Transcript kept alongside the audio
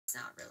It's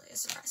not really a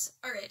surprise.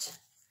 Alright,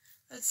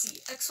 let's see.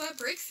 XY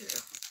Breakthrough.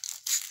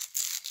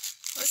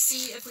 Let's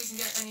see if we can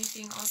get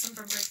anything awesome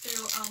from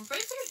Breakthrough.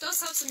 Breakthrough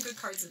does have some good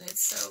cards in it,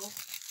 so,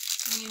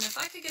 I mean, if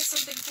I could get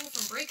something cool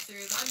from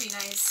Breakthrough, that'd be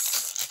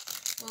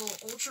nice. A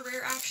little ultra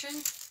rare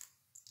action.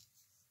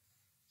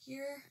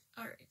 Here.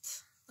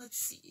 Alright, let's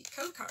see.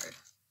 Code card.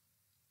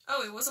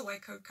 Oh, it was a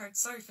white code card.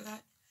 Sorry for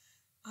that.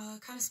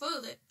 Kind of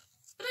spoiled it.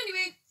 But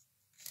anyway.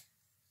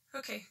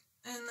 Okay,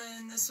 and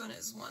then this one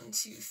is 1,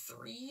 2,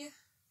 3.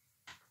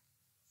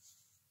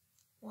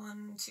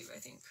 1, 2, I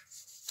think.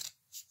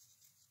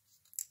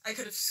 I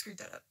could have screwed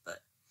that up, but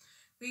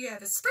we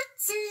have a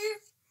Spritzy,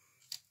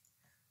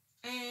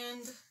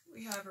 and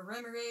we have a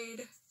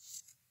Remoraid,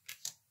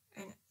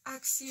 an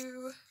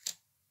Axew,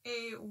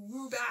 a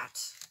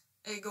Woobat,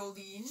 a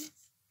Goldeen,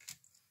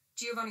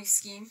 Giovanni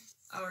Scheme,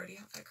 I already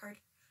have that card,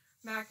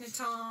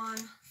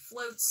 Magneton,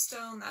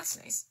 Floatstone, that's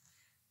nice,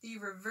 the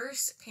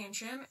Reverse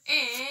Pancham,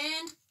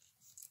 and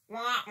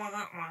wah,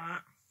 wah, wah.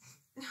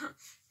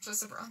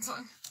 Just a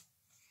Bronzong.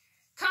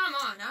 Come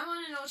on, I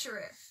want an ultra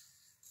rare.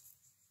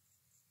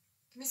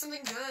 Give me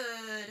something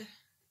good.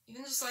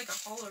 Even just like a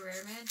holo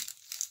rare, man.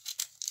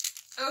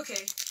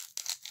 Okay.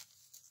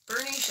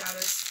 Burning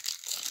Shadows.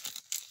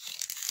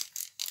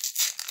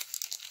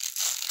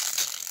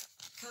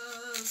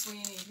 Cause we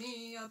need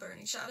me a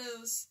Burning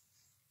Shadows.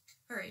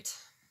 Alright.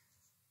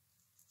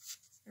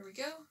 Here we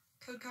go.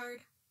 Code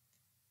card.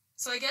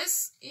 So I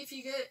guess if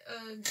you get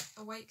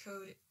a white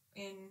code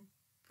in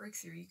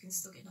Breakthrough, you can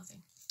still get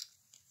nothing.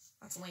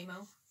 That's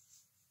lame-o.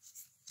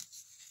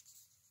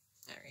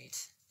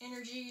 Alright.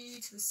 Energy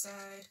to the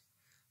side.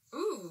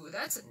 Ooh,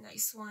 that's a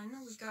nice one.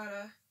 We've got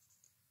a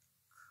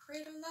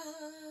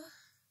Cradilla,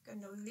 got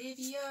an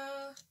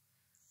Olivia,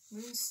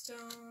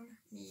 Moonstone,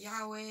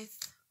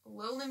 Meowth,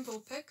 Alolan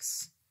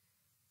Vulpix,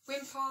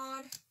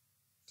 Wimpod,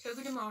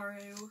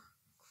 Togedemaru,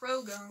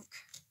 Krogunk,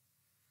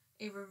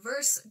 a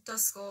Reverse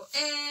Duskull,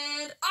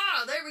 and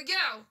there we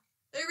go!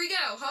 There we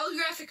go!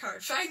 Holographic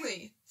card,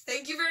 finally!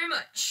 Thank you very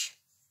much!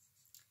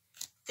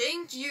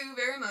 Thank you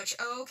very much.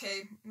 Oh,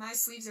 okay, my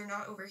sleeves are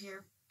not over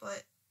here,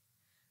 but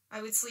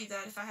I would sleeve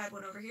that if I had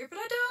one over here, but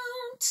I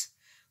don't!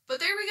 But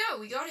there we go,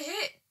 we got a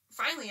hit!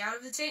 Finally, out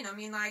of the tin. I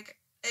mean, like,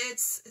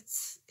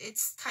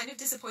 it's kind of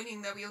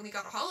disappointing that we only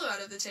got a holo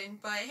out of the tin,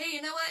 but hey,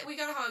 you know what? We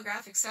got a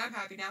holographic, so I'm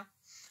happy now.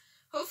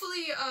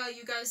 Hopefully,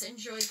 you guys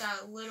enjoyed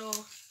that little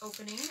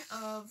opening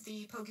of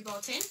the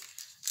Pokeball tin.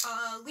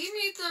 Leave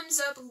me a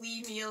thumbs up,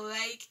 leave me a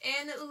like,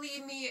 and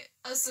leave me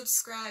a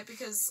subscribe,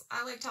 because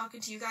I like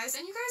talking to you guys,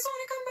 and you guys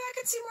want to come back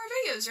and see more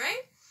videos,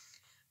 right?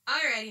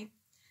 Alrighty.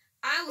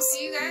 I will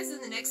see you guys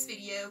in the next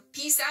video.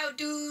 Peace out,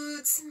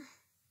 dudes!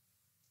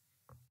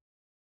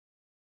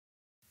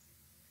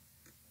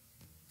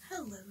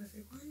 Hello,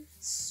 everyone.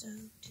 So,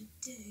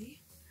 today,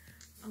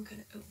 I'm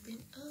gonna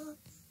open up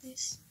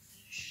this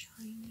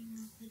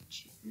Shining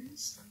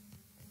Legends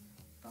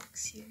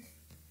box here.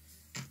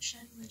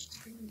 Shining Legends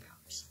Premium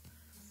Powers.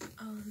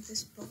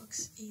 This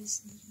box is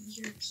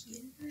the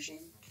European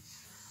version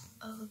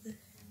of the,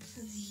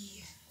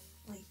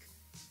 like,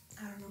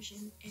 I don't know,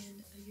 version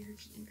and a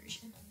European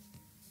version.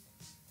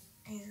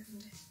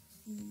 And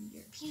the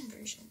European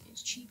version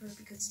is cheaper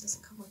because it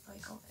doesn't come with,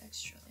 like, all the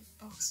extra, like,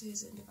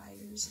 boxes and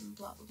dividers and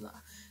blah blah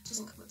blah. It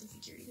doesn't come with the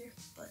figure either.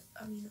 But,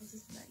 I mean, other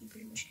than that, you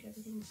pretty much get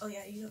everything. Oh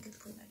yeah, you don't get the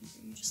playmat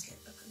either, you just get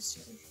a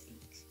poster, I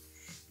think.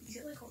 You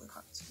get, like, all the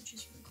cards, which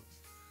is really cool.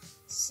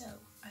 So,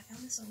 I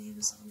found this on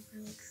Amazon for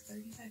like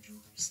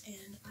 $35,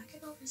 and I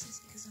can not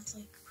resist because that's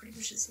like pretty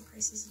much the same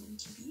price as an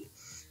ETB,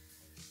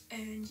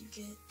 and you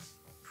get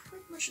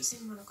pretty much the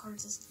same amount of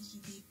cards as an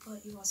ETB,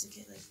 but you also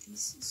get like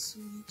these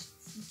sweet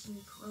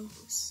freaking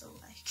promos, so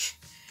like,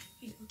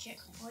 you know, can't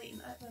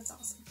complain, that's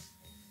awesome.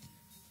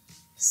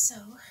 So,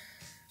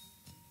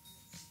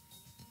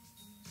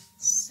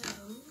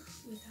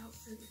 without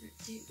further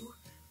ado,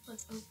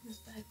 let's open this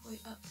bad boy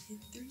up in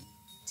 3,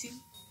 2,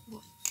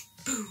 1,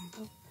 boom!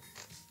 Oh.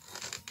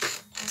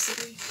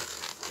 Possibly,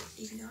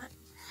 maybe not.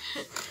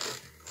 It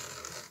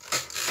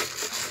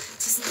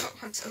does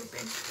not want to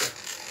open.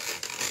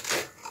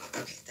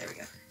 Okay, there we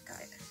go.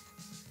 Got it.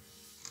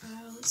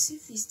 Let's see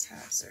if these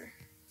tabs are...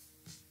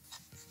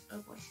 Oh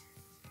boy.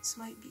 This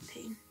might be a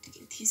pain to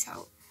get these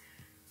out.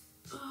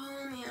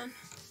 Oh man.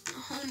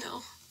 Oh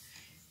no.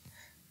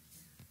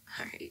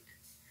 Alright.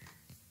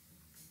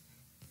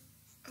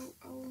 Oh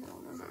no.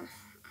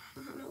 I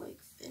don't wanna like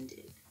bend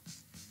it.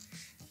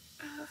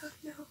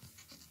 No.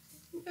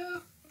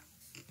 No.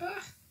 Oh,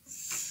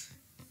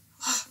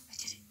 I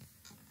did it.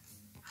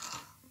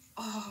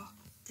 Oh,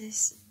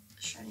 this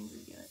Shining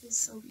Lugia is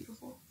so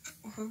beautiful.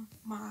 Oh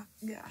my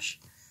gosh.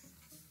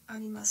 I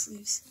need my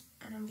sleeves,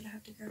 and I'm gonna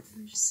have to grab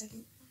them in just a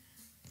second.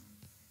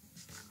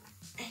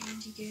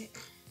 And you get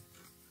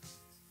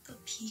the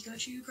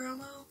Pikachu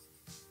promo,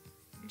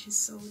 which is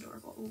so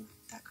adorable. Oh,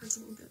 that card's a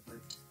little bit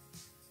warped.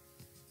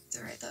 It's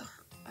alright though.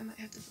 I might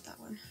have to put that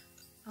one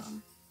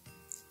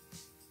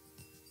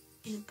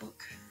in a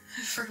book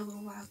for a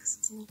little while because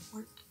it's a little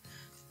warped.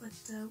 But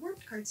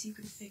warped cards you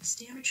can fix.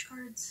 Damage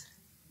cards,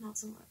 not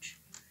so much.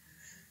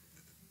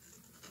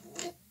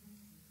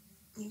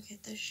 You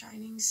get the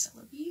Shining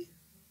Celebi.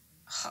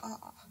 I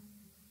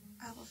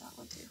love that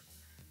one too.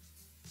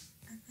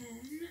 And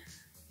then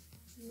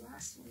the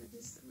last one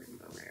is the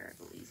Rainbow Rare, I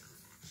believe.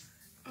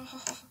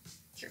 Oh,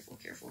 careful,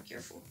 careful,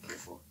 careful,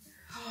 careful.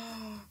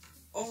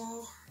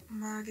 Oh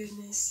my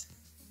goodness.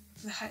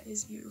 That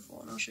is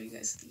beautiful, and I'll show you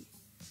guys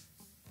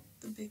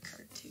the big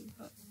card too,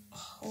 but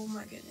oh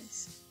my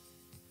goodness.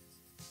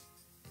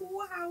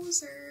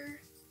 Wowzer!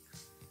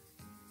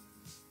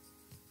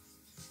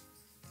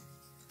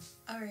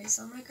 Alright,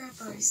 so I'm gonna grab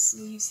our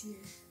sleeves here,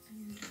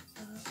 and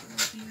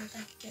we'll be right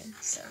back again,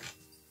 so,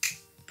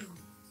 boom.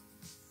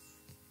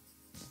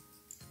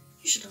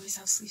 You should always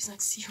have sleeves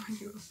next to you when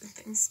you open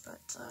things,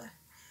 but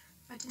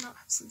I did not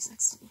have sleeves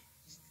next to me.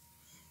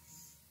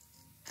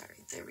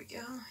 Alright, there we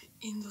go.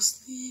 In the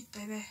sleeve,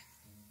 baby.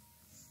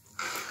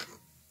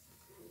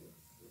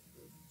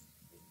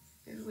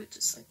 Maybe we'll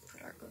just like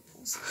put our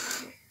goggles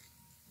over here.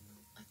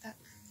 Like that.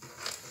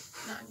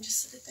 No, and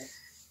just set it there.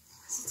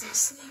 So it's in a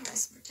sleeve,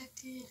 nice and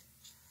protected.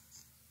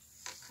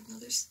 Put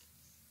another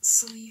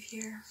sleeve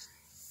here.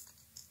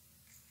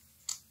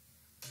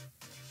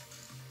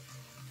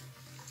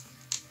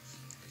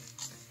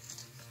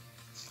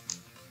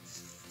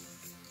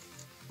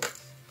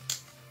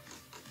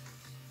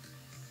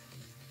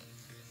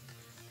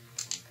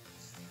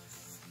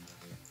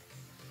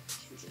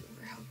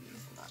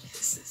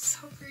 It's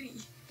so pretty.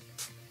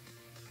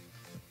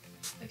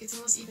 Like, it's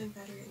almost even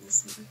better in this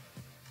sleeve.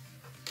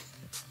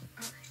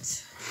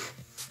 Alright.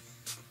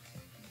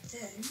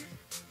 Then,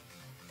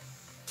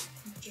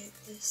 you get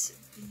this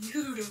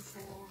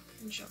beautiful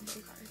jumbo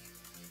card.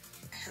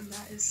 And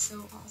that is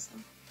so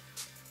awesome.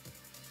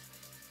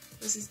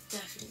 This is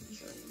definitely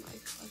going in my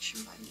collection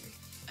binder.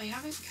 I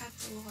haven't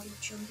kept a lot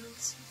of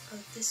jumbos, but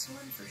this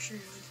one for sure.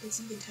 Like, it's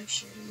even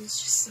textured and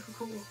it's just so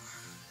cool.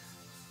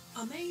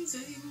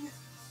 Amazing!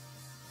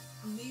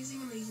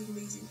 Amazing, amazing,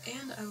 amazing.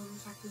 And I love the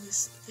fact that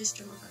this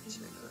jumbo card is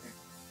rainbow rare.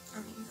 I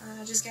mean,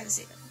 I just gotta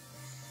say that.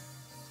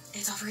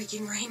 It's a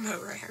freaking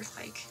rainbow rare,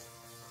 like,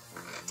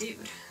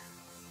 dude.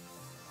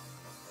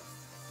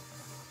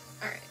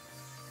 Alright,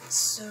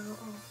 so,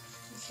 oh,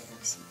 you can't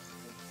really see.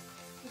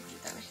 We'll do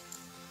it that way.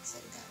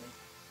 Set it that way.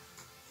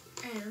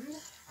 And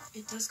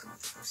it does come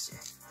with the poster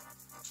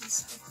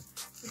inside,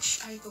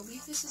 which I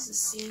believe this is the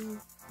same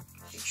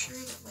picture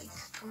that, like,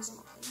 comes on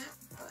the playmat,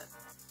 but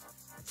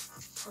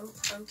oh,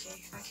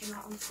 okay, I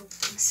cannot unfold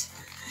things.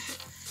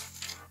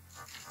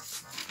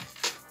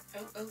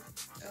 oh,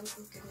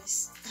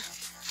 goodness.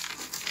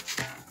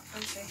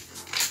 Okay.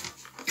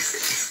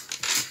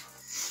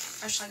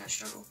 Hashtag I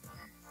struggle.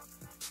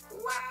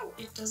 Wow!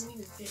 It doesn't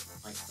even fit,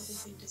 like, the whole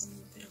thing doesn't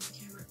even fit on the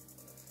camera.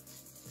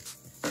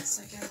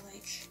 So I gotta,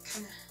 like,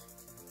 kinda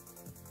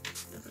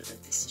put it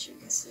like this to show you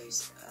guys.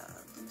 There's,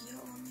 Lugia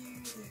on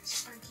there,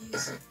 there's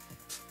Arceus,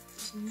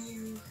 there's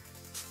Mew.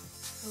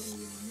 Over in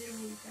the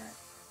middle, we got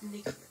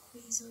Nick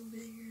Rayquaza over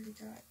there, we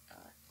got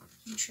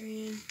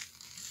Heatran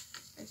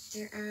right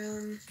there,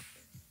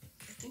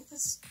 I think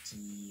that's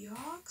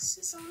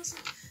Deoxys,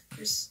 honestly.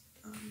 There's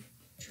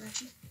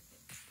Jirachi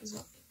as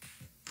well.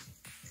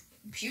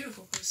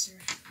 Beautiful poster.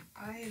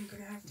 I am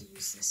gonna have to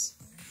use this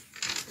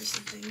for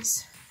some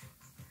things,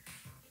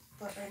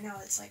 but right now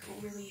it's like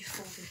really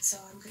folded, so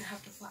I'm gonna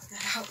have to flatten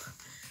that out.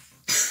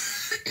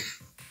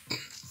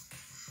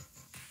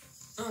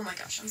 Oh my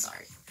gosh, I'm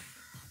sorry.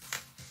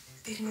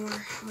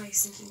 Ignore my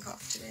sinking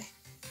cough today.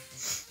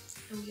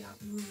 And we got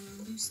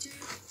one booster.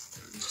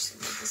 I'm just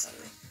gonna move this out of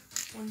the way.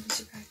 One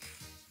booster pack.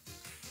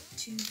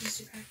 Two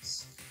booster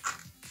packs.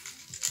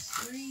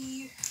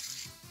 3,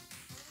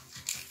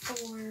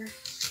 4,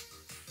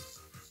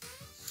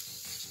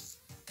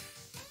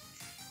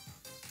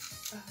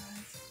 5,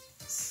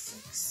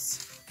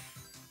 6,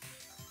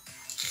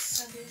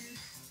 7,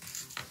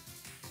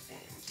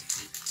 and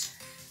 8.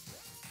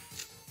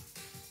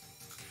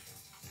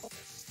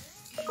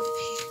 And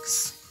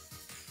pigs.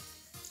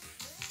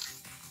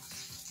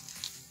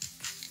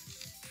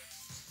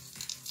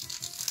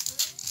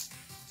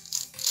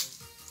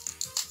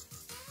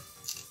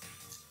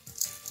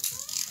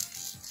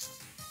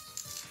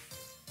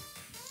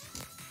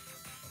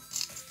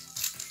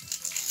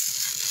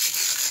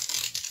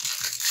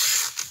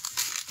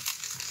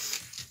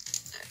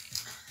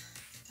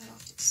 That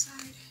off to the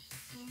side,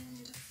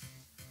 and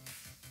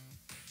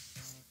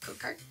code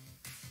card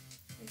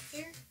right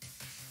there.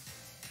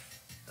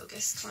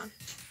 Focus, come on.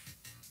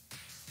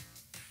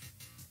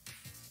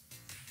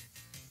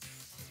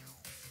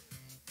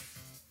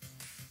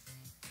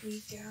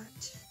 We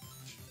got,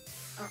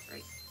 oh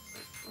right,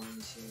 1,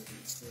 2,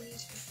 and 3 to the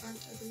front,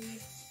 I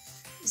believe.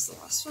 Is the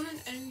last one an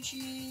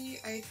energy?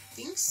 I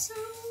think so?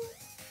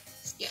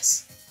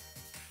 Yes.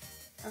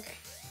 Okay,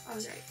 I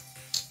was right.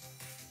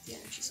 The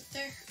energy's up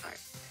there. Alright,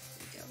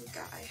 there we go. We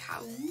got a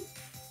Howl.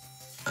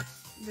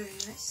 Very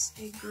nice.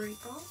 A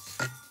Great Ball.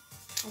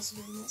 Also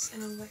very nice.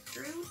 An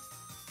Electro.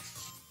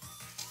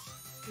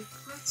 A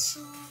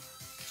Pretzel.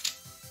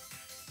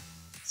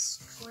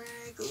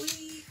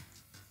 Scraggly.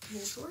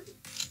 Voltorb.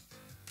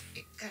 A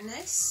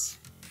Ganes.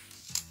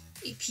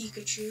 A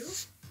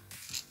Pikachu.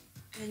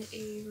 and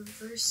a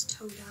reverse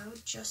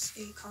Totodile, just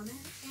a common,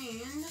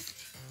 and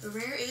the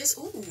rare is,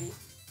 ooh,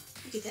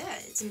 look at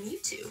that, it's a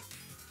Mewtwo.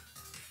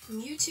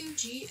 Mewtwo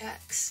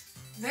GX.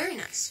 Very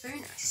nice, very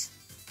nice.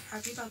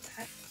 Happy about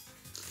that.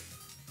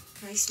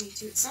 Nice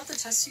Mewtwo. It's not the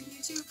test tube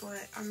Mewtwo,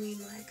 but I mean,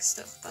 like,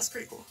 still, that's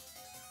pretty cool.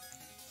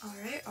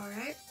 Alright,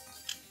 alright.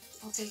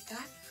 I'll take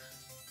that.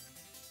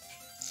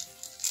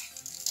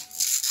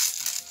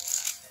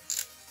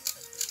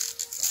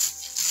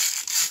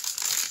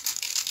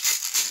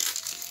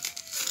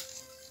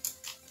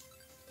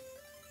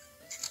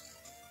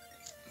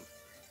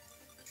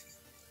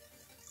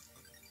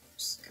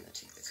 Just gonna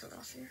take the coat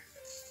off here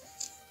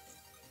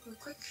real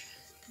quick.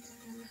 And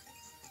then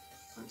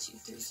 1, 2,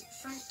 3 is the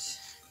front,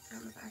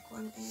 and the back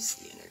one is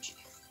the energy.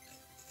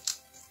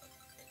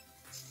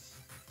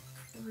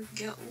 There we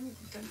go. Ooh,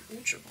 we got an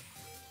Ultra Ball.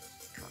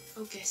 Come on,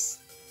 focus.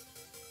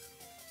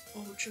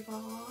 Ultra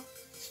Ball.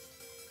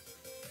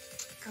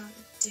 Got a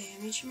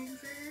damage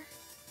mover.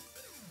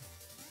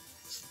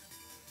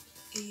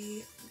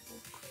 A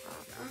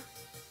Volcarona.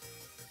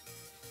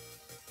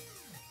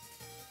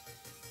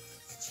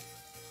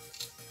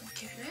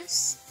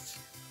 Geras.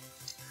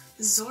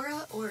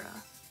 Zeraora.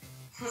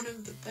 One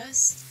of the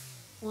best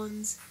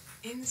ones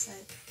in the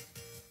set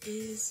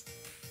is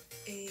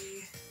a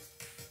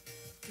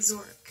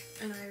Zoroark,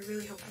 and I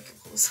really hope I can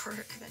pull a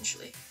Zoroark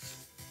eventually.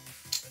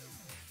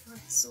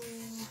 So,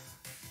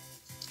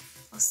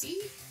 I'll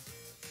see.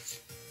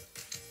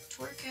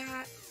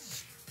 Torracat,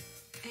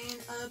 and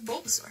a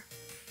Bulbasaur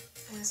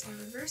as our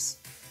reverse,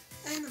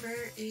 and the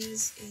rare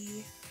is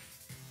a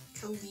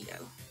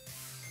Toledo.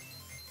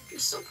 Which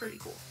is still pretty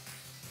cool.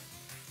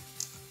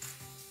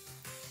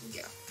 Here we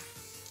go.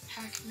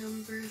 Pack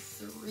number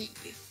 3.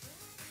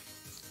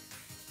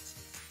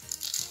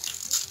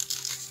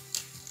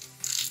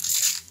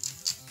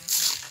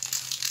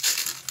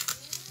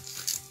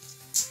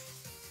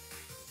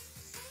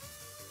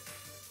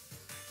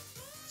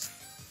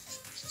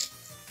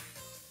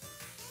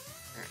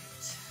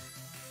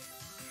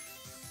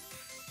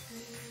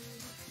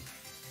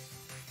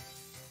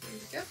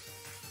 Go.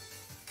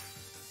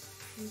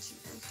 1, 2,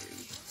 and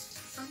 3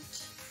 front.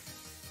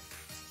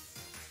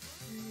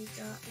 And we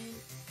got an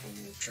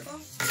Ultra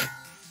Ball.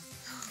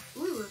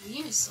 Ooh, a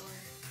Venusaur.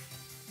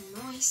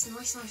 Nice,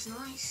 nice, nice,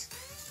 nice.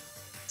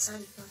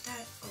 Excited about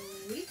that.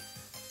 Alright.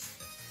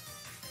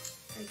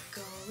 A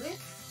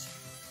Golett.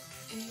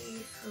 A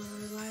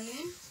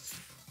Purrloin.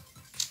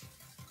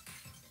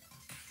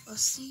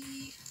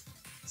 Bussy.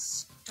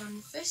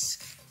 Stunfisk.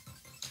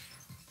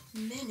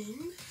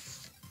 Minun.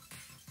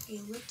 A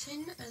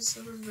Litten as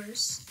the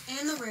reverse,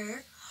 and the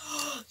rare.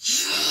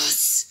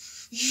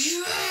 Yes!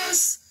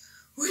 Yes!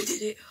 We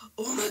did it!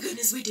 Oh my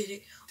goodness, we did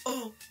it!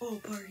 Oh,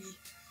 party.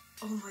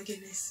 Oh my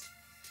goodness.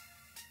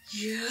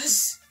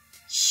 Yes!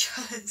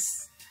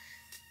 Yes!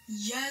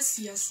 Yes,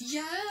 yes,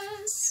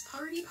 yes!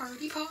 Party,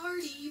 party,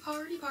 party,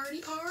 party,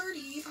 party,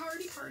 party,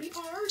 party, party,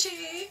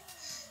 party!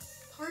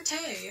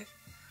 Party!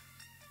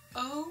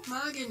 Oh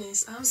my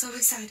goodness, I'm so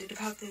excited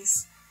about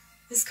this.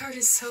 This card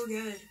is so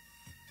good.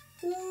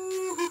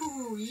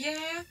 Ooh,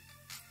 yeah.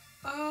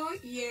 Oh,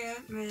 yeah,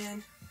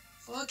 man.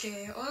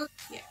 Okay, oh,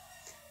 yeah.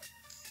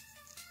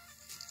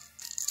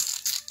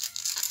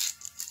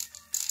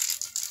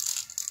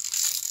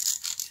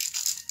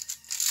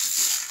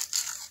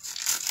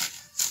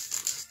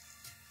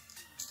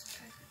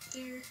 Back right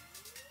there.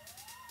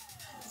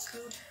 The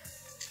code.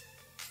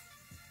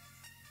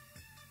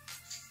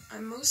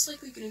 I'm most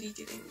likely going to be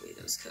giving away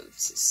those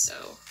codes,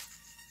 so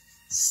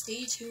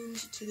stay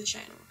tuned to the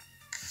channel.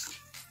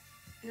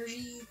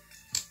 Energy.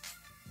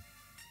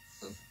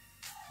 Oh,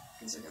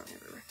 things are going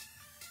everywhere.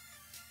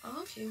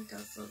 Okay, we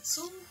got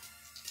Floatzel.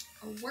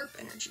 A Warp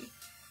Energy.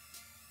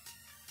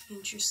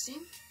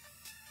 Interesting.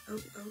 Oh,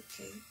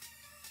 okay.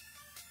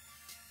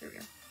 There we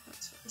go.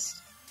 That's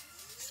fast.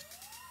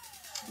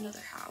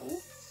 Another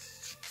Howl.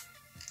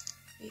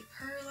 A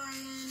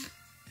Purrloin.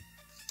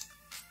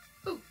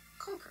 Oh,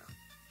 Conqueror.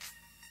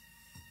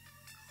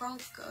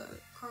 Conqueror.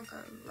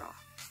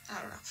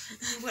 I don't know.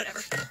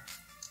 Whatever.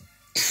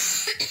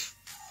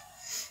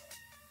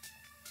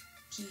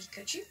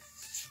 Pikachu,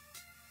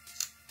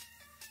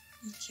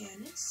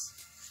 Icanis,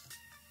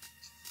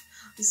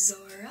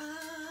 Zora,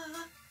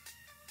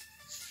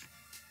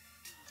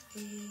 a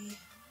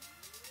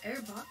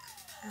Arbok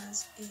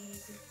as a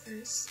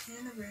reverse,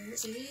 and the rare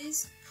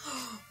is,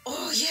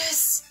 oh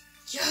yes,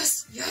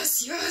 yes,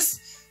 yes,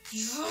 yes,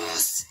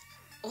 yes,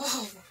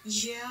 oh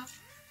yeah,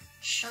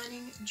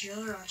 Shining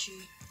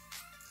Jellarachi.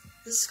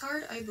 This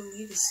card, I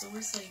believe, is still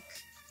worth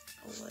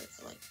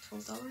like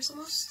 $12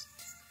 almost,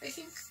 I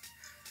think.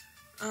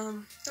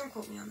 Don't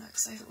quote me on that,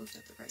 because I haven't looked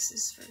up the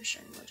prices for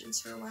Shining Legends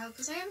for a while,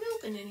 because I haven't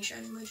opened any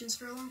Shining Legends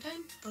for a long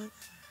time, but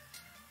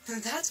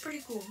that's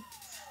pretty cool.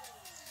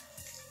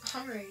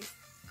 Alright,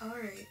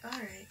 alright,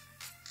 alright.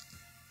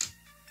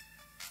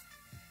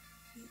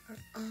 We are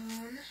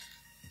on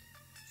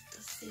the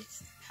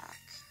 5th pack.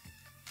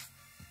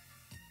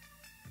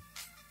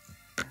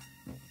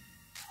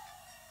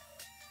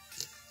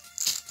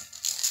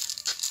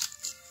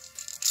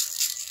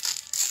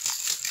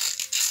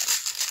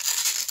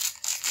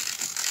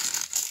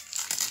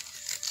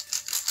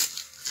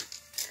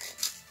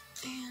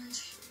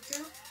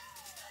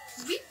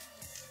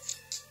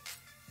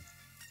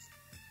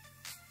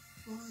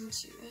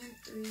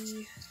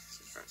 to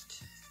the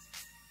front.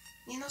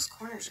 I mean, those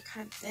corners are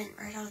kind of bent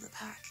right out of the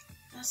pack.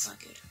 That's not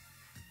good.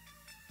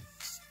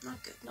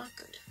 Not good, not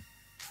good.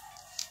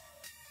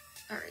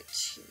 Alright,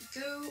 here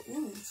we go.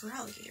 Ooh, for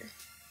alligator.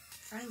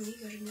 Finally,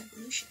 got an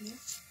evolution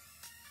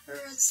there.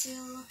 Red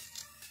Seal,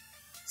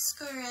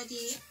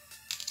 Scraggy,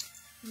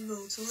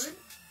 Voltorb.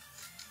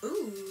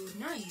 Ooh,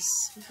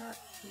 nice. We got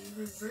a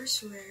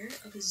reverse rare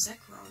of a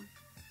Zekrom.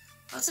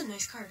 That's a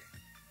nice card.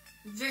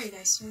 Very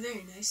nice,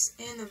 very nice.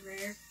 And the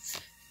rare.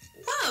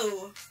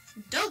 Whoa!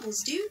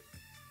 Doubles, dude!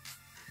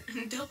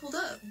 Doubled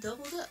up.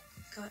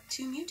 Got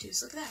 2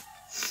 Mewtwo's, look at that.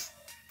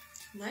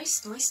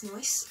 Nice, nice,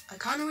 nice. I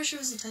kinda wish it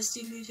was a test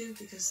tube Mewtwo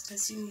because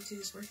test tube Mewtwo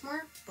is worth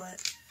more,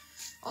 but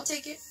I'll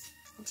take it.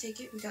 I'll take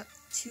it. We got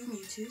 2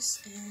 Mewtwo's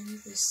and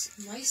this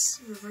nice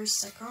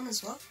reverse Zekrom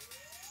as well.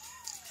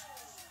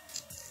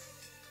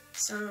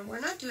 So we're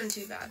not doing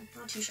too bad,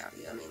 not too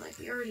shabby. I mean, like,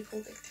 we already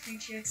pulled like 3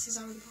 GXs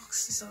out of the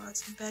box, so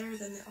that's better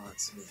than the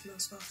odds with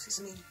most boxes.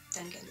 I mean,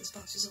 then again, this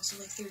box is also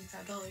like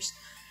 $35.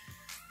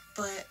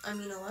 But, I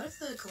mean, a lot of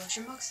the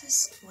collection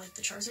boxes, like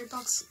the Charizard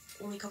box,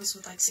 only comes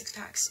with like 6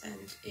 packs,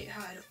 and it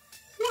had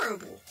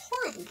horrible,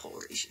 horrible pull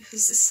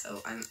ratios,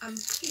 so I'm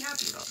pretty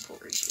happy about the pull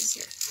ratios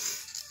here.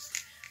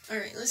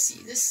 Alright, let's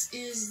see, this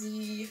is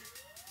the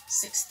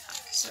 6th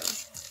pack, so...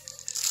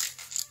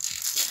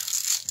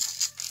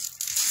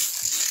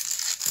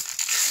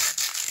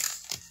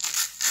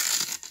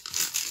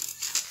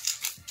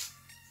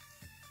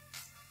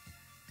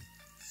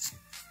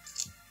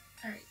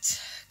 Alright,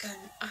 got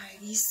an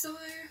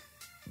Ivysaur,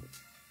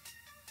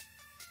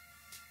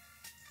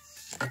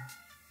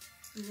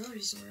 another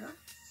Zora,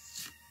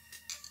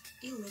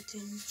 a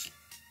Litten,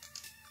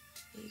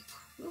 a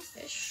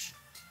Quillfish,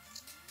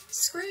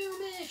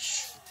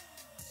 Scroomish,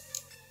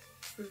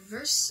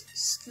 reverse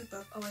scoop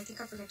up. Oh, I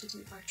think I forgot to do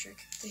the pack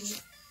trick. Dang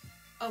it.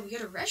 Oh, we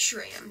got a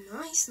Reshiram.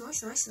 Nice,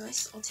 nice, nice,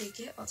 nice. I'll take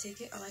it, I'll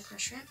take it. I like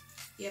Reshiram.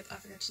 Yep, I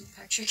forgot to do the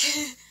pack trick.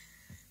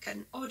 Got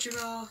an Ultra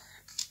Ball,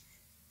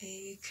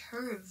 a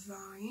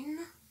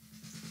Curvine,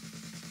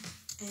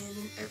 and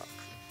an Airlock.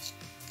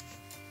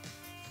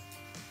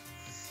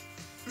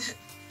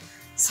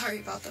 Sorry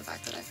about the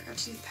fact that I forgot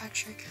to do the pack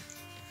trick.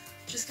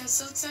 Just got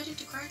so excited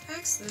to crack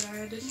packs that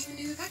I didn't even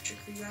do the pack trick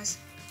for you guys.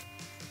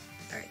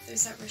 Alright,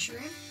 there's that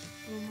Reshiram.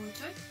 One more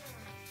time.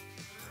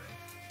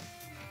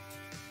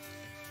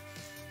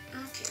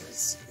 Okay, let's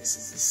see. This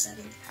is the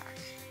 7th pack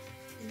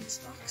in this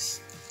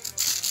box.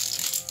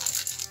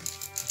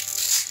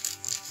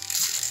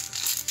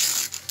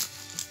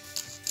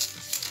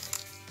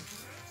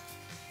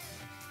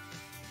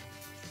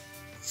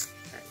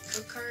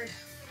 Code card.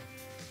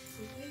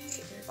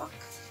 Okay, Airlock.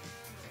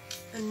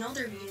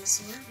 Another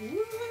Venusaur.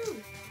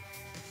 Woo!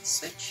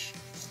 Switch.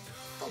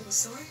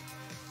 Bulbasaur.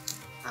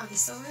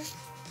 Ivysaur.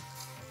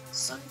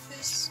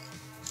 Sunfisk.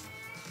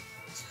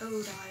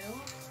 Totodile.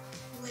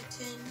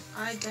 Litten.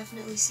 I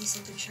definitely see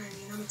something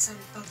shiny and I'm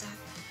excited about that.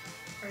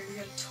 Alright, we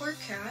got a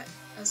Torcat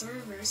as our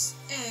reverse.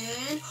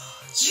 And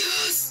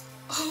yes!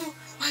 Oh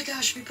my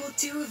gosh, we pulled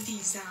 2 of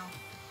these now.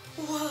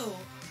 Whoa!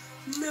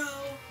 No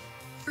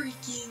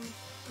freaking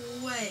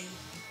way.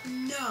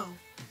 No.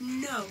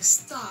 No,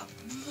 stop.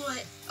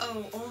 What?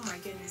 Oh my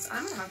goodness.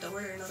 I'm gonna have to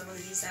order another one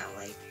of these now.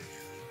 Like,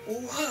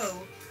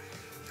 whoa.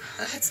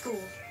 That's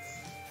cool.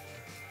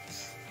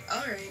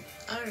 Alright,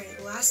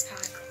 last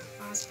pack.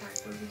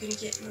 What are we gonna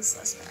get in this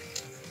last pack?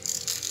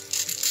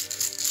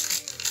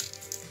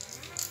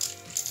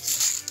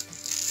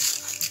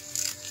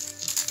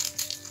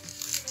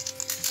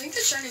 I think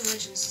the Shining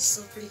Legends is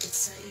still a pretty good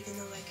set, even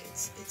though like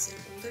it's an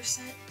older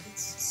set,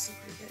 it's still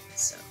pretty good,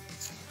 so.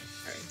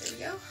 Alright, there we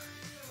go.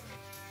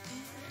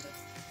 And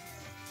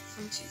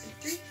 1, 2,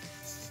 3. To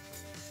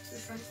the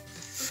front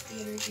with the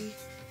energy.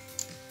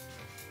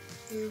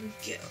 There we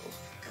go.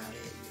 Got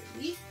it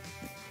nearly.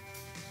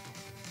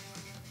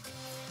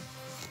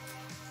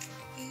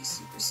 A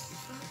Super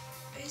Scooper,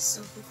 a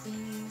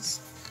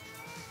Sophocles,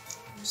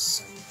 a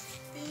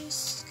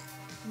Sunfisk,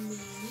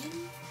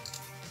 Minion,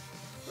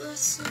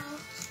 Russell,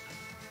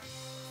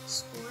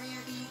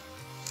 Scraggy,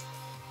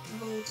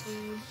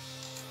 Voltorb,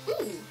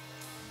 ooh,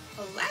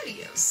 a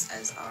Latios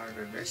as our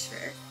reverse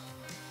rare,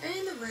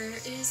 and the rare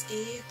is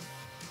a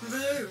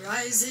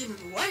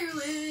Verizon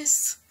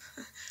Wireless.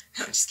 No,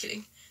 I'm just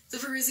kidding. It's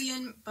a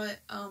Verizon, but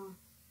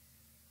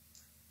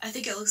I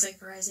think it looks like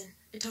Verizon.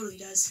 It totally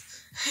does.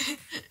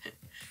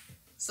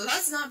 So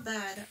that's not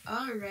bad.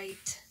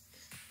 Alright.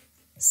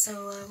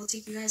 So we'll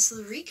take you guys to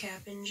the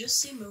recap in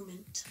just a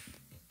moment.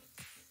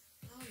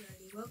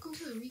 Alrighty, welcome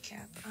to the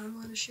recap. I'm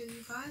going to show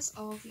you guys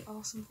all the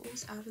awesome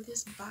pulls out of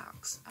this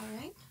box.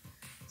 Alright?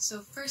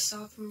 So first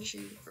off, I'm going to show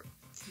you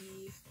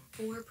the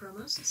 4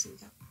 promos. So we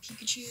got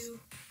Pikachu,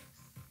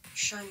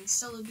 Shining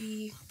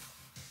Celebi,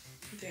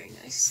 very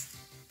nice.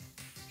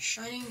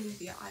 Shining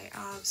Lugia, I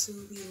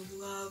absolutely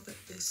love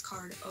this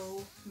card.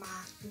 Oh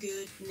my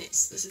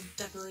goodness. This is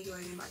definitely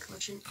going in my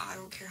collection. I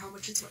don't care how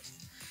much it's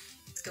worth.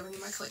 It's going in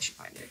my collection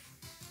finder.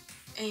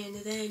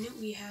 And then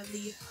we have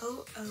the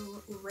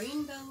Ho-Oh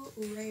Rainbow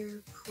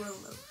Rare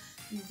promo.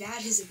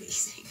 That is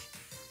amazing.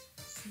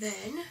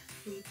 Then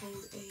we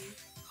pulled a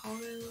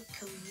Hollow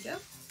Kalido,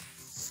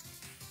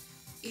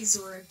 a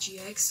Zoroark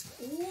GX.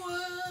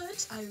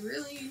 What? I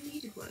really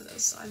needed one of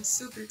those, so I'm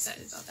super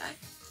excited about that.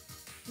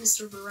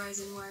 Mr.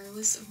 Verizon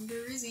Wireless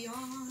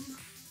Virizion,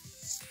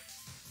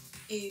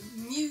 a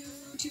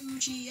Mewtwo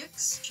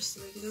GX, just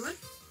a regular one,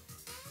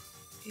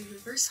 a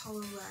Reverse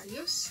Hollow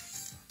Latios,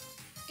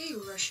 a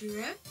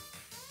Reshiram,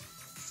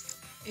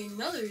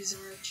 another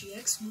Zoroark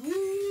GX,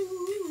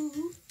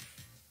 woo!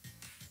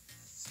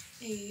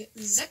 A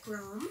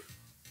Zekrom,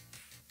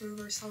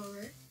 Reverse Hollow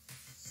Rare,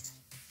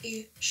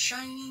 a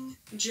Shining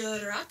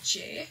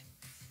Jirachi,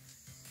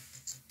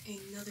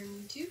 another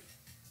Mewtwo,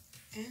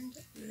 and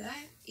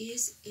that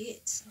is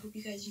it. I hope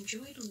you guys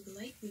enjoyed. Leave a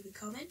like, leave a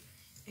comment,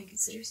 and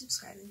consider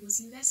subscribing. We'll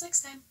see you guys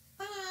next time.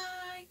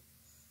 Bye!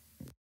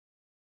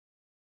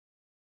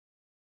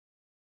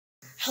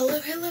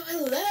 Hello, hello,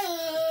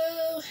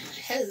 hello!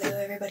 Hello,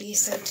 everybody.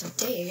 So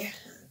today,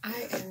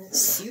 I am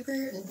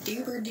super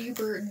duper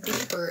duper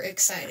duper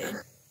excited.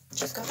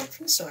 Just got back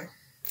from the store,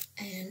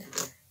 and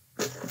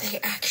they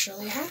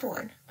actually had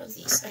one of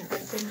these, and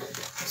I've been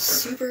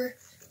super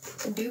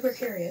duper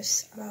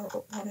curious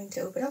about wanting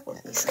to open up one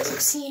of these, since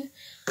I've seen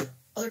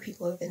other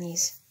people open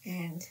these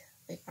and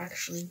like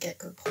actually get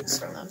good pulls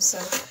from them. So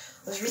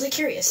I was really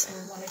curious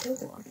and wanted to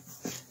open one.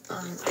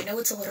 I know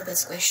it's a little bit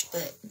squished,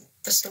 but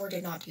the store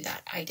did not do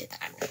that. I did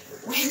that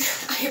when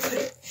I put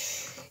it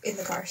in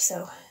the car,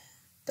 so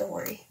don't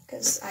worry,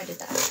 because I did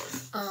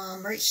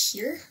that. Right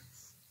here,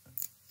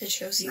 it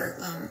shows you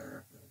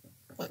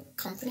what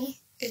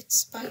company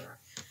it's by.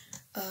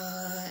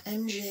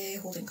 MJ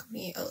Holding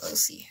Company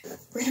LLC.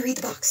 We're gonna read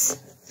the box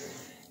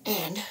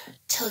and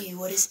tell you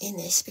what is in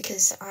this,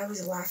 because I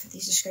always laugh at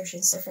these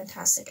descriptions. They're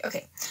fantastic.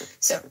 Okay,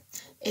 so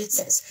it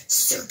says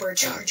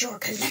supercharge your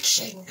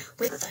collection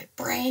with the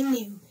brand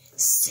new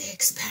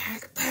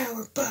 6-pack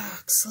Power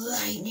Box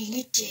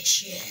Lightning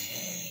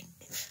Edition.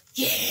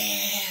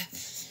 Yeah!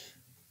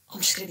 I'm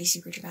just gonna be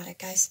super dramatic,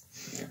 guys.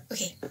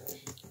 Okay,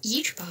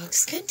 each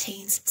box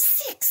contains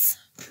six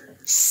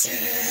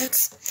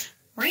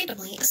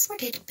randomly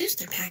assorted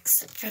booster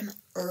packs from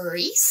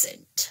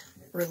recent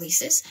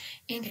releases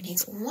and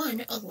contains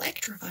one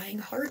electrifying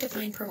hard to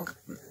find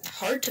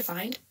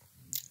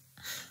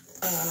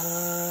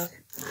I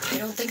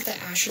don't think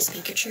that Ash's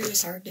Pikachu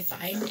is hard to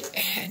find,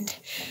 and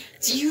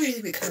it's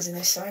usually because of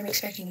this, so I'm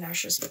expecting an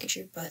Ash's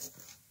Pikachu, but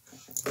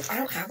I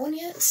don't have one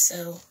yet,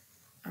 so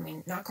I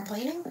mean, not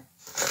complaining,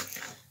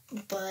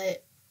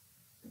 but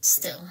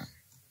still,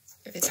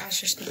 if it's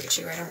Ash's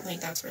Pikachu, I don't think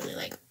that's really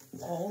like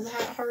all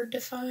that hard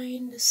to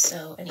find.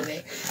 So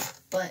anyway,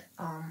 but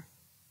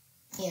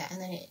yeah,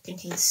 and then it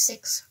contains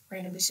 6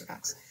 random booster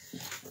packs.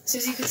 So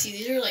as you can see,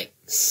 these are like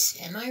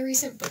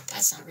semi-recent, but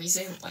that's not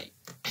recent. Like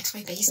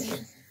XY Base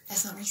Man,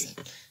 that's not recent.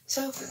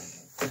 So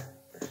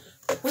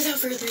without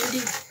further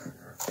ado,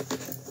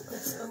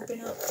 let's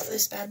open up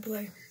this bad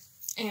boy.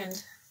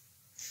 And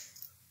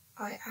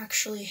I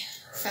actually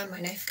found my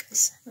knife,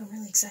 guys. I'm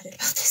really excited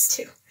about this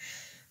too.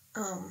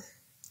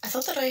 I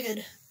thought that I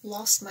had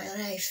lost my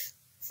knife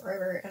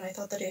forever, and I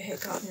thought that it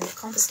had gotten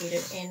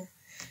confiscated in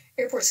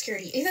airport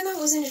security, even though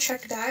it was in a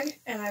checked bag,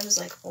 and I was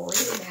like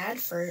really mad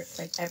for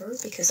like ever,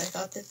 because I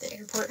thought that the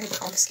airport had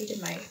confiscated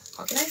my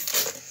pocket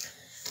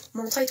knife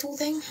multi-tool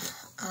thing,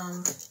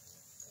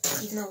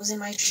 even though it was in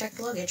my checked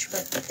luggage,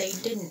 but they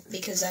didn't,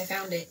 because I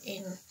found it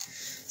in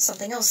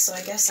something else, so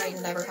I guess I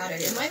never had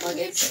it in my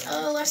luggage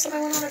last time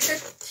I went on a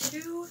trip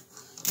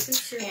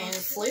and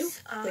flew,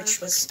 which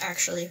was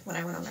actually when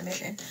I went on my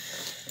mission.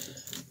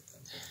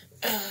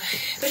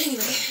 But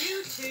anyway,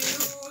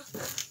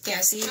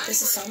 yeah, see,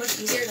 this is so much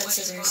easier than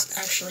scissors.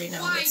 Actually,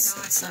 no,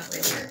 it's not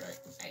really, but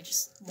I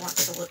just want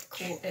to look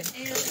cool and cut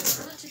things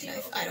with a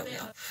knife. I don't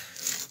know.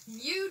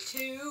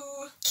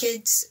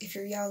 Kids, if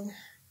you're young,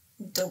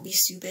 don't be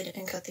stupid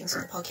and cut things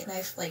with a pocket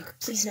knife. Like,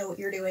 please know what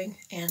you're doing,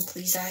 and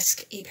please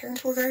ask a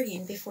parent or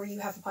guardian before you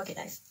have a pocket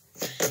knife.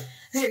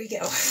 There you go.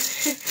 But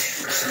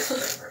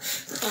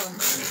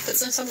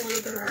since I'm a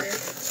little bit older,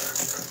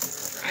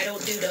 I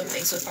don't do dumb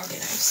things with pocket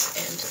knives,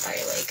 and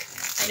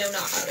I know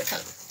not how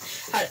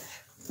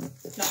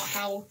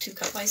to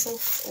cut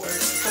myself, or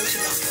how to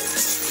not cut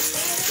myself.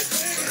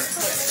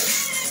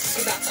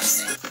 Whatever. About that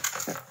thing.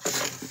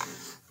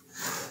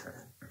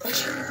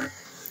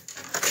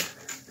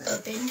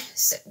 Open.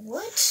 So,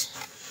 what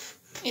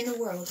in the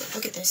world?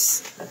 Look at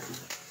this.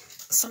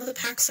 Some of the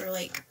packs are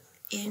like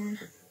in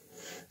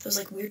those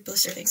like weird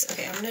blister things.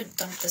 Okay, I'm gonna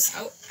dump this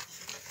out.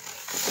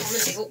 I'm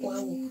gonna take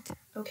whoa.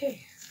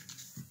 Okay.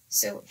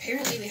 So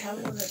apparently we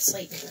have one that's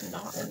like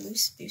not a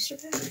loose booster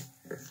pack.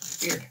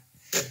 Weird.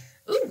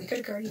 Ooh, we got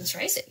a Guardians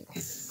Rising.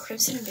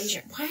 Crimson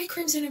Invasion. Why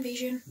Crimson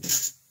Invasion?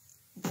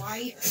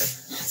 Why?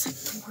 That's like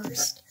the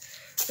worst.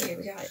 Okay,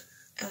 we got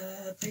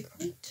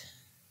Breakpoint,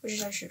 which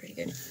is actually pretty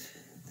good.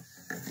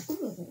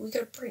 Ooh, we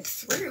got a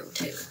Breakthrough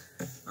too.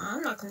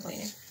 I'm not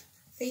complaining.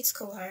 Fates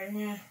Collide,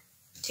 yeah.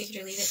 Take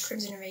it or leave it.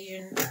 Crimson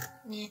Invasion,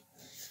 yeah.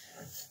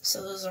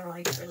 So those are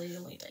like really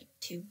only like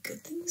 2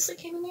 good things that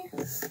came in there.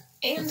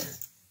 And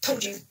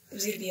told you it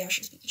was gonna be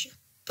Ash's Pikachu.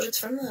 But it's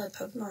from the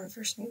Pokemon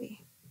first movie,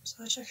 so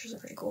that's actually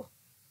pretty cool.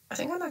 I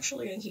think I'm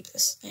actually gonna keep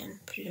this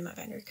and put it in my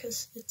binder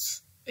because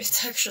it's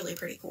actually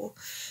pretty cool,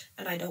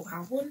 and I don't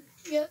have one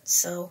yet.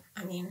 So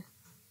I mean,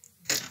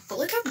 but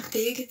look how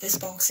big this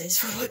box is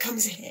for what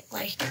comes in it.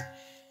 Like,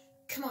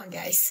 come on,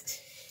 guys.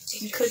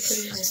 You could put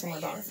it in a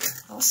smaller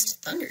box.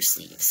 Lost Thunder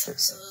sleeves. So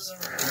those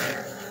are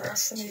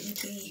Lost Thunder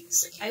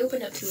EPs. I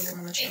opened up 2 of them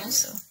on the channel,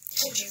 so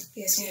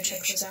you guys need to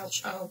check those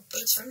out. I'll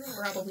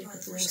probably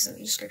put the links in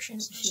the description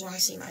if you want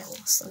to see my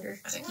Lost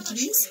Thunder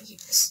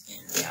EPs.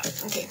 Yeah,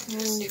 okay, I'm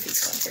gonna do Pete's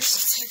Clan first.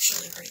 It's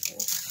actually pretty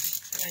cool.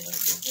 And I don't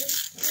have it yet,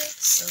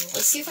 so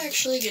let's see if I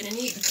actually get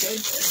any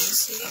good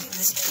pulls.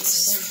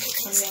 It's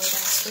like $20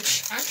 box,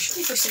 which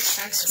actually for 6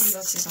 packs,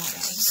 $20 is not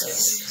bad, so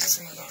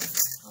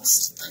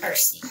alright,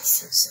 let's see.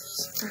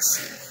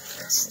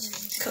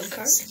 Code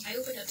card.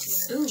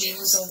 Ooh, it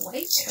was a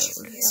white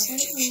code.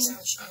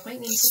 That might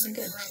mean something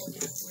good.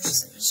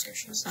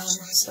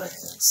 But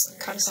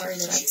kind of sorry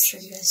that I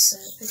showed you guys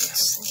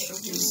it's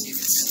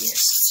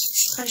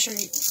kind of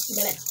sorry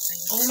that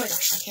oh my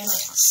gosh, I cannot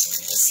talk.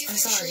 I'm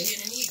sorry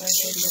that I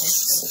showed you guys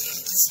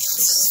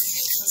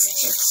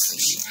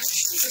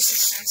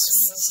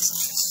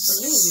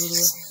ooh.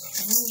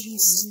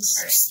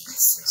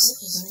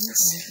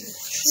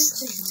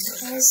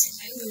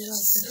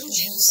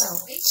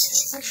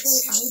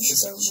 Actually, I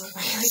don't know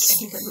why I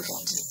can't remember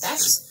that.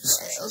 That's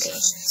okay.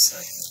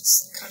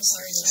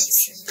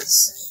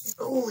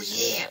 Oh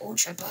yeah,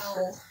 Ultra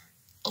Ball.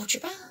 Ultra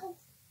Ball.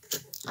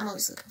 I'm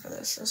always looking for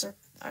those. Those are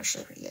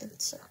actually pretty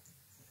good. So,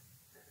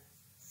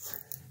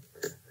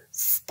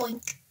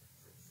 Spoink.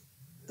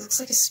 It looks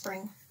like a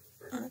spring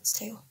on its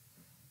tail.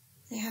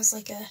 And it has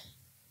like a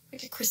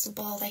crystal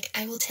ball, like,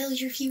 I will tell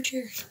your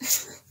future.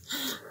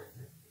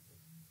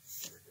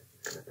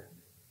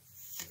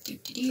 Are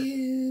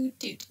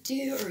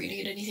we gonna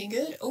get anything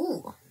good?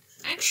 Oh,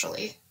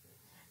 actually.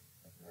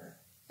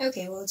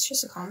 Okay, well, it's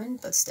just a common,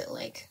 but still,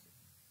 like,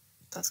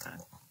 that's kind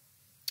of cool.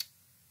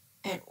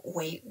 And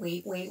wait. What?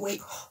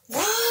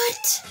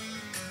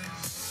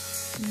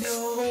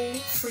 No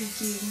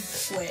freaking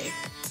way.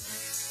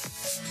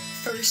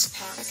 First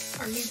pack.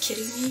 Are you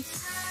kidding me?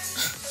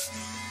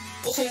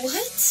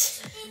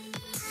 What?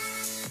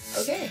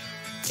 Okay,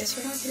 guess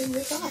we're not getting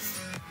ripped off.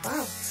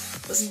 Wow,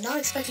 was not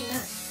expecting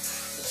that.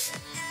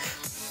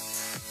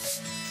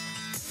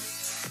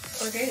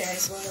 Okay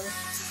guys, well,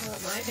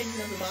 my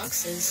opinion of the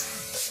box is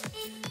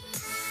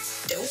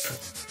dope.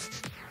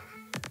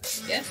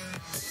 Yeah,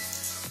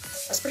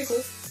 that's pretty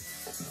cool.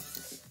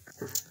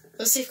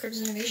 Let's see if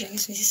Crimson Invasion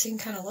gives me the same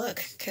kind of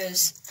look,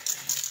 cause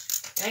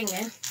dang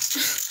man.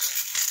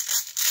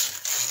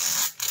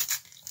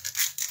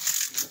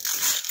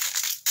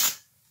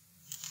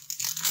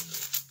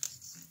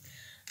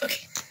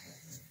 Okay.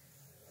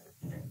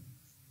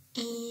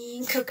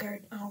 And code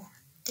card. Oh,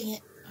 dang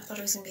it. I thought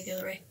it was going to be the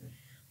other way.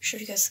 I'll show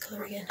you guys the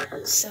color again.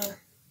 So,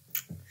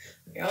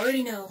 you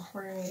already know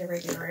we're going to need a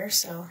regular rare,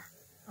 so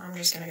I'm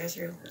just going to go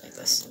through like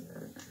this.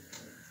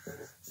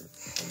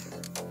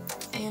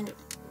 And,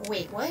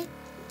 wait, what?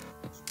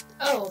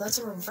 Oh, that's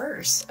a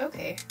reverse.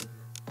 Okay.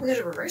 We got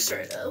a reverse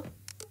rare, though.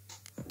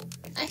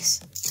 Nice.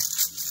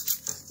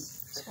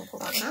 So, we'll pull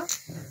that one out.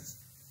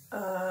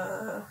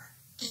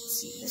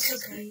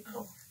 Code card.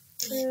 Oh.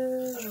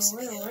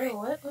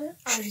 What?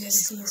 I've never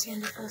seen this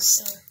one before,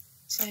 so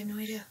I have no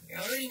idea. You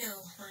already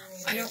know.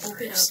 I don't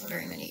open up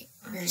very much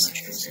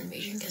Crimson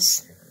Invasion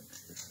because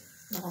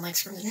no one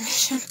likes Crimson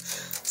Invasion.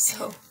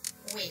 So,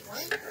 wait,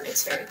 what?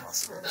 It's very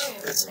possible that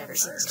I've never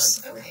seen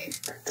this one before. Okay.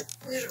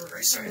 We got a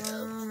reverse card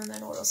though. And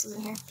then what else is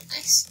in here?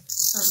 Nice.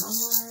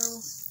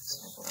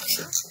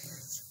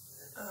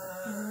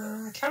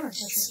 Counter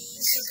pressure.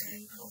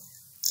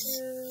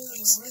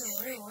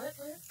 What?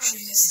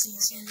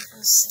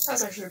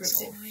 That's actually pretty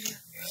cool.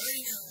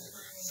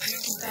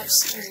 That's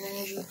an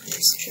energy.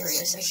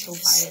 Curious. I still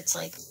buy it's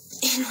like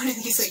in one of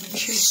these like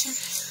huge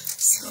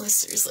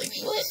solisters. Like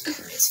what?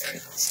 It's very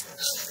possible.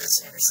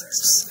 I've never seen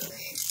this.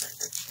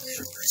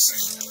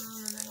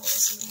 And then what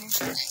else is in here?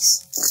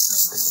 Nice.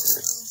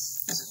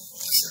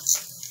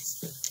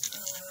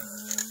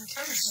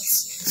 Counter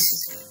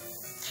pressure.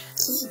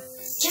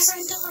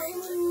 Different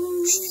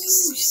diamonds.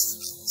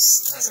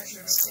 That's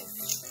actually really cool.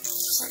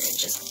 Sorry, I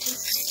just went to.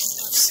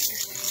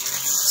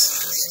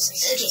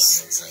 Okay,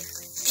 so it's like.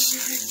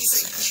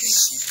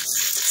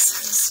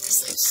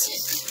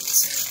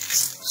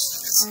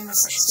 Oh my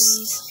gosh,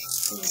 please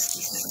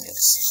smell good.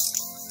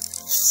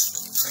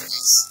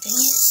 Dang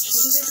it,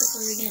 should have read the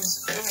color again.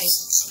 Alright.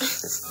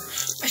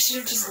 I should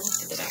have just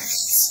looked at the back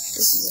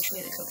to see which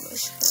way the code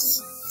was.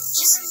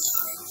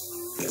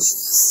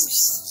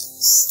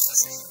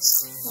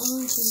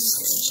 1, 2, 3.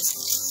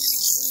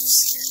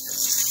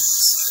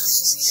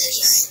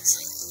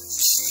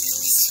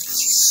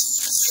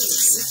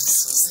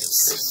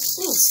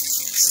 Ooh,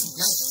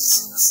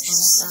 nice.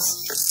 Almost died.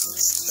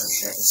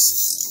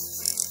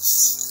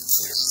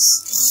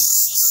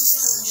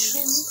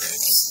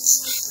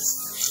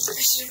 For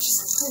sure.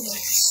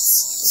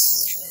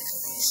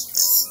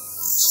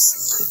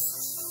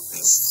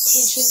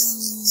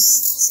 Pigeons.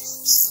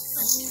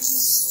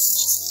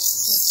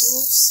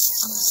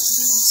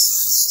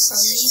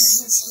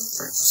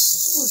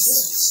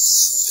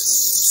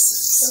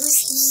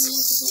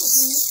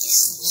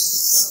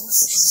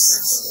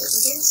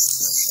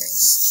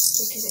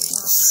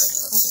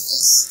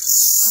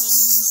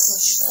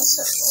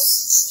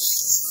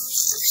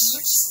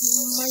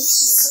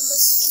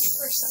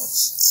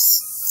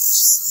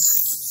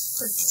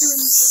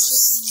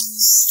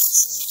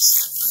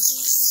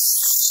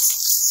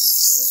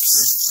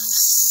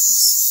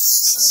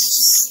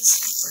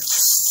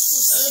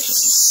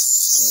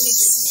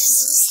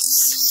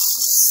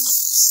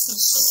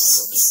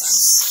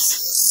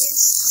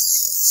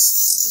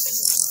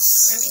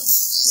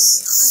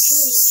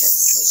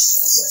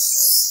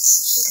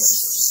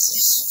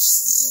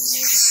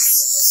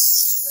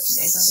 You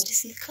guys don't get to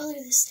see the color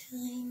this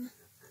time.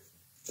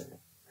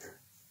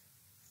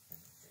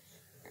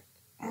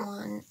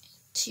 1,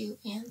 2,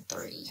 and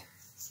 3.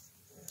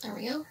 There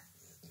we go.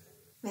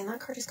 Man, that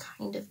card is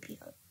kind of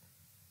beat up.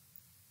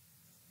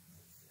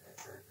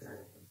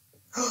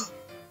 Oh,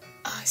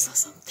 I saw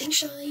something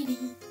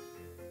shiny.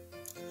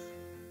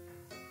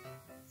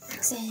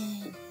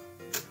 Roxanne.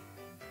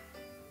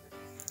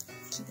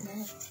 Keeping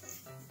that.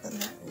 Putting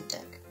that in the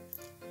deck.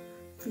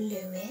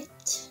 Fluid.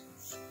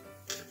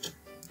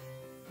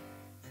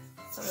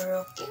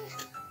 Rocky.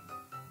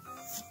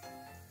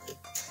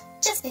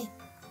 Jasmine.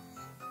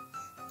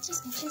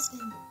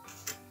 Jasmine.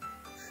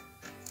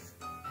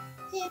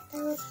 Yeah,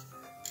 Bella.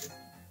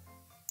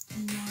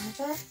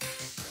 Marva.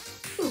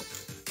 Ooh,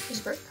 there's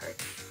a bird card.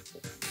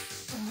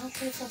 I'm not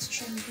sure if that's a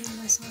shiny thing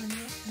that I saw or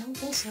not. I don't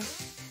think so.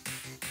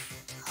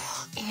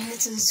 And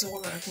it's a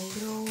Zoroark.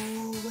 No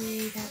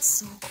way, that's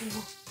so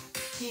cool.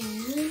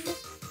 And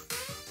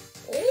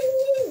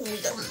oh, we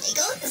got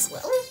Mega as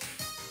well.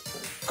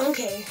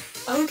 Okay.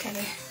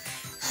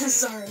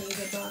 Sorry,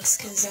 good box,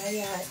 because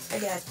I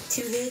got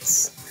 2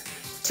 hits,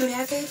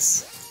 2.5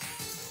 hits.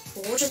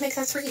 We'll just make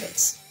that 3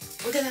 hits.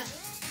 Look at that.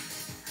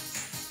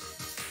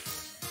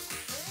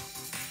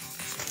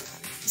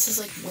 This is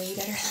like way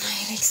better than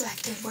I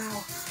expected.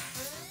 Wow.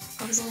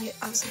 I was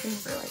hoping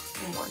for like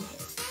 1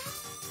 hit.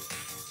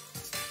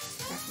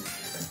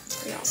 That's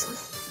pretty awesome.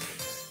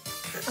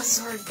 A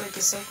Zoroark break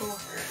is so cool.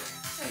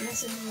 And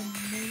this is a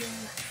Mega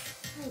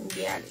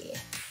Galley.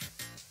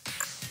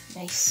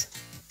 Nice.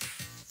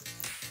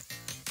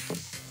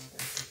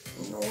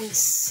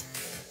 Nice.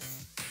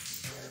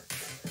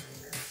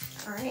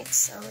 Alright,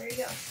 so there you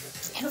go.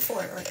 And a 4.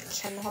 Like, I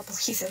cannot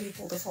believe that we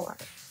pulled a 4.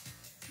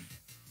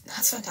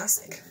 That's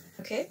fantastic.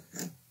 Okay.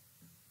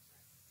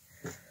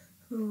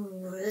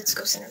 Ooh, let's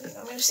go center.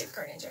 I'm gonna save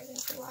Guardians Rising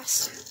for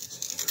last.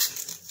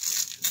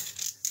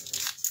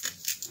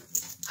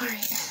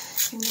 Alright,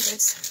 give me the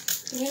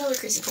goods. Give me another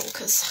crazy pull,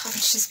 because I would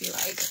just be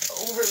like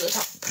over the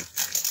top.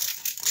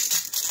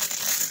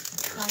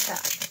 Like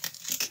that.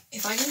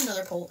 If I get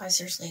another pull, I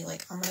seriously,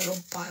 like, I'm gonna go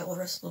buy all the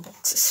rest of the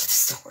boxes at the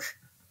store.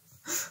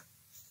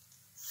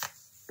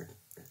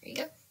 There you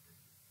go.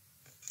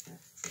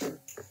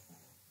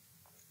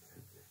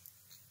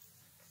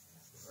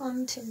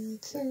 One, two,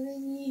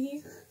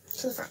 3.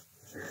 To the front.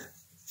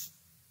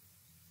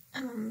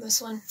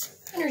 This one.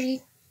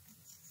 Energy.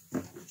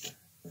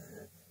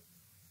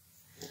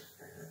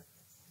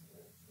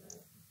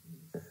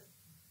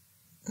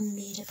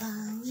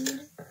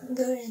 Metapod.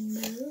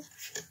 Rainbow.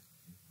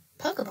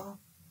 Pokeball.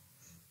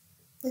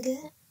 Look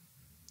at that.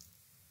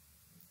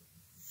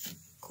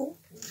 Cool.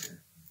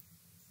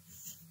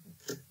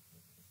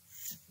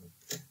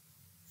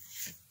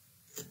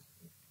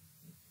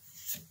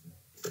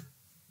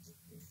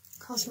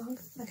 Cosmog.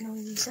 I can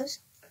only use those.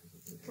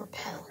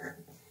 Repel.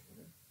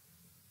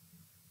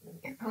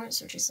 Your opponent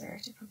searches their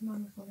active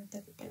Pokemon with one of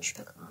the bench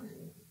Pokemon.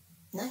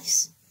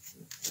 Nice.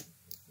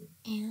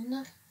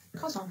 And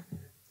Cosmog,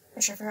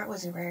 which I forgot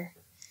was a rare.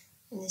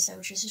 And this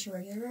which is just a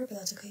regular rare, but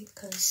that's okay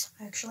because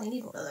I actually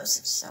need one of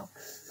those. So,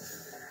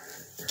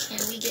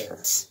 can we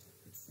get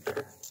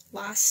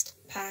last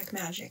pack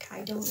magic?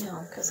 I don't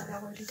know because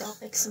I've already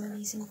got like some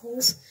amazing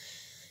pulls,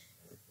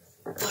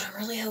 but I'm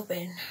really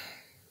hoping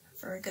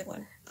for a good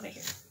one out of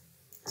here.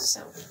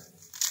 So,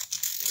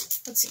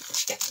 let's see what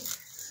you got.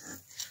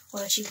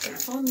 What you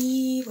got for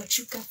me? What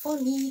you got for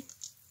me?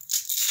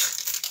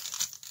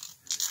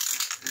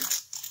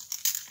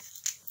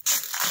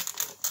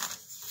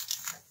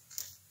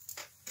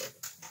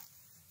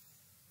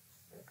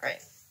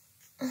 Alright.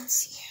 Let's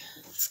see.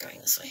 It's going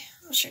this way.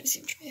 I was trying to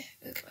see which way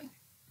it was going.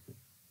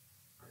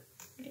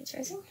 It's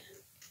rising.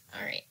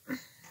 Alright.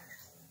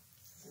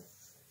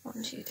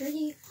 1, 2,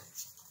 3.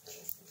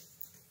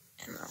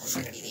 And that one's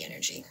gonna be the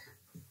energy.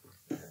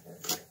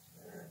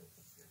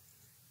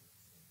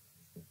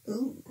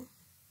 Ooh.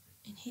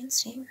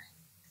 Enhanced hammer.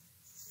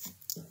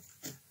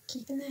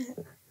 Keeping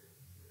that.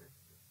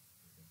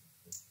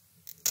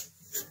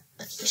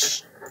 A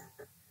fish.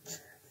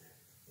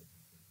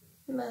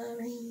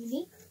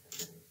 Marini.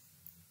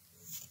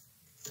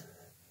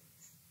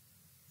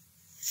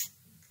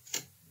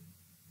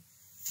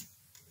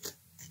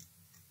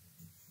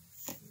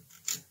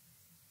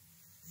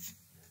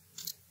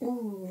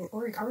 Ooh,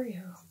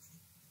 Oricorio.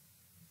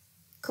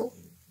 Cool.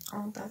 I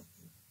want that.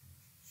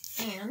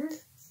 And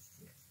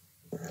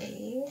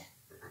a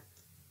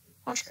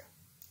Honchkrow.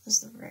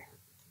 This is the rare.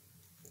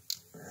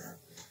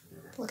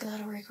 Look at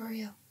that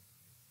Oricorio.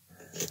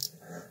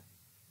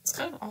 It's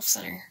kind of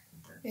off-center.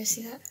 You guys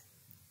see that?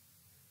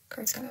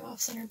 Card's kind of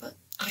off-center, but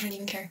I don't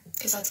even care,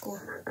 because that's cool.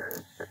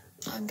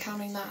 I'm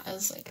counting that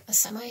as like a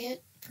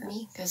semi-hit for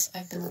me, because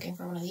I've been looking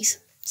for one of these.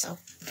 So,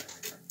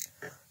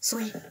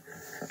 sweet.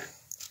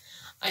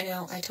 I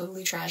know I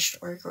totally trashed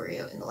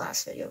Oricorio in the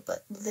last video,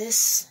 but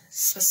this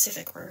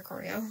specific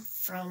Oricorio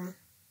from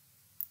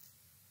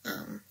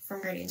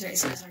Guardians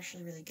Racing is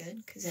actually really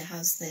good, because it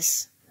has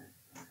this,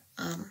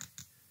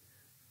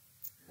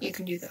 you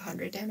can do the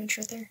 100 damage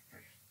right there,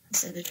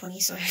 instead of the 20,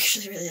 so I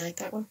actually really like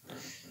that one.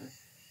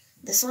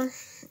 This one,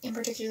 in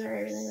particular,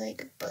 I really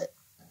like, but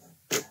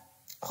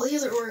all the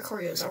other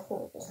Oricorios are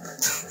horrible.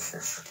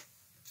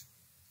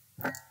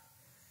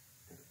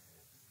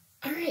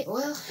 Alright,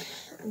 well,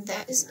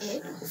 that is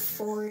it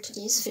for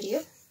today's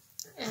video,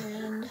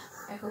 and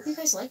I hope you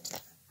guys liked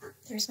that.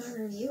 There's my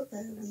review of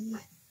the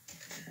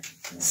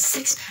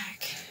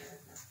 6-pack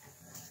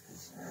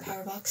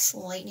Powerbox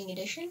Lightning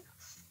Edition.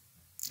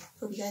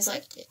 Hope you guys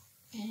liked it,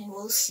 and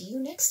we'll see you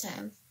next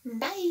time.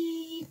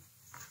 Bye!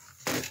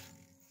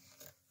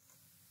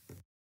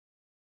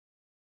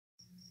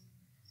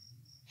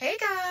 Hey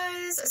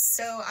guys!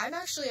 So I'm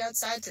actually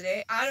outside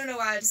today. I don't know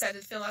why I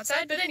decided to film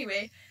outside, but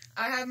anyway,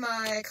 I have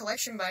my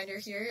collection binder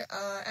here,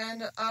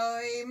 and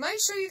I might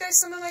show you guys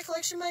some of my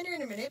collection binder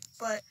in a minute,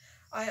 but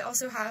I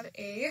also have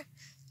a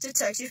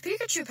Detective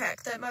Pikachu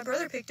pack that my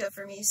brother picked up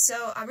for me,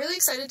 so I'm really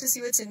excited to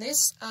see what's in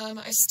this.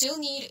 I still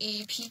need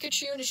a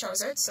Pikachu and a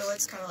Charizard, so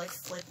let's kind of like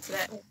flip to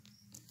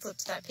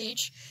that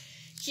page.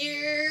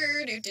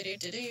 Here,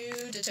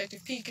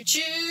 Detective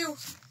Pikachu!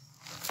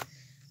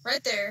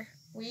 Right there.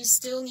 We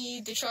still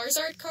need the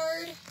Charizard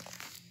card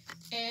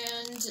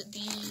and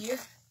the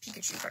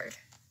Pikachu card.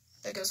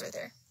 That goes right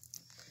there.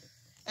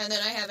 And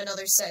then I have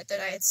another set that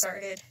I had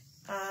started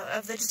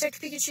of the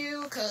Detective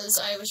Pikachu, because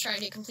I was trying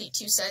to complete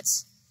 2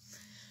 sets.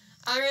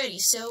 Alrighty,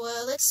 so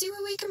let's see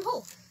what we can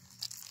pull.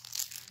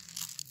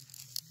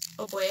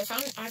 Oh boy,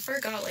 I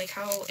forgot like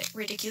how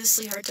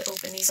ridiculously hard to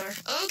open these are.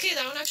 Okay,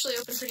 that one actually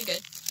opened pretty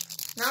good.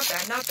 Not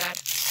bad, not bad.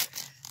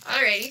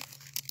 Alrighty,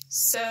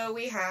 so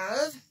we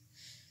have,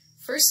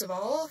 first of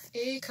all,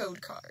 a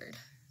code card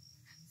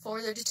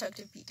for the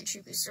Detective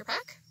Pikachu booster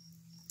pack.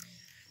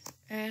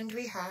 And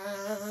we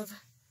have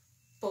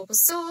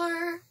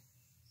Bulbasaur,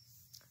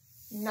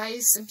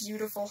 nice,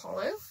 beautiful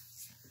holo.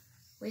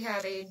 We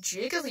have a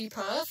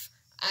Jigglypuff.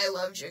 I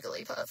love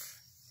Jigglypuff.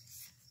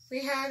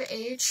 We have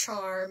a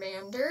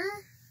Charmander.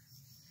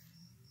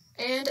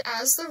 And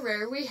as the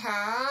rare, we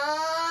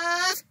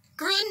have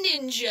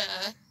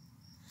Greninja.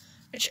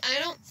 Which I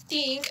don't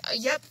think,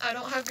 yep, I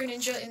don't have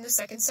Greninja in the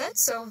second set,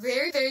 so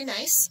very, very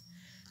nice.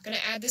 I'm gonna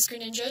add this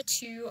Greninja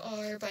to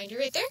our binder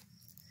right there.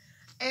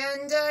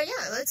 And,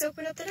 yeah, let's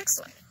open up the next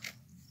one.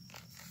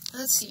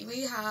 Let's see,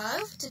 we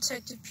have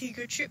Detective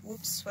Pikachu.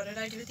 Whoops, what did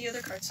I do with the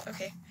other cards?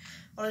 Okay,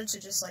 I wanted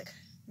to just, like,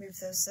 move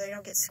those so they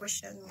don't get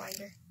squished in the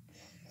binder.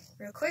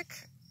 Real quick.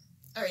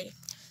 Alrighty.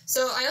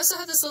 So, I also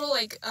have this little,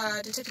 like,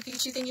 Detective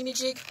Pikachu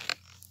thingy-majig.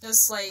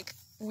 This, like,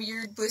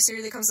 weird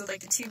blister that comes with, like,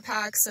 the 2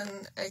 packs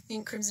and, I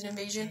think, Crimson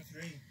Invasion.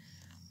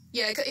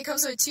 Yeah, it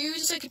comes with 2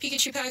 Detective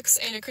Pikachu packs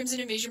and a Crimson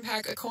Invasion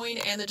pack, a coin,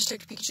 and the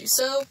Detective Pikachu.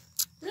 So,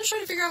 I'm gonna try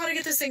to figure out how to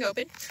get this thing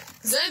open,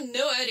 because I have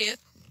no idea.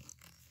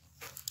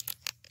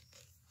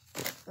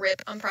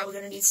 Rip, I'm probably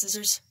gonna need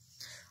scissors.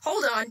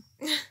 Hold on.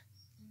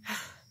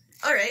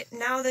 Alright,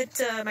 now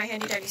that my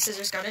handy dandy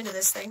scissors got into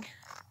this thing.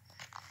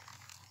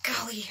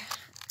 Golly.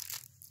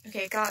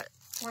 Okay, got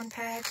 1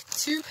 pack,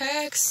 2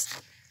 packs.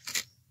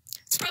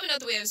 It's probably not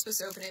the way I was supposed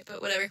to open it,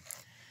 but whatever.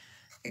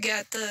 I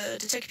got the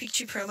Detective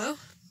Pikachu promo.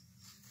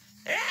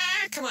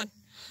 Ah, come on.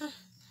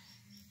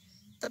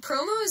 The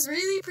promo is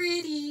really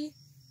pretty.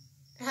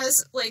 It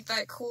has, like,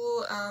 that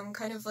cool,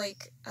 kind of,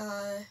 like,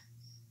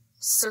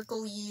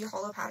 circle-y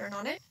holo pattern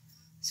on it.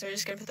 So we're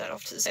just gonna put that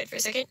off to the side for a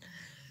second.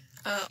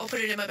 I'll put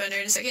it in my binder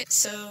in a second.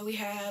 So we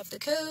have the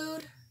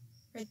code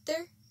right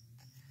there.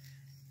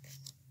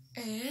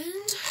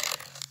 And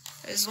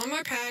there's 1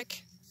 more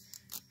pack.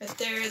 Right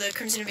there, the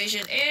Crimson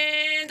Invasion,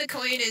 and the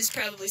coin is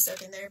probably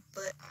stuck in there,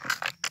 but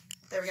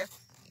there we go.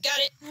 Got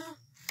it!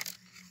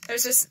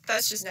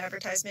 That's just an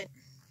advertisement.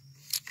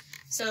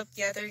 So,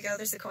 yeah, there you go,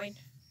 there's the coin.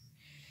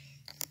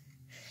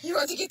 You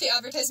want to get the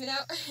advertisement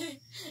out?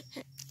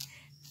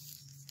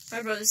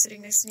 My brother's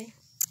sitting next to me.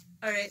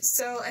 Alright,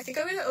 so I think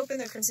I'm going to open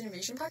the Crimson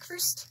Invasion pack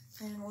first,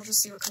 and we'll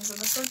just see what comes in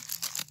this one.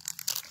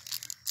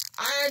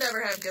 I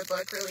never have good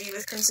luck, really,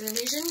 with Crimson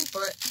Invasion,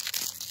 but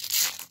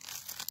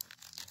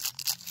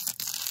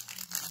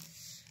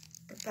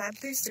a bad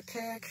booster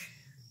pack.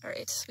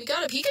 Alright, we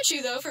got a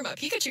Pikachu, though, from my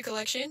Pikachu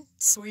collection.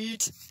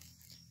 Sweet.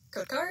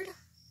 Code card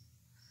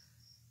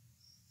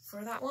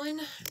for that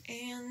one,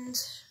 and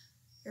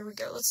here we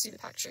go. Let's do the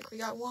pack trick. We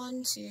got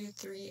 1, 2,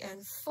 3,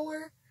 and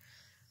 4,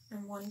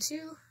 and 1,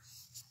 2.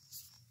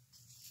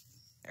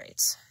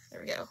 Alright,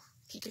 there we go.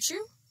 Pikachu.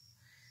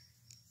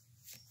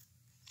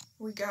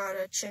 We got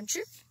a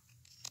Chimchar.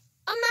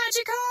 A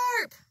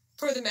Magikarp!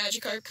 for the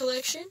Magikarp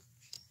collection.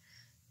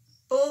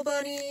 Bull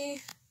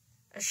Bunny,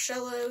 a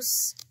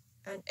Shellos,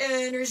 an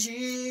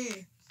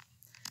Energy,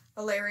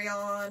 a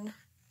Larion,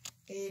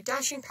 a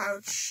Dashing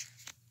Pouch,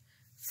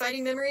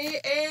 Fighting Memory,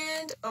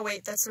 and... oh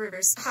wait, that's the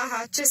reverse.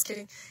 Haha, just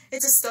kidding.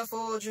 It's a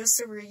Stuffle, just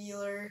a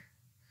regular.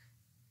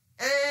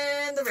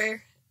 And the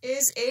rare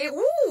is a...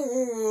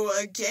 ooh,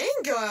 a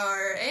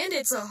Gengar, and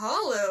it's a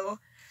holo.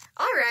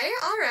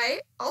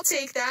 Alright, I'll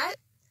take that.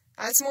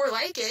 That's more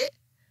like it.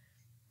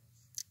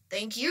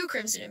 Thank you,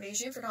 Crimson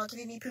Invasion, for not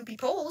giving me poopy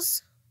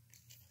poles.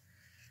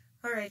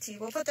 Alrighty,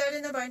 we'll put that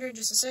in the binder in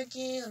just a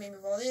second. Let me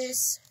move all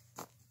this.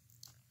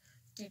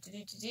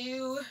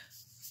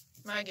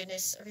 My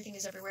goodness, everything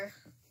is everywhere.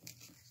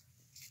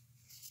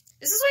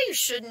 This is why you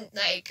shouldn't,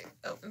 like,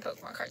 open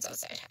Pokemon cards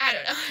outside. I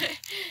don't know.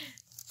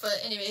 But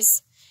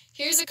anyways,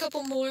 here's a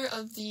couple more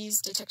of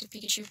these Detective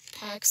Pikachu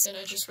packs, and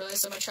I just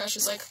realized that my trash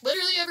is, like,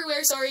 literally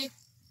everywhere. Sorry.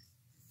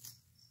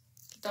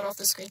 Get that off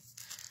the screen.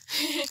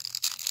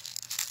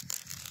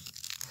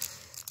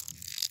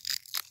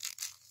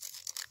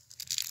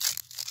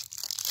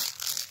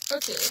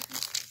 Okay.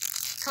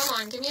 Come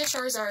on, give me a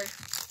Charizard.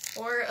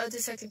 Or a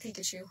Detective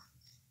Pikachu.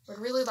 Would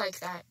really like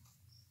that.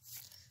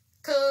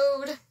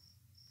 Code.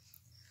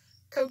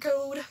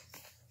 Code.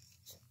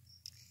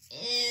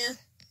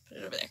 Put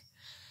it over there.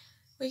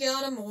 We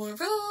got a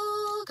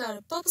Moral, got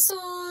a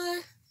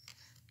Bulbasaur,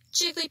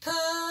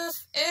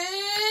 Jigglypuff,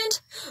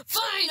 and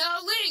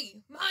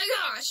finally! My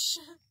gosh!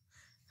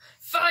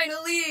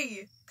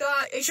 Finally!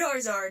 Got a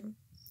Charizard.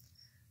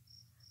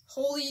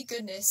 Holy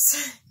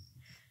goodness.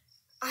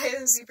 I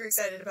am super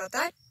excited about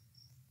that.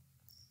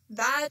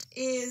 That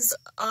is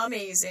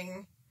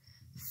amazing.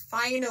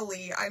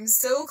 Finally, I'm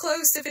so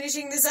close to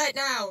finishing the set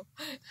now.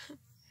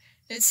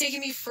 It's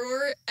taking me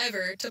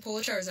forever to pull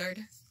a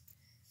Charizard.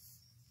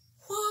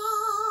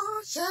 Whoa,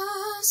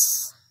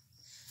 yes!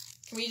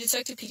 Can we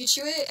Detective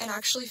Pikachu it and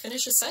actually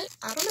finish a set?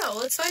 I don't know,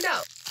 let's find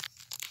out.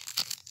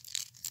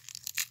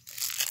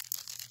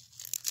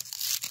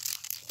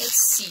 Let's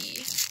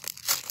see.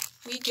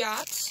 We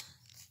got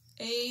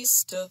a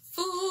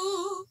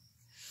Stuffle.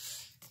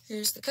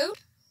 Here's the code.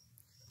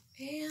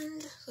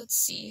 And let's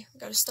see. We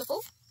got a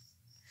Stuffle.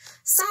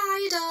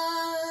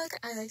 Psyduck.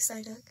 I like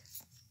Psyduck.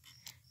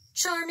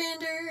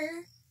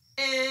 Charmander.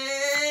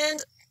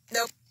 And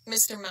nope,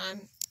 Mr.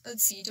 Mime.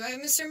 Let's see. Do I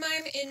have Mr.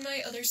 Mime in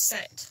my other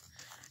set?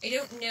 I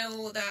don't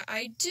know that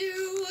I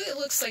do. It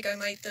looks like I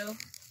might though.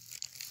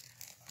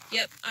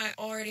 Yep, I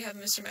already have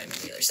Mr. Mime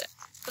in the other set.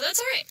 But that's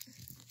alright.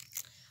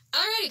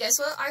 Alrighty guys,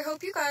 well, I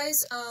hope you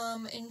guys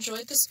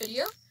enjoyed this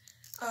video.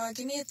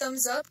 Give me a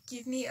thumbs up,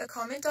 give me a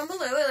comment down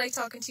below. I like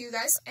talking to you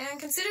guys, and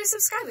consider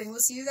subscribing.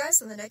 We'll see you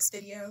guys in the next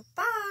video.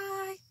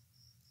 Bye!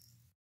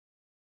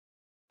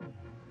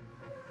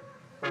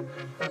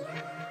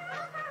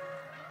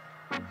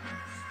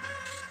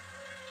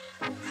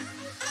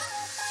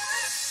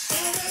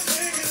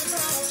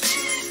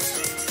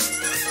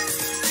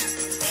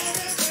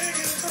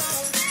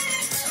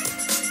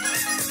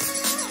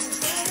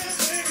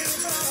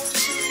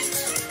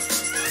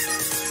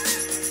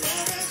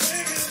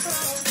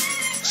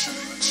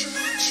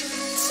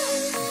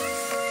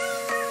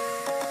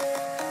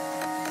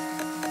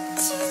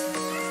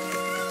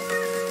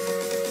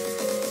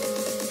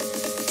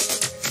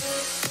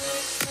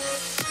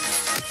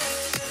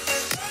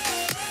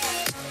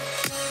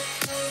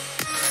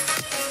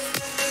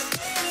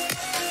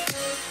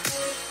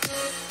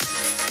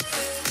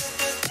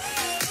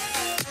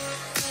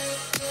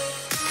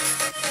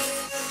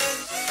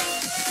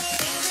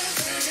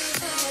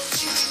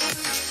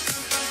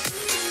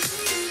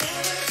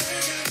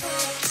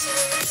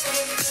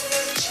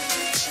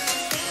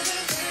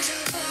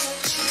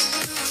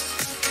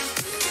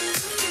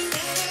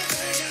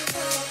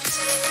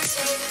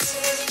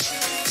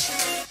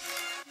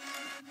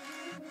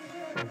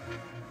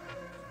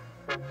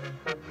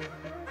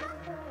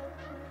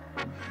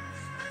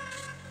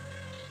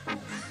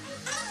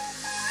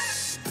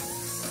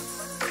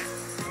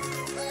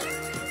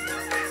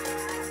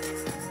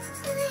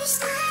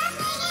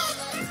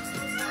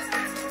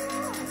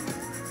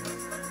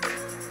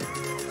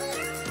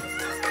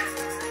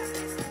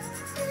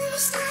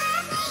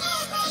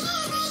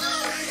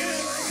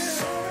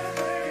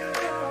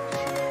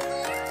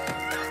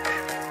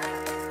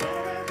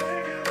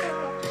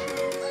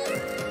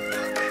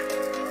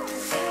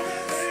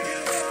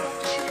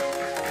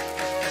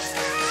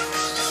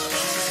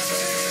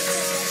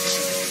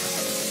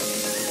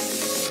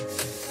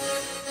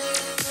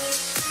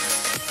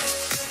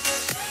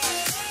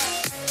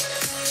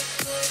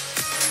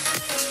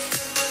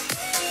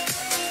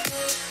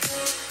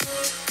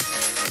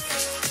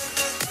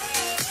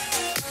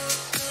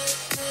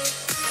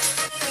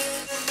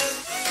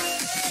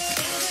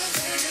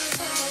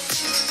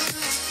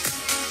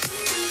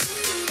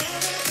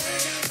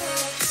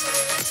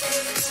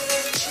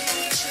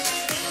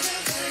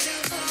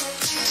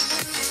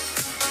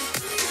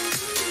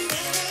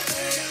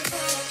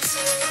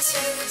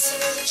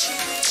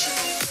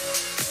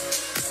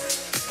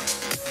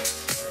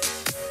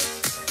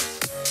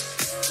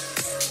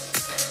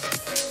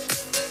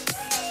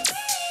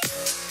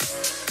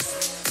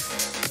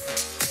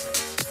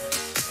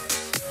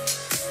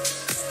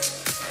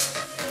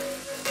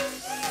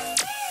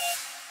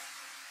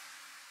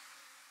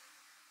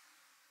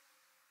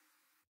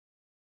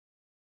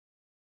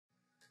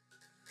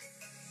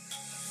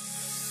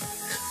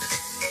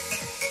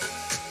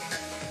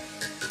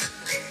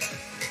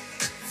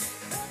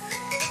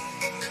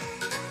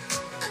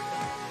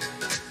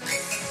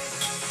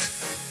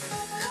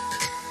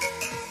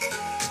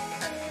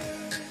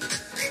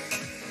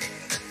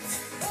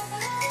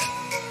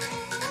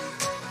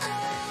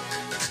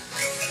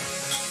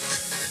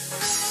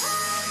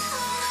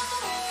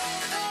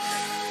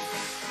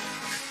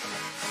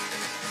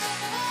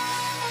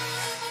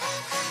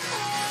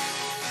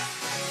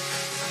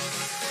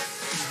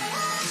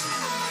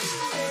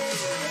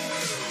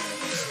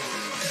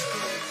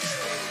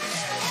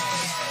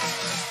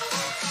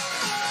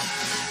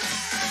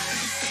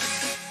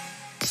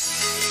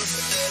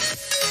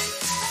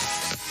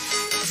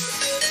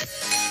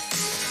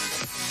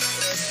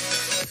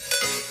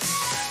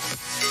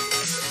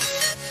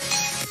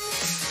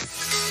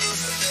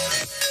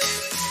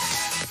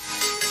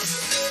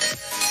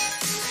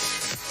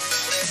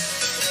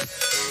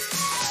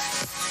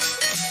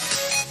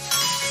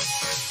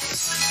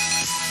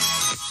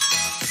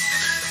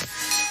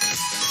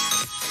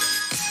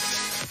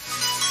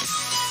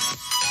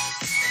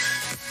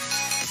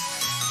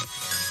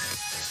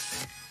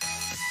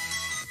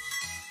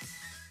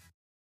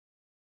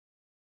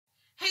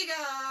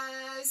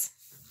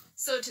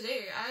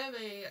 today I have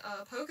a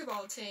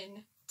Pokeball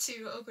tin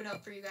to open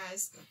up for you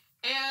guys.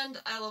 And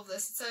I love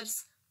this. It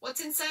says,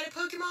 what's inside a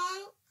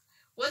Pokeball?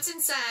 What's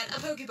inside a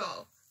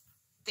Pokeball?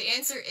 The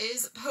answer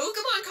is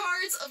Pokemon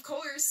cards, of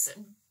course.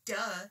 Duh.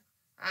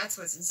 That's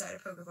what's inside a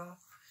Pokeball.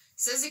 It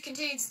says it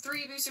contains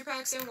 3 booster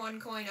packs and 1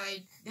 coin.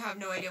 I have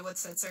no idea what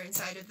sets are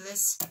inside of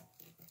this.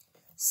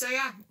 So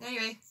yeah,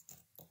 anyway.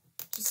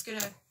 Just gonna...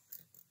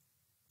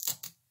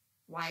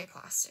 Why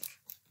plastic?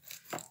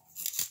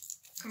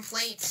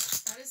 Complaint.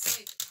 That is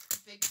like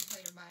a big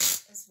complaint of mine.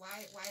 Is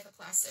why the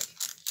plastic?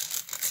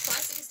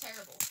 Plastic is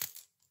terrible.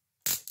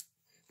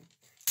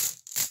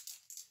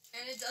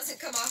 And it doesn't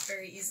come off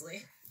very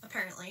easily,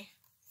 apparently.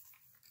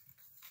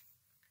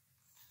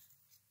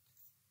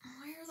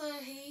 Where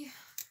the hey?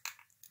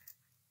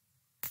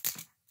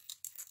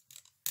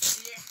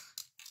 Yeah.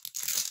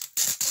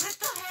 What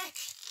the heck?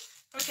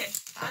 Okay,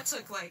 that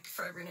took like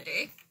forever and a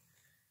day.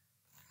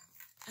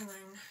 And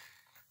then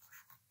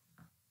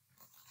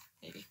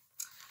maybe.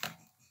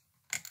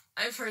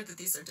 I've heard that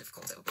these are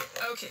difficult to open.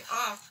 Okay,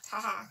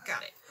 haha,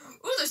 got it.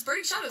 Ooh, there's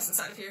Burning Shadows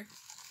inside of here.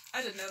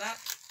 I didn't know that.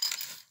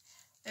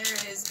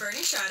 There is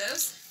Burning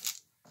Shadows,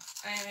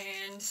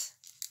 and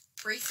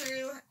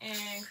Breakthrough,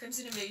 and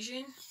Crimson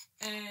Invasion,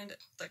 and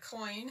the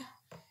coin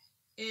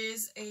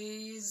is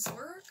a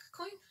Zoroark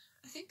coin,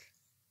 I think.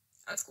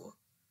 That's cool.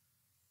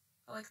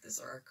 I like the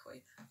Zoroark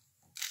coin.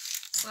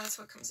 So that's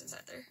what comes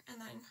inside there,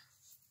 and then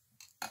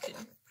you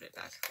can put it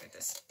back like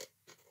this.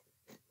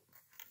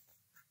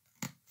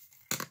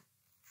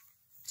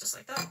 Just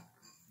like that.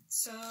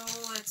 So,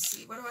 let's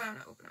see, what do I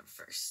want to open up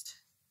first?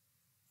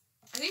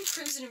 I think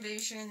Crimson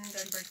Invasion,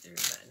 then Breakthrough,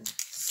 then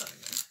Sun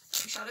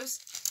and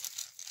Shadows.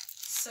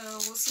 So,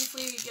 we'll see if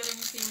we get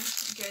anything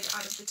good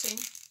out of the tin.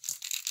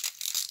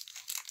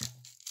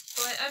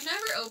 But I've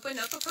never opened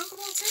up a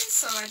Pokeball tin,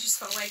 so I just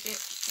felt like it.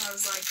 I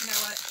was like, you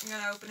know what, I'm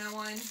gonna open a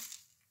one.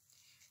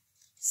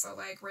 So,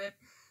 like, rip.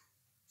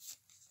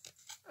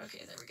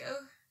 Okay, there we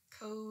go.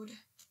 Code.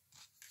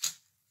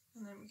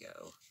 And then we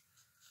go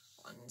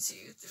 1,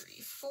 2, 3,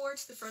 4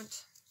 to the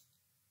front.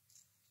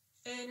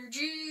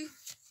 Energy.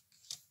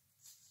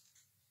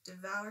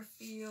 Devour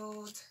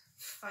Field.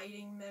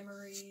 Fighting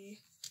Memory.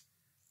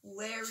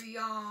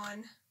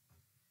 Larion.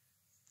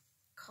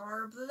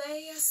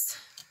 Carblast.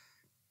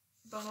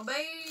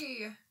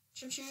 Bumblebee.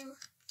 Chimchoo.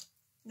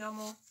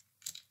 Numel.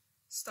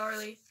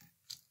 Starly.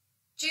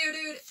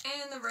 Geodude.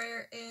 And the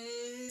rare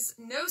is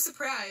no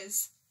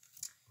surprise.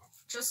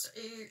 Just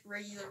a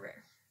regular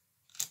rare.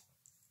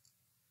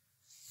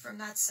 From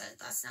that set,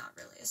 that's not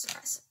really a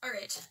surprise.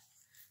 Alright,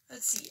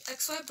 let's see.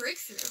 XY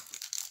Breakthrough.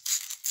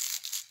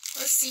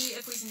 Let's see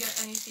if we can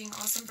get anything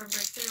awesome from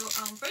Breakthrough.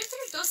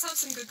 Breakthrough does have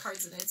some good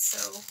cards in it,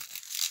 so,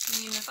 I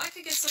mean, if I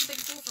could get something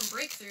cool from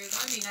Breakthrough,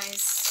 that'd be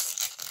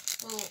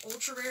nice. A little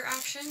ultra rare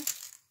action.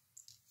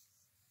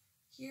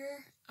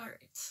 Here.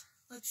 Alright,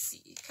 let's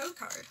see. Code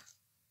card.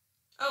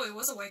 Oh, it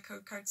was a white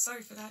code card.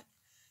 Sorry for that.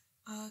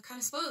 Kind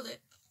of spoiled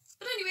it.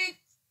 But anyway.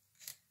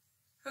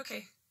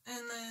 Okay.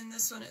 And then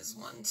this one is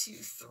 1, 2,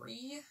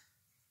 3.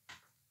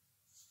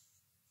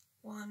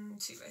 1,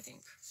 2, I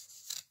think.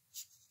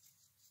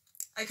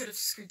 I could have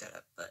screwed that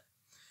up, but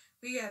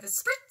we have a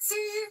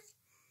Spritzy,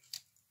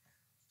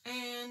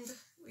 and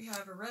we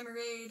have a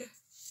Remoraid,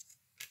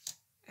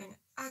 an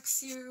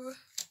Axew,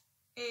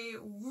 a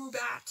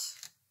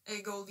Woobat,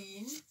 a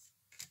Goldeen,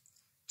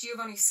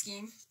 Giovanni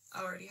Scheme,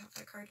 I already have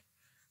that card,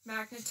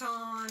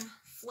 Magneton,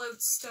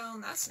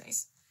 Floatstone, that's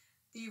nice,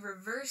 the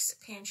Reverse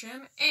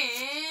Pancham,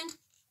 and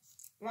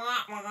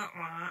wah, wah,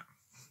 wah.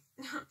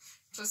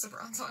 Just a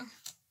bronze song.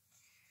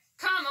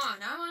 Come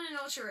on, I want an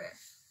ultra rare.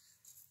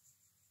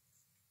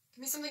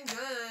 Give me something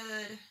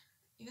good.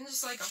 Even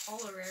just like a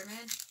holo rare,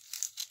 man.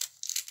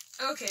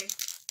 Okay.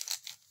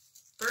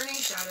 Burning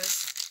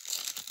Shadows.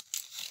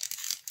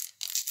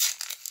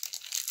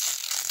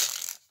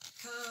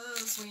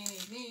 Cause we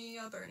need me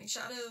a Burning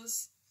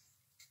Shadows.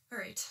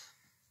 Alright.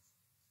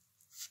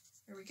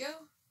 Here we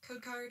go.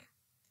 Code card.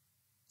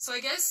 So I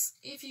guess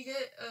if you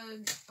get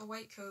a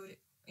white code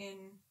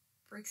in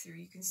Breakthrough,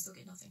 you can still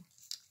get nothing.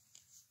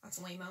 That's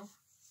lame-o.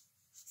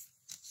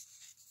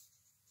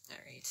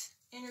 Alright.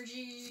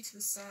 Energy to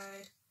the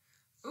side.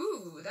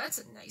 Ooh, that's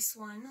a nice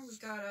one. We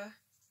got a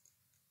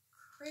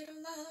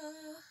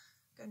Cradula,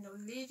 got an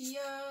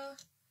Olivia,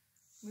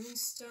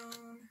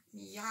 Moonstone,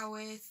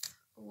 Meowth,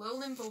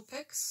 Alolan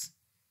Vulpix,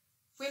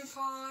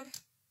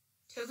 Wimpod,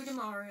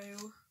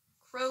 Togedemaru,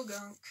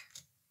 Krogunk,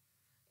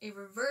 a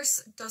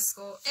Reverse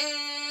Duskull,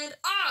 and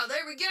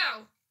there we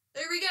go!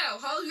 There we go!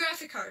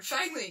 Holographic card,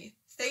 finally!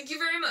 Thank you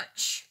very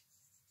much!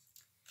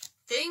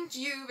 Thank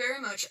you very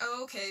much.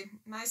 Oh, okay,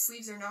 my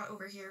sleeves are not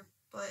over here,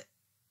 but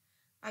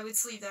I would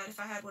sleeve that if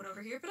I had one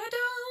over here, but I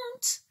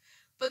don't!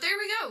 But there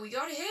we go, we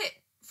got a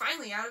hit!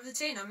 Finally, out of the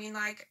tin. I mean,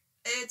 like,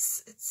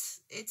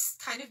 it's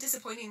kind of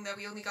disappointing that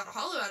we only got a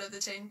holo out of the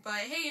tin, but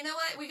hey, you know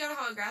what? We got a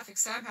holographic,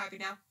 so I'm happy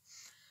now.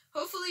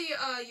 Hopefully,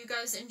 you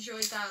guys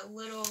enjoyed that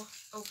little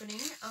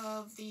opening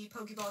of the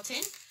Pokeball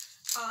tin.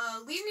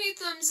 Leave me a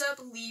thumbs up,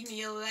 leave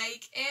me a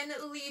like, and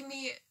leave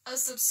me a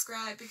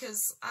subscribe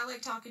because I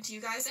like talking to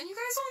you guys, and you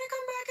guys want to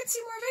come back and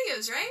see more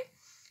videos, right?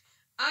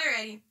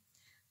 Alrighty.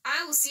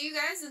 I will see you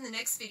guys in the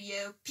next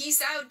video.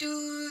 Peace out,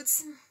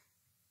 dudes!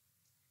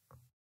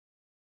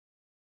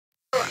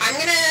 I'm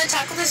gonna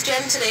tackle this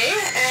gem today,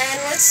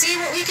 and let's see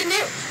what we can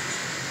do.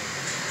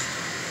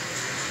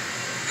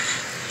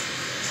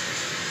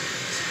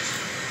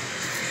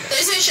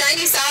 There's a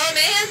shiny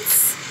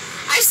Salamence.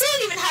 I still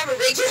don't even have a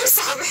regular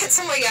Salamence,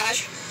 oh my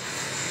gosh.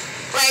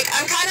 Like,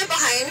 I'm kind of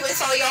behind with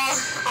all y'all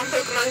on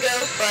Pokemon Go,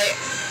 but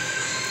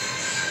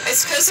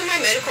it's because of my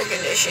medical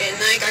condition.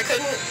 Like, I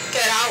couldn't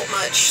get out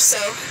much, so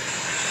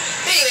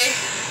anyway.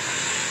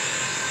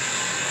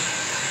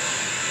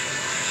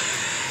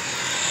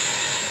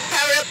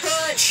 Power up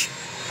punch.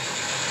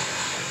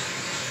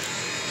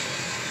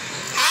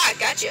 Ha,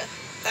 gotcha.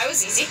 That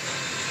was easy.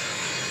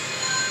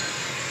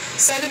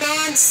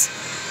 Salamence.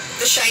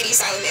 The shiny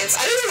Salamence.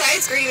 I don't know why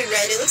it's green and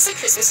red. It looks like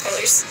Christmas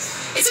colors.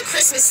 It's a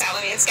Christmas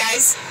Salamence,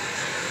 guys.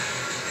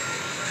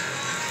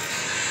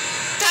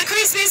 The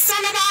Christmas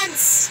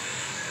Salamence!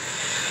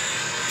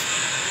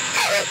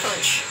 Power up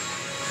punch.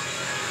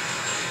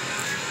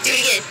 Do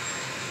it again.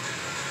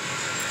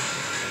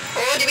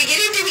 Oh, did we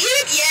get him? Did we get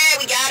him? Yeah,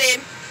 we got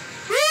him.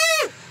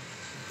 Woo!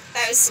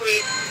 That was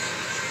sweet.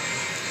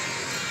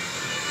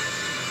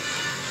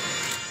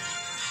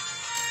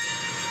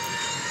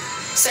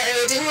 Sorry, I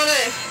didn't want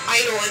to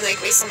idle and like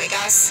waste all my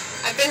gas.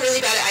 I've been really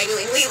bad at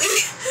idling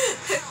lately.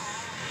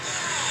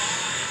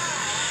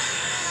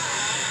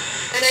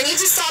 And I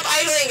need to stop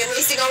idling and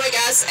wasting all my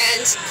gas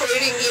and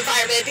polluting the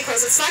environment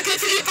because it's not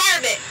good for the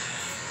environment.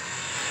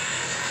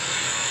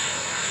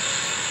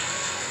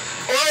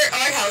 Or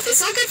our health.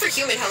 It's not good for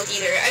human health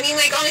either. I mean,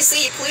 like,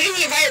 honestly,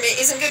 polluting the environment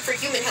isn't good for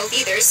human health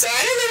either. So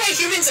I don't know why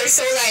humans are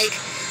so, like,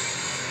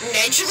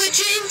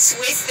 negligent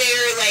with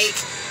their, like,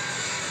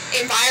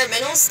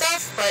 environmental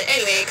stuff, but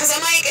anyway, because I'm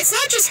like, it's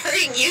not just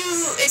hurting you,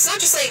 it's not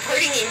just like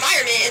hurting the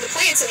environment and the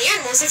plants and the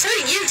animals, it's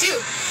hurting you too.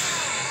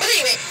 But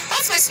anyway,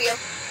 that's my spiel.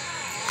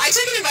 I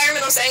took an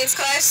environmental science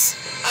class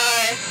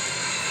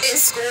in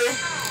school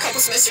a couple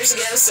semesters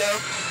ago, so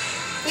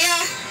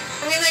yeah,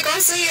 I mean, like,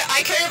 honestly,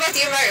 I care about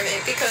the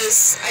environment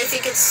because I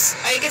think it's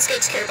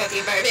good to care about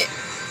the environment.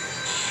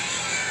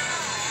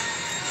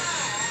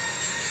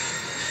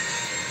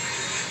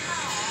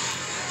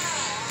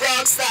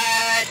 Rock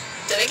slide.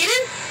 Did I get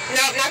in?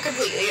 Nope, not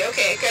completely.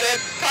 Okay,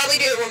 gotta probably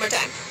do it one more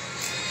time.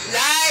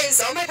 Nice!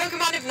 All my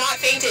Pokemon have not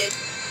fainted.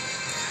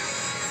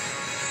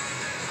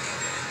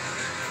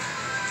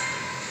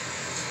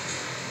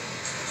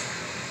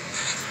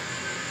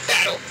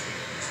 Battle.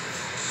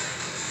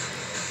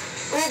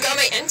 Ooh, got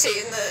my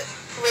Entei in the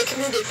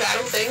recommended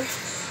battle thing.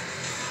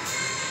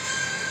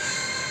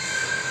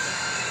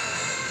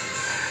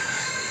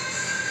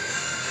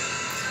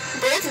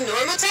 Both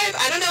normal type?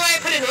 I don't know why I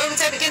put a normal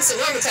type against a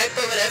normal type,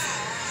 but whatever.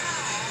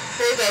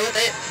 We'll go with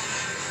it.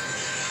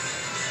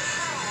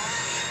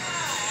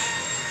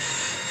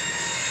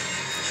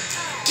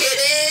 Get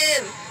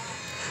in!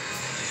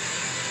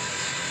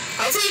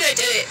 Hopefully that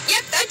did it.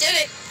 Yep, that did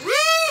it.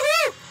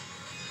 Woohoo!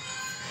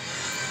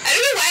 I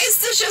don't know why it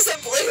still shows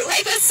up blue.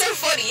 Like, that's so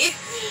funny.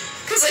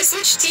 Because I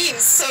switched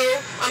teams, so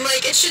I'm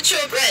like, it should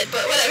show up red,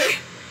 but whatever.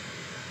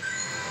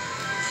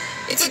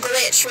 It's a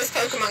glitch with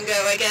Pokemon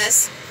Go, I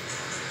guess.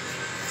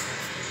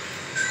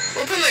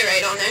 We'll put my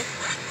right on there.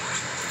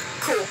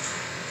 Cool.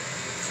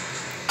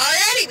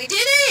 Alrighty, we did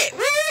it!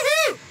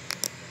 Woohoo!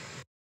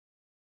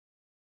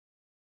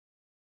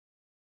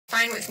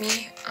 Fine with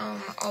me.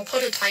 I'll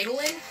put a title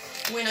in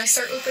when I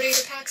start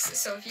liquidator packs,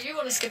 so if you do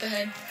want to skip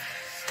ahead,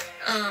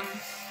 I'll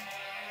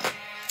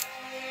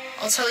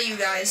tell you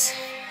guys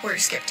where to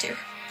skip to.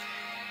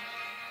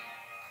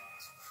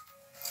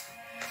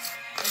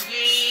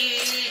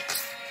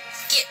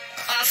 Get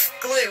off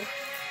glue.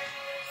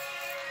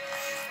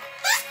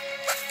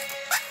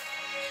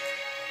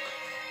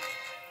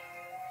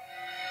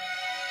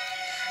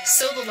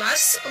 So the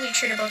last Elite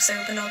Trainer box I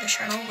opened on the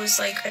channel was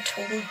like a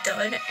total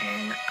dud,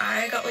 and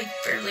I got like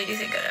barely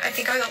anything good. I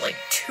think I got like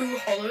 2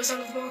 hollows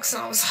out of the box,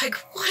 and I was like,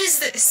 what is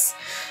this?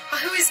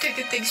 I always get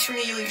good things from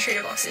the Elite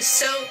Trainer boxes,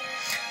 so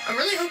I'm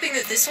really hoping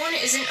that this one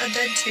isn't a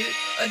dud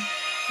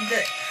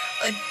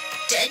a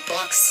dead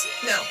box?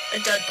 No, a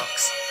dud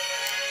box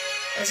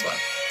as well,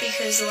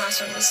 because the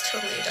last one was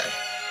totally a dud.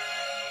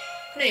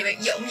 But anyway,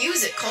 yo,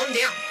 music, calm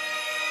down.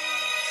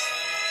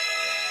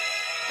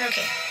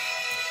 Okay.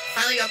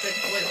 Finally got the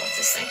glue off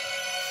this thing.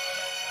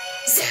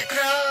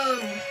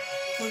 Zekrom!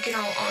 Looking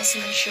all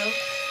awesome and chill.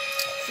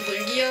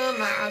 Lugia,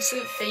 my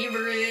absolute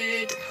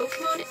favorite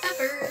Pokemon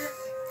ever.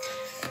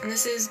 And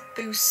this is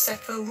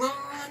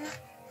Bucephalon,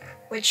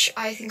 which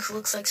I think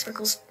looks like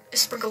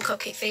Sprinkle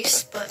Cupcake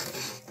Face, but,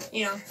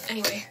 you know,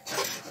 anyway.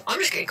 I'm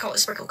just gonna call it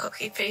Sprinkle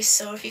Cupcake Face,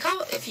 so if you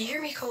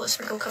hear me call it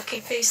Sprinkle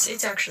Cupcake Face,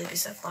 it's actually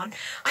Bucephalon.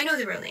 I know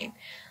the real name.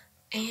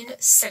 And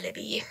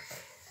Celebi.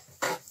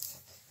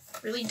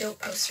 Really dope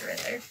poster right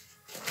there.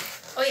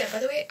 Oh yeah, by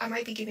the way, I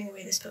might be giving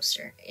away this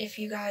poster. If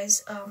you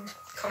guys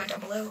comment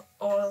down below,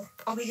 or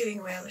I'll be giving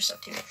away other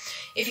stuff too,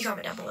 if you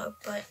comment down below.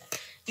 But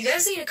you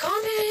guys need to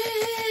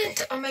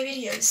comment on my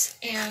videos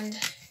and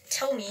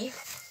tell me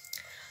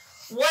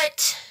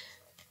what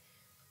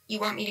you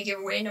want me to give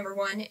away, number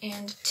 1,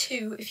 and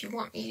 2, if you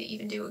want me to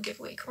even do a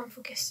giveaway. Come on,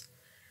 focus.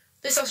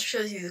 This also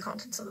shows you the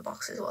contents of the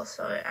box as well,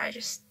 so I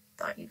just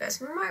thought you guys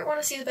might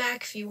want to see the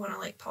back if you want to,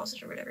 like, pause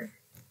it or whatever.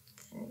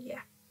 And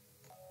yeah.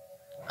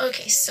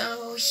 Okay,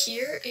 so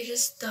here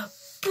is the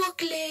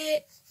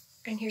booklet.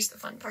 And here's the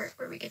fun part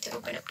where we get to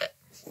open up the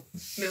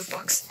move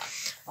box.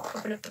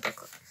 Open up the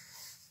booklet.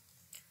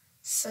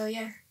 So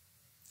yeah.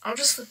 I'll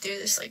just flip through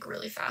this like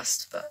really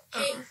fast, but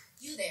Hey,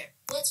 you there.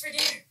 What's for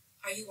dinner?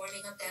 Are you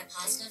warming up that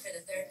pasta for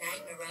the 3rd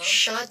night in a row?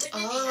 Shut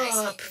Wouldn't it be nice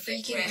up, if you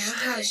freaking could get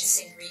fresh, ads. delicious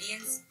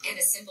ingredients and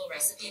a simple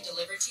recipe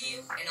delivered to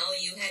you, and all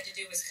you had to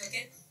do was cook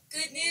it?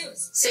 Good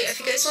news! So if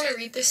you guys want to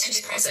read this, and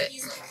just with pause it.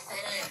 recipes like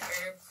feta and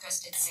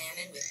herb-crusted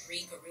salmon with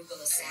Greek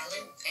arugula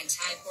salad and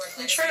Thai pork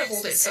I'm lettuce trying to wraps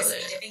hold with it so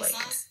sesame that dipping like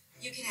sauce,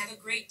 you can have a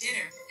great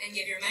dinner and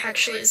give your microwave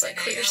actually is like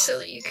the night clear off. so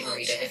that you can Oh,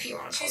 read it if you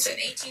want to Choose pause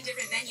from it. 18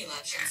 different menu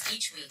options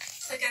each week.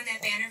 Click on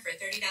that banner for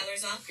 $30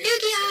 off your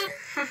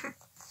Yu-Gi-Oh!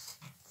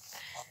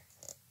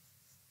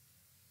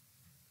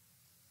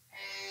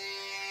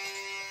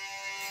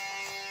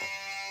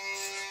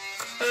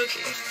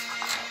 Okay.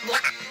 Blah.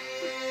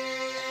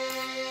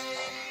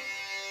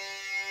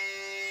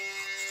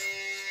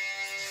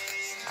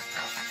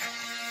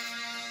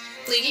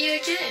 Leaky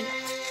again.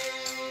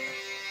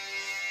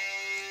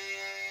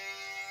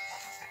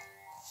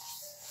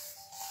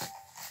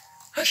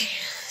 Okay,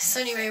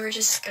 so anyway, we're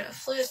just gonna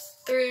flip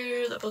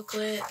through the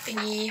booklet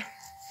thingy.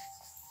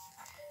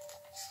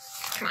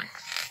 Come on.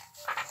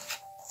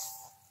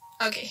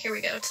 Okay, here we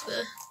go to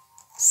the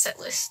set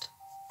list.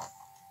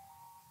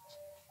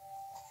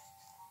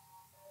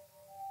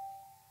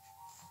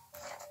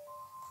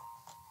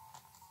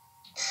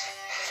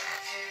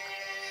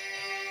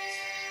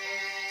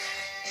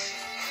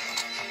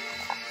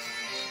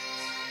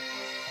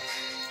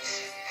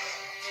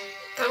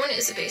 That one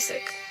is a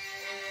basic.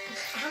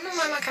 I don't know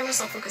why my camera's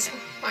not focusing.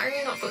 Why are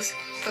you not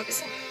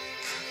focusing?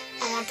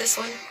 I want this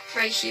one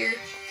right here.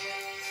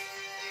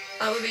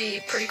 That would be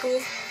pretty cool.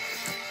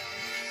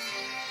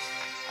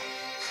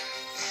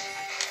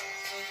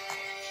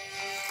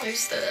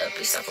 There's the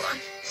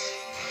Bucephalon.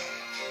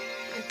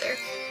 Right there.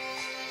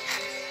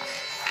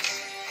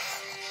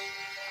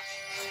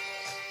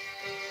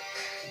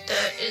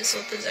 That is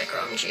what the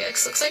Zekrom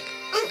GX looks like.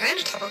 Oh, and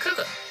a Tapu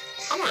Koko.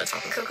 I want a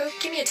Tapu Koko.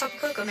 Give me a Tapu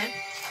Koko, man.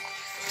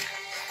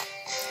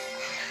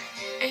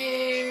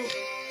 And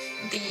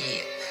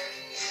the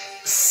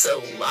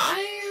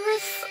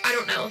Solirith? I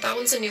don't know. That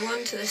one's a new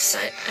one to this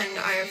set, and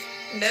I've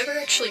never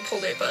actually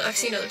pulled it, but I've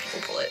seen other people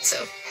pull it,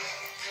 so.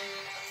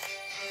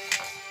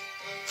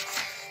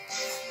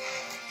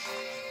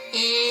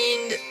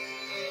 And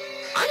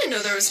I didn't know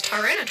there was a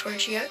Tyranitar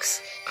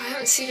GX. I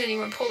haven't seen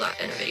anyone pull that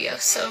in a video,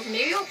 so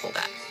maybe I'll pull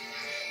that.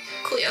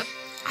 Coolio.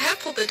 I have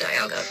pulled the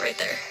Dialga right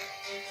there.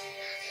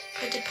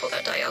 I did pull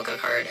that Dialga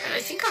card, and I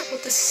think I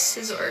pulled the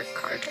Scizor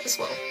card as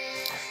well.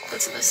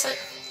 That's in this set.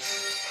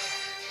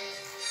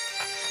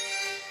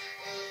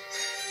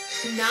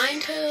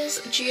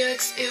 Ninetales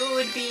GX, it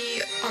would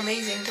be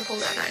amazing to pull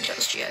that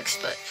Ninetales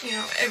GX, but, you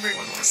know,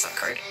 everyone wants that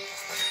card.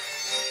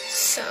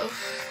 So,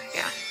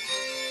 yeah.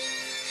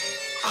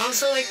 I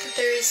also like that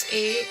there's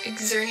a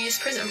Xerneas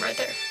Prism right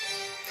there.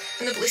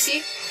 And the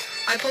Blissey,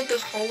 I pulled the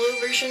holo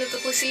version of the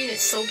Blissey, and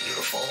it's so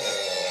beautiful.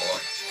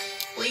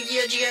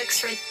 Legia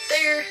GX right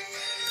there.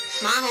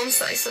 My home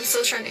slice, I'm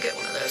still trying to get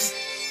one of those.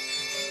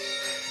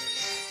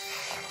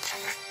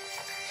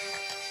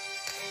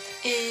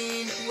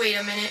 And wait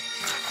a minute.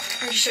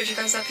 I already showed you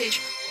guys that page.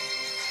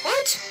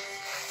 What?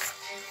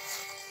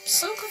 I'm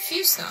so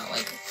confused now.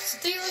 Like,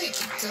 did they like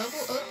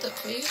double up the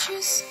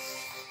pages?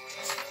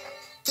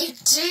 They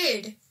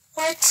did!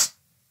 What?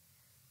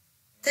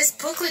 This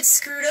booklet's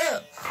screwed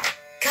up.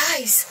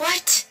 Guys,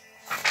 what?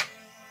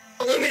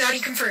 Illuminati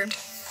confirmed.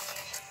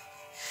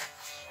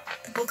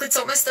 The booklet's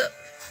all messed up.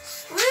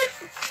 What?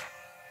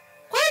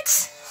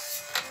 What?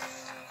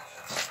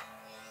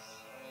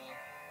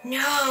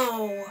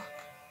 No.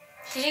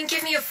 They didn't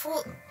give me a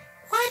full...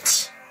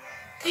 What?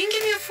 They didn't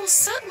give me a full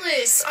set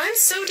list. I'm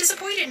so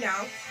disappointed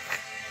now.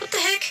 What the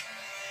heck?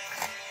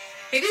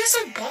 Maybe this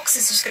whole box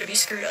is just gonna be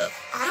screwed up.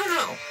 I don't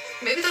know.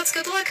 Maybe that's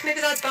good luck,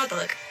 maybe that's bad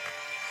luck.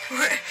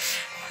 What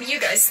do you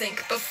guys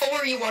think?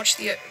 Before you watch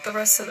the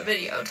rest of the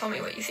video, tell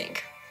me what you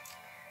think.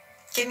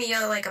 Give me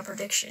like a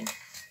prediction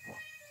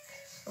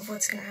of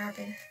what's gonna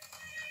happen.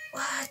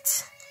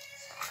 What?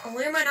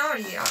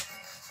 Illuminati. I'm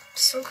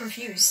so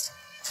confused.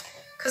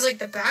 Cause like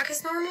the back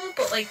is normal,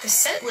 but like the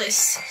set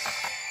list,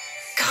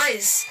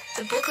 guys,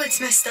 the booklet's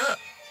messed up.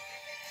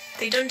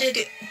 They done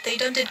did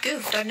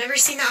goofed. I've never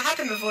seen that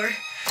happen before.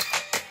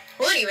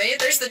 Well, anyway,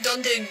 there's the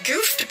done did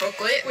goofed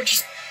booklet,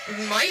 which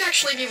might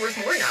actually be worth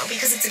more now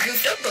because it's a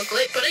goofed up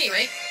booklet. But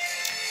anyway,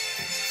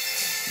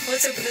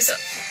 let's open this up.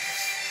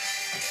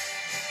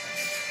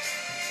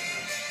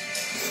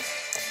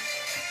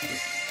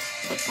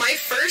 My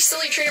first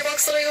Elite Trainer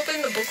box that I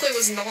opened, the booklet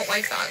was not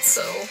like that,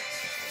 so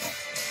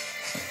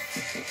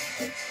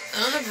I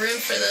don't have room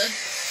for the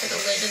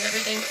lid and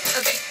everything.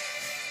 Okay.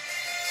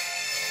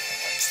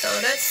 So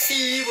let's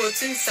see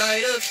what's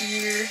inside of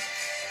here.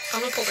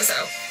 I'm gonna pull this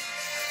out.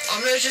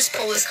 I'm gonna just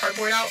pull this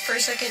cardboard out for a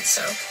second,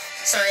 so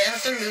sorry, I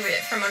have to move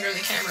it from under the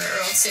camera or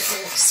else it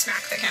will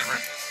smack the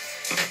camera.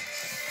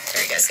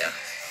 There you guys go.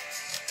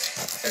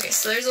 Okay,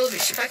 so there's all the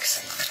booster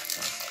packs.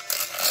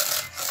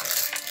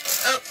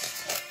 Oh,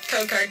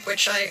 code card,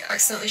 which I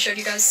accidentally showed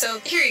you guys. So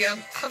here you go,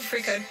 have a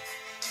free code.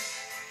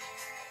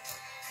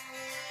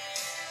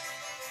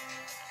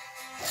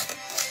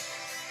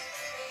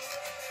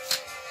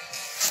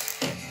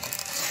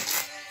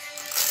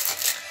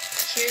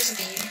 Here's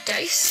the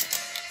dice,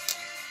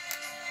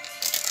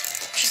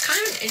 which is kind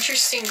of an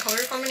interesting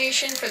color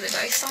combination for the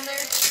dice on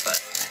there,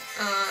 but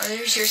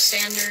there's your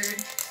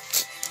standard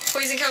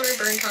poison counter,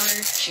 burn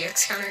counter,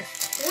 GX counter.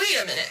 Wait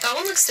a minute, that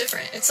one looks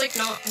different. It's like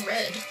not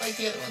red like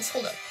the other ones.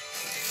 Hold up.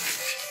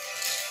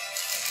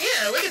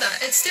 Yeah, look at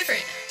that. It's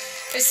different.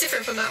 It's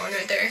different from that one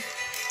right there.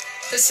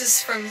 This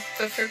is from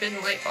the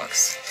Forbidden Light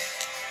box.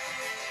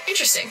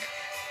 Interesting.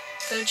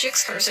 The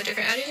GX counters are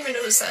different. I didn't even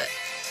notice that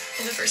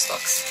in the first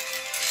box.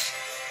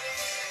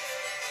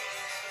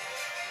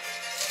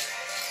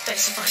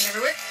 Dice are flying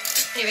everywhere.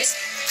 Anyways,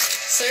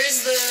 so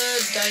there's the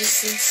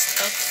dice and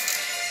stuff.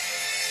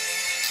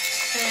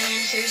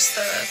 And here's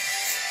the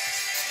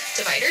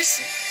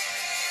dividers.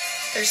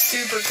 They're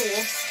super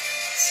cool.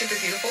 Super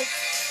beautiful.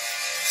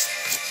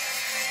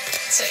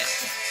 So yeah,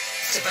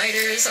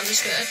 dividers, I'm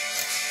just gonna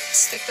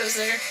stick those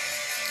there.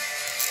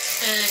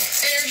 And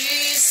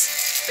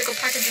energies, big old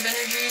package of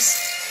energies.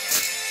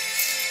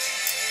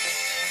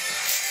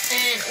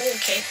 And, oh,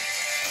 okay,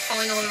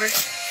 falling all over.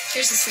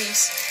 Here's the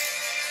sleeves.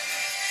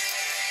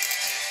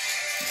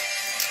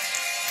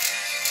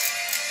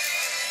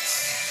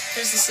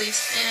 There's the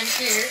sleeves, and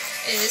here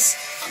is,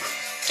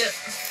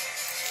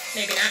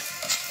 maybe not,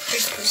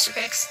 here's the booster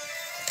packs.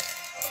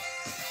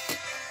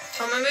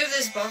 So I'm gonna move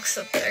this box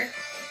up there,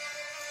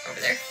 over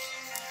there,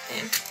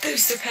 and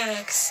booster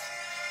packs.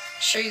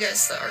 Show you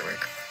guys the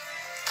artwork.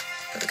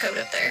 Put the code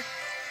up there.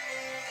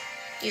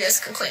 You guys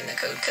can claim the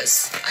code,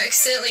 because I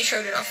accidentally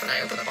showed it off when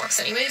I opened the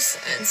box anyways,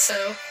 and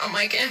so I'm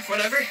like,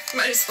 whatever,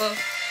 might as well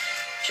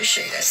just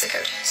show you guys the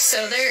code.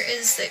 So there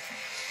is the,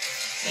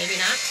 maybe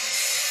not.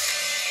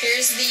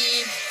 Here's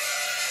the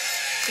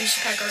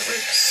booster pack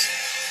artworks,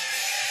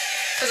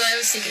 because I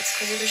always think it's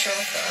cool to show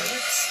off the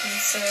artworks, and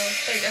so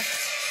there you go.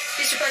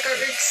 Booster pack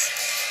artworks.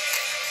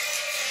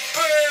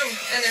 Boom!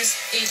 And there's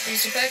 8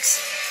 booster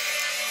packs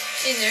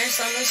in there,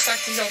 so I'm going to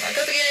stack these all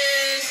back up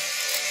again.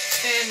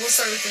 And we'll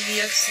start with the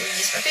VX.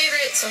 Luigi's my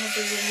favorite, so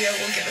hopefully Luigi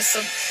will give us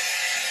some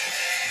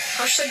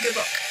hashtag good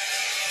luck.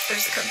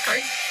 There's the code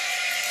card.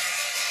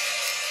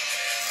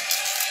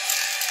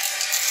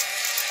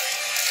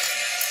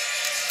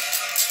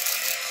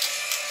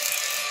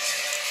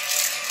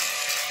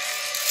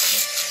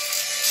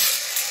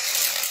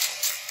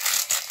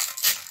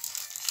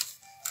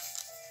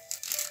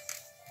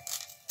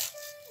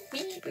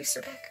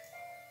 Booster pack.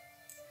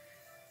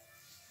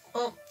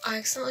 Well, I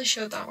accidentally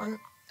showed that one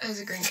as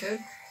a green code.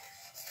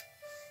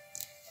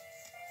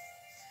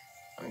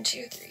 1,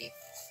 2, 3.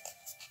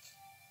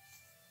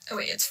 Oh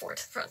wait, it's 4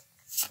 to the front.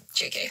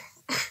 JK.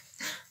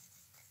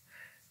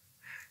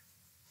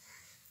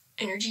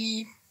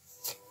 Energy.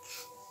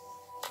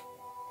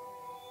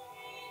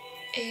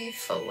 A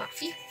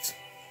Falafi.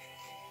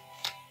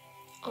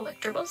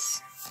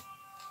 Electabuzz.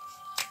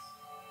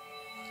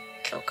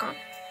 Kilcon.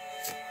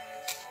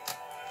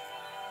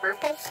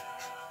 Purple.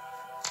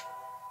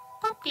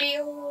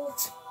 Poplio.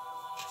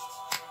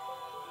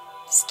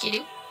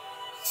 Skidoo.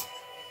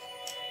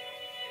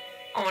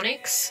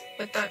 Onyx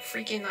with that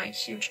freaking like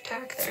huge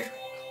attack there.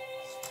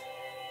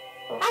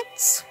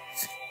 Lights.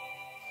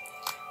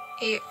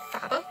 A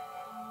Faba.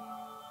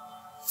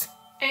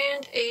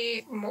 And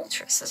a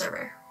Moltres as a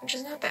rare, which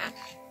is not bad.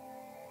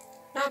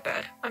 Not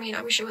bad. I mean,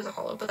 I wish it was a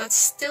holo, but that's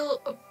still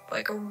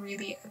like a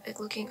really epic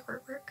looking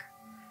artwork.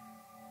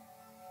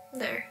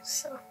 There,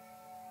 so.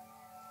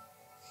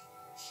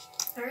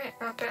 Alright,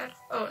 not bad.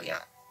 Oh,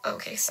 yeah.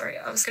 Okay, sorry.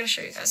 I was gonna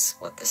show you guys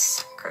what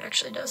this card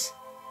actually does.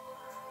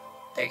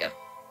 There you go.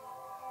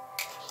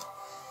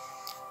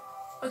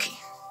 Okay.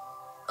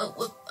 Oh,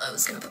 whoop. I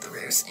was gonna put the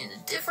rares in a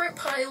different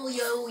pile.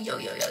 Yo.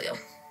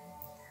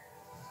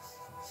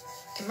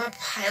 And my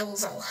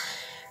pile's all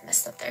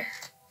messed up there.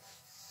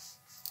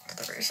 Put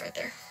the rares right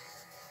there.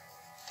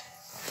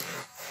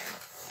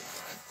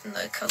 And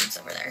the code's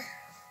over there.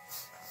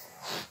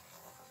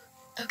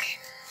 Okay.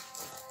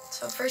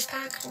 So first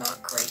pack,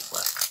 not great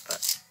luck,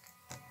 but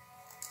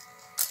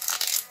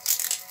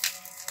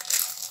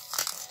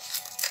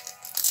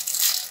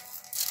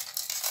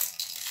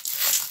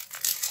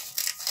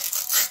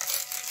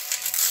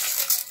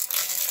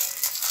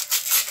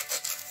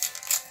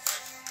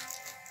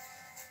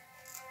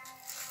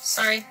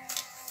sorry.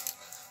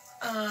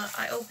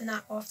 I opened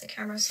that off the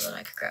camera so that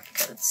I could grab the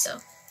codes, so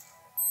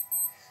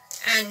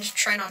And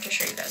try not to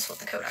show you guys what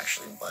the code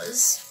actually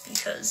was,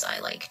 because I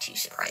like to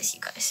surprise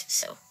you guys.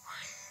 So, 1,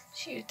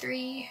 2,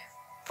 3,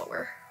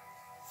 4.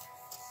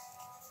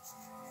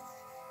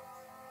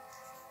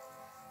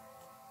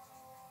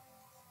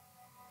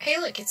 Hey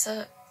look, it's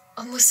a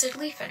Unlisted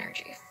Leaf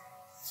energy.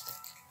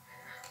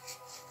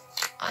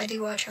 I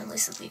do watch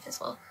Unlisted Leaf as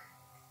well.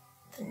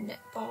 The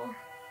netball.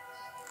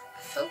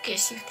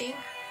 Focus, you thing.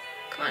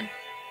 Come on.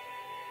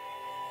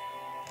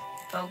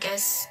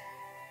 Focus.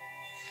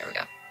 There we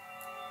go.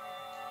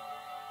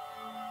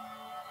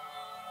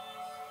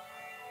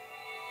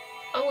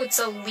 Oh, it's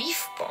a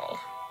leaf ball.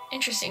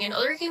 Interesting. In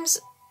other games,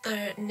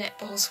 the net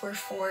balls were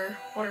for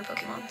water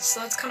Pokemon,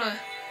 so that's kind of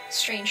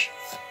strange.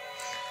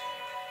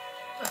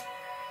 But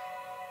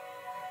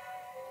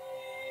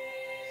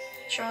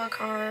draw a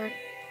card,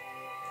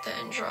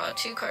 then draw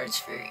 2 cards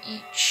for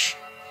each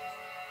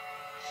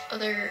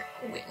other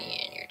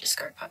Whitney in your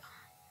discard pile.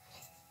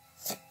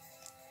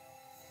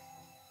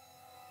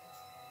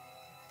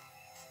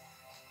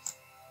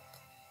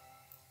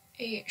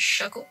 A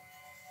Shuckle,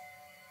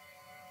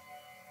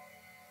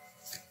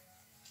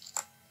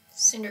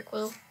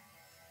 Cyndaquil,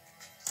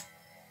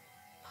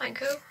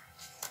 Pineco,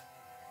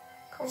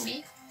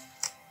 Combee,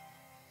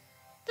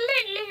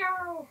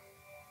 Lilio.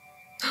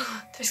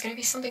 There's gonna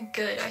be something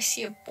good. I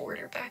see a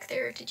border back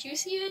there. Did you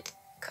see it?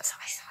 Because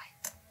I saw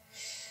it.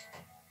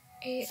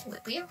 A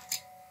Litleo,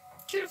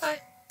 Cutify,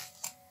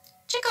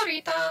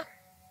 Chikorita,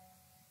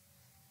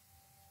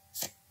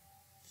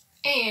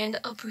 and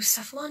a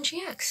Bucephalon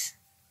GX.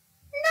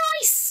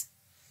 Nice!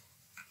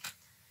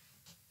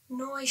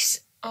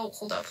 Nice. Oh,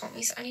 hold up,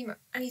 homies. I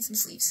need some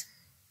sleeves.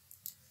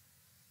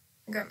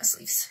 I'll grab my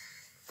sleeves.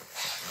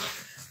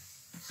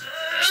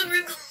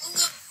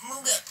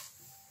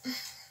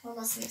 Where are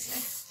my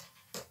sleeves,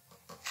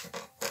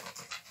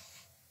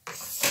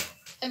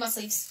 and my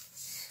sleeves.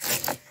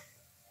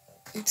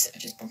 Oops, I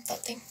just bumped that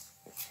thing.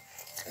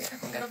 Okay,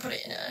 I'm gonna put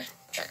it in a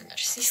Dragon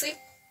Majesty sleeve.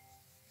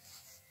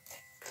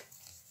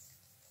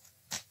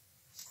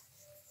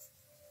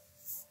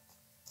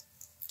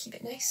 Keep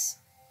it nice.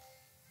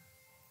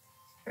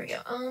 There we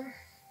go. Where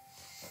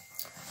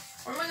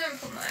am I gonna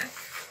put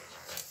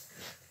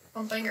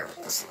my banger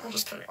rolls? I'll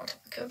just put it on top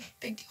of the code.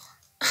 Big deal.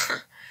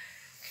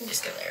 Can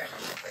just go there on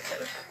top of the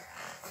code.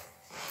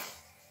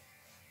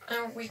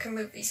 And we can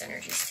move these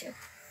energies too.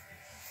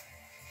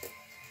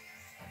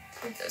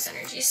 Move those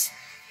energies.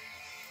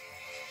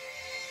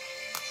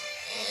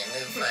 And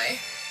move my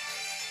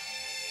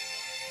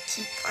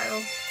keep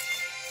pile.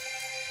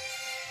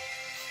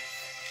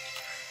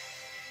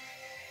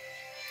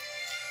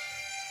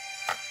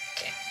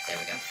 There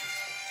we go.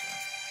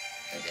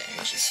 Move the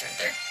energies right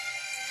there.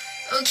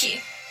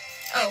 Okay.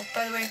 Oh,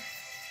 by the way,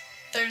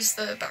 there's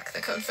the back of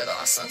the code for the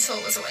Awesome, so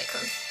it was a white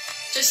code.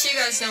 Just so you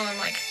guys know, I'm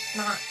like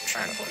not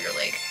trying to pull your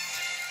leg.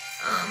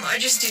 I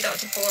just do that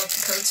to pull out the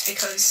codes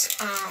because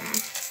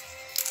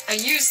I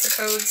use the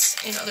codes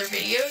in other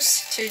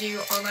videos to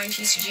do online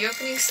TCG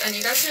openings, and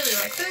you guys really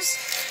like those.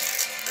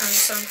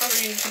 So I'm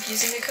probably gonna keep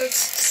using the codes.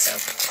 So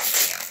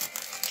yeah.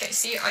 Okay,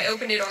 see, I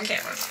opened it on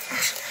camera.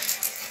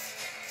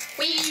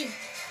 Whee!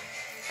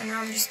 And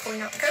now I'm just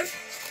pulling out the code.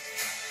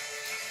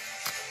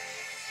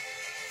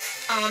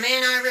 Oh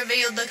man, I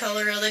revealed the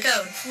color of the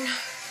code.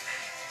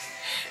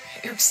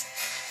 Oops.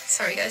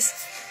 Sorry, guys.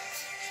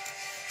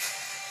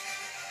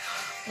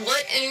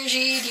 What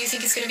energy do you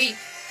think it's gonna be?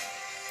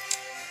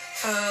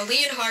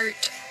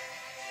 Leonhart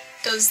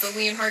does the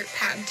Leonhart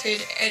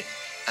patented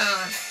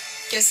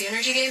Guess the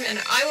Energy game, and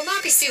I will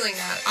not be stealing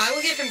that. I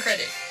will give him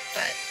credit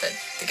that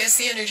the Guess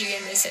the Energy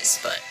game is his,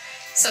 but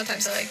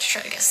sometimes I like to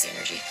try to guess the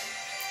energy.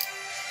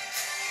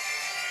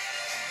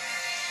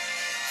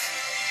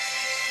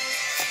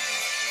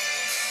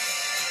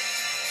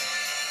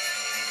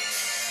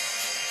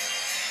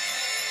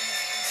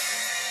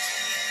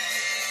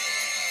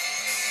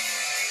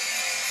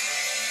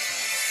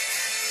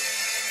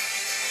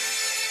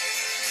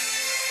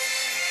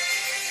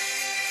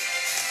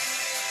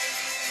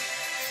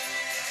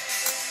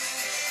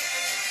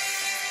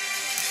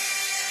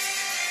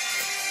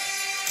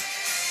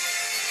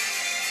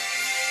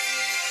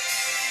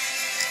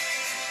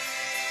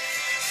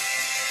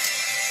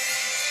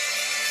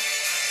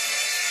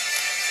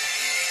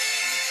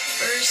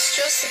 First,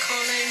 just a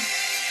common,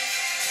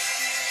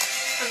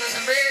 and the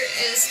number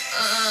is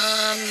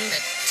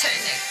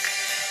Tenic.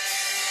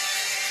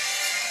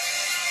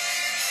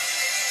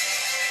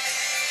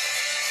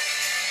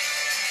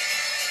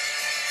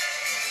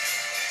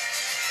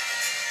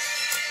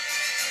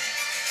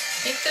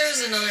 I think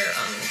there's another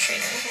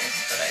trainer in here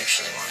that I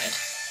actually wanted.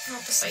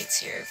 Not the sights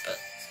here, but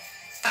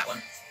that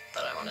one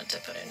that I wanted to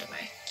put into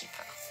my keep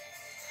pile.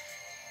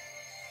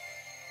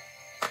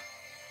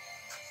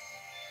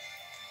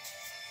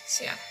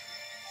 So yeah.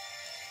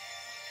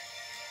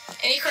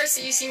 Any cards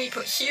that you see me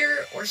put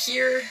here or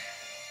here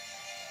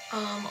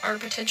are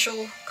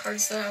potential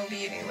cards that I will be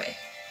giving away.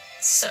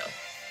 So,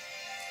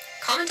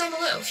 comment down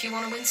below if you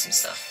want to win some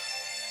stuff.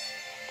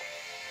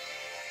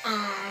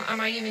 I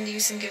might even do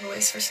some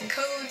giveaways for some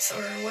codes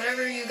or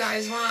whatever you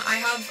guys want.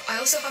 I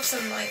also have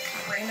some like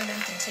random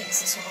empty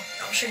tins as well.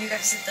 I'll show you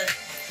guys at the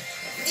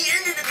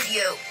end of the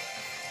video.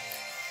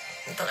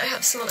 But I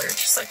have some other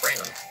just like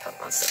random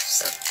Pokemon stuff.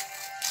 So,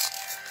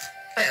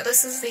 oh yeah,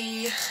 this is the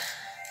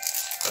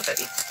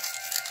baby.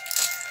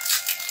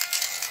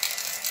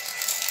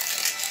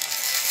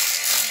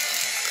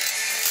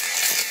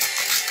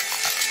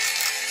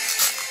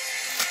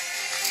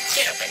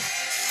 Get open.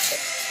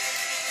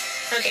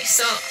 Okay,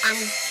 so I'm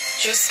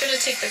just gonna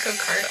take the code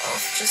card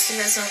off, just so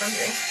you guys know what I'm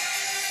doing.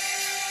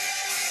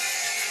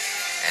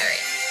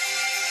 Alright.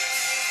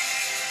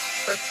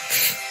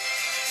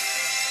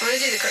 I'm gonna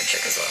do the card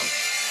trick as well.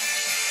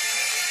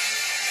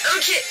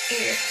 Okay,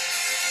 here.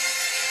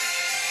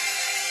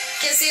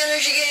 Guess the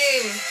energy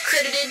game!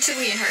 Credited to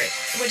Leonhardt.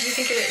 What do you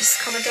think it is?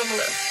 Comment down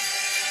below.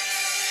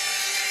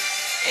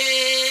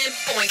 And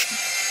boink.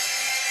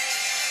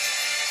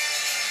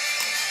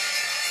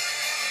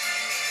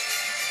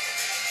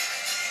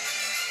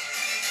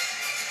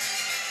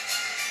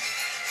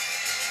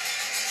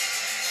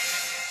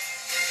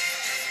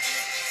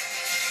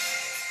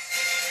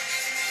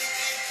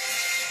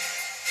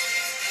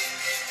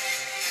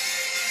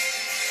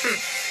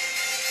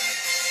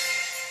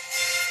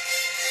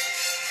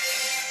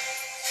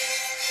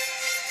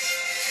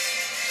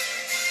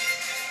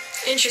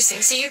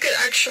 Interesting. So you could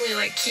actually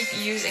like keep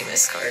using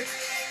this card.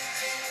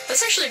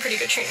 That's actually a pretty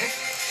good trainer.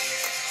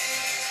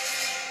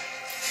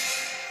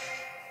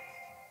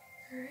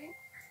 Alright.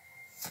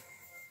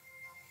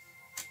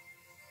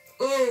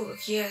 Oh,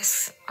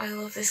 yes. I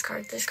love this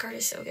card. This card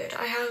is so good.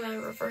 I have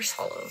a reverse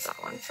holo of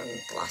that one from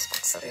the last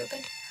box that I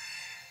opened.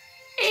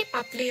 Hey,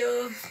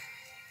 Paplio.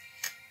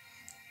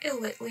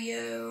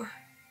 Elitleo.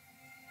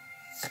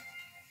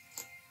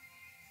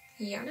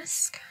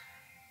 Yanisk.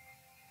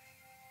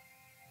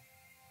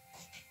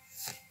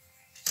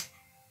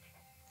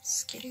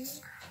 Skidoo.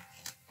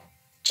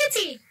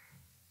 Jitsi!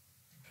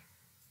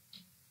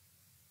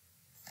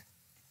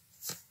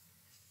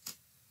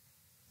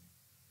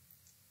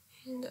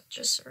 And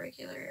just a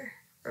regular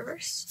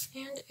reverse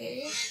and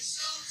a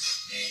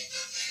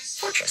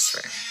fortress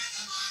rare.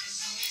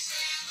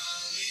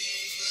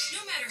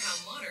 No matter how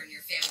modern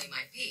your family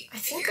might be, I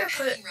think I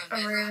put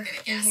a rare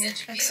in here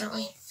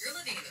accidentally. You're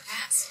living in the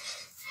past.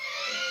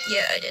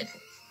 Yeah, I did.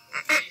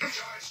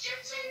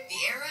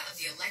 The era of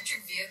the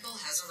electric vehicle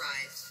has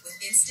arrived with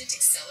instant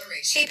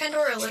acceleration. Hey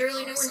Pandora,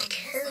 literally no one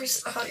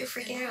cares about your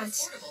freaking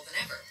ads. More affordable than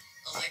ever.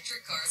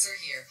 Electric cars are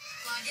here.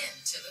 Plug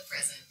in to the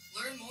present.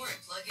 Learn more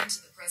at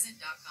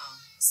plugintothepresent.com.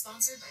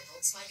 Sponsored by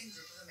Volkswagen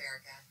Group of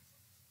America.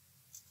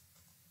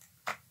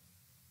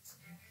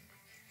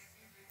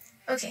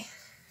 Okay.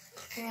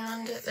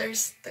 And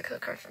there's the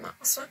code card from that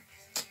last one.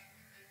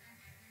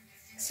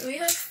 So we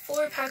have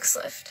 4 packs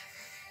left.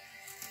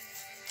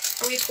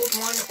 And we pulled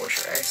 1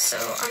 ultra rare, so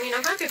I mean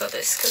I'm happy about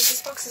this because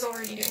this box is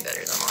already doing better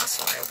than the last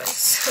one I opened.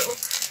 So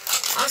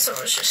last one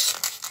was just,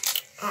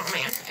 oh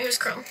man, it was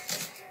chrome.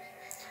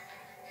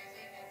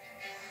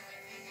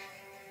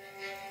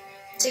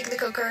 Take the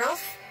code card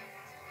off.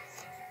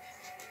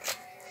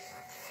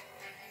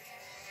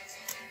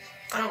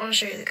 I don't want to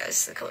show you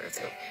guys the color of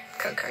the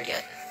code card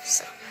yet.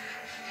 So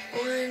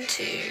 1, 2,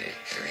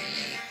 3,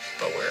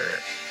 4.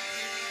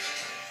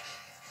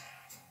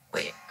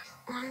 Wait,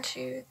 1,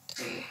 2,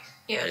 3.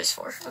 Yeah, it is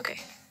 4. Okay.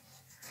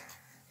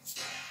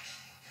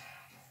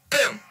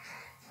 Boom.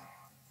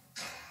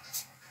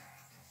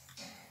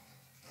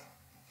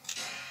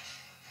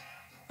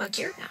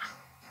 Magearna.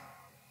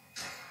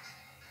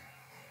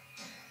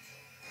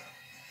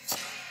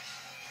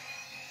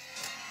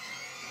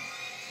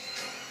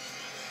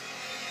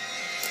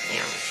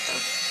 Yeah,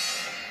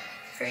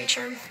 Fairy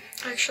Charm.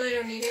 Actually, I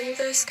don't need any of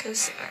this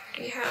because I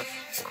already have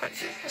quite a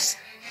few of this.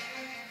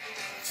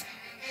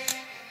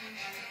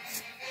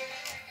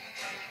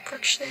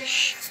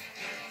 Bruxish.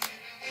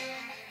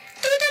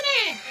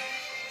 Dudene!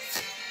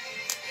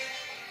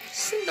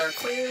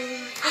 Cyndaquil.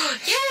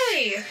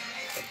 Yay!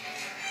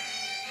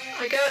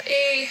 I got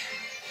a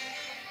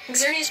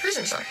Xerneas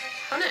Prism Star.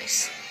 How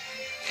nice.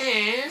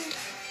 And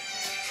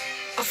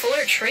a full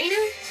art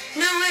trainer?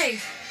 No way!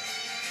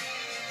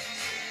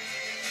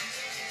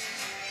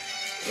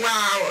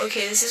 Wow,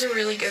 okay, this is a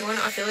really good one.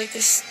 I feel like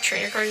this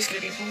trainer card is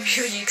going to be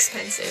really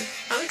expensive.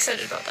 I'm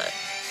excited about that.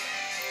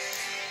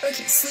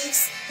 Okay,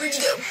 sleeves, where'd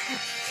you go?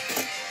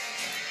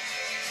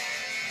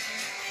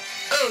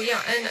 Oh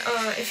yeah, and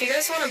if you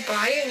guys want to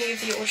buy any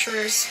of the ultra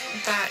rares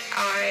that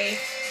I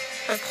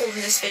have pulled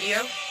in this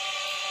video,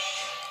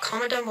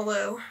 comment down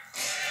below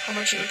how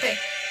much you would pay.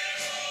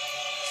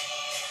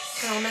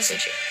 And I'll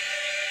message you.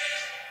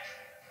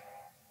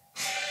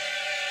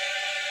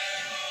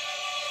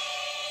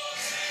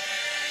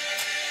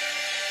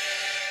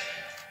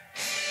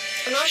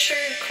 I'm not sure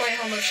quite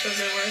how much those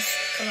are worth,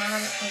 because I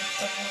haven't done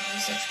a lot of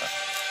research, but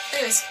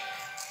anyways,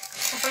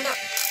 I'll find out.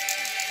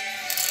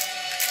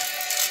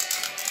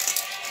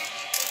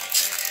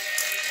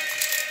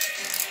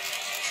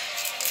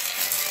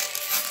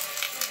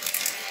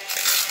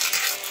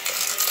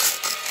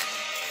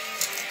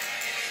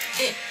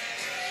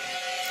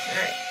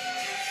 Alright.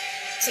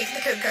 take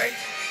the code card.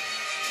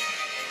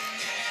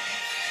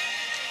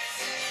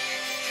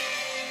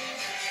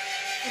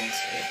 One, two,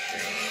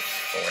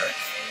 three, 4.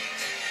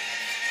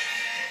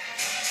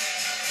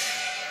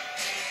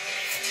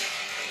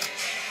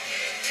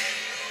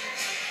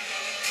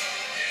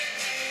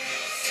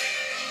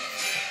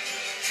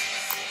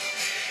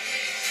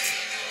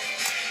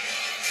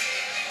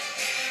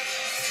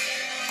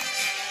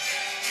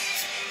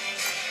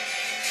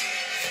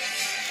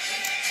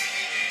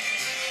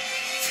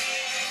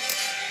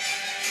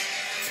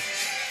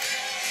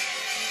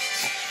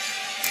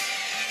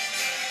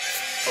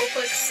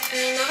 Fulplex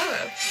and a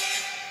holo.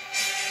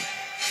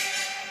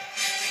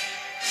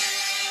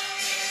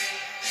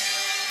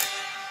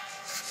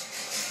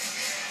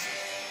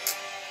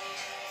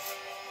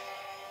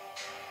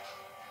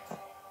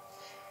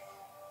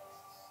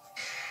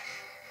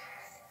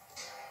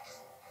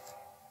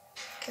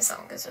 Because that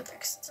one goes with there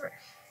because it's rare.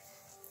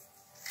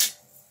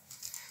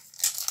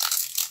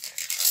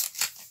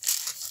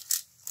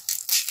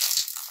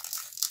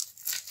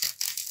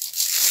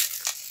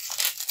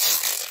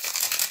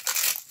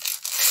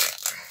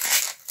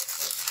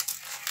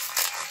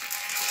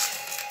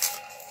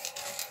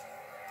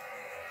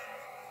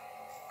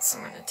 So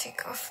I'm going to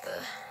take off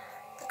the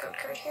code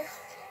card here.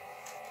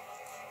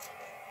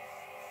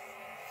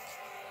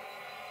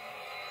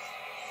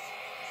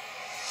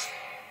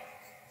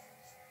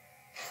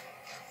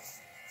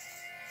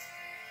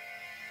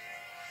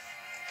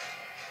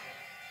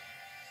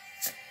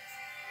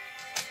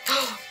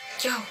 Oh,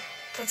 yo,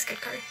 that's a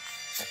good card.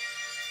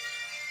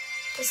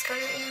 This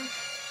card right now.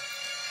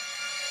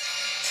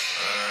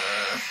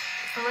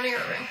 I'm running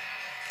out of room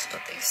to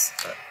put these,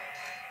 but.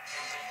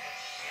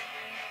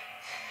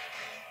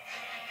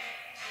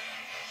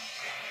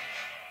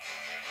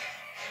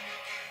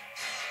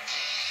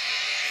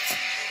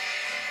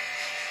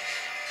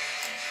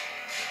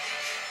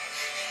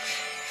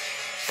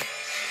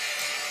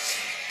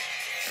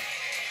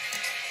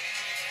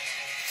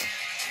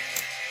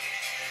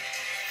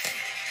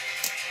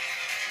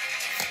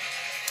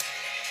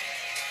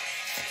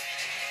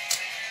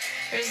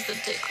 Here's the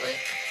Diglett.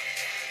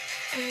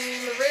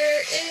 And the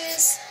rare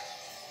is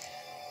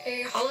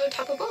a holo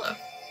Tapu Bolo.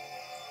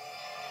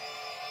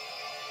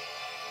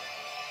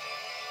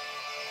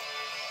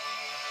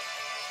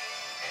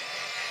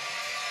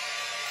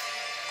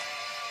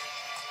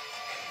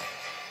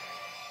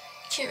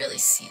 Can't really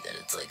see that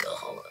it's like a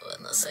holo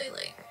unless I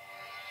like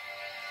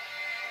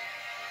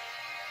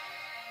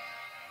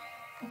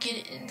get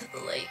it into the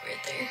light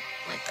right there,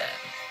 like that.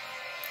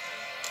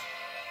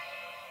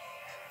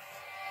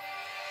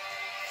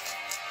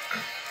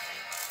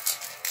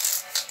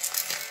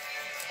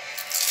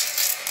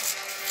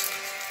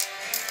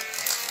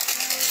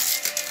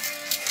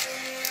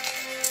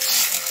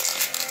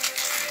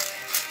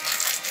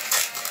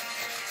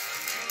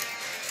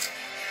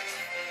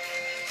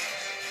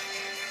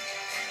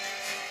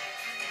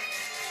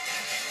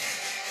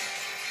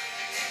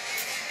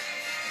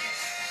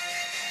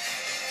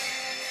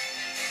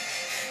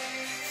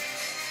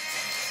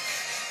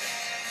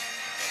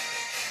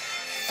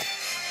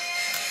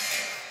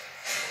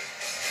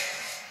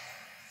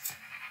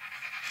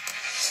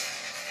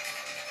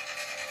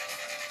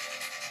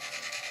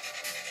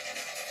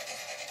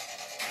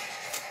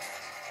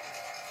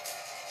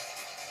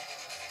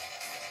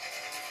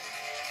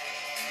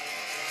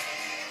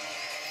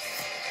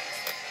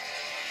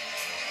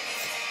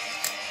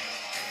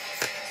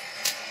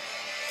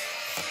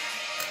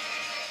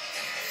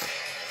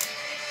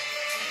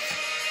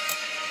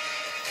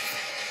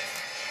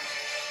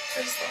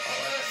 There's the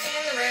holo,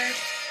 and the rare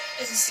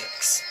is a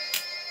 6.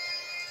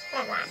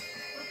 Oh, wow.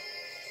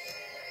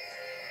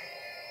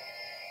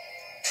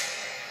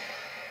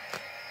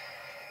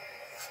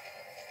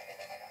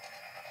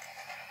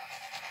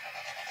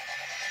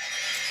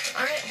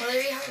 Alright, well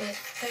there you have it.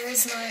 There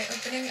is my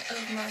opening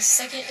of my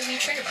second Elite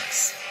Trainer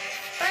box.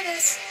 Bye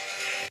guys!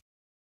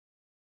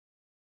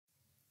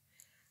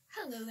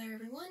 Hello there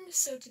everyone,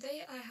 so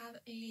today I have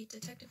a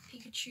Detective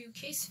Pikachu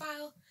case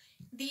file,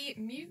 the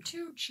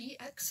Mewtwo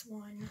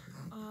GX1.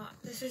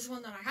 This is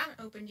one that I haven't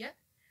opened yet,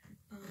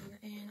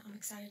 and I'm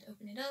excited to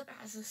open it up. It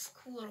has this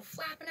cool little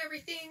flap and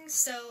everything,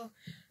 so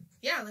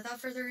yeah, without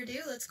further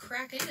ado, let's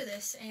crack into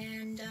this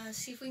and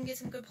see if we can get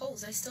some good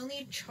pulls. I still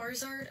need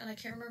Charizard, and I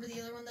can't remember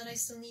the other one that I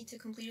still need to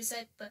complete a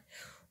set, but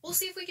we'll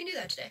see if we can do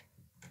that today.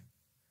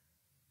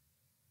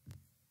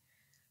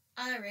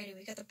 Alrighty,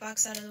 we got the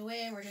box out of the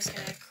way, and we're just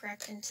gonna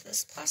crack into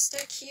this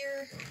plastic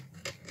here.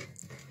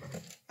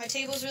 My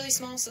table's really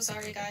small, so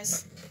sorry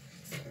guys.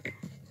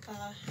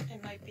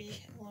 It might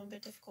be a little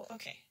bit difficult.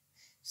 Okay,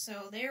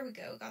 so there we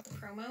go, got the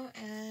promo,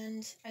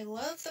 and I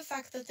love the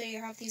fact that they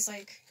have these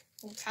like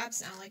little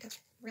tabs now, like it's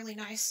really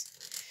nice.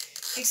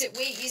 Makes it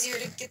way easier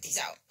to get these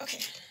out.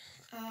 Okay,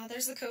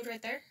 there's the code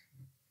right there.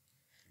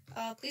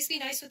 Please be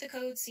nice with the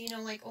codes, you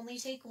know, like, only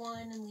take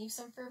one and leave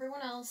some for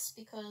everyone else,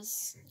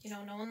 because, you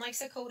know, no one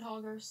likes a code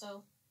hogger,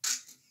 so,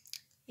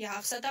 yeah,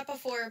 I've said that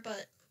before,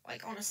 but,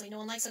 like, honestly, no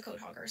one likes a code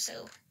hogger,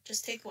 so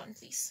just take one,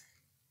 please.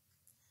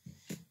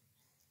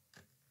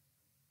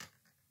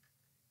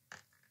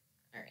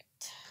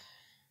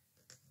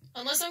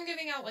 Unless I'm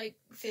giving out like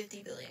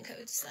 50 billion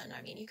codes, then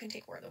I mean you can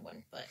take more than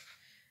one. But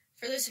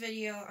for this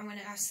video, I'm going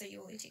to ask that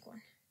you only take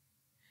one.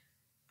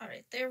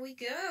 Alright, there we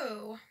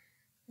go.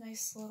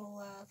 Nice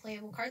little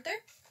playable card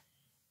there.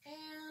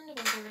 And we'll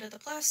get rid of the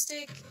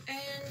plastic.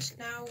 And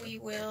now we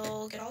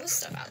will get all this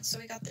stuff out. So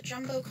we got the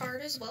jumbo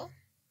card as well.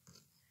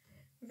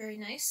 Very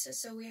nice.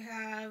 So we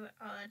have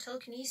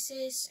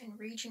telekinesis and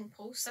raging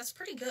pulse. That's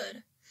pretty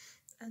good.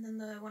 And then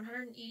the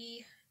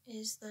 180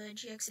 is the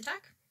GX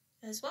attack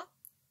as well.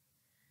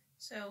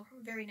 So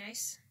very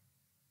nice.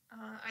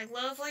 I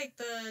love like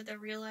the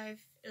real life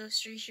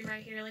illustration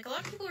right here. Like a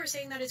lot of people are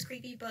saying that it's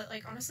creepy, but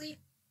like honestly,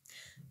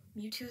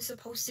 Mewtwo is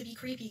supposed to be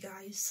creepy,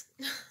 guys.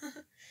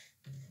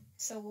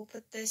 So we'll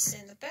put this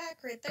in the back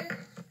right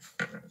there,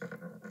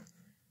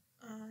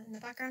 in the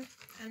background,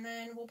 and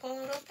then we'll pull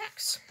out all the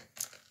packs.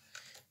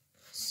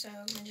 So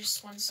in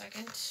just 1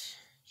 second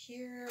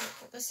here, we'll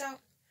pull this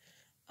out.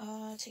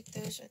 Take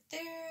those right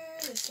there,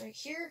 this right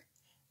here.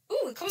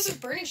 Ooh, it comes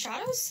with Burning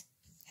Shadows?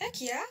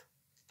 Heck yeah!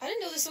 I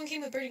didn't know this one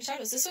came with Burning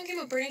Shadows. This one came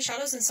with Burning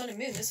Shadows and Sun and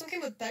Moon. This one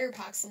came with better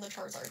packs than the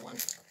Charizard one.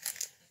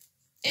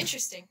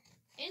 Interesting.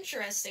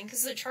 Interesting,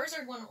 because the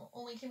Charizard one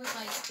only came with,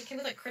 like, it came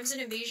with, like, Crimson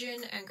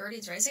Invasion and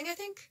Guardians Rising, I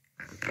think?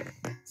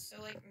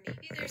 So, like,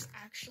 maybe there's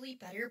actually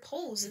better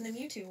pulls in the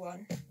Mewtwo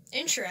one.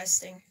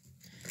 Interesting.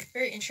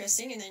 Very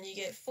interesting, and then you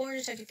get 4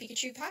 Detective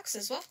Pikachu packs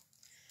as well.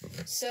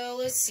 So,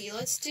 let's see,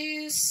 let's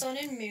do Sun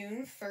and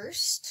Moon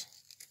first.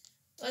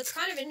 That's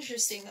kind of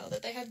interesting, though,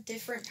 that they have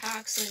different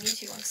packs in the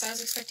Mewtwo one, because I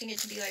was expecting it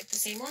to be, like, the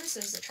same ones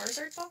as the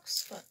Charizard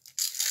box, but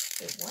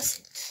it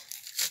wasn't.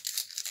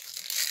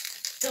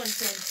 Dun,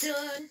 dun,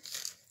 dun!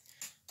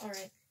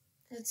 Alright,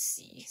 let's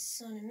see.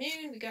 Sun and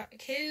Moon, we got a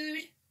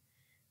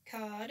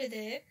card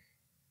there.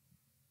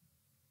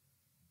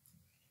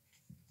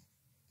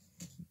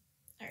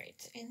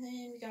 Alright, and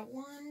then we got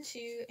 1,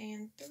 2,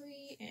 and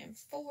 3, and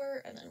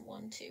 4, and then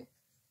 1, 2. Here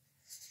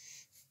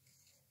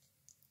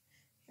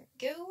we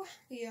go.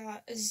 We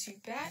got a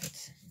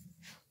Zubat.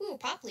 Ooh,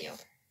 Poplio.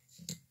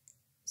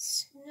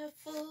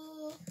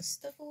 Stuffle,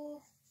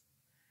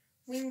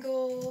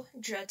 Wingull,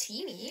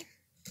 Dratini.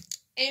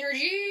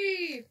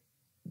 Energy!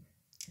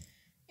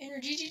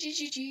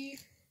 Energy.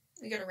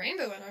 We got a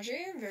Rainbow Energy,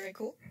 very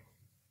cool.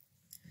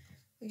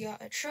 We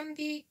got a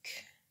Trumbeak,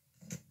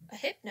 a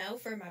Hypno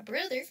for my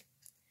brother,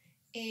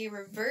 a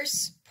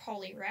Reverse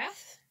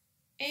Poliwrath,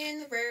 and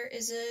the rare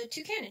is a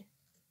Toucannon.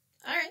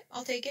 Alright,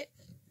 I'll take it.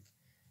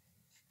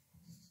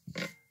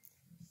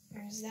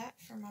 There's that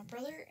for my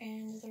brother,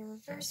 and the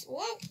reverse.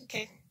 Whoa!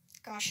 Okay,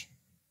 gosh.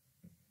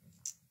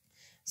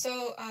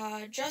 So,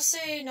 just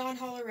a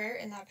non-holo rare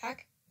in that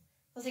pack.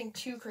 Nothing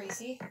too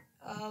crazy.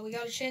 We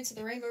got a chance at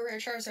the Rainbow Rare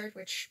Charizard,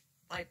 which,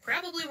 like,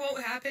 probably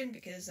won't happen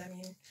because, I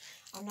mean,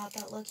 I'm not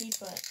that lucky,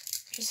 but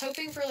just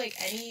hoping for, like,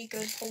 any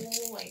good pull,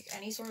 like,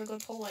 any sort of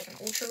good pull, like an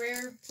Ultra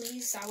Rare,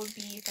 please. That would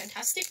be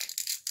fantastic.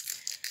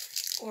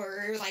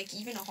 Or, like,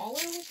 even a holo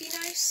would be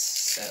nice,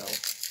 so.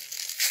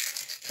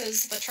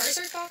 Because the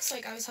Charizard box,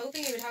 like, I was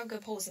hoping it would have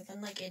good pulls, and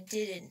then, like, it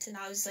didn't, and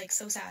I was, like,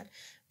 so sad.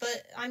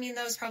 But, I mean,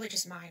 that was probably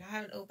just mine. I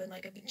haven't opened,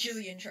 like, a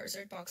bajillion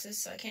Charizard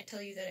boxes, so I can't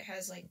tell you that it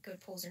has, like, good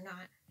pulls or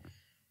not.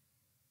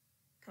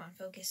 Come on,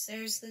 focus.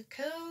 There's the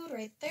code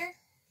right there.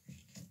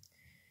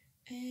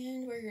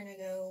 And we're gonna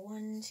go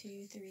 1,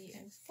 2, 3,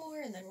 and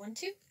 4, and then 1,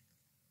 2.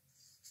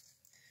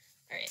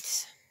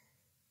 Alright.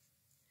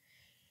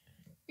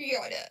 We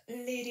got a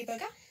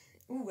Ladybugga.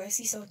 Ooh, I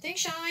see something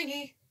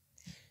shiny.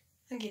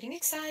 I'm getting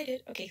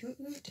excited. Okay, hoot.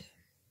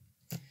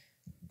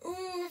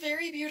 Ooh,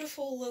 very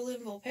beautiful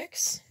Alolan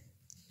Vulpix.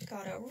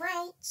 Got a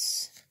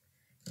Routes.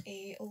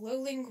 A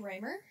Alolan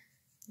Grimer.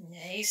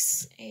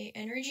 Nice. A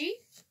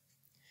Energy.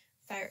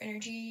 Fire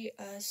Energy,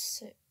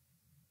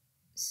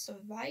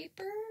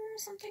 Survivor,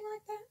 something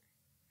like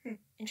that.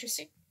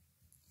 Interesting.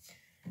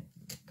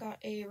 Got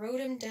a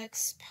Rotom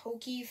Dex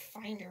Poke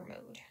Finder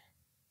mode.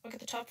 Look at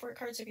the top 4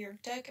 cards of your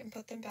deck and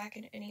put them back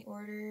in any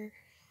order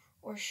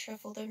or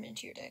shuffle them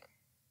into your deck.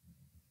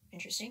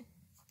 Interesting.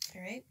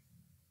 Alright.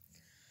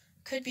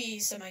 Could be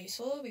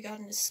semi-useful. We got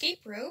an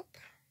Escape Rope.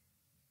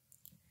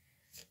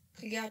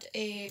 We got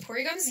a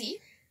Porygon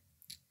Z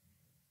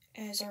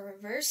as our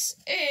reverse,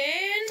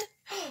 and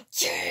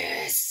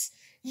yes!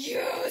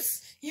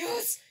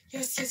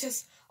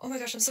 Oh my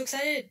gosh, I'm so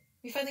excited!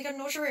 We finally got an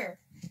Ultra Rare,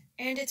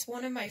 and it's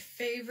one of my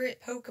favorite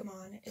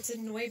Pokemon. It's a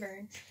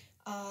Noivern.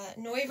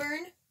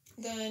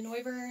 The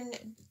Noivern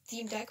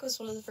theme deck was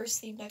one of the first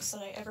theme decks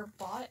that I ever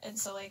bought, and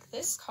so, like,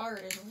 this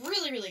card is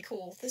really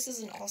cool. This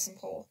is an awesome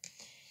pull.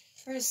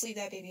 We're gonna sleeve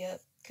that baby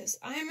up, because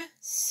I'm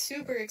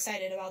super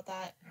excited about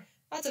that.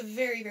 That's a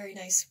very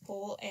nice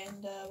pull,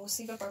 and we'll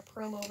sleeve up our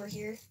promo over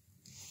here.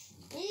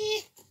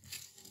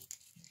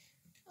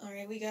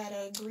 Alright, we got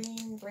a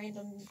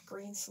random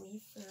green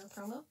sleeve for our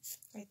promo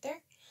right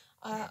there.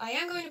 I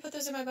am going to put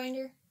those in my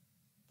binder,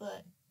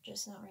 but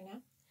just not right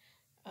now.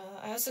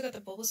 I also got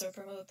the Bulbasaur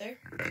promo up there.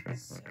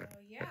 So,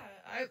 yeah,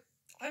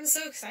 I'm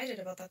so excited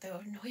about that,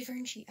 though.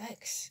 Noivern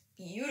GX.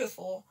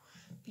 Beautiful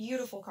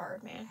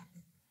card, man.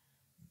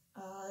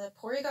 The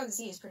Porygon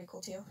Z is pretty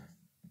cool, too.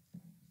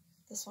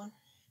 This one.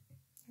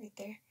 right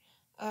there.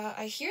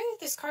 I hear that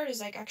this card is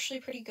like actually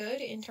pretty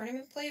good in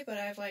tournament play, but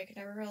I've like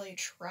never really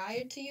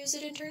tried to use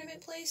it in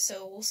tournament play,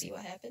 so we'll see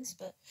what happens.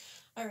 But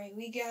alright,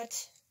 we got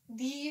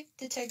the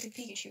Detective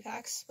Pikachu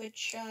packs,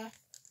 which yeah,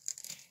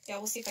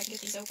 we'll see if I can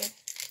get these open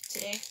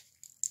today.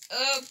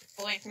 Oh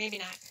boy, maybe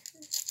not.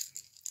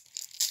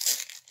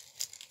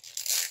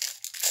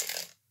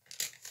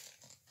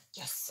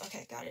 Yes,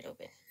 okay, got it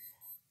open.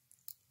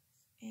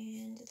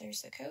 And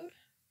there's the code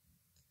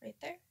right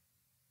there.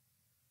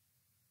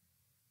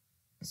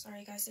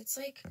 Sorry guys, it's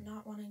like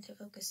not wanting to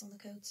focus on the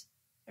codes.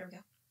 There we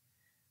go.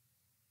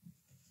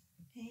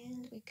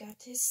 And we got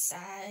his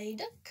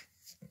Psyduck.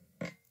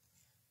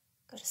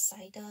 Got a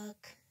Psyduck.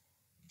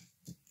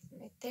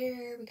 Right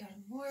there, we got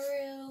a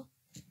Moreau,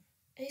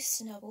 a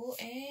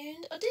Snubbull,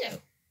 and a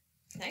Ditto.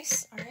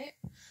 Nice, alright.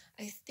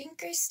 I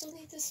think I still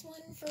need this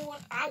one for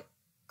one. Ow!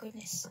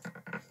 Goodness.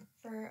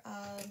 For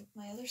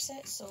my other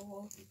set,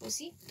 so we'll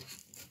see.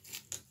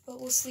 But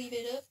we'll sleeve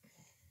it up.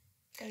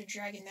 Got a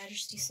Dragon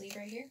Majesty sleeve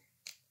right here.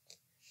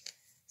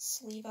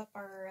 Sleeve up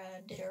our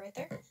Ditto right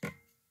there. Put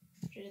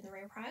it in the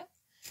rare pile.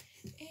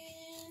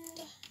 And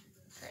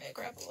I'm gonna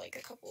grab like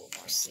a couple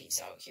more sleeves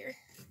out here,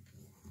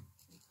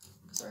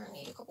 because we're gonna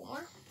need a couple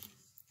more.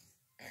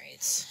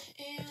 Alright,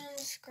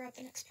 and grab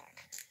the next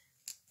pack.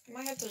 I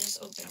might have to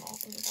just open them all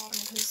from the bottom,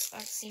 because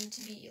that seemed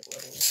to be a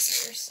little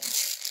easier, so.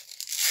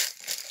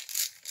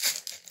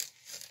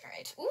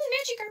 Alright, ooh,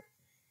 Magikarp!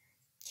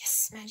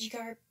 Yes,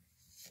 Magikarp!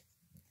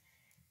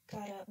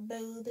 Got a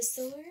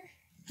Bulbasaur,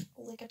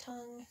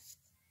 Lickitung,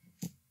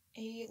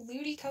 a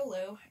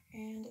Ludicolo,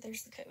 and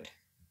there's the code.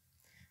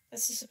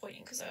 That's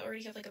disappointing, because I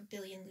already have like a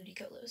billion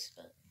Ludicolos,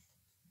 but...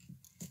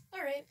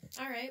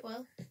 Alright,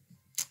 well...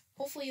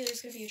 Hopefully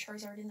there's gonna be a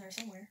Charizard in there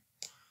somewhere.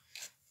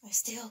 I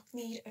still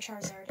need a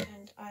Charizard,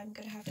 and I'm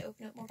gonna have to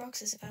open up more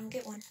boxes if I don't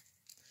get one.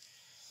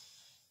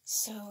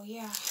 So,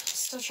 yeah,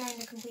 still trying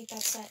to complete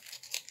that set.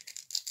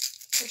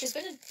 Which has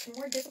been a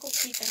more difficult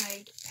feat than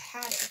I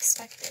had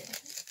expected,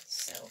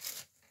 so...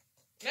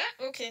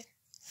 Ah, okay.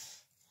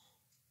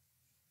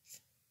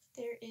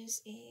 There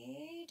is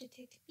a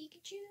Detective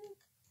Pikachu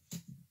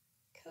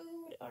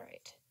code.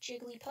 Alright.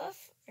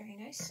 Jigglypuff. Very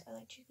nice. I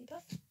like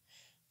Jigglypuff.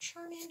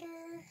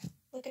 Charmander,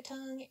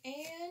 Lickitung,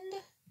 and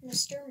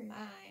Mr.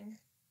 Mime.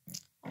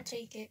 I'll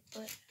take it,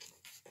 but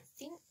I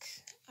think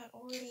I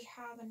already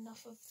have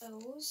enough of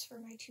those for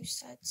my 2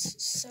 sets.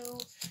 So,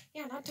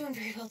 yeah, not doing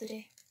very well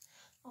today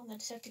on the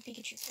Detective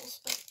Pikachu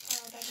pulls, but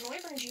that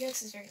Noivern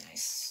GX is very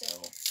nice,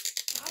 so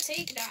I'll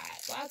take that.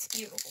 That's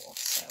beautiful,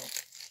 so...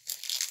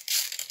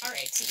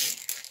 Alrighty.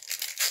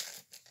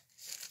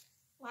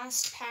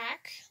 Last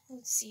pack.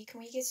 Let's see,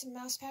 can we get some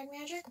mouse pack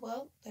magic?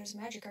 Well, there's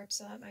Magikarp,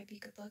 so that might be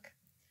good luck.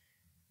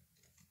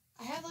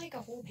 I have like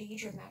a whole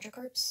page of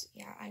Magikarps.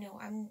 Yeah, I know,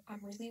 I'm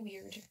really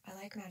weird. I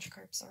like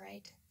Magikarps,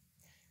 alright.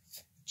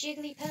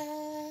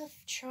 Jigglypuff,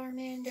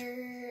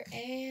 Charmander,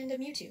 and a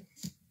Mewtwo.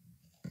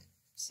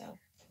 So,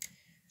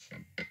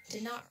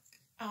 did not,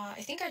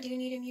 I think I do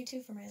need a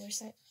Mewtwo for my other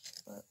set,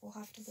 but we'll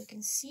have to look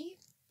and see.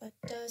 But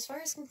as far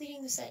as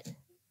completing the set,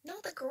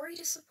 not the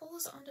greatest of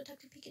pulls on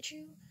Detective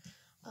Pikachu.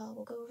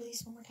 We'll go over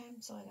these one more time.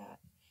 So I got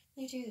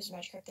Mewtwo, there's a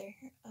Magikarp there.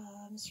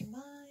 Mr.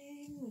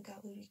 Mime, we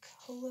got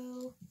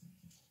Ludicolo,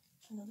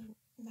 another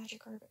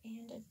Magikarp,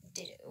 and a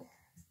Ditto.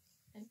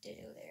 A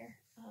Ditto there.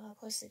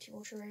 Plus the 2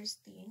 Ultra Rares,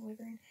 the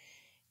Noivern,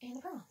 and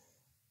the promo.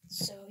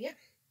 So yeah.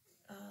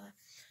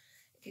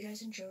 If you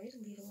guys enjoyed,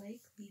 leave a like,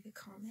 leave a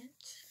comment.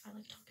 I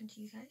like talking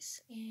to you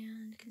guys.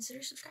 And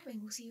consider subscribing.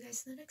 We'll see you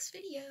guys in the next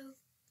video.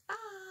 Bye!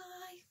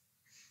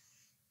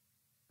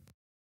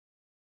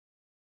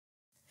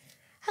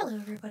 Hello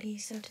everybody,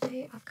 so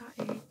today I've got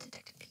a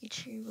Detective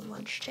Pikachu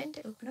lunch tin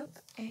to open up,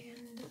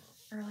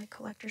 or like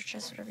collector's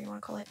chest, whatever you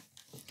want to call it.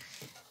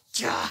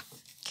 Yeah!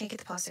 Can't get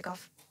the plastic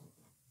off.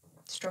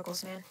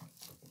 Struggles, man.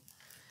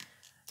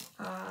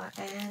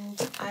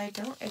 And I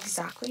don't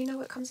exactly know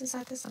what comes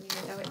inside this. I mean,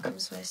 I know it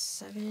comes with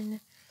 7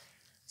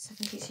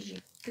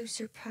 TCG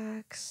booster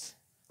packs.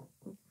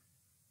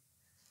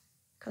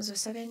 Comes with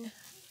 7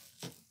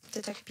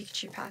 Detective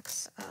Pikachu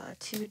packs,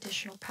 2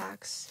 additional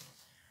packs,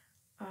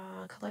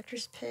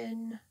 collector's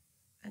pin,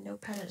 a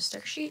notepad, and a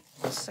sticker sheet.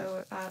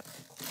 So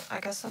I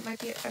guess that might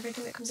be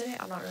everything that comes in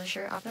it. I'm not really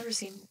sure. I've never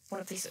seen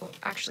one of these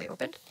actually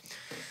opened.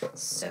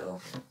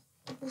 So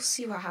we'll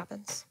see what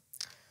happens.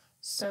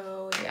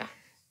 So yeah,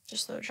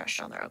 just throw the trash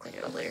down there. I'll clean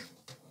it up later.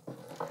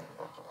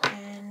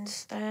 And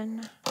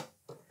then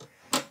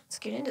let's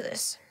get into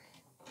this.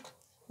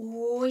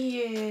 Oh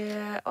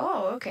yeah.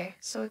 Oh, okay.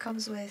 So it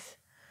comes with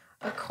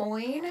a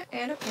coin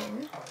and a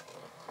pin.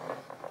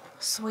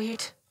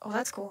 Sweet. Oh,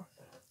 that's cool.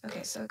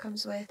 Okay, so it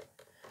comes with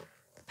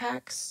the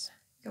packs.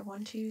 You got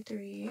 1, 2,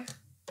 3,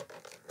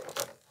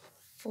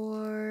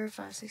 4,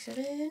 5, 6,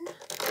 7.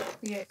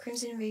 We get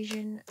Crimson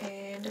Invasion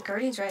and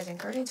Guardians Rising.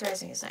 Guardians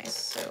Rising is nice,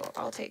 so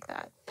I'll take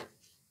that.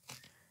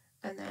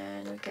 And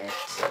then we get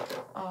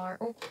our,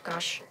 oh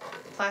gosh,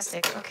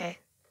 plastic, okay.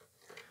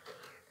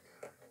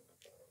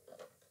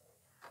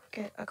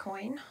 Get a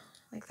coin,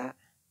 like that.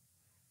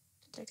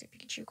 Detective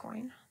Pikachu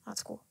coin,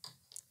 that's cool.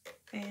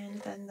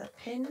 And then the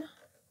pin,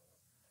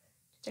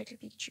 Detective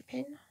Pikachu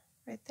pin,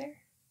 right there.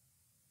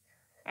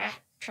 I'm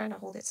trying to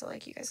hold it so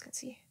like you guys can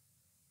see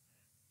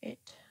it.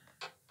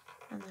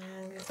 And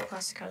then move the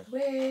plastic out of the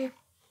way.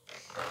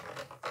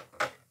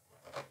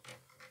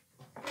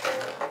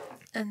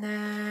 And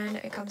then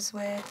it comes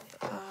with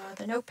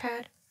the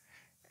notepad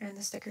and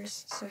the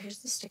stickers. So here's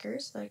the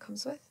stickers that it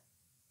comes with.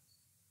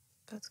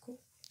 That's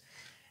cool.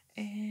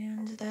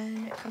 And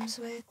then it comes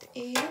with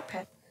a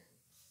notepad,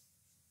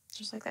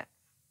 just like that.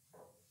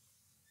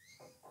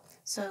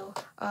 So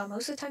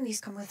most of the time these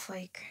come with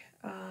like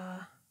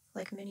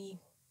mini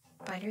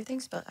binder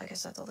things, but I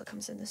guess that's all that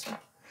comes in this one.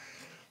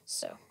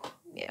 So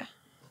yeah.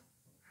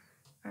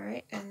 All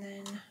right, and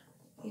then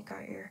you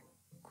got your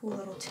cool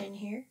little tin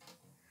here.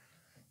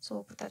 So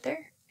we'll put that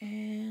there,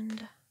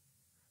 and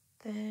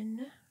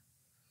then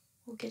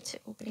we'll get to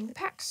opening the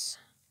packs.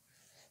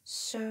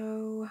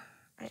 So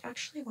I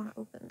actually want to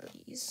open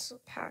these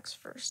packs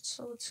first.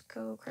 So let's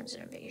go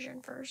Crimson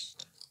Invasion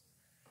first.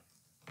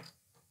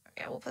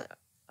 Yeah, we'll put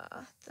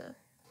the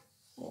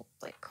little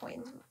like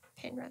coin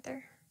pin right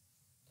there.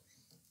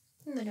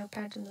 And the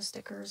notepads and the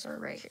stickers are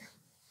right here.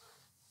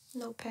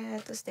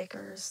 Notepad, the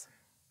stickers,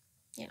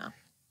 you know,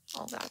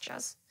 all that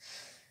jazz.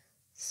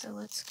 So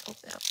let's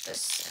open up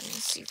this and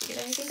see if we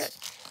get anything good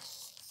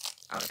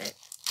out of it.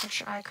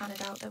 Which I kind of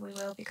doubt that we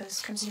will,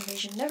 because Crimson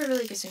Invasion never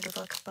really gives me good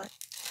luck, but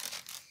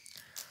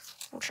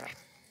we'll try.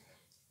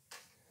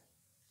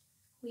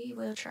 We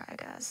will try,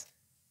 guys.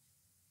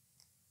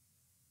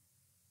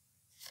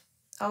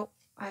 Oh,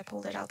 I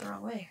pulled it out the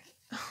wrong way.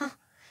 But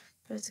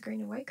it's a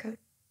green and white code.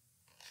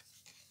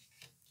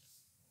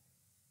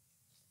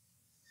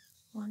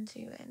 1,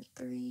 2, and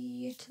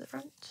 3 to the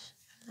front.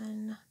 And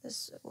then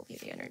this will be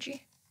the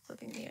energy.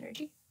 Flipping the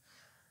energy.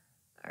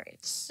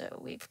 Alright, so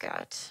we've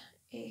got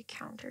a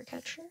counter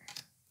catcher.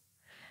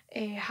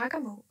 A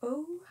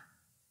Hagamoto.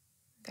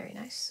 Very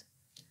nice.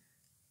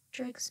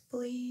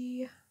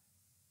 Drexbly.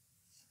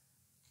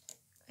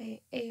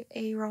 A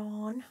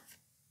Aron.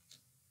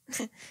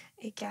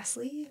 A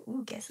Ghastly.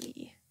 Ooh,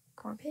 Ghastly.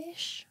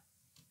 Cornfish.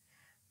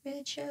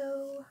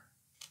 Micho.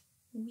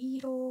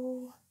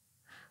 Weedle.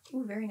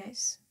 Ooh, very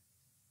nice.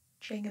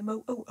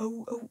 Jangamo.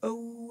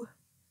 Oh.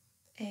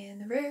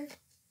 And the rare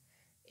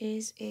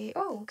is a.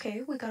 Oh,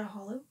 okay. We got a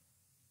holo.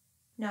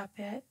 Not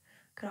bad.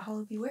 Got a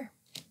holo Beware.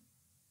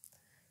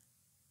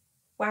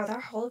 Wow,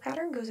 that holo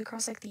pattern goes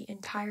across like the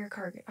entire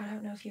card. I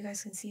don't know if you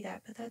guys can see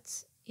that, but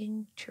that's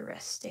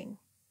interesting.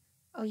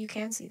 Oh, you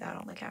can see that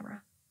on the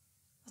camera.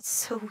 That's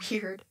so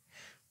weird.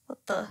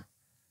 What the?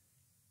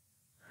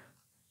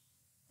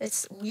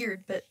 It's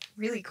weird, but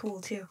really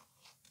cool too.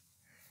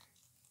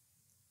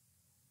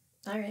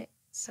 Alright,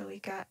 so we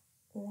got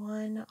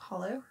one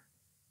holo.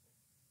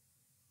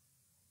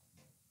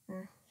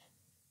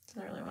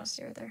 Doesn't really want to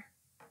stay right there.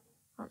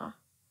 I don't know.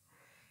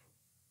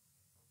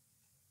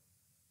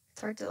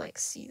 It's hard to like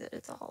see that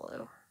it's a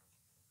holo.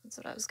 That's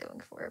what I was going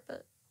for,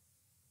 but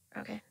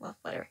okay, well,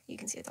 whatever. You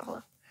can see it's a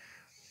holo.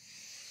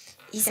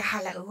 It's a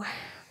holo.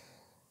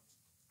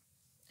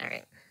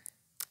 Alright.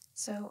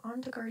 So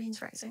on to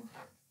Guardians Rising.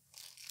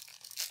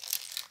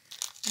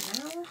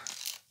 Now,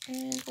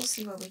 and we'll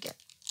see what we get.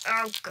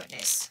 Oh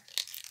goodness.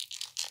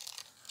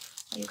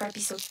 Oh, you gotta be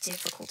so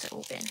difficult to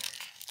open.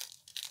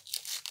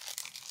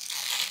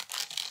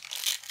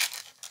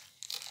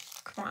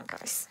 Come on,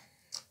 guys.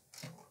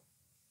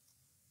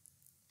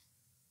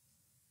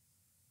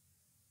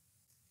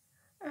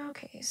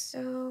 Okay,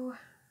 so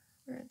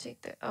we're gonna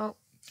take the. Oh,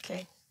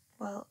 okay.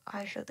 Well,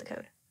 I showed the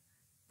code.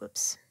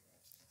 Whoops.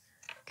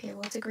 Okay,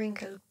 well, it's a green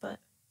code, but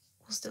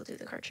we'll still do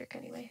the card trick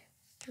anyway.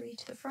 3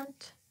 to the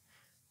front,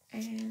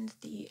 and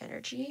the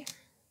energy.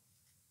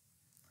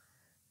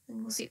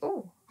 And we'll see.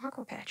 Oh,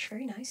 Aqua Patch.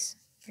 Very nice.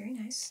 Very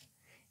nice.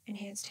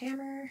 Enhanced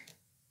Hammer.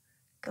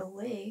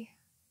 Galay.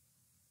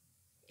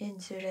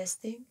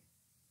 Interesting.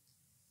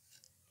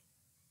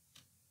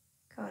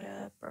 Got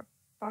a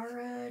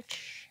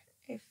Barbarach.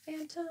 A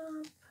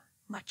Phantom.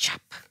 Machop.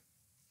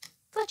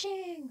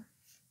 Fletching.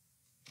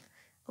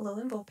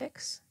 Alolan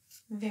Vulpix.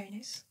 Very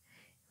nice.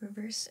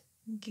 Reverse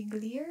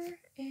Giglier.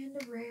 And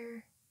a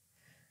rare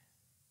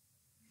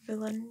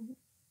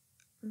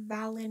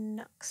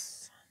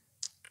Valinux.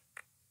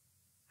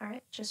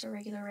 Alright, just a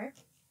regular rare.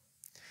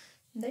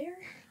 There.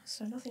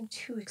 So nothing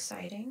too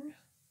exciting.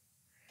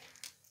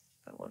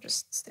 But we'll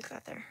just stick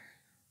that there.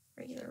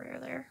 Regular rare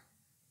there.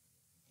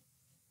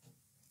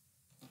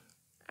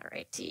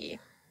 Alrighty.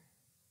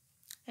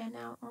 And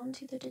now on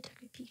to the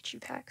Detective Pikachu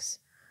packs,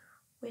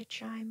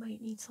 which I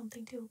might need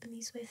something to open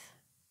these with.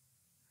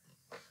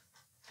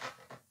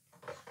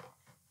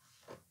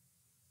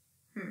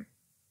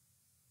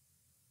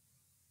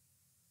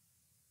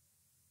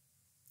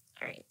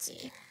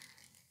 Alrighty.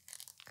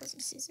 Got some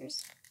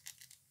scissors. I'm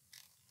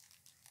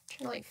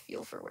trying to like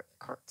feel for where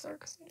the cards are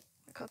because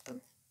I cut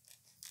them.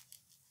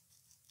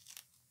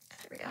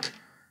 There we go.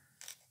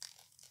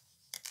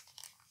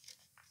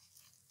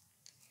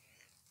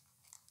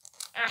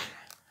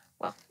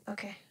 Well,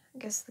 okay. I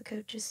guess the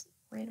code just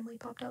randomly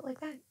popped out like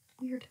that.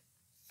 Weird.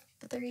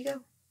 But there you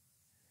go.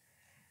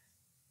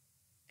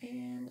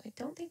 And I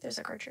don't think there's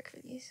a card trick for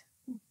these.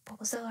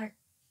 Bulbasaur.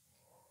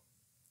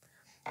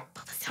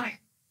 Bulbasaur.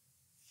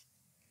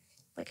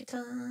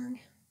 Lickitung.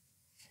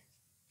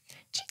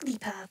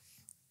 Jigglypuff.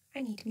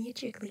 I need me a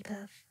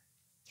Jigglypuff.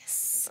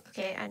 Yes.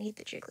 Okay, I need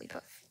the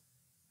Jigglypuff.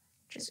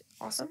 Which is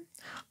awesome.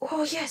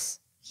 Oh, yes.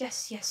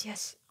 Yes, yes,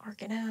 yes.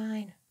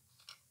 Arcanine.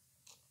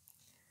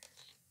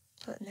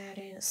 Putting that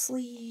in a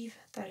sleeve.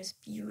 That is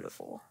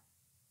beautiful.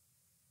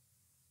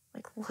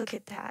 Like, look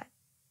at that.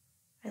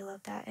 I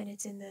love that. And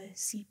it's in the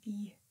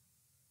CBD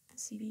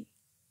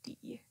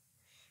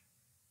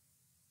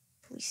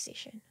police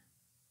station.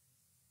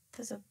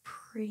 That's a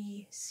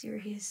pretty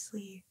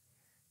seriously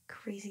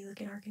crazy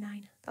looking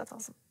Arcanine. That's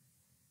awesome.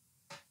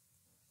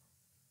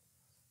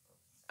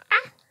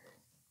 Ah!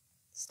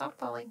 Stop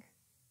falling.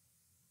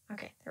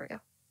 Okay, there we go.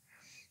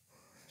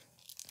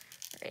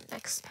 Alright,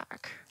 next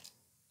pack.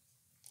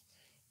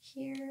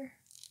 Here.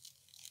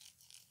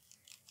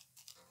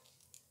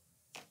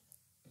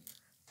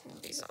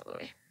 Move these out of the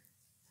way.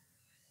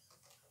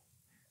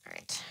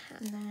 Alright,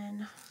 and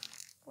then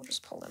we'll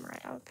just pull them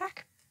right out of the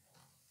pack.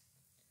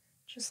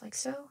 Just like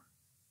so.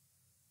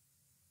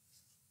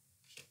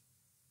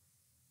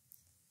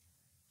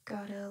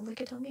 Got a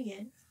Lickitung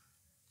again.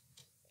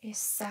 A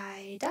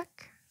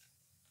Psyduck.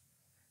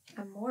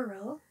 A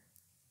Moro.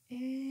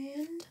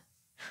 And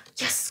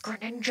yes,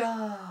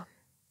 Greninja!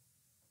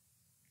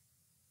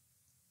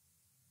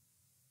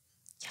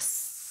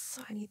 Yes,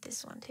 I need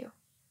this one too.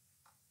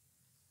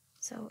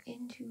 So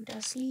into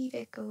the sleeve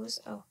it goes.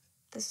 Oh,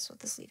 this is what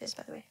the sleeve is,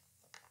 by the way.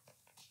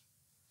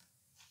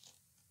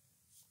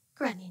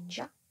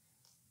 Greninja.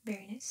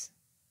 Very nice.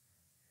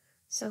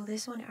 So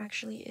this one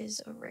actually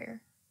is a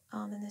rare.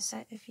 In this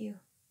set, if you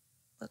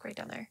look right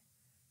down there,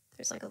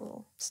 there's like a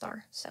little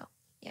star. So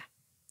yeah,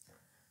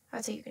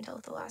 I'd say you can tell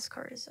that the last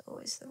card is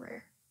always the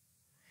rare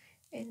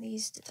in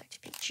these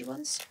Detective Pikachu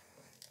ones.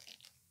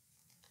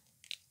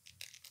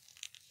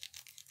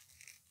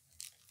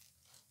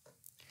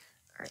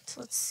 Alright,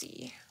 so let's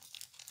see.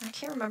 I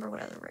can't remember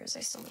what other rares I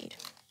still need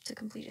to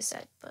complete a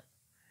set, but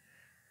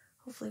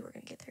hopefully we're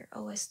gonna get there.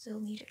 Oh, I still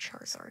need a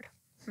Charizard.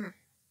 Well,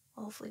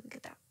 hopefully we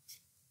get that.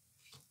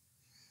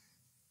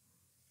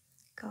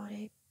 Got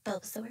a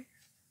Bulbasaur,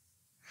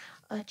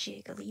 a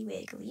Jiggly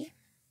Wiggly,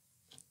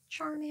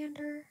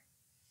 Charmander,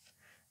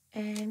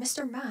 and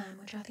Mr. Mime,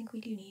 which I think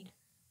we do need.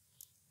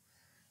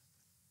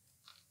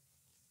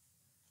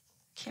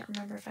 Can't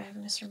remember if I have a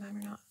Mr. Mime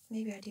or not.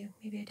 Maybe I do,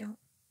 maybe I don't.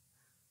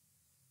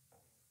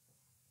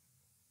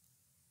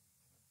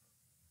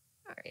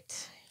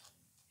 Alright,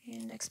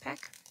 and next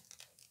pack.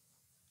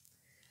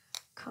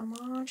 Come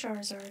on,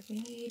 Charizard.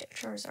 We need a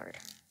Charizard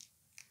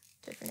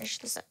to finish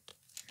the set.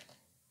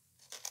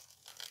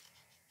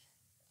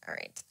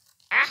 Alright.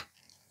 Ah!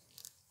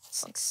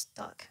 It's like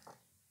stuck.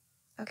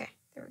 Okay,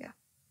 there we go.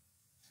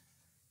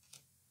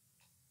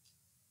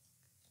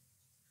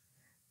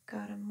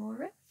 Got a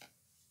Mora.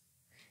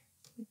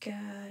 We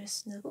got a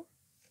Snubbull.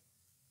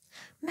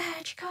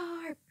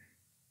 Magikarp!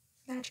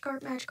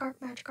 Magikarp, Magikarp,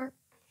 Magikarp.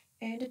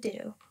 And a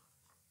Ditto.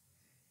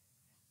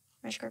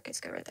 Magikarp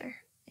gets good right there.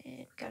 And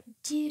we got a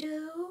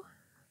Ditto.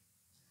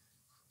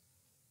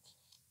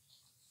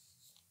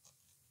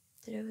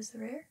 Ditto is the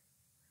rare.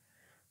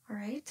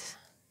 Alright.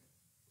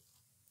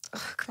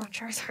 Oh, come on,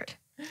 Charizard.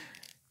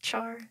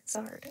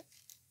 Charizard.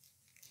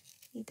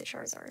 Need the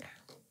Charizard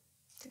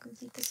to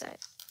complete the set.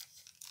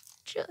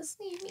 Just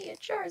need me a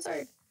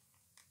Charizard.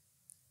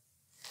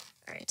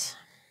 Alright.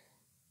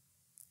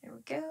 There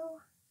we go.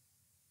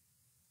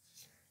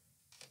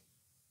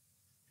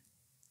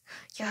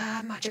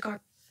 Yeah,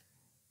 Magikarp.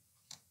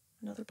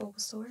 Another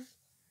Bulbasaur.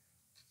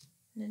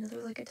 And another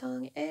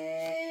Lickitung.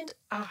 And,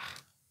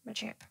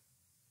 Machamp.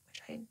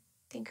 Which I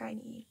think I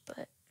need,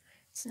 but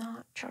it's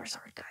not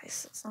Charizard,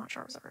 guys. It's not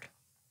Charizard.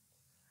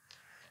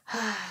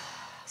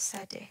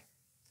 Sad day.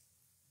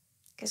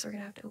 Guess we're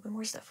gonna have to open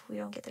more stuff if we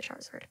don't get the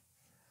Charizard.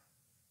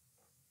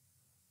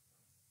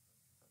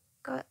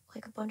 Got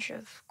like a bunch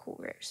of cool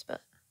rares,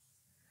 but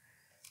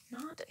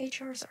not a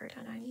Charizard,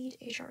 and I need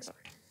a Charizard.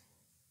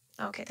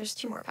 Okay, there's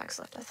 2 more packs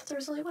left. I thought there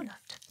was only 1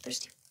 left. There's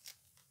 2.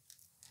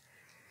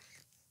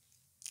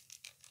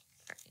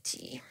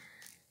 Alrighty.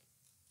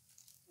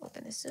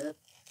 Open this up.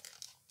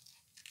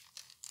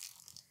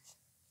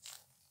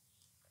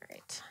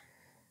 Alright.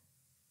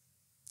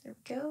 There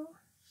we go.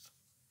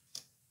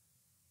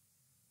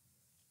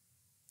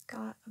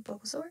 Got a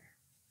Bulbasaur.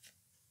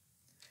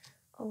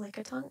 A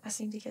Lickitung. I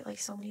seem to get like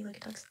so many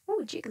Lickitungs.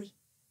 Ooh, Jiggly.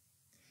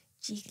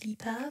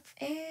 Jigglypuff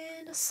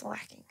and a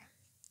Slacking.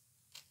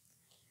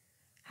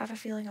 Have a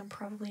feeling I'm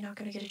probably not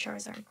going to get a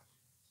Charizard.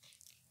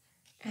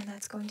 And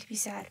that's going to be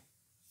sad.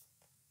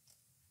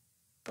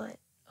 But,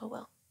 oh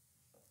well.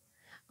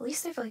 At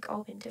least they've like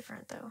all been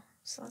different though.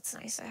 So that's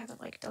nice. I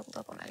haven't like doubled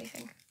up on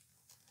anything.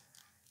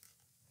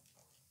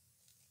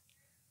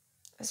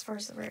 As far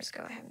as the rares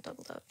go, I haven't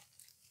doubled up.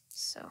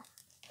 So.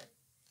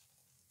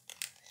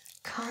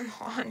 Come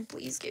on,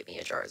 please give me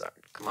a Charizard.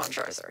 Come on,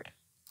 Charizard.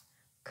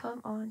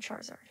 Come on,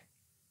 Charizard.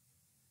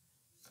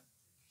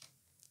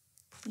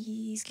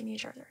 Please give me a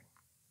Charizard.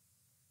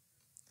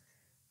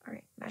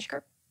 Alright,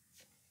 Magikarp.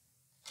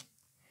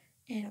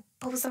 And a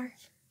Bulbasaur.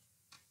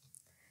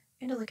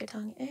 And a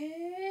Lickitung.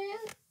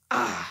 And...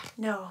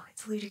 no,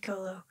 it's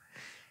Ludicolo.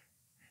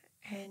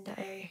 And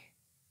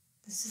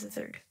this is the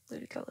third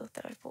Ludicolo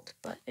that I've pulled.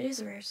 But it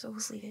is rare, so we'll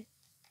sleeve it.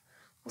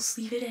 We'll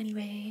sleeve it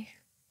anyway.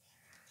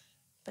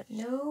 But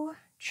no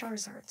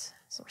Charizards.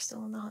 So we're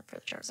still on the hunt for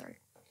the Charizard.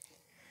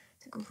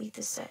 To complete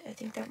this set. I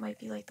think that might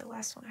be like the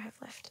last one I have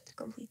left to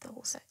complete the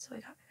whole set. So I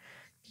got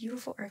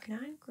Beautiful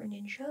Arcanine,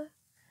 Greninja,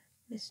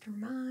 Mr.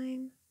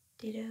 Mime,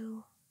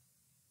 Ditto,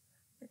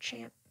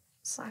 Machamp,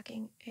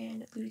 Slacking,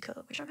 and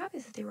Ludicolo, which I'm happy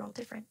that they were all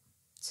different.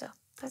 So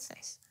that's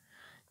nice.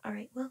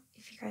 Alright, well,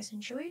 if you guys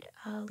enjoyed,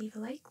 leave a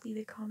like, leave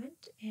a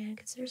comment, and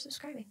consider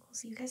subscribing. We'll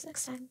see you guys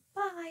next time.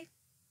 Bye!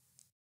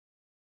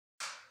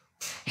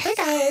 Hey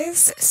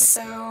guys!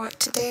 So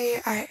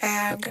today I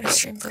am going to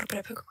stream a little bit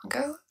of Pokemon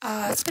Go.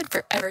 It's been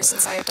forever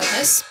since I have done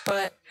this,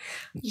 but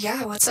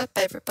yeah, what's up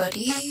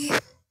everybody?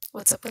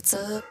 What's up, what's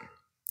up?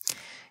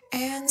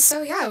 And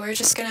so yeah, we're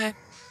just gonna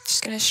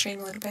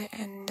stream a little bit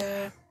and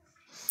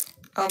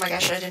oh my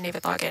gosh, I didn't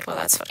even log in. Well,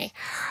 that's funny.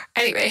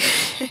 Anyway,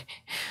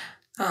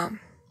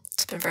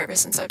 it's been forever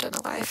since I've done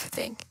a live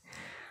thing.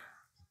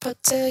 But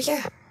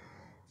yeah.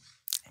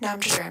 Now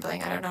I'm just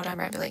rambling. I don't know what I'm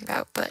rambling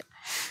about, but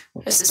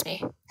this is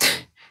me.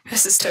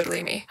 This is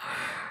totally me.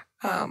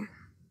 And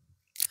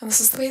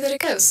this is the way that it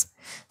goes.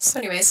 So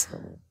anyways.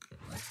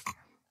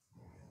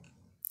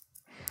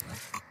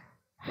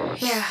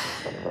 Yeah.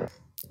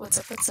 What's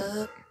up, what's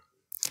up?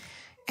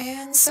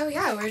 And so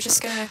yeah, we're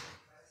just gonna...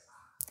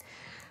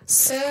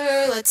 So,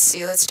 let's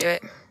see, let's do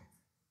it.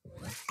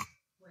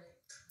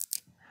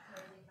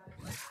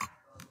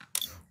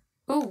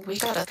 Ooh, we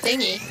got a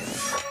thingy.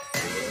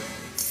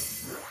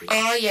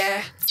 Oh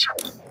yeah.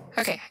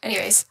 Okay,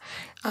 anyways.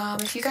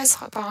 If you guys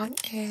hop on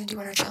and you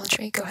want to challenge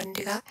me, go ahead and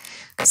do that.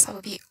 Because that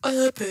would be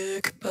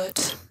epic.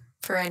 But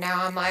for right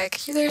now, I'm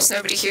like, there's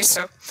nobody here,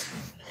 so...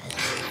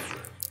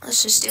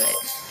 let's just do it.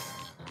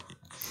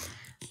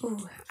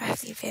 Ooh, I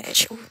have the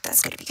advantage. Ooh,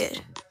 that's gonna be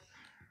good.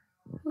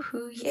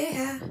 Woohoo,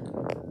 yeah.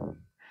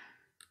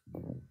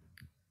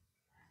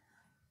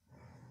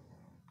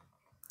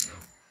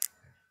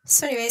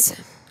 So anyways.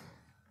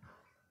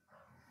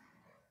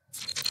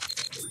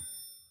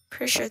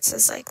 Pretty sure it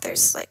says, like,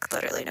 there's, like,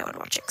 literally no one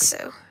watching,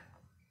 so...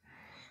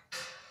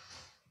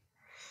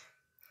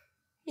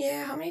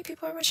 yeah, how many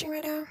people are watching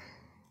right now?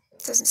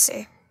 It doesn't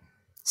say. It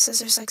says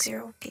there's, like,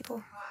 0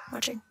 people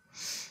watching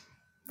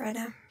right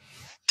now.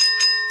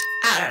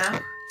 I don't know.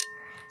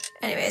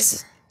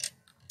 Anyways.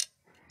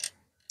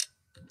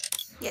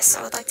 Yes,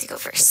 I would like to go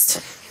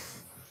first.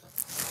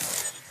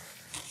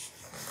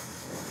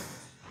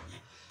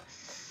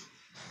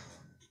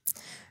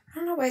 I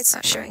don't know why it's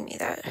not showing me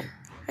that.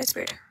 That's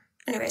weird.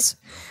 Anyways.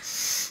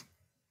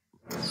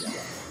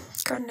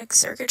 Got an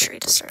Exurgatree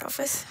to start off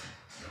with.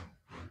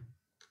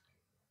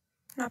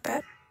 Not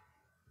bad.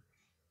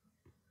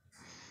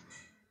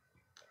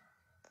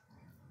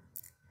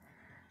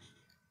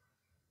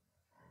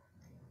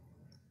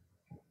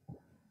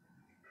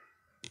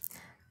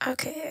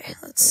 Okay,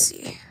 let's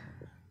see.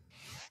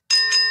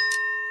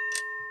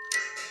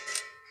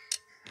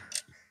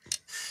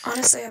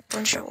 Honestly, a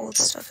bunch of old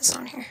stuff is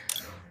on here.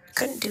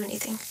 Couldn't do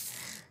anything.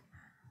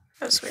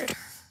 That was weird.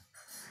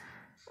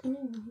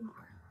 Ooh.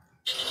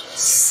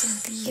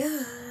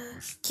 Cynthia.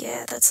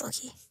 Yeah, that's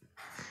lucky.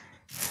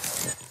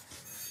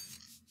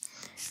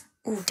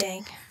 Ooh,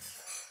 dang.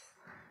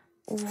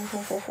 Ooh, ho,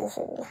 ho, ho,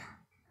 ho.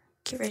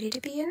 Get ready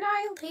to be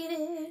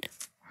annihilated.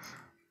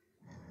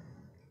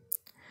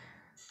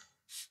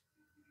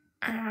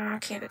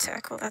 Can't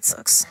attack. Well, that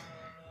sucks.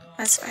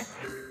 That's fine.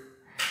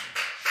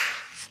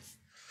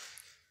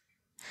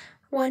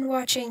 One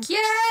watching.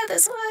 Yeah,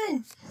 this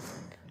one!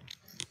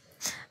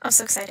 I'm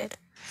so excited.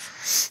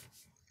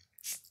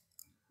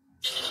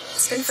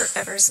 It's been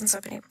forever since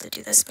I've been able to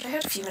do this, but I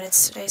had a few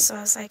minutes today, so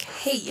I was like,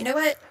 hey, you know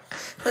what?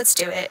 Let's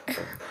do it.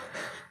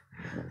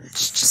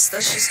 Let's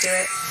just do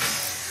it.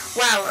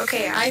 Wow,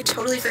 okay, I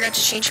totally forgot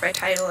to change my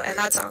title, and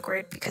that's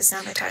awkward, because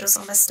now my title's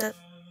all messed up.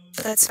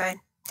 But that's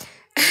fine.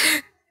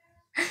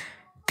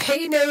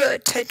 Pay no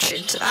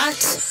attention to that.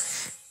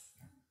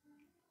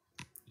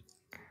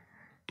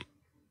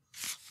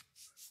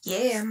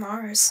 Yeah,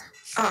 Mars.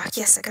 Oh,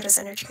 yes, I got his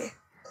energy.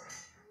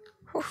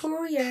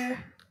 Woohoo, yeah.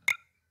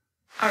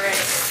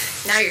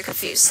 Alright, now you're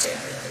confused too.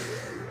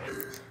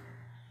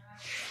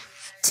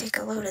 Take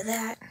a load of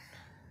that.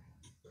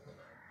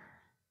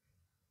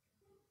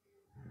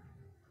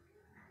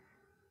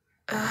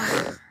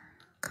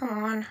 Come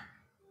on.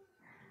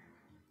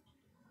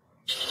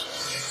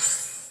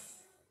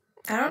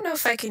 I don't know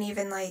if I can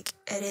even, like,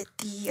 edit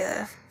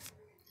the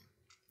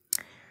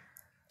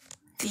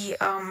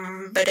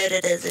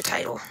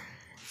title.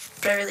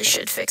 But I really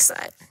should fix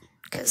that,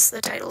 because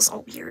the title's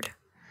all weird.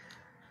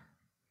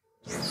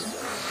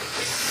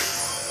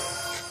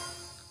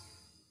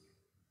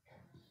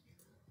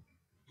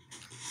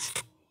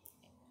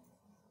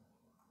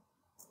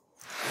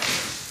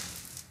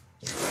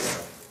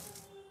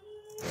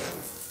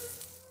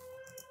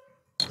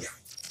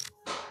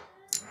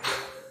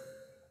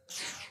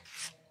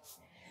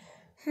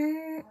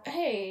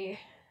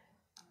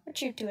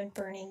 what you doing,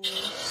 burning me?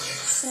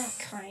 It's not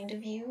kind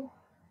of you.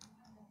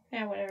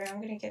 Yeah, whatever. I'm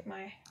gonna get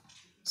my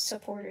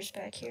supporters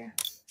back here.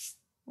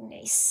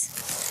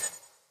 Nice.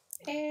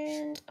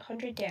 And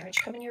 100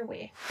 damage coming your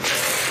way.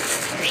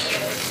 There you go.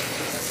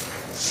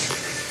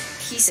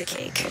 Piece of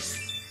cake.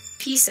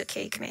 Piece of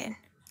cake, man.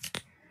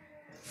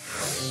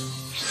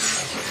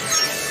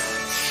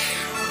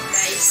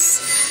 Nice.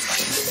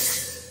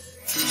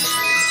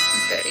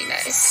 Very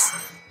nice.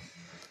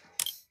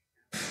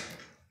 I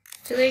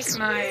feel like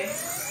my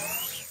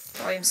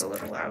volume's a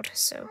little loud,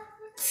 so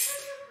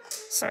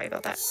sorry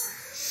about that.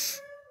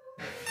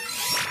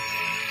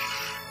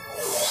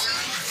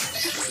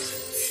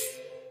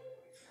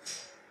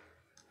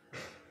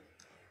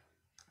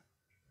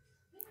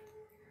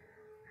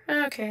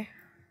 Okay.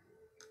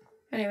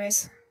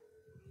 Anyways.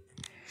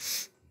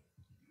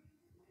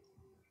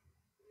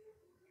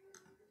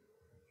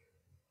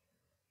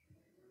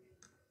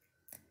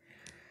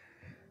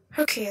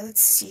 Okay,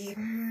 let's see.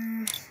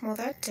 Well,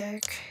 that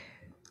deck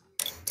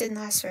didn't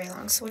last very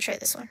long, so we'll try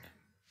this one.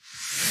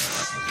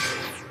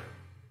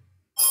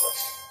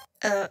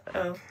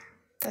 Oh.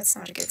 That's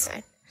not a good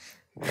sign.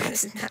 That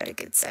is not a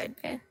good sign,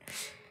 man.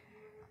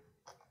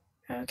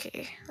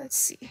 Okay, let's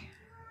see.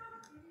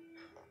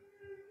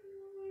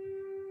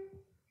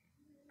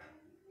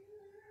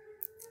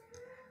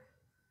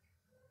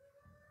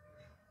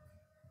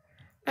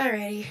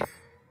 Alrighty.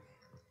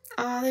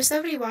 Aw, there's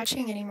nobody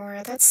watching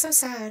anymore. That's so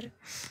sad.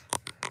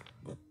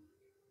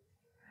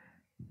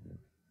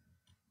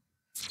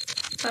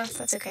 Oh,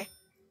 that's okay.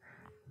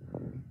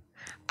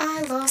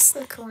 I lost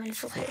the coin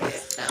flip.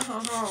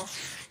 Oh,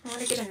 I want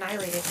to get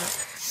annihilated now.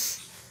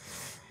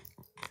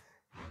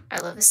 I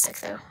love this deck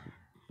though.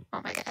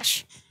 Oh my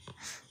gosh.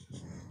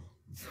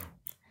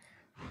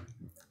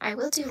 I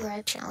will do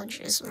live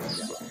challenges with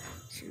anyone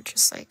who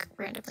just like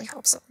randomly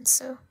helps on,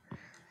 so.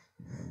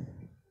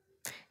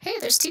 Hey,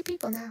 there's 2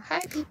 people now.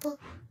 Hi, people.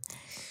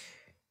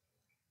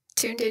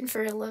 Tuned in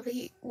for a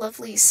lovely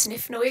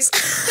sniff noise.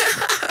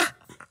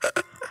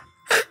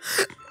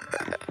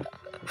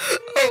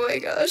 Oh my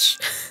gosh.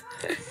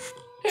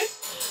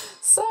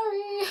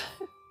 Sorry.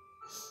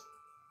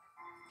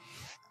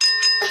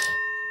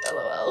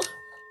 LOL.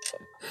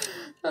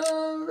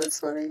 Oh, that's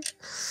funny.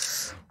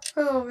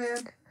 Oh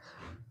man.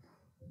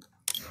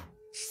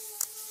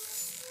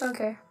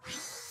 Okay.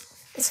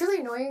 It's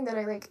really annoying that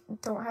I like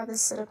don't have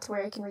this set up to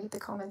where I can read the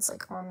comments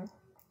like on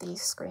the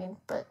screen,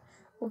 but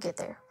we'll get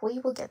there. We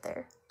will get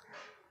there.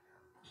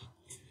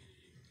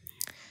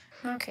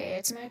 Okay,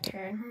 it's my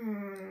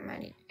turn. I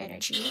need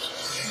energy.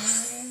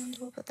 And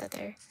we'll put that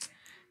there.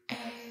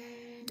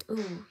 And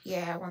ooh,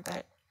 yeah, I want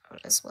that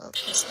out as well.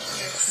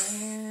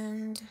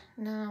 And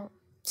no,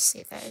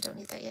 save that. I don't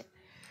need that yet.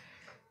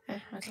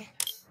 Okay,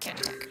 can't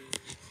attack.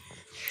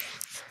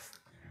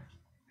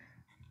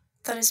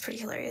 That is pretty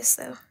hilarious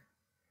though.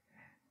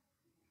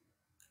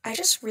 I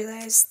just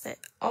realized that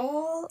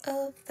all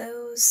of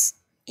those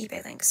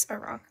eBay links are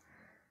wrong.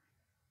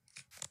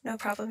 No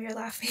problem, your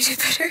laugh made it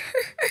better.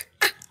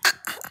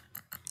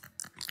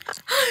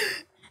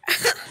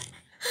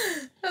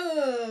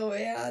 Oh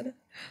man.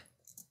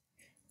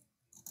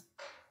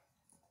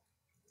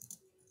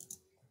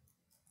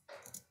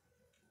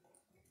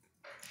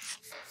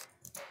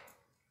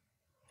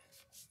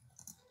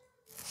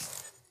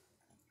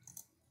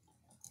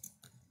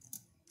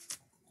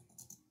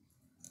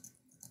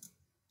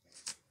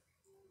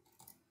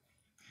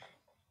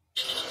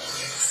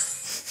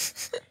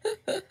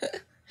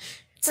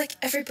 It's like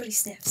everybody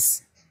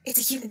sniffs. It's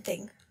a human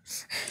thing.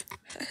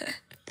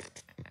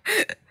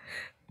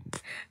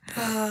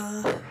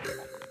 I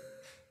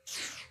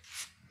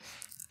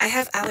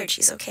have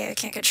allergies, okay? I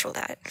can't control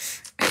that.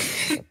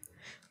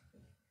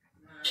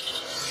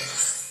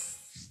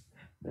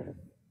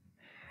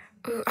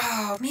 Ooh,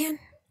 oh man.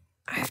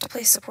 I have to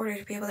play supporter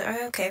to be able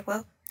to. Okay,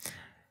 well,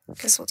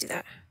 guess we'll do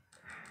that.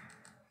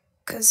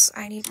 Because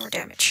I need more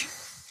damage.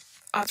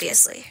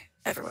 Obviously,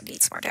 everyone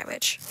needs more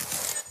damage.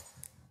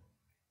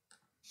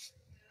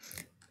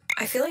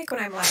 I feel like when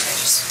I'm live,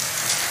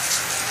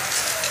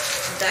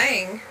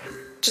 I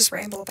just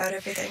ramble about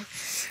everything.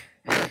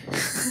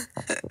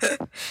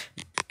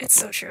 It's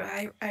so true.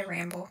 I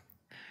ramble.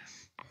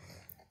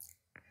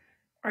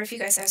 Or if you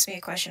guys ask me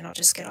a question, I'll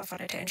just get off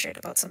on a tangent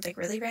about something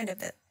really random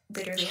that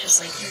literally has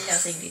like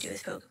nothing to do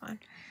with Pokemon.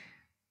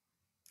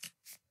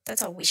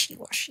 That's all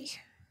wishy-washy.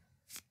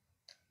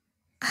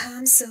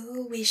 I'm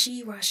so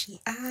wishy-washy.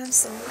 I'm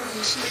so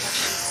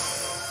wishy-washy.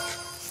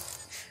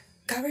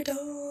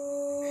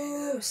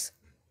 Gyarados!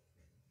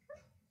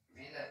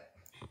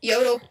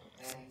 Yodel.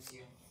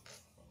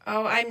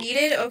 Oh, I'm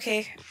needed?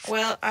 Okay.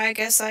 Well, I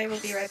guess I will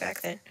be right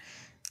back then.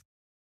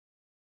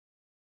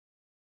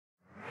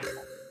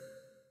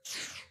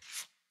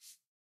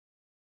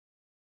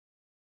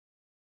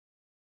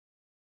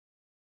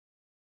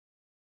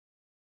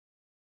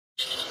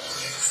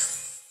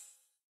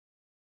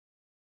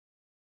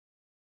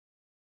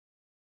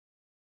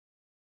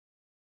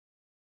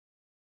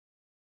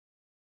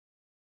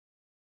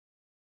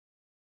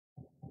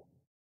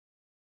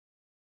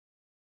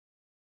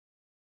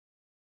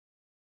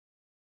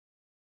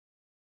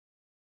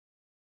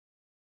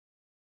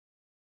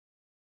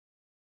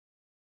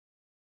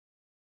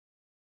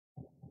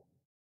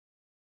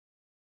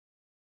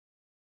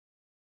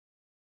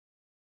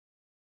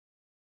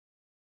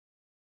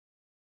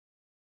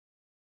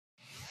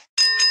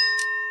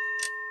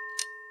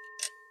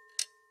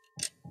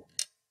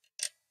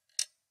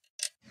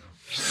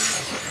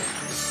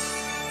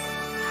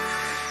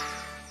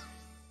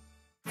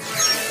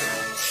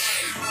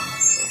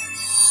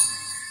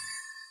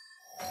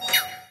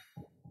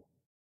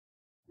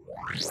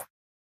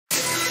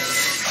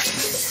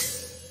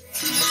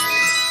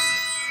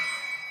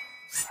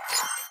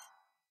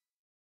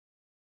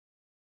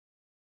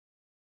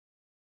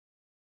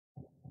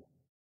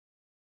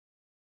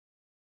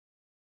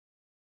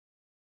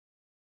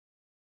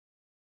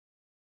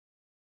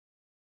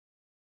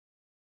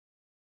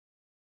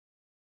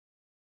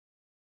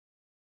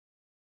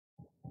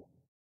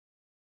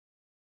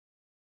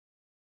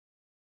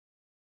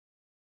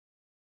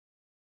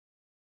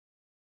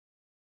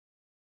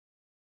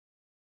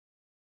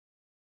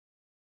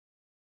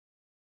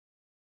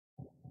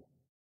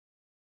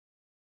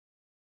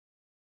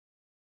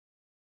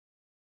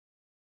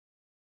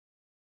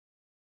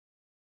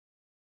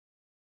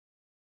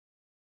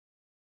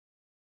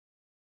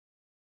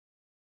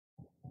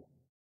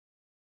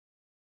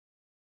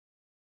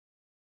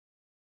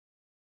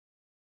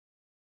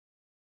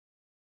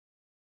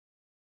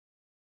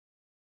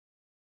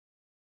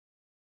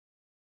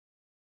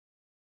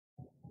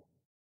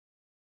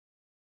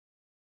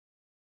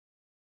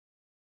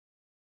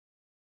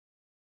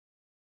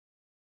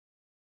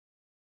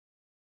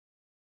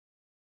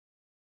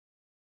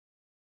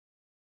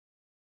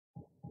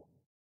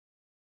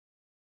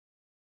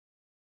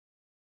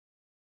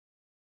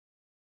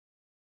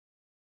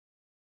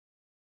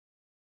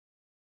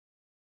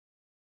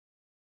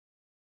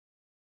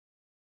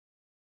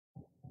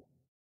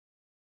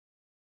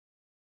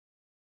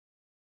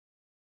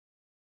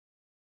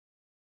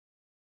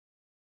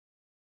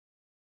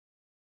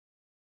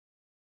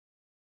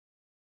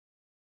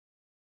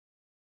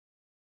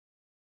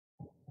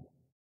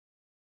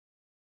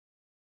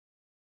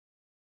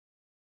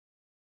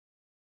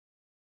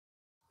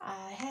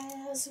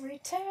 has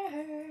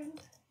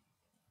returned.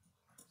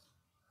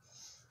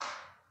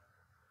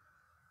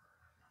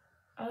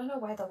 I don't know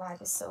why the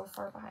lag is so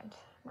far behind.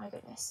 My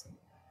goodness.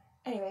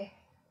 Anyway,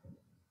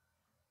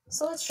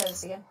 so let's try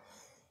this again.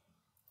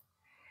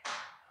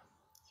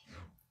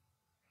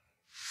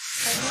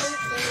 I've never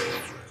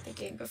played the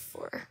game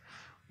before.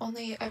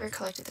 Only ever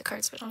collected the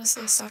cards, but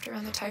honestly I stopped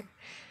around the time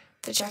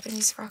the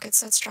Japanese rocket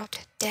sets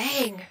dropped.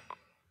 Dang!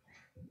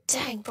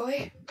 Dang,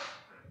 boy.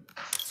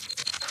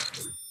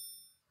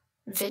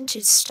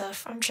 Vintage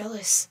stuff. I'm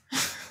jealous.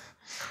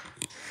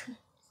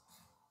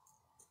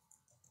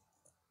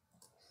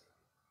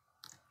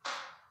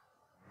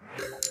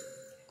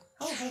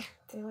 Oh, hey,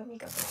 they let me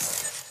go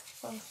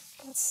first. Well,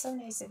 that's so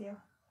nice of you.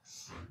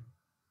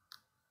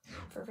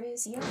 For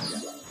Riz, yeah.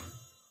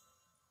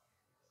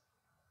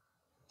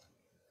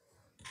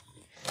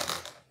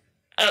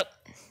 Oh.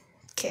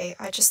 Okay,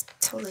 I just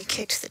totally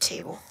kicked the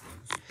table.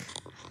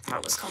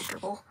 That was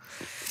comfortable.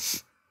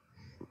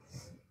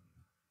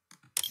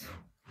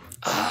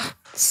 Ugh,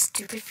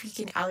 stupid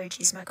freaking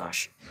allergies, my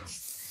gosh.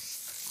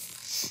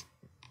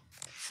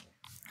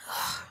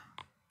 Ugh,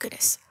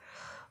 goodness.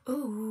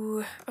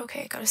 Ooh,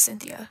 okay, got a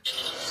Cynthia.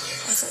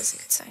 That's always a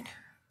good sign.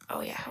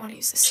 Oh yeah, I want to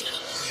use this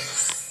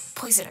too.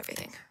 Poison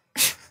everything.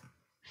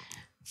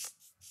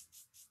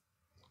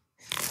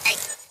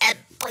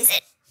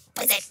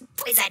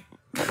 Poison.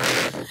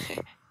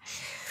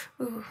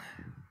 Ooh.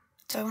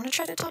 Do I want to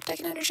try to top deck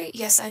an energy?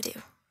 Yes, I do.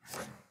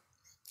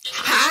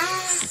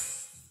 Ah!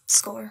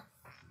 Score.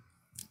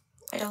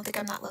 I don't think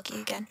I'm that lucky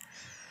again.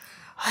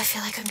 Oh, I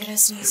feel like I'm gonna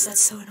sneeze.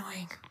 That's so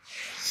annoying.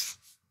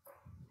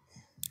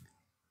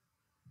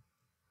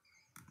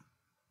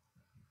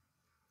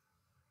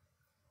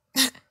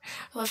 I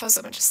love how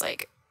someone just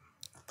like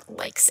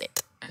likes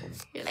it.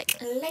 You're like.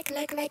 Like.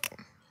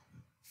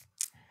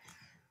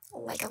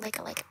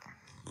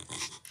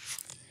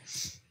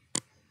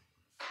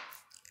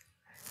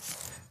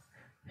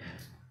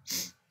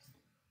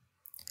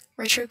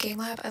 Retro Game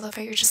Lab, I love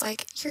how you're just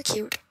like, you're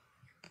cute.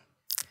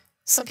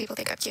 Some people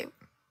think I'm cute.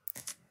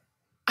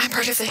 I'm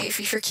part of the Hay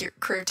Fever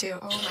crew too.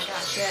 Oh my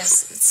god,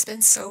 yes. It's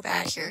been so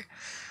bad here.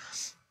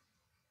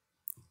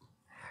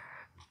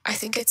 I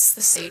think it's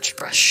the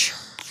sagebrush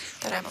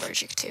that I'm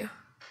allergic to.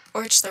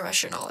 Or it's the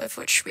Russian olive,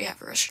 which we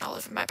have a Russian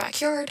olive in my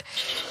backyard.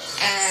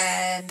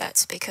 And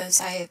that's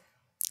because I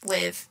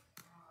live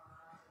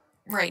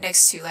right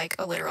next to like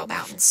a literal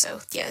mountain,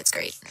 so yeah, it's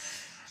great.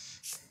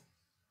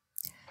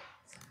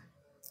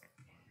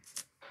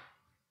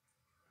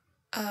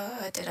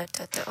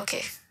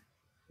 Okay.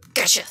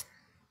 Gotcha.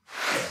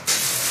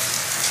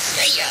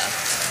 Yeah.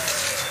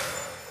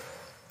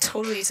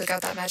 Totally took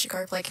out that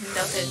Magikarp like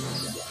nothing.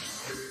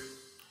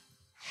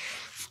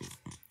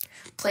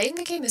 Playing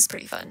the game is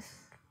pretty fun.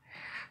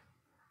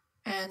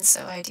 And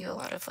so I do a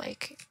lot of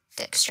like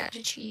deck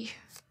strategy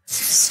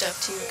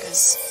stuff too,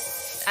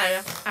 because I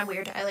don't know, I'm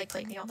weird. I like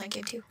playing the online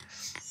game too.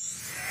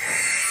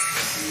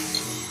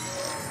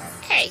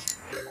 Hey,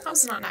 that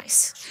was not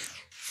nice.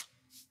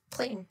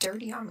 Playing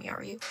dirty on me,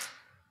 are you?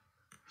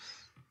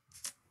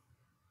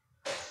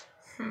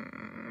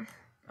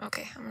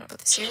 Okay, I'm gonna put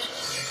this here.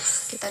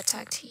 Get that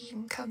tag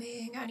team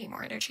coming. I need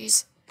more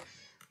energies.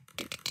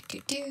 Do.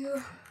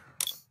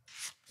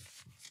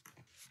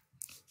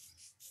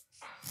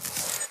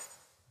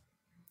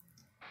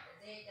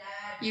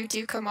 You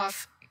do come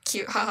off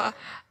cute, haha.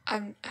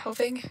 I'm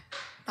hoping,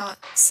 not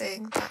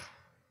saying that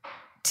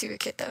to a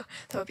kid though.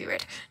 That would be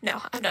weird.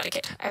 No, I'm not a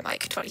kid. I'm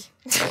like 20.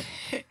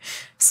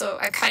 So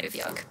I'm kind of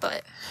young,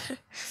 but...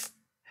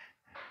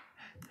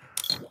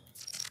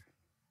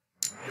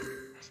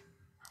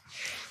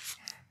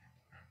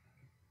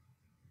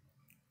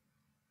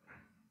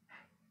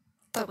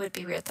 That would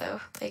be weird though.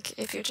 Like,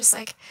 if you're just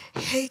like,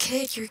 hey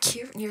kid, you're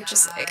cute, and you're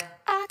just like,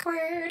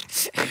 awkward.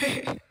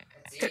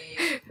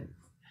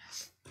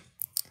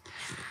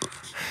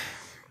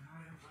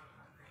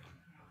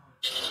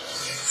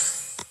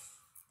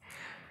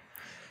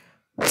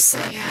 So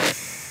yeah.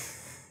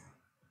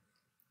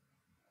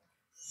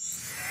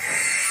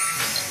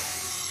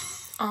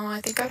 I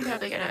think I'm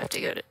probably gonna have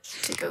to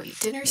go eat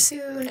dinner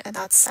soon, and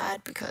that's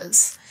sad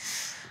because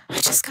I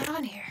just got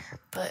on here.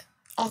 But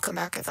I'll come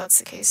back if that's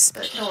the case.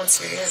 But no one's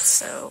here yet,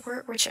 so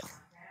we're chill.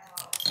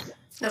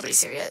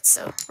 Nobody's here yet,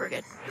 so we're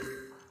good.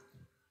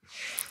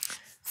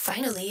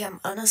 Finally, I'm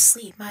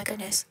unasleep. My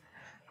goodness.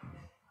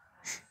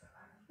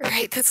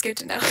 Right, that's good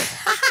to know.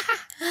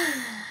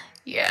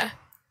 Yeah,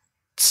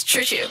 it's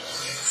true.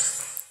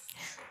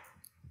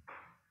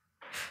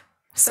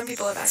 Some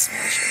people have asked me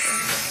how much.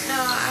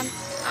 No,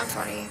 I'm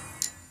 20.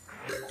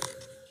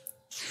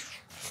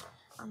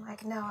 I'm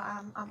like, no,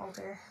 I'm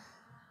older.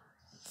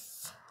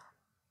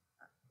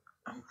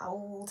 I'm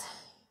old.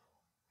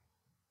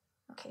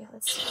 Okay,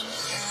 let's do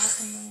that,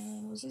 and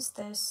then we'll use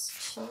this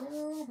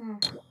too.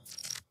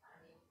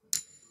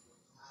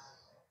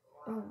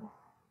 Ooh.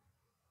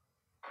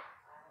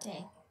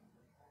 Dang.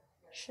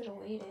 Should have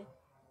waited.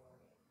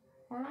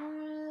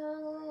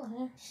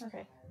 Well,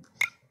 okay.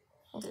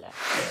 We'll do that.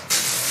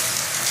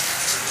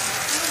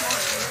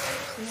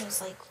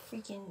 It's like like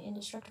freaking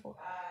indestructible.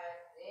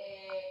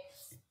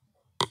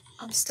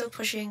 I'm still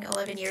pushing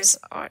 11 years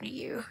on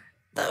you,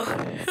 though.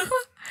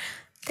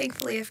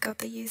 Thankfully, I've got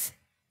the youth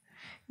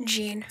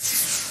gene.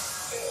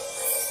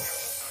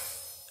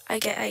 I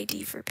get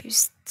ID for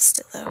boost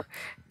still, though.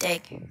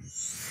 Dang.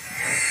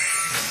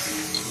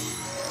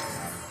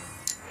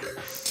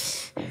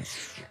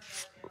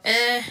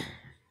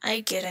 I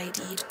get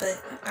ID'd,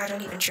 but I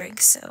don't even drink,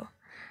 so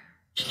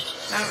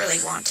I don't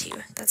really want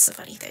to. That's the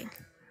funny thing.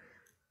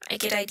 I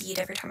get ID'd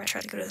every time I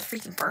try to go to the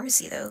freaking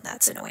pharmacy, though.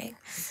 That's annoying.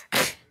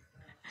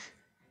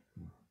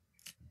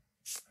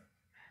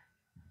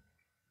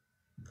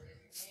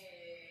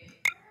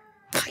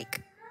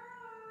 Pike.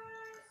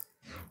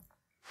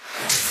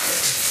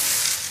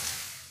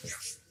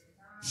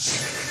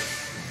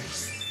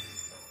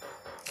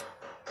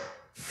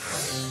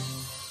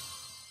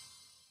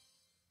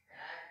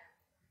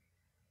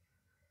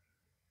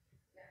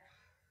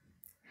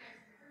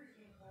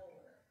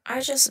 I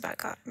just about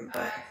got him,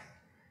 but...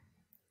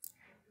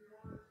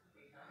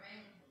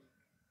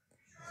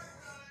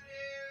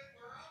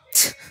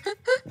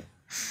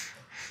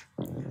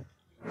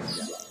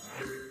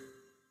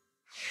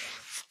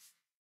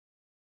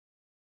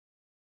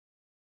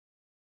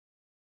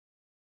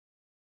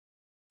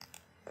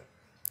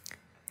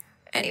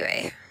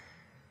 Anyway.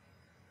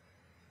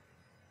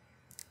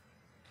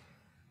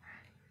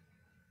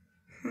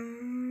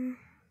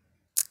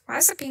 Why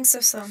is it being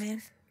so slow,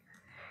 man?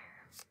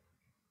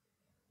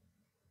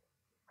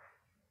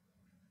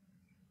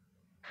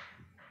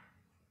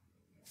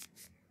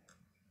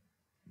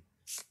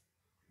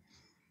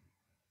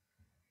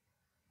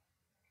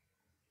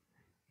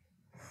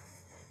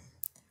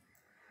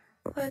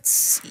 Let's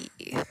see.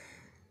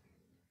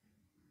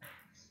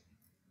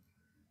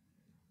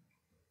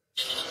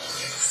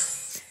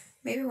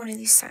 Maybe one of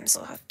these times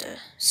I'll have to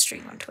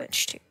stream on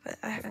Twitch too, but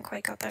I haven't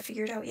quite got that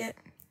figured out yet.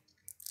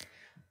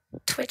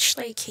 Twitch,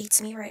 like,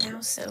 hates me right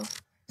now, so...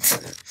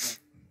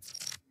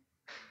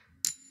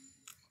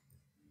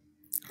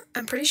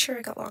 I'm pretty sure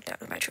I got logged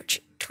out of my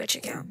Twitch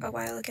account a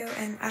while ago,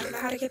 and I don't know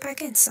how to get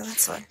back in, so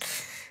that's fun.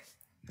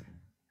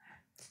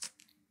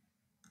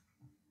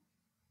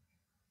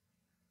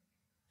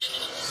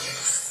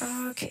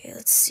 Okay,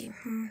 let's see.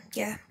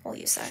 Yeah, we'll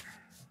use that.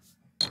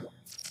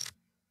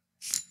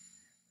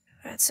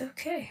 That's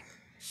okay.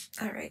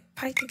 Alright,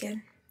 Pike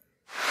again.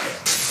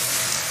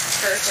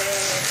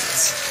 Perfect.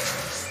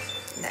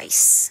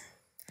 Nice.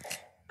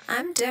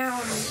 I'm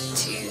down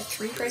to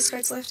 3 price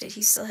cards left, and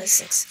he still has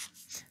 6.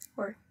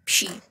 Or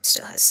she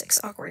still has 6.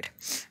 Awkward.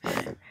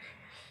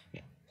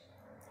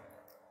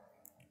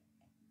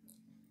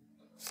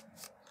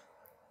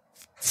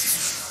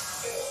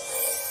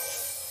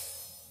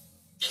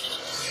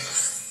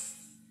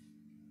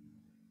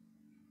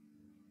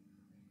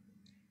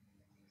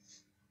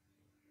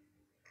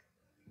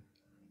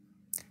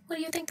 What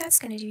do you think that's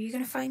gonna do? You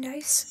gonna find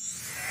ice?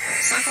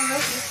 It's not gonna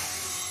help you.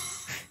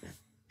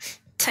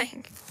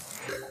 Dang.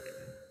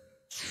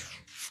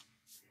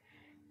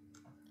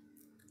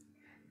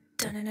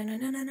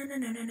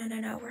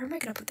 No. Where am I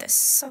gonna put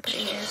this? I'll put it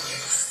here.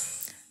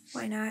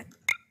 Why not?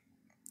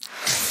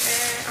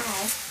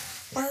 Oh.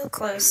 Well,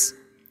 close.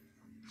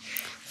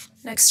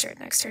 Next turn.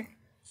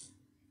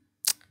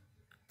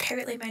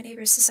 Apparently my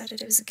neighbors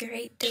decided it was a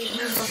great day to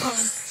move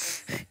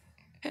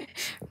along.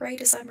 Right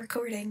as I'm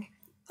recording.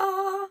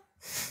 Aww.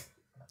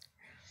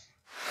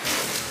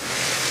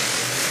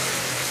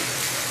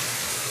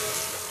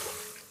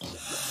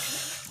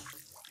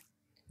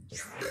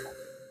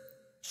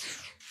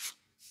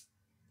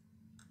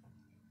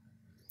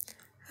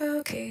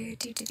 Okay,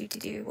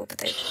 we'll put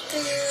that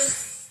there.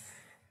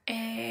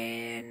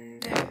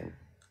 And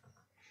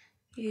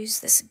use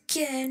this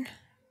again.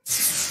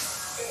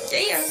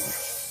 Yeah.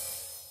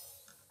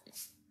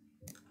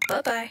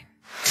 Bye-bye.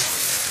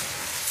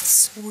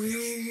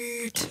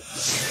 Sweet.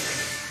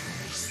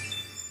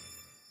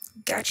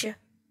 Gotcha.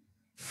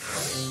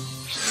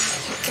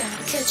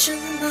 Gotta catch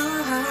 'em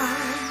all.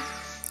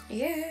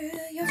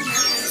 Yeah, you're my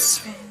best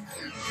friend.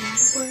 In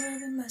the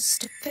world I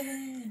must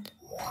defend.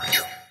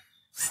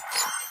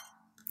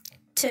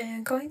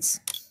 10 coins.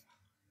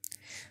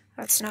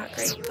 That's not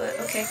great, but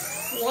okay.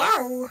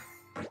 Wow.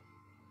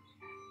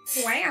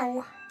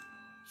 Wow.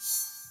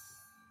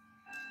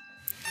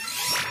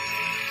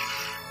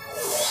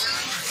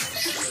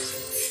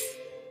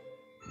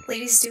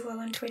 Ladies do well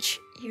on Twitch.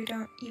 You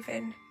don't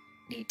even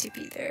need to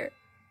be there.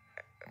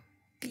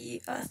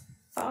 Be a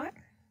thought?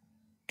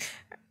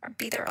 Or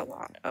be there a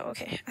lot. Oh,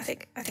 okay. I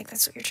think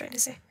that's what you're trying to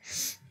say.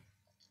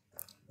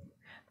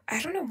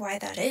 I don't know why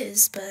that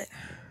is, but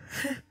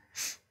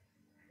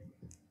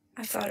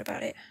I've thought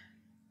about it.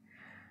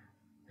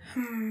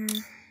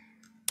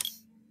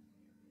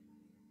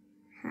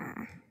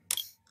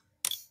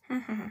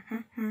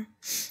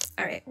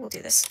 Alright, we'll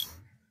do this.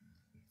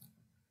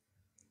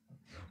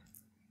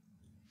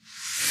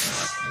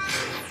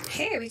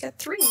 Hey, we got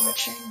 3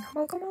 watching.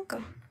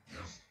 Welcome.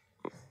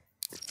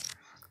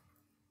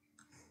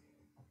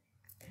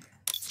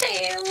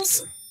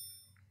 Tails!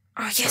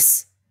 Oh,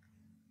 yes!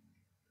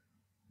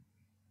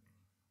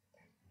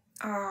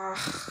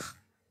 Ah,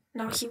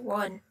 no, he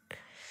won.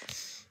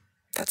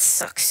 That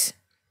sucks.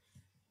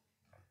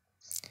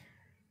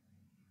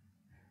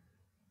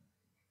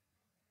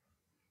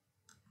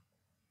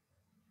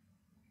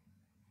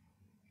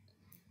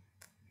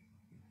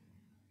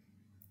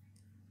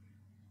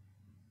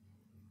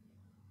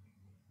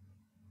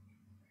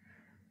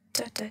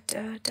 Da, da,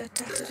 da, da,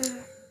 da, da,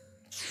 da.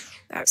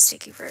 That was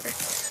taking forever.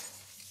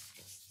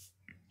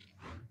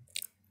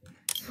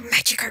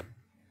 Magikarp.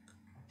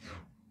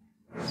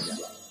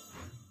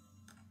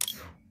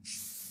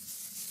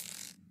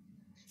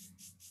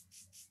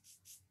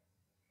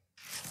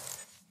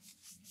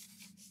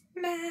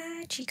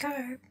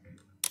 Magikarp.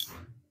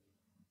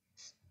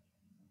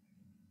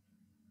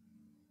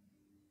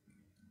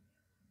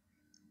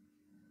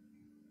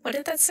 What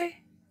did that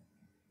say?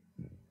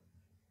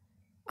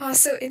 Oh,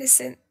 so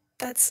innocent.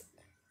 That's...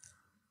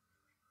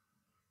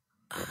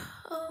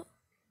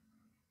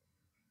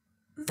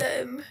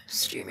 them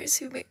streamers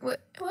who make...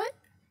 What?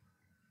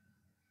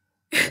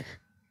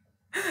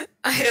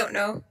 I don't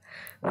know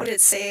what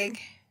it's saying.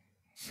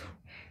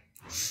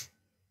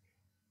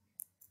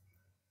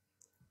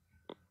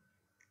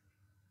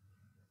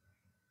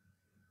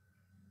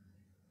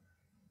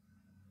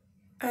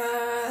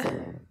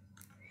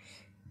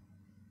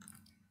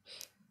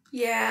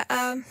 Yeah,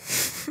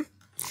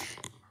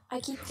 I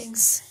keep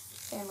things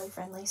family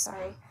friendly,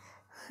 sorry.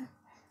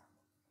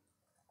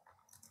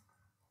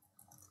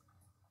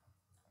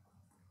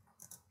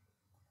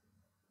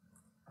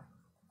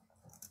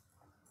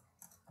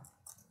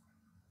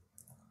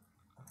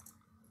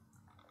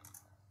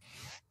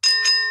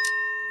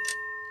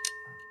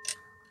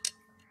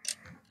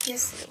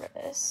 Yes, the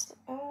rest.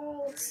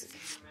 Let's see.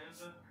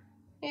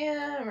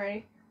 Yeah, I'm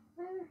ready.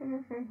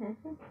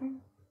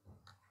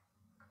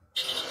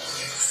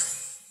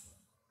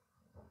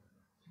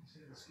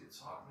 This gets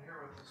hot in here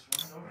with this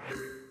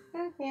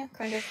window. Yeah,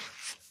 kind of.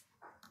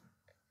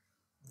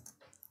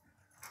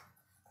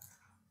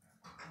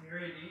 You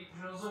ready to eat,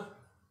 Joseph?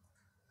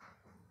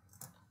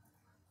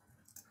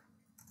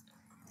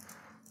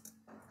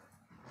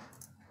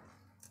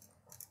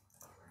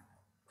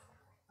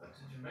 What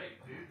did you make,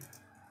 dude?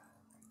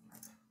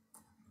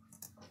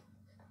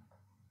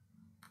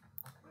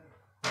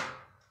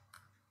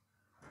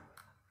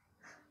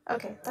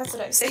 Okay, that's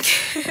what I was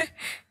thinking.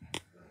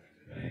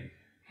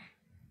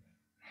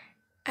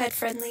 Ad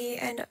friendly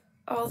and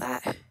all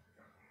that.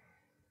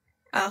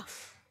 Oh.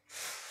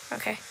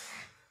 Okay.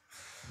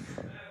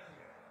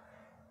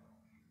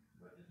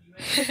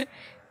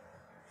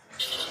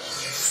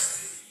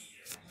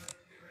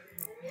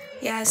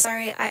 Yeah,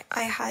 sorry,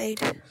 I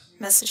hide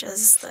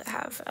messages that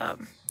have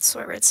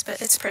swear words, but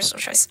it's a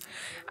personal choice.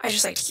 I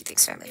just like to keep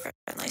things family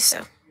friendly,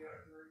 so.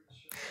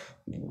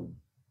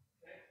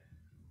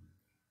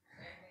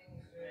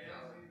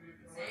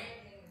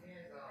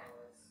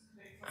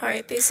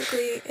 Alright,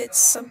 basically, it's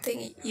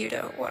something you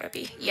don't want to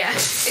be. Yeah,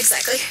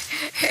 exactly.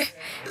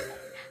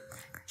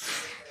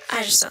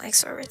 I just don't like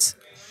swear words.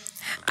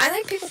 I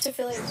like people to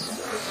feel like a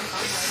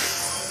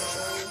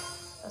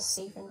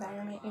safe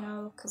environment, you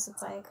know, because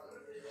it's like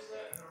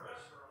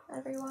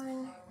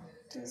everyone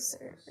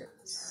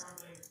deserves.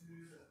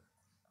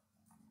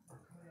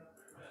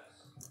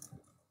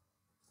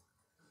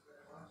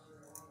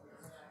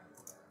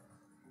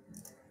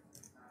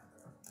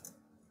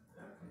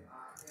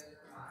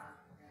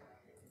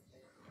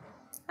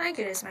 I think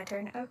it is my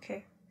turn.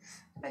 Okay.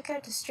 I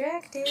got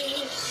distracted.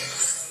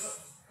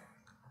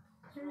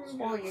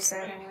 We'll use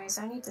that anyways.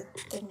 I need to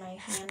dig my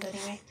hand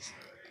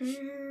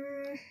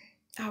anyway.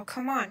 Oh,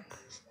 come on.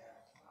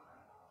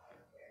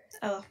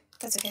 Oh,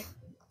 that's okay.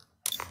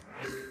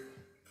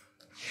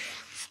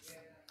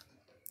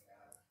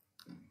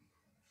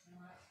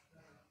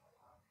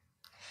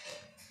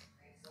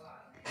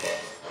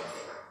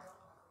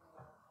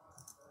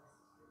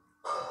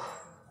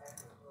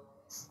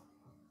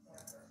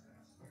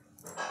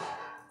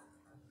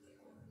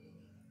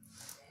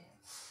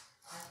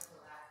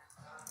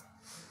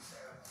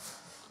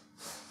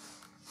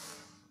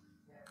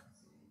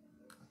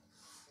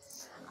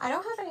 I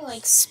don't have any,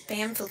 like,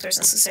 spam filters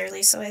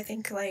necessarily, so I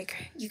think,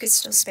 like, you could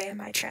still spam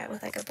my chat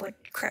with, like, a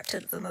crap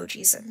ton of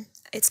emojis, and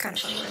it's kind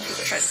of funny when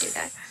people try to do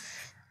that.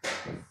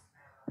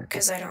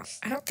 Because I don't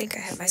think I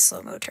have my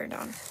slow mode turned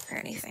on or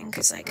anything,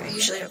 because, like, I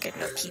usually don't get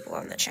enough people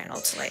on the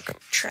channel to, like,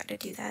 try to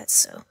do that,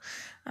 so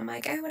I'm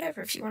like,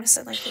 whatever, if you want to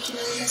send, like, 50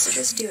 million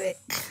messages, do it.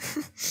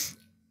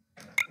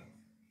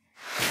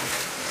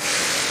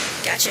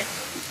 Gotcha.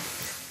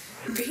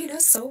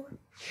 Venusaur.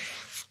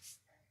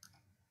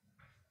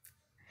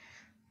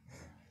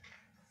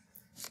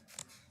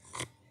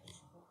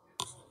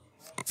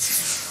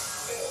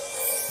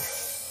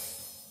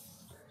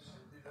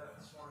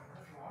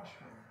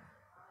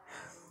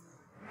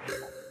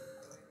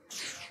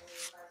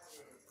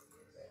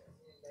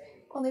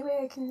 Only way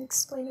I can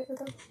explain it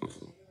without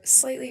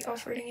slightly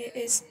off-wording it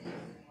is...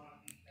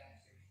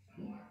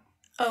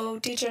 Oh,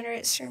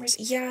 degenerate streamers.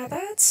 Yeah,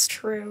 that's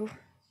true.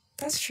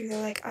 That's true,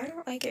 though. Like, I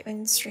don't like it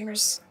when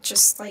streamers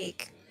just,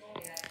 like,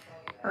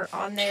 are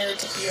on there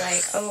to be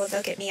like, oh,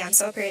 look at me, I'm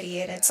so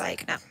pretty, and it's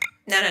like, no.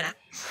 No.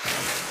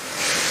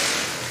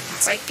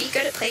 It's like, be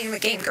good at playing the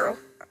game, girl.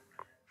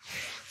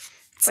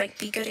 It's like,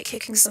 be good at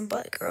kicking some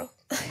butt, girl.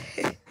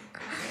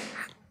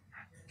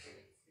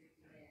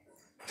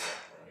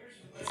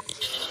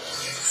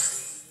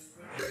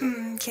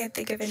 Can't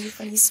think of any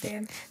funny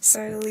spam,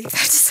 so I'll leave that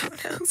to someone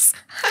else.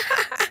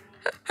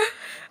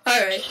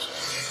 Alright.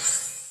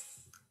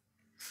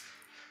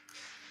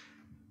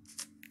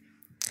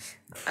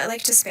 I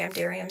like to spam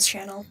Darium's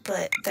channel,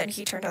 but then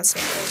he turned on spam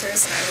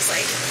filters, and I was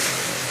like,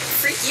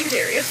 freak you,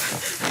 Darium.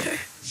 I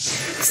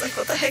was like,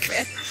 what the heck,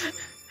 man?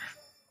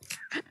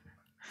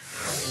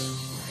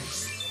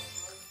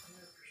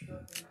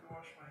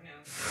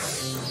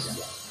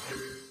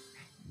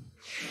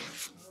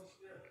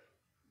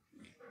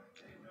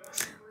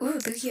 Ooh,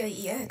 Lugia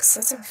EX,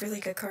 that's a really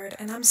good card,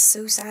 and I'm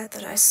so sad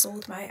that I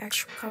sold my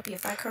actual copy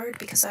of that card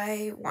because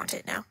I want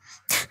it now.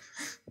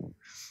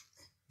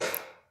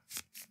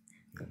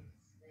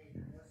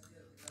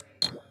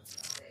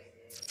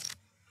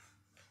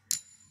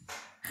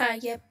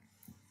 Yep,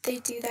 they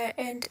do that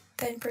and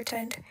then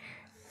pretend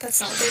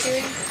that's not what they're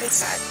doing. It's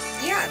sad.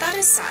 Yeah, that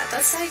is sad.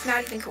 That's like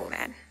not even cool,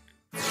 man.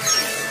 I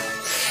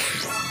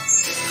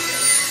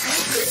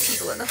have good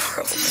people in the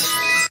world.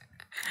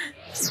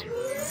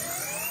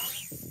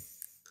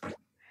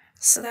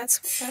 So that's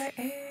what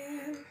I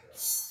am.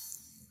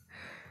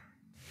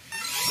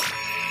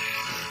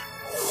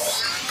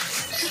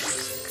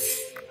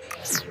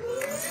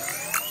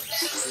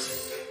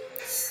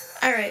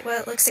 Alright, well,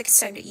 it looks like it's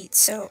time to eat,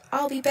 so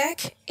I'll be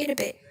back in a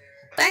bit.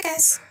 Bye,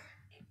 guys!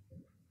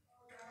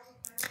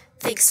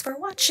 Thanks for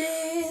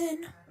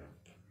watching!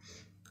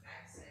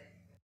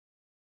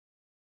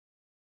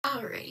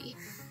 Alrighty.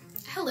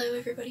 Hello,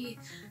 everybody.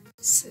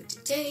 So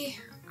today,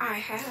 I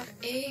have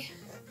a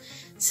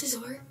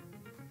Scizor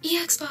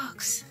EX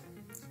box.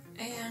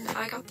 And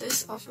I got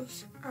this off of,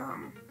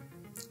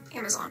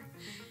 Amazon.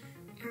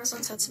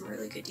 Amazon's had some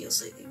really good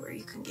deals lately where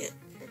you can get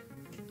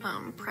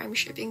Prime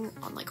shipping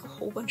on like a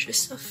whole bunch of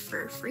stuff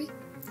for free,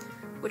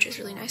 which is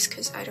really nice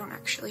because I don't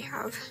actually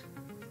have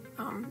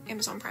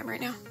Amazon Prime right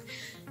now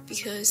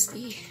because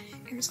the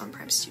Amazon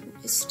Prime student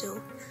is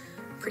still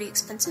pretty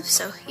expensive.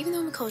 So even though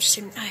I'm a college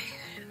student, I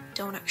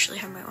don't actually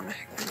have my own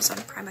Amazon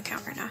Prime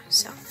account right now.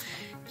 So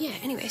yeah,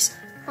 anyways,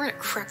 we're gonna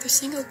crack this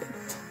thing open.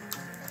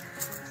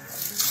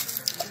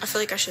 I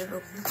feel like I should have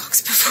opened the box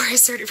before I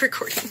started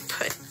recording,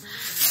 but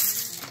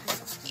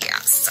yeah,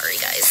 sorry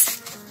guys.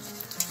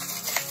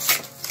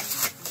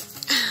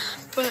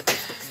 But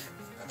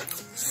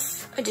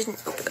I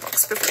didn't open the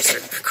box before I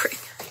started recording.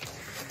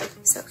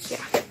 So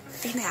yeah,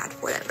 be mad,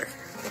 whatever.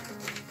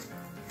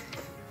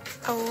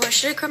 Oh, I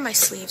should have grabbed my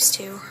sleeves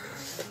too.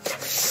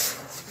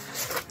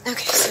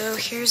 Okay, so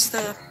here's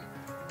the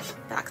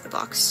back of the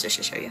box just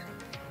to show you.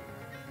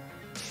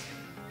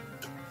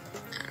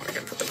 And we're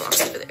gonna put the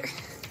box over there.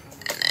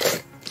 And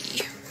then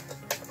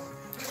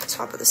the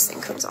top of this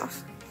thing comes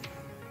off.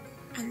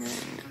 And then,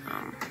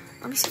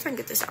 let me see if I can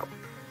get this out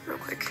real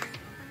quick.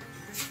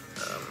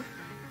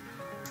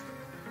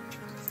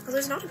 Oh,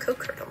 there's not a code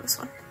card on this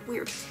one.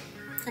 Weird.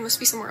 It must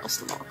be somewhere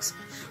else in the box.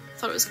 I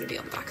thought it was going to be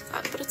on the back of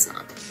that, but it's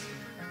not.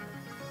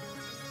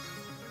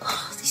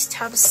 Oh, these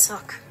tabs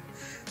suck.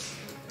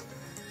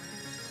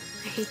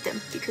 I hate them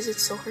because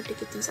it's so hard to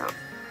get these out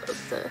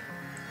of the...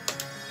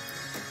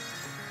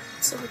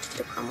 It's so hard to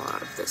get a promo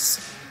out of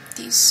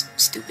these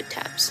stupid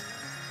tabs.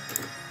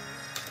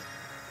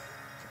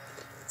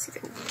 Let's see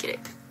if I can get it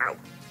out.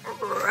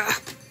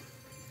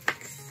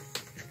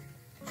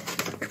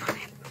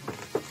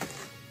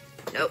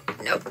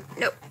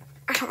 Nope.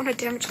 I don't want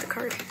to damage the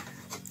card.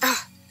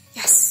 Ah,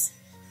 yes.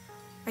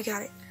 I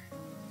got it.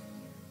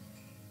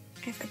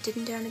 And if I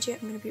didn't damage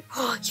it, I'm gonna be...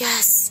 Oh,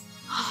 yes!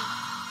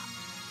 Oh,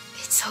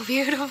 it's so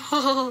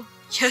beautiful.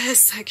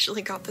 Yes, I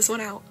actually got this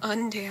one out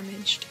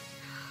undamaged.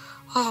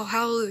 Oh,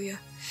 hallelujah.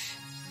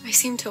 I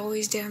seem to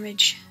always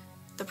damage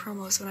the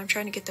promos when I'm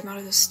trying to get them out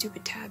of those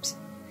stupid tabs.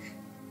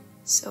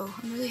 So,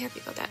 I'm really happy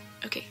about that.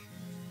 Okay.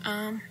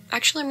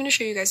 Actually, I'm gonna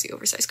show you guys the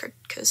oversized card,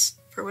 because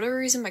for whatever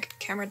reason, my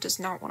camera does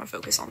not want to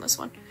focus on this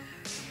one.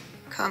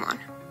 Come on.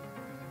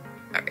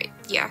 Alright,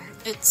 yeah,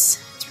 it's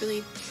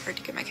really hard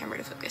to get my camera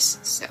to focus,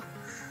 so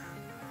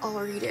I'll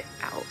read it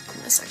out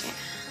in a second.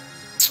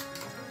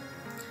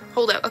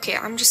 Hold up, okay,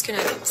 I'm just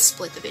gonna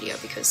split the video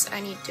because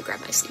I need to grab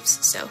my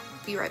sleeves, so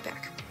be right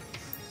back.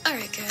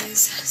 Alright guys,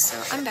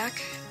 so I'm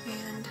back,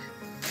 and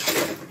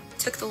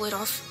took the lid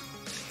off,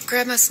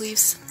 grabbed my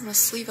sleeves, I'm gonna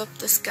sleeve up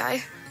this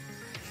guy,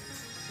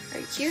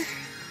 right here.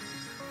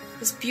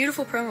 This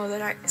beautiful promo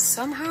that I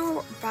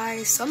somehow,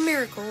 by some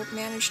miracle,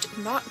 managed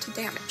not to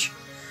damage.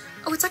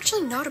 Oh, it's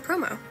actually not a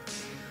promo.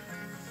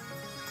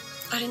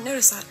 I didn't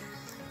notice that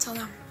until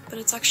now, but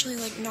it's actually,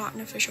 like, not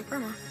an official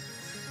promo.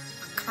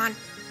 Come on.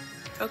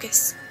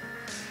 Focus.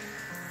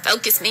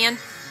 Focus, man.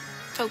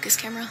 Focus,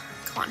 camera.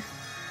 Come on.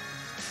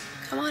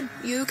 Come on.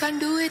 You can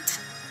do it.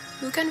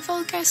 You can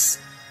focus.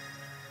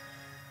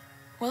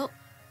 Well.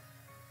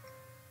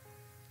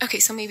 Okay,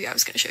 so maybe I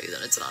was gonna show you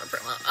that it's not a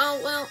promo. Oh,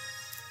 well.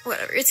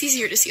 Whatever, it's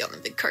easier to see on the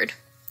big card.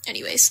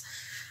 Anyways,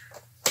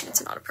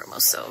 it's not a promo,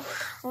 so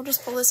we'll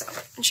just pull this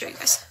out and show you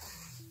guys.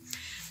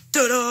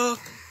 Ta-da!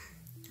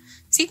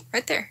 See,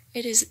 right there.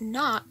 It is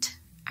not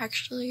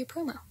actually a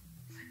promo.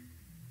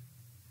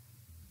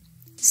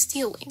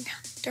 Steel Wing.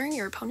 During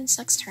your opponent's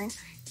next turn,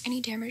 any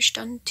damage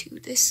done to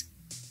this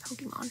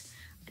Pokemon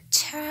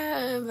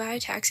by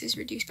attacks is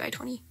reduced by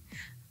 20.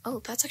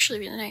 Oh, that's actually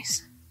really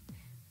nice.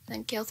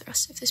 Then Gale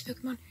Thrust. If this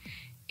Pokemon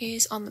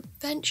is on the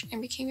bench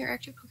and became your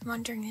active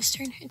Pokemon during this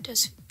turn, it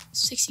does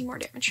 60 more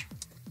damage.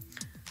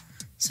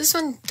 So this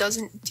one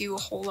doesn't do a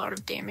whole lot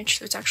of damage,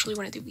 so it's actually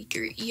one of the weaker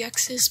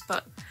EXs,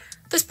 but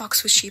this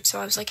box was cheap, so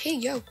I was like, hey,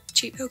 yo,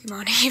 cheap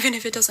Pokemon, even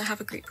if it doesn't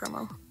have a great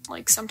promo.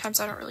 Like, sometimes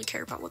I don't really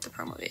care about what the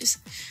promo is.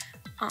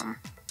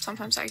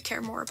 Sometimes I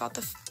care more about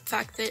the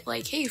fact that,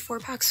 like, hey, 4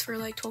 packs for,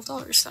 like,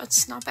 $12,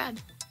 that's not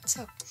bad.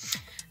 So,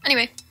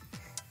 anyway.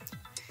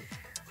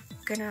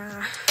 I'm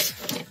gonna...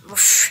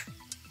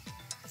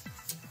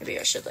 Maybe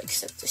I should, like,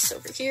 set this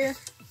over here.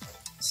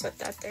 Set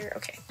that there,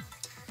 okay.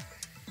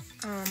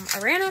 I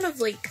ran out of,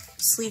 like,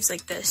 sleeves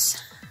like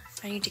this.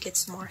 I need to get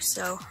some more,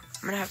 so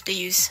I'm gonna have to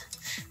use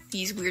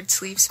these weird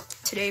sleeves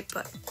today,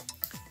 but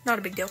not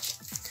a big deal.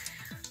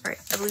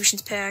 Alright,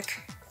 Evolutions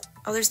pack.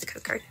 Oh, there's the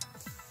code card.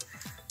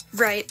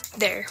 Right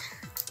there.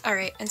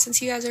 Alright, and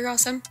since you guys are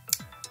awesome,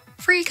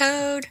 free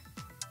code!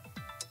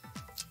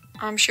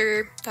 I'm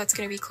sure that's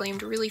gonna be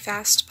claimed really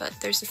fast, but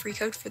there's the free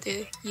code for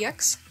the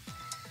EX.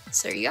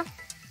 So there you go.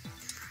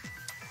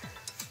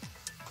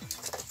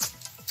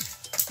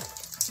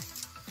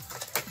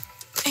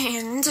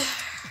 And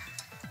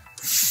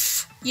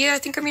yeah, I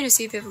think I'm going to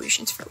save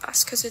Evolutions for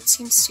last, because it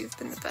seems to have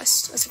been the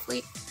best as of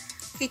late.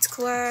 Fates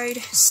Collide,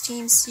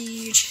 Steam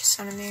Siege,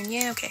 Sun and Moon.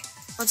 Yeah, okay.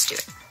 Let's do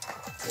it.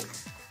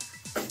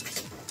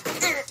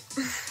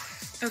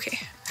 Okay.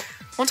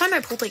 One time I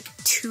pulled like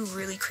 2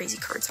 really crazy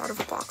cards out of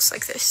a box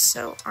like this,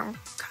 so I'm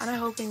kind of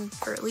hoping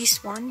for at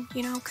least one,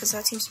 you know, because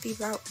that seems to be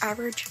about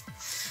average.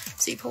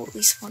 So you pull at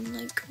least one,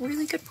 like,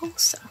 really good pull,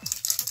 so...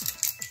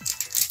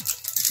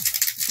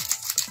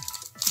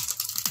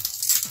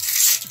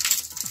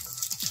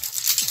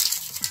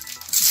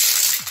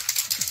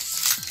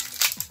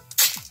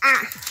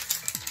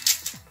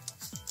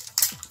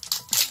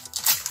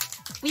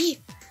 Wee!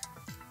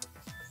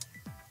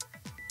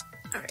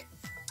 Alright.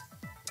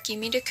 Give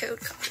me the code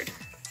card.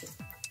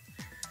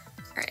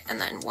 Alright, and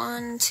then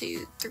 1,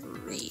 2,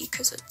 3,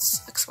 because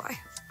it's XY.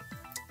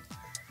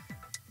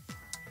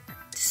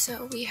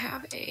 So we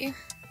have a...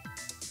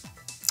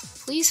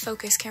 Please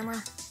focus,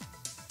 camera.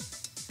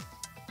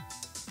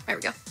 There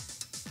we go.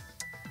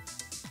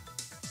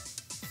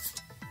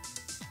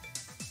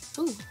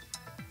 Ooh.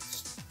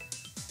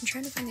 I'm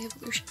trying to find the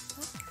evolution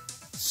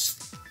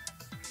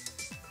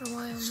for a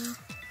while now.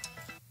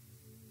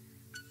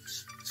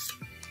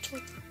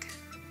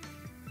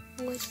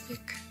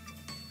 Lick.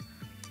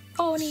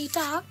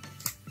 Ponyta.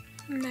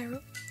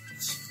 Meryl.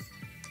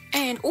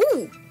 And,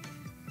 ooh!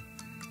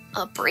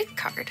 A break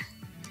card.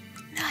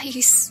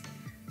 Nice.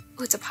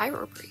 Oh, it's a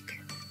Pyro break.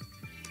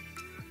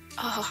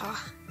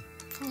 Ah,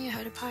 if only I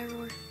had a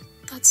Pyro.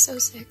 That's so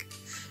sick.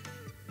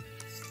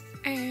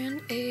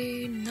 And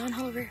a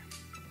non-holo rare.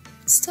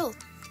 Still,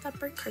 that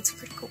break card's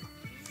pretty cool.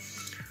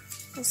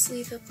 I'll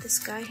sleeve up this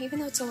guy, even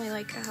though it's only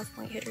like a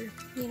half-point hitter,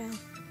 you know,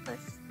 but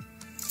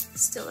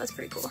still, that's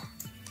pretty cool.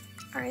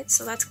 Alright,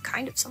 so that's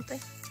kind of something.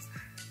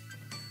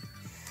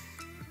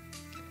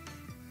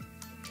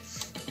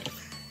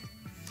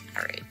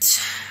 Alright.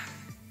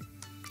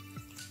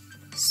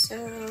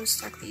 So,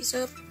 stack these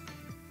up.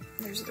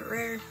 There's the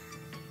rare.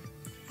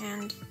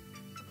 And,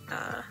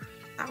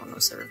 that one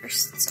was the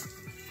reverse, so.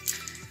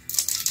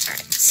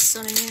 Alright,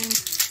 Sun and Moon.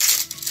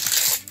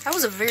 That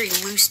was a very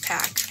loose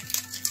pack.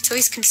 It's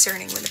always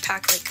concerning when the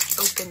pack, like,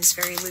 opens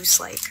very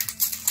loose-like.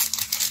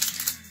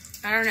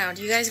 I don't know,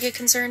 do you guys get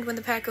concerned when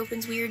the pack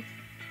opens weird?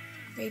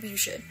 Maybe you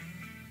should.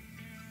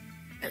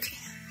 Okay.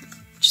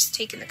 Just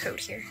taking the code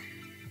here.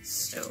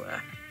 So,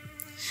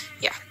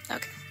 yeah,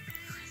 okay.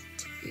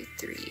 2,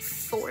 3,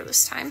 4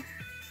 this time.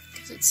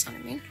 Because it's Sun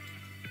and Moon.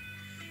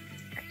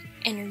 Alright,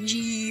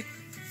 energy.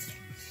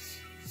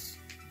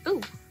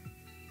 Ooh,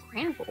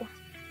 Granbull.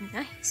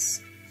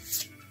 Nice.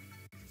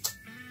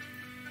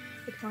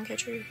 Pokemon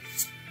catcher.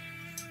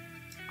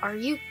 Are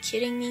you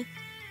kidding me?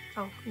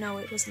 Oh, no,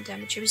 it wasn't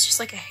damage. It was just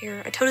like a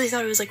hair. I totally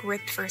thought it was like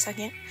ripped for a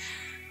second.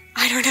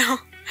 I don't know.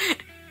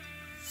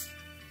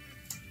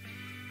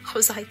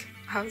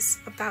 I was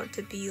about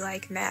to be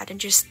like mad and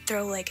just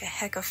throw like a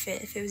heck of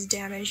fit if it was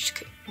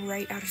damaged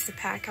right out of the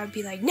pack. I'd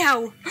be like,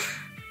 no!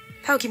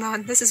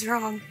 Pokemon, this is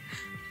wrong.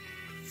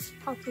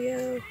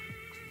 Palkia,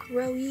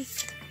 Growy,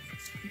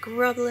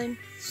 Grublin,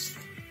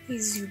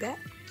 Zubat,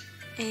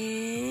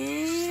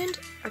 and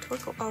a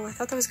Torkoal. Oh, I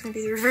thought that was going to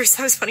be the reverse.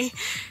 That was funny.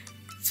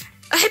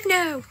 A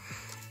Hypno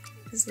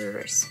is the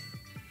reverse.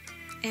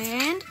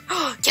 And,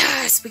 oh,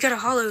 yes! We got a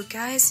holo,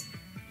 guys.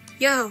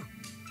 Yo!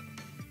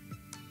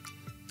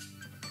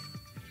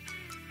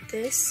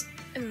 This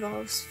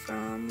evolves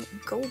from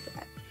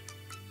Golbat.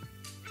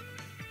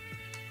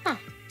 Huh.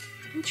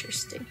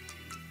 Interesting.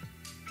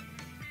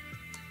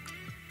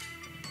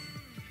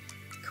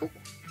 Cool.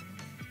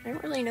 I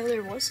didn't really know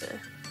there was a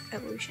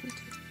evolution to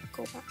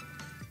Golbat.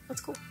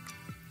 That's cool.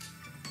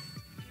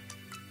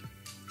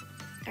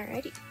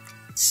 Alrighty.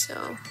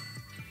 So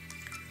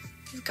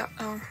we've got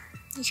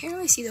you can't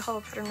really see the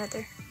hollow pattern right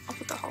there. I'll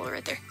put the hollow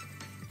right there.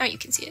 Now you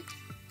can see it.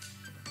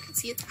 You can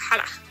see it.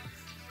 Hala.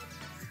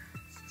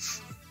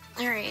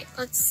 Alright,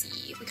 let's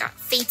see. We got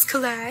Fates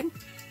Collide.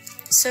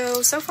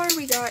 So far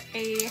we got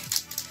a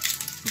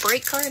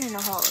break card and a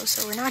hollow,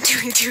 so we're not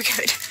doing too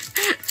good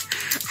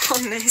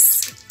on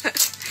this.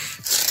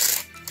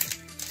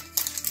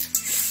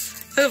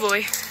 Oh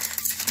boy.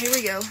 Here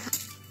we go.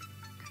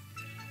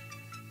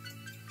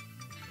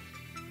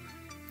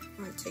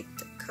 I'm gonna take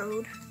the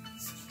code.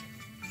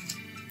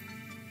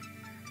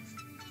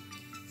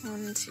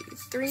 1, 2,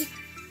 3.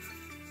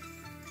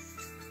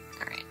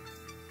 Alright.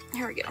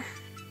 Here we go.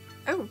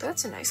 Oh,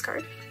 that's a nice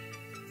card.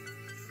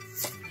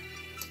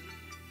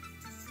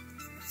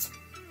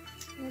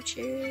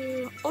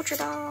 Ultra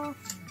Ball,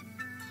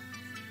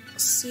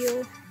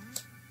 Seal,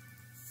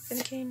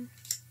 Fennekin.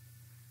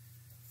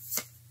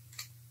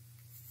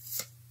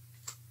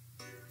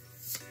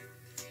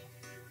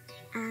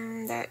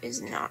 That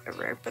is not a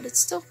rare, but it's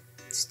still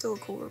a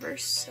cool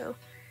reverse. So,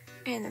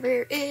 and the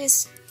rare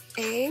is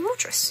a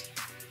Moltres,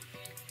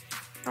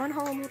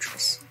 non-hollow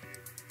Moltres.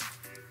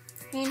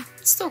 I mean,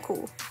 it's still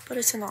cool, but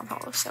it's a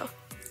non-hollow. So,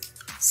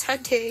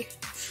 sad day,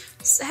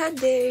 sad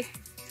day.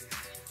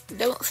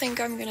 Don't think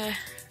I'm gonna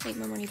make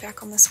my money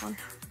back on this one,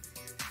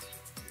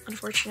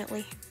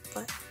 unfortunately,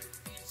 but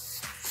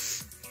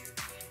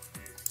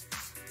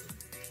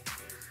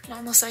not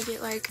unless I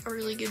get like a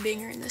really good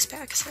banger in this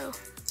pack, so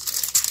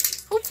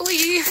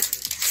hopefully.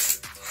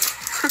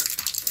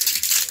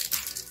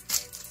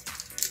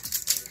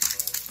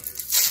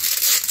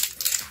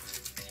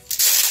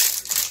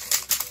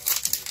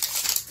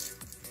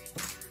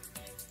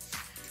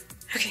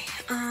 Okay,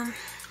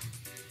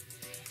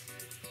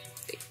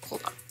 wait,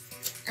 hold on.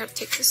 I gotta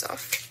take this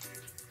off.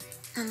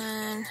 And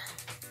then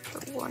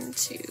the 1,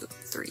 2,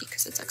 3,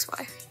 because it's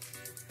XY.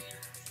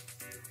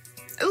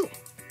 Oh!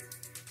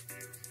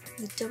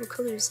 The double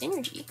colors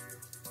energy.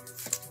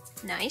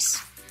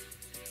 Nice.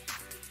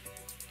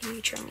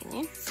 A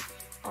Charmeleon.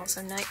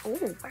 Also nice. Oh,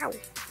 wow.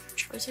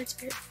 Charizard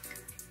Spirit.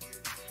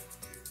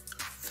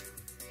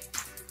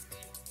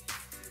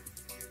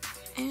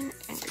 And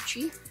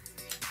energy.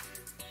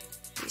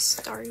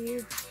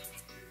 Staryu.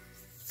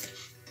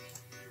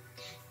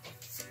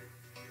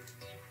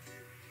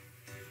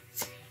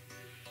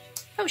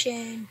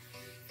 Potion.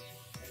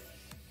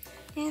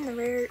 And the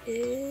rare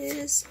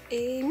is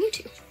a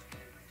Mewtwo.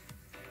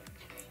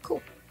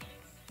 Cool.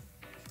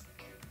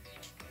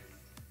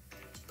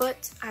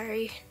 But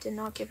I did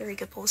not get very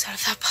good pulls out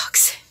of that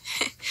box.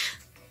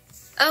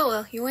 Oh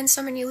well, you win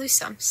some and you lose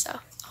some. So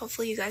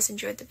hopefully you guys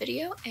enjoyed the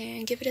video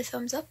and give it a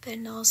thumbs up,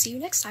 and I'll see you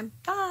next time.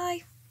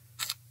 Bye!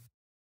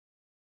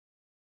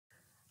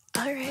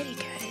 Alrighty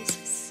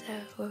guys,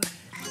 so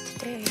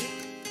today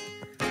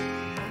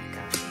I've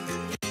got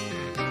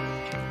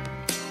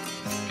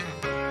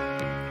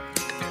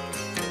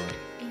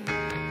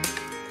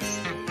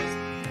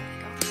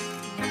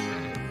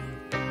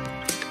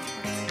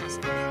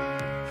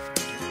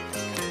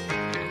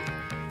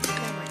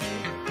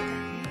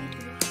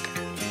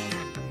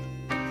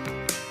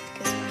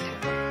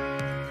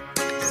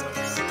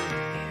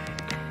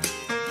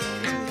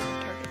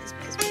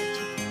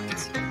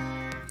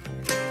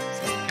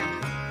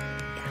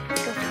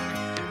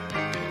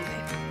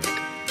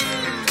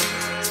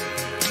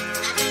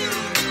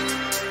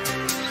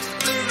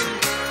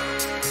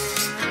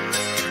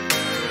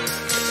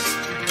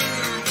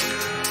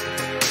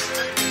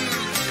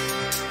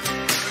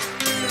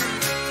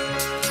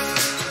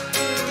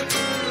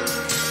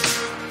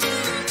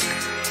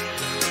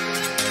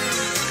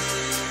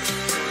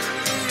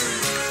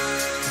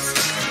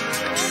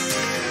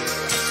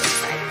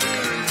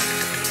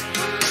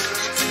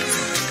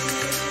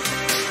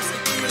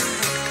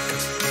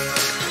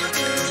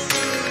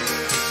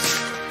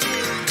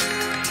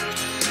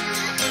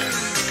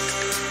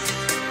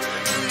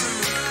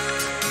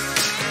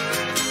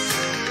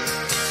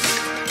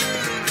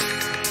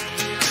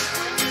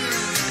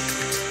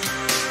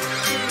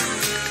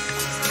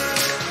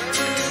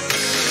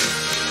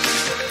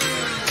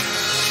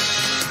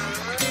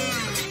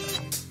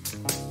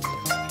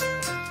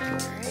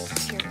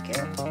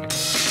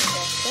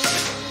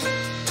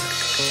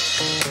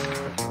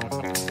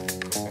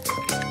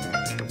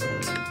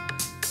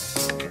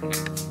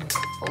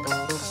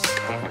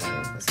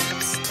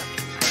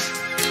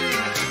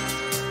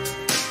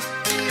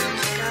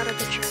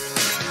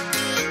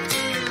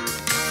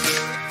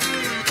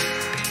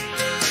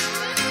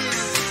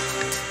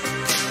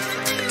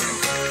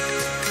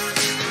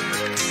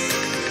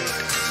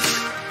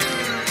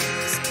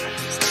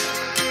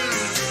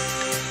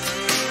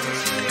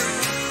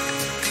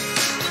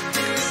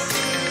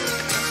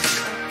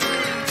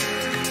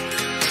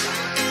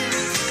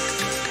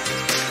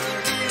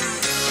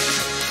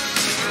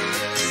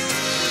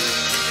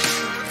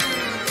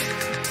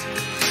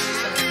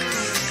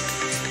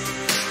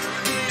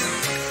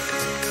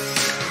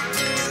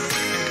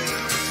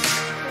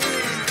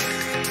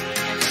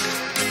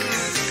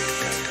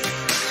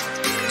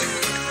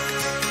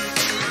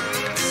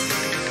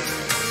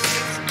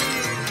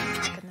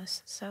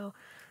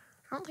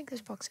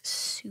box is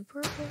super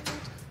old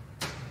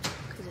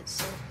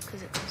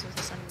because it comes with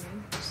a Sun and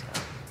Moon. So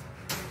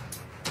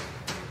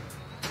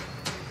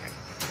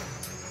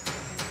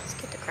let's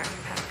get the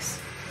crafting packs.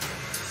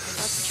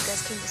 That's what you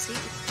guys came to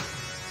see.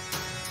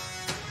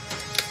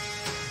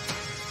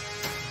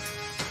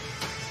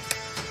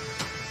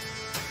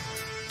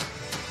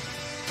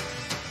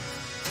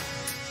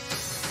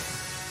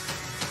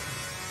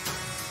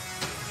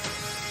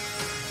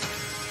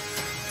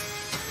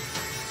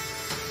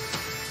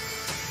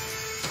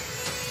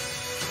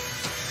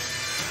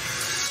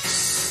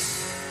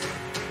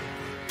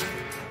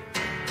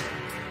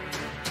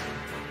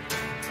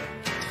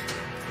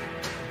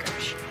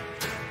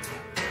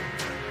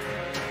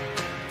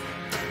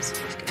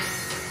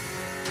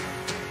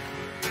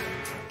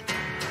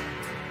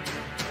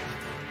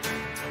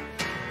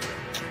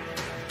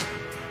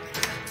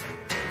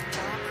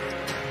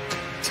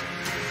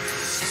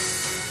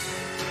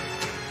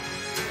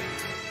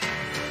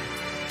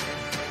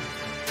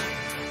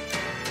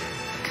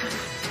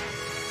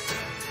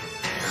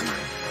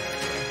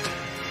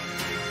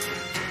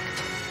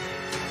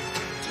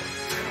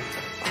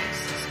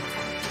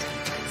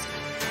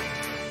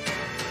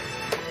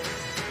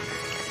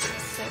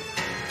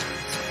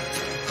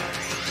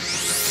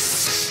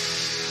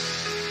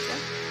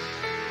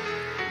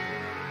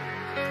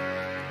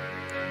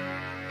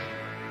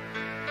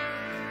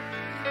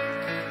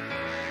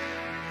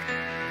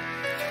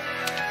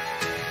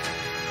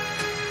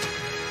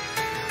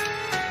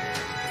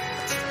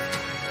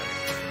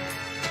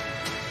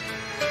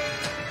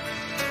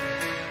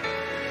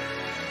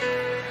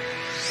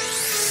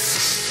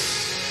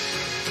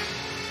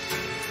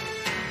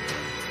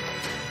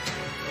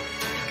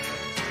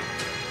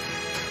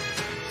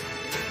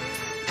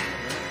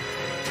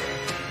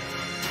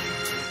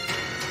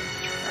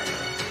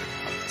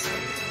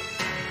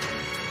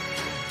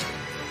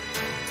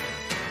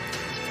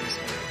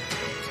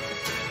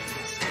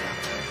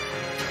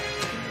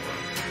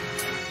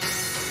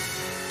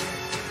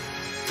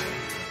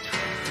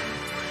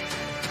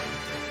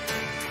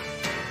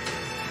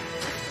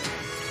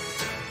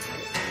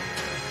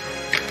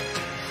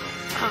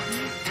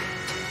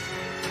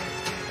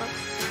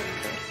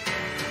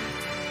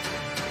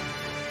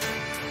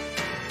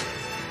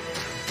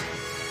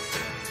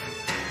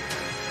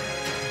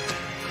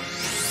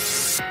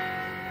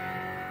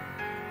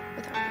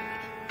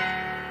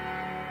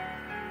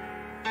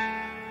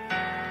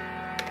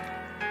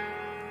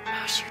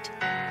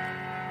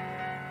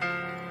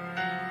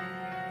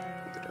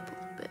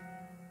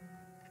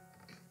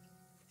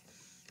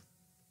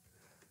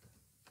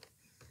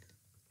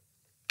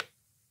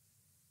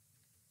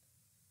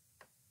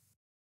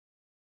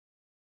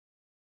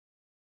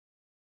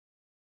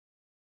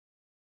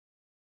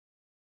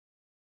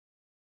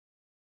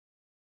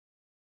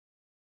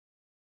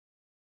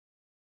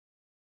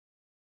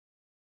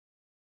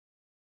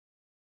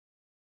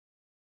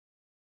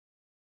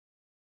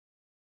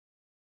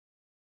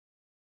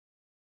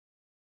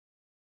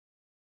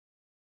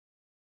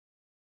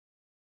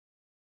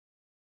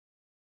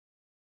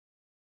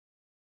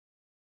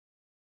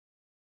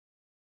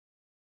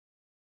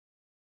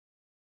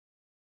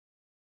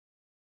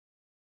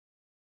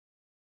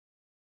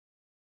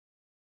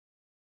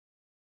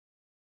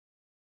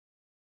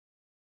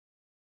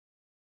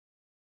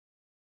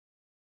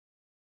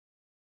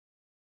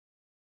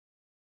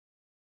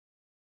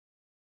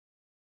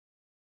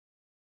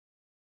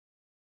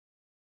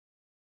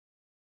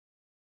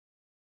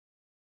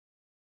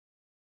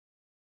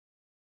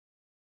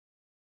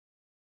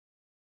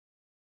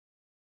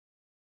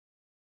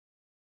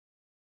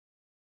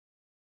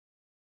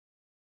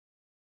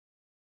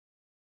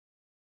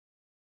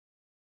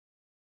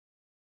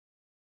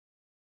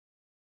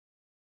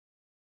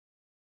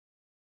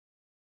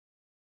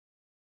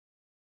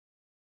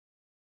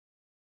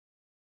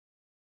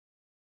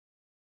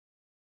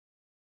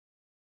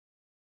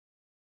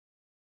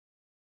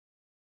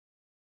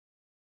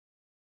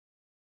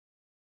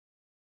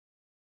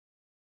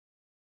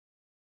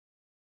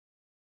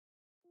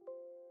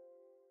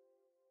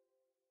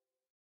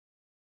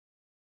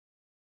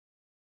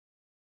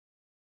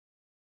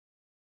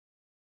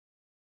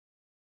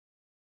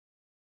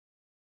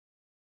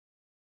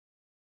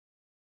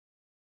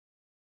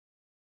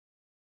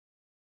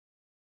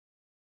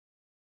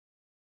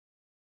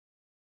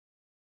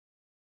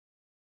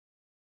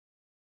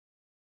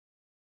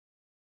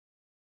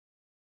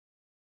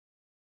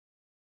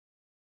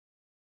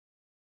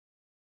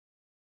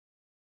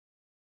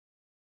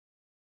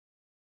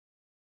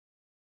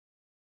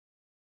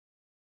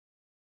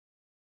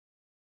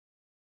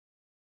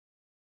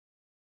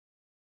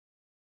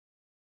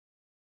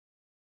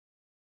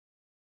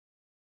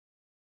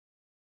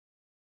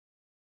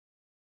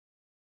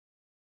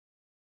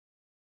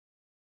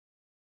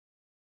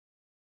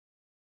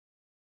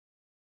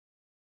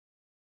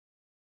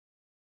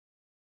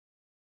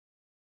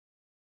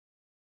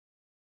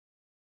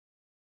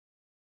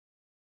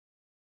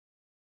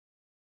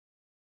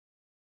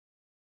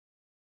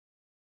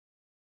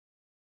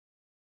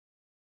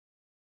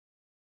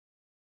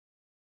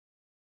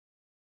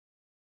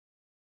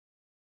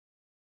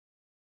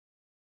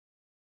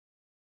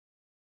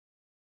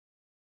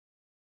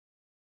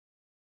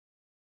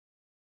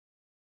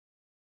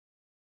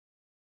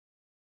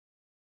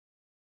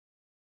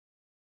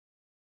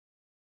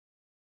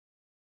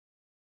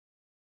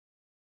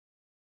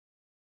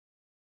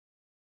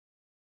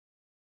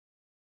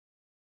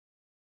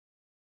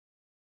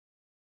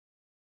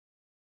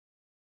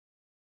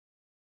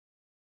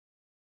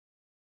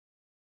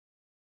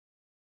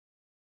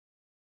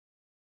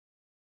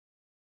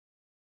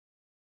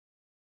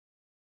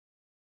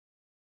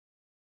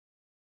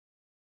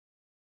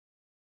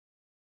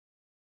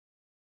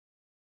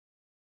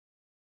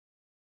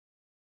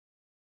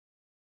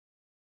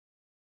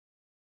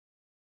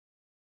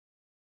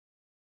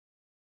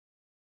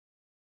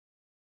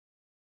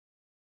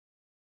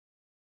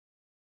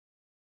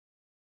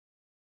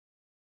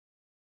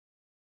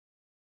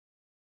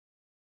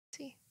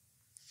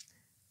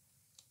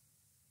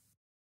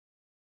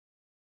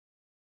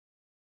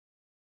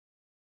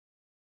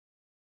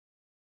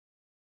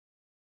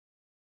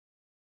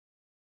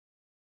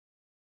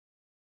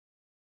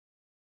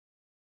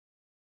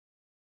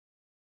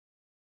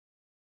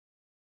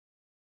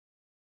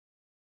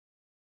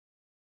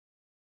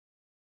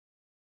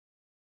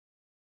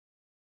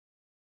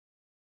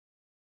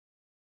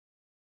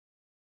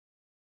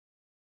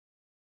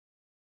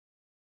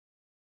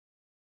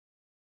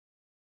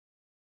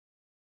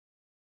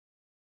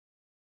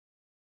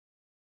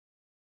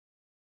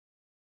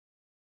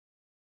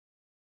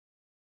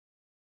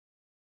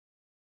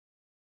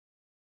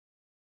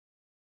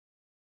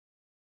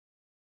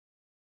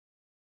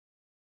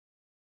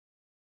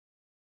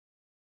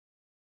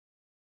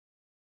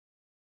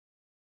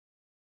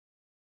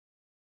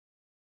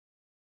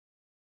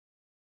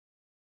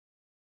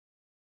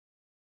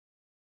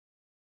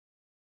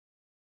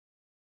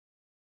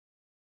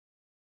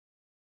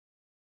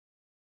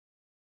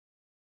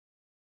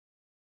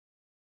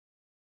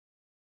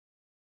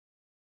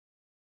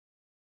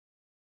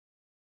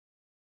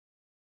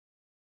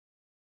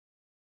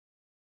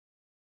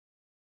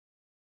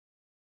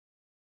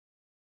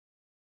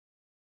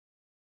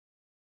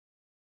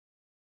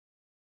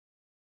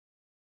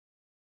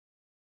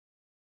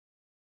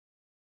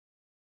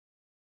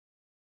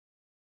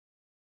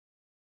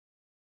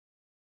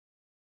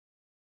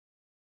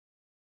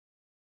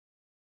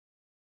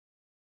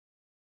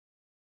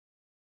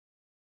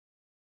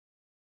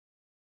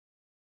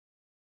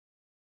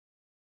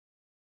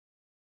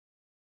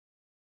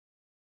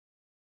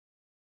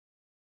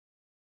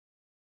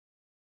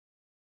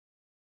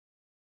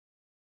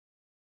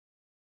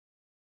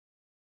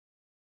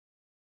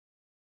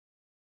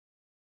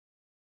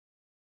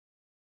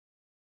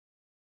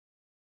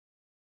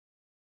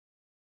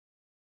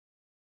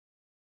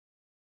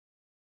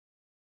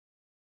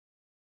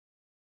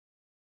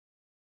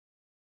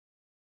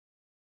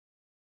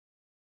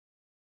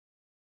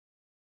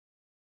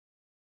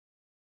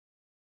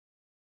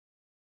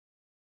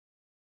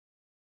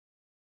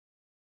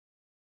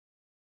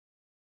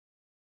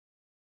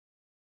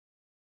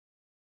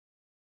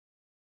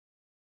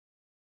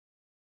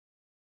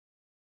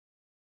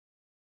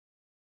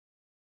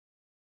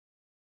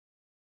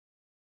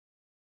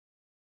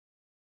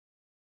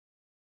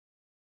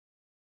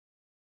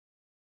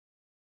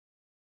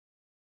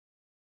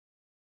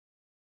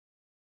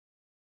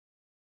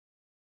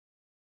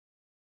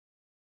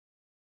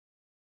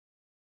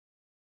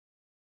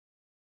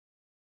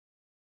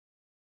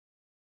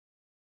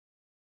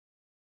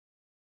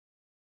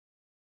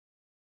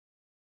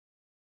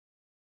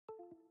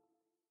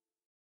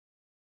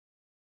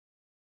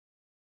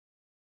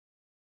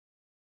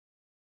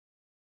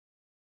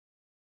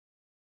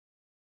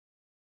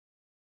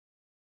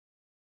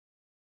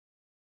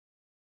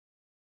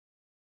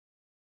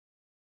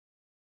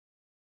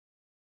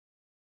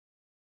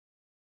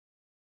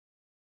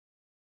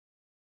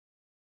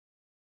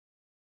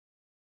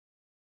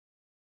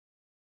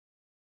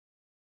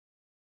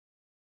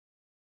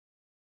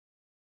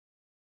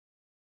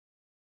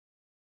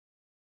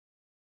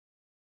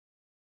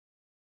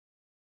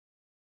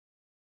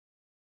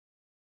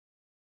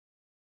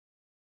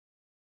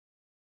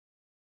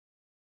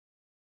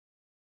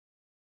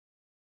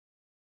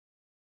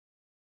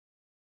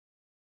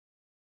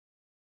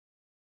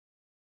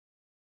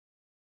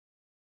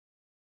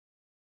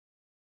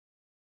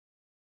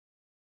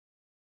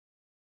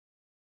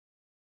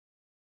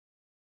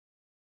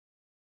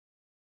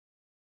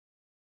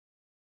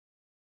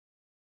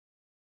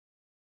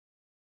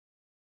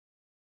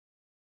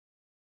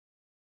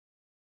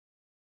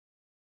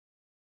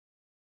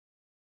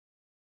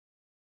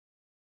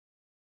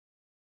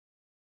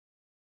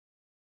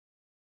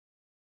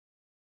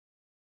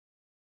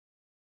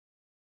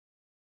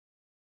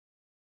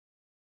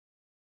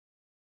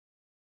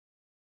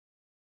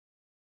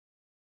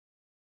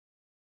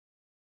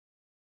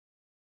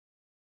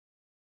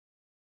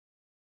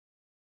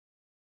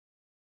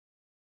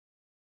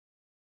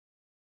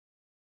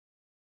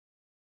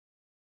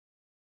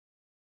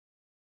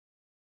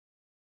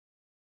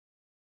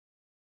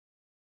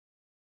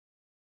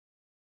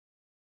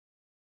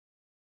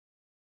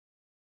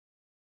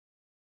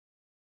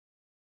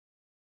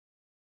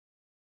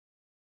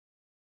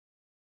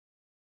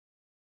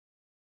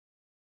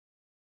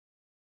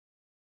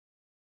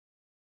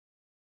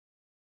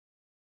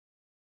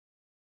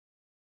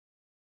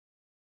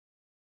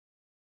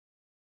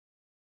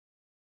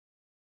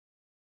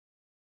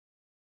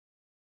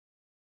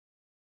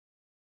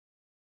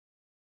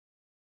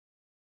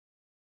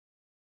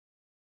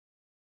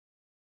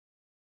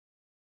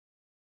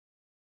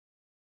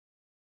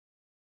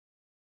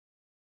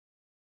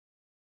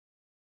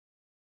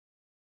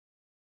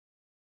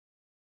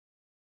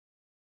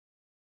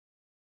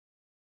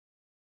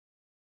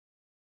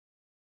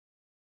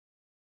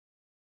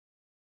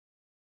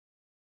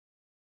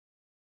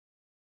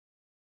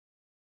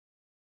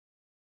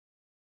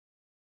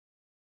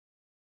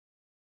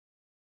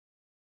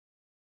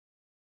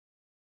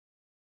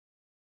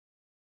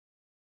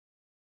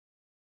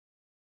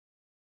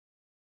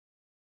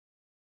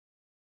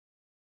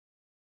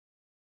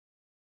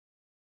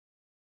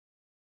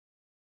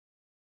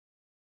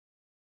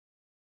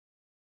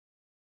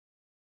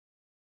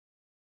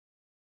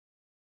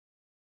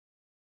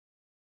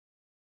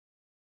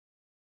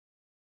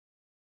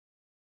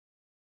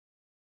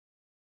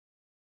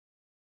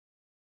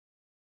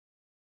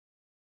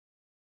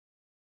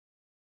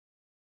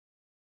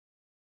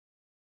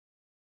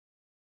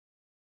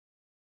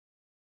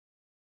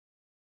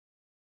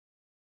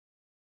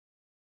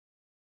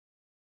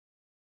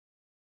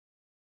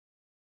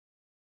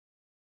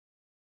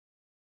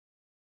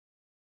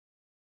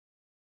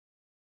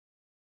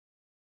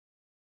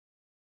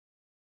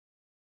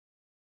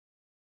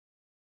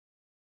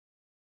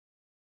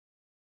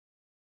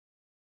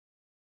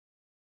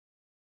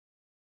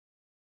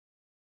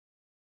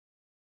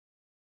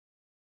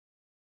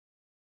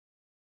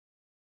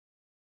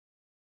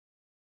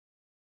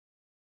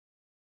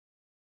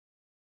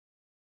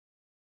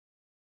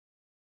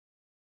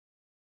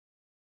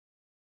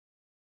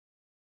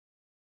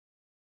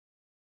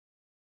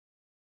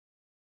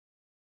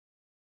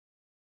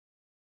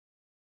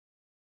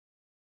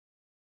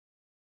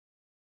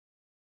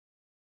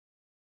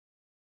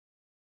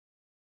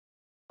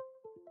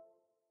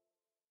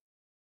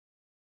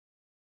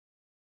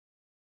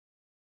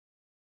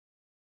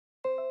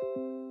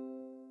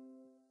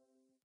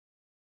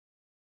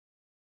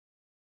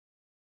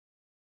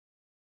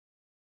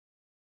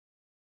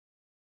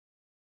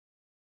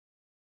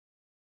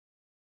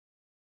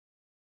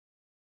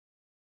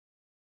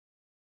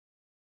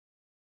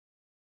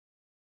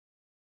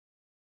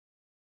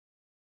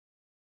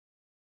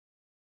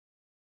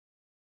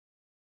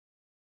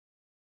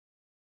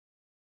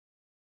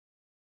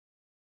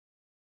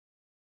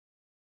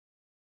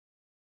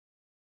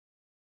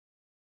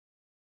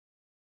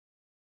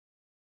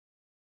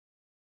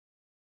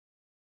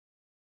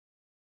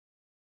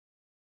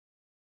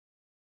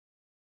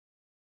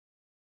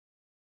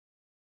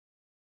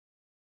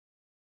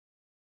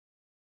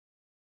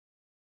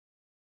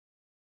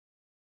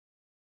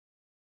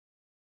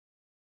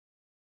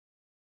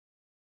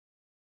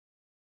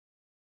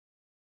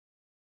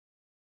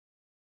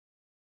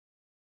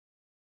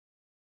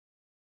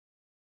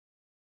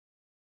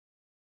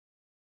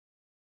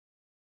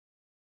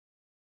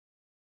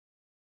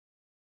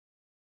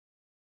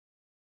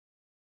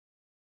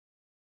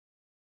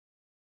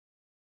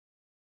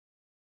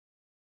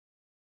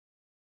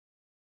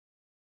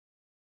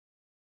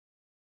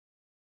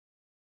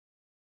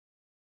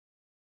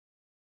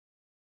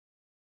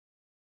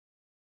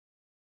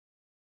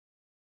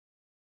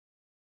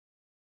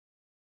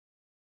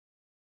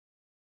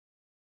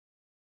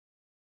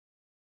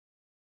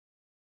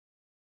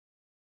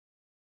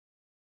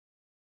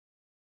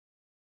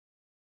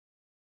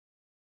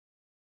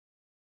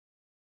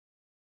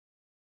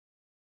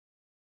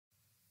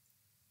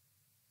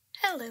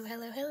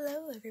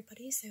 Hello,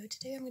 everybody. So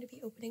today I'm going to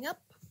be opening up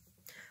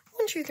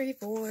 1, 2, 3,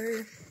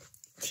 4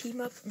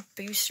 Team Up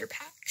booster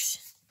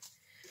packs.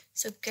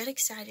 So get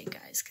excited,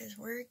 guys, because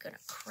we're going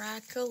to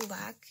crack a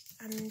lack,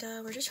 and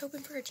we're just hoping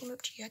for a Team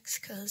Up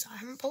GX because I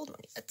haven't pulled one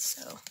yet,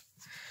 so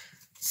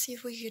let's see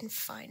if we can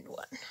find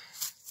one.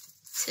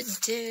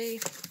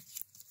 Today,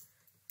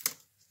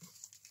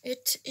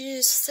 it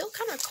is still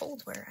kind of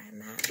cold where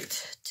I'm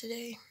at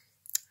today.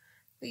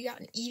 We got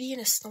an Eevee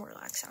and a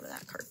Snorlax out of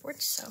that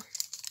cardboard, so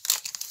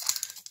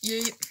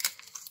yeah.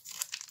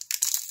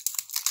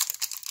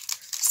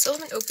 Still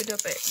haven't opened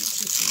up an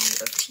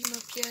ETB of Team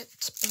Up yet,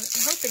 but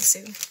I'm hoping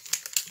soon.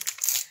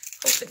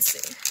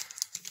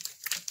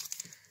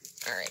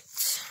 Alright.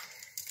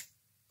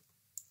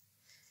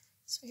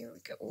 So here we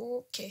go.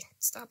 Okay,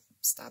 stop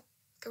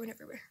going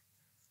everywhere.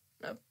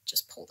 No,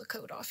 just pull the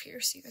code off here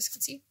so you guys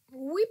can see.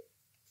 Whip.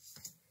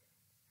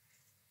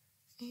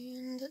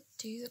 And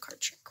do the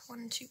card trick.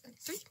 1, 2, and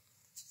 3. To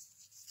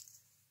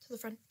the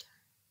front.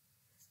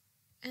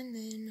 And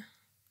then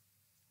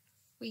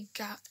we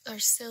got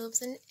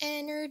ourselves an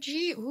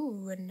energy.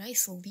 Ooh, a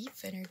nice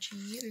leaf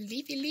energy.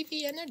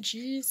 Leafy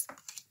energies.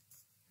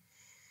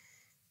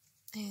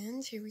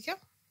 And here we go.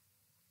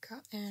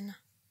 Got an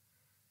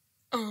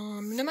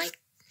Omnimite.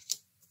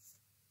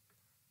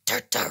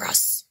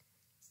 Tartarus.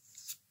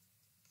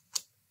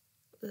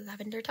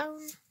 Lavender Town.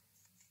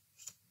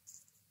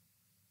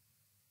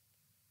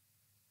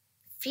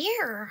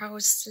 Fear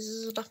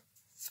Houses.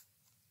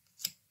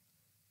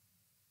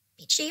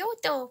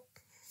 Pidgeotto.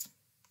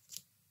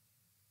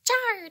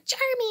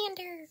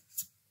 Charmander.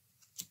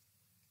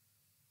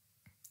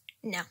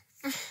 No.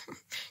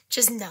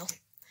 Just no.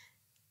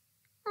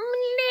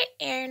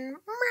 And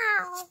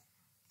meow.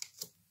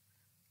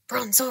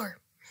 Bronzor.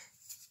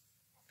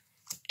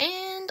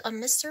 And a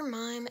Mr.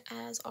 Mime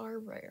as our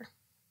rare.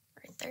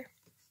 Right there.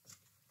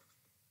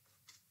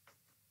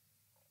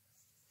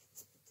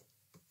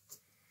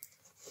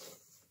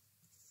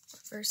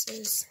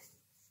 Versus.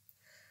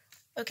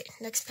 Okay,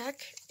 next pack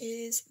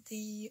is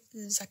the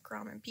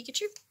Zekrom and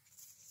Pikachu.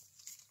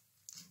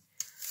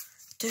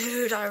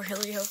 Dude, I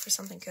really hope for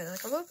something good.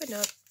 Like, I've opened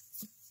up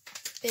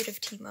a bit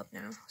of Team Up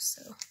now,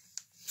 so.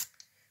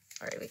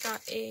 Alright, we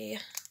got a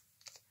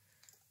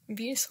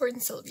Venusaur and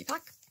Celebi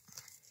pack.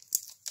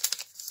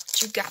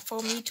 What you got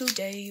for me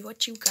today?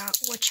 What you got?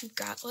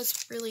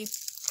 Let's really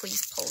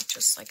please pull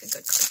just like a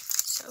good card.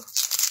 So,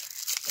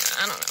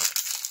 yeah, I don't know.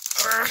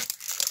 Urgh.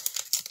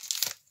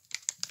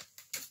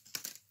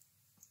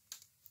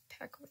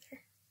 Pack over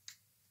there.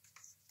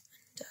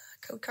 And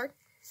code card.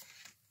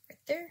 Right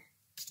there.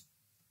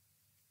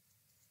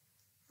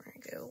 We're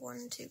gonna go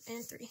 1, 2,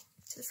 and 3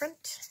 to the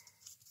front.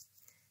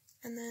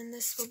 And then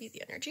this will be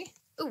the energy.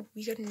 Oh,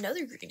 we got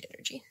another green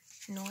energy.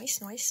 Nice.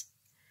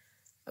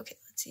 Okay,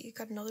 let's see. You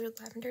got another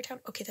Lavender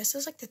Town. Okay, this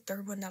is like the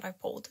 3rd one that I've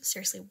pulled.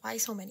 Seriously, why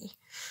so many?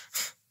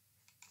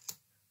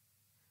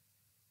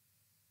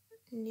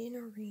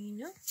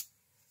 Ninarina.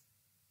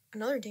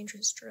 Another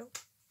Dangerous Drill.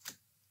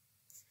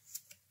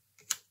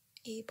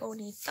 A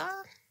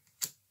Bonita.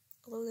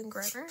 A Lothing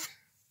Grammar.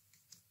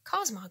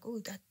 Cosmog.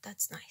 Ooh,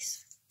 that's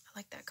nice. I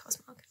like that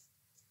Cosmog.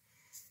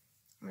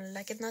 I'm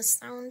liking the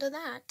sound of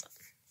that.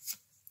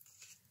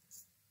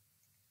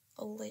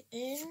 A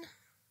Litten.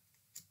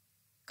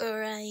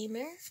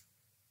 Grimer.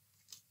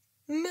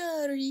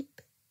 Mareep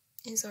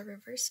is our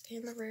reverse,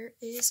 and the rare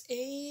is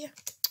a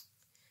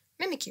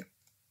Mimikyu.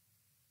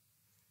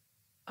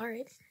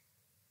 Alright.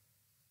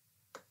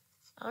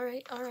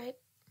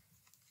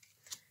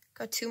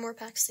 Got 2 more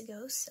packs to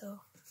go,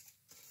 so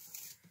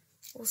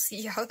we'll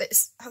see how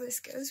this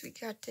goes. We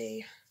got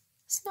a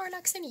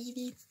Snorlax and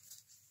Eevee.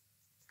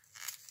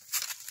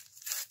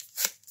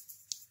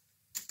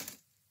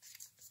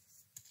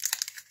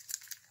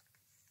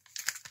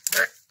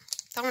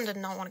 That one did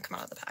not want to come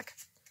out of the pack.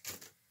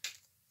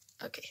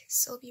 Okay,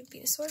 Celebi and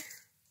Venusaur.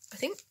 I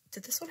think,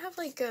 did this one have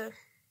like a...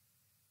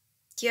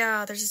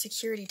 Yeah, there's a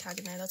security tag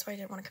in there. That's why I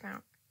didn't want to come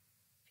out.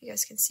 If you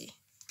guys can see.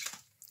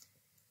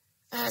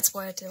 That's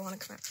why I didn't want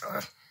to come out.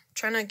 Ugh.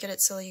 Trying to get it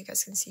so you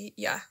guys can see.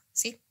 Yeah,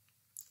 see?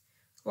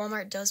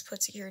 Walmart does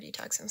put security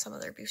tags on some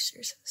of their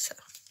boosters. So,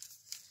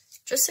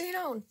 just so you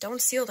know,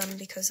 don't steal them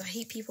because I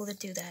hate people that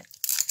do that.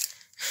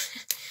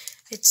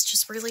 It's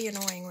just really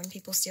annoying when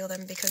people steal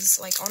them because,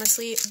 like,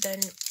 honestly, then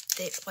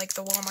they, like,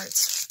 the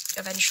Walmarts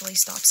eventually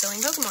stop selling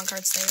Pokemon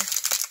cards there.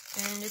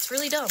 And it's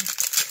really dumb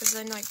because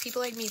then, like,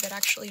 people like me that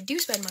actually do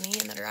spend money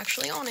and that are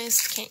actually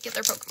honest can't get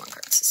their Pokemon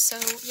cards. So,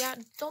 yeah,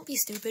 don't be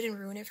stupid and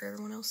ruin it for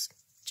everyone else.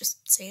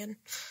 Just saying.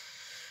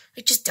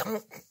 Like, just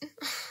don't.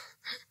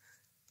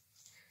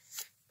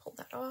 Pull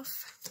that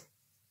off.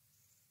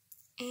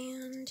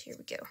 And here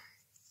we go.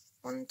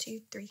 1,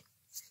 2, 3.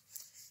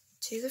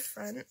 To the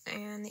front,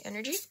 and the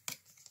energy,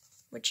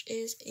 which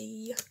is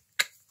a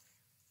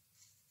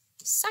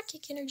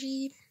Psychic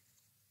Energy.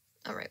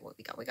 Alright, what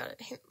we got? We got a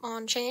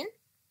Hitmonchan.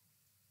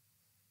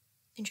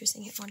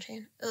 Interesting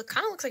Hitmonchan. It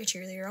kind of looks like a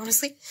cheerleader,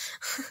 honestly.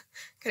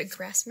 Got a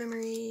Grass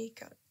Memory,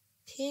 got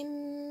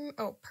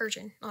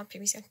Persian, not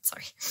Pimmy,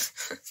 sorry.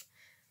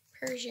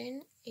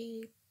 Persian,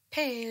 a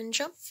Pan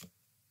jump.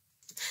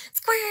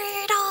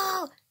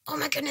 Squirtle! Oh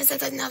my goodness,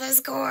 it's another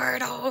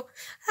Squirtle.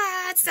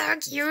 That's so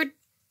cute.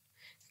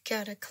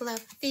 Got a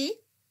Cluffy,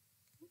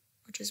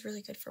 which is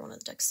really good for one of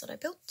the decks that I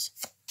built.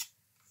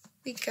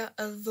 We got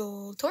a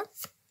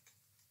Voltorb,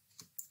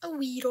 a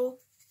Weedle,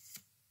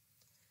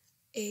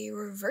 a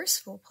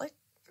reverse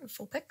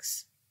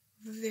Vulpix,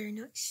 very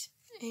nice.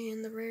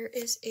 And the rare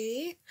is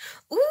a,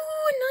 ooh,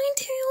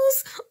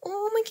 Ninetales.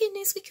 Oh my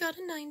goodness, we got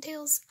a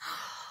Ninetales.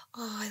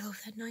 Oh, I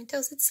love that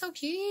Ninetales. It's so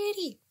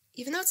pretty.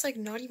 Even though it's like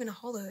not even a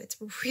holo, it's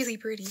really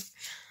pretty.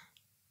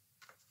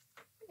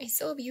 It's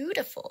so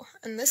beautiful.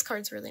 And this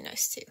card's really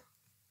nice too.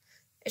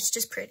 It's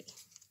just pretty.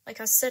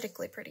 Like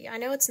aesthetically pretty. I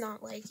know it's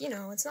not like, you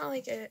know, it's not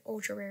like an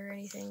ultra rare or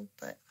anything,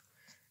 but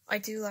I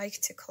do like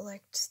to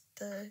collect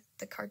the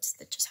cards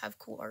that just have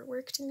cool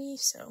artwork to me,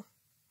 so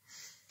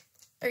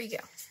there you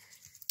go.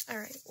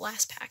 Alright,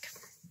 last pack.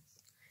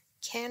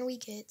 Can we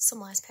get some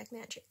last pack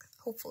magic?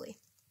 Hopefully.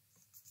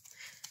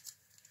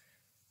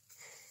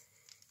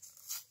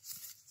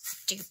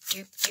 Doop,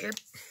 doop, doop.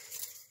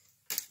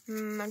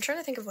 I'm trying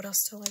to think of what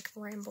else to like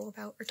ramble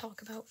about or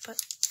talk about,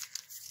 but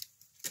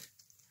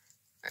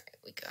alright,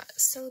 we got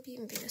Celebi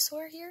and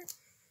Venusaur here.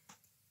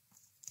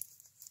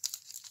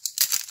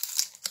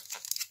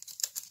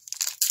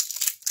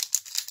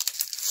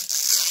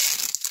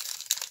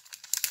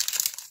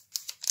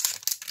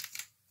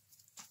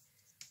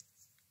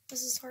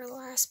 This is our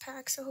last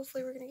pack, so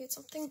hopefully we're gonna get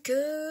something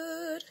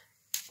good.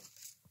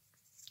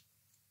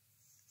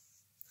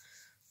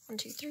 1,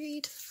 2,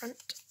 3 to the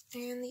front,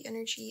 and the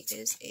energy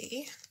is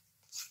a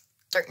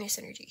darkness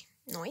energy.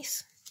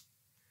 Nice.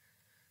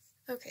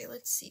 Okay,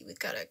 let's see. We've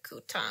got a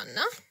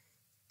Kutana,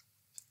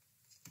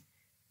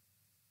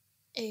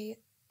 a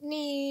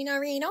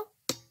Ninarino,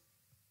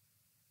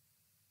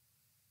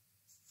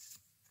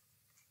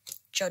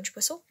 Judge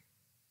Whistle.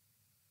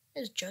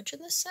 Is Judge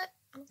in this set?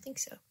 I don't think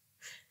so.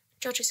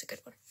 Judge is a good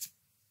one.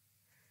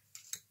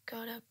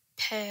 Got a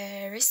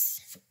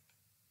Paris,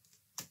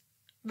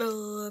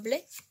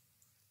 Bubbly,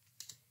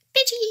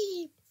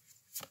 Pidgey,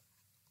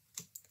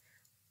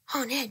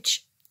 On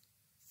Edge,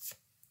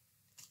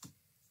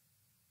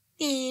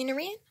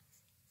 Nidoran.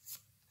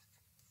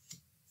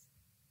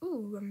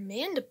 Ooh,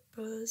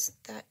 Amandapus.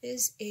 That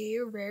is a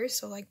rare,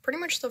 so like pretty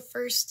much the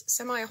first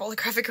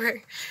semi-holographic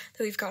rare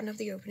that we've gotten of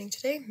the opening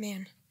today.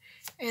 Man.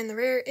 And the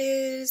rare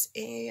is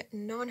a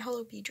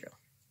non-holo Beedrill.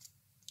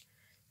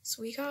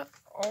 So we got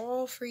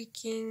all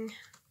freaking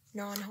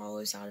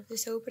non-holos out of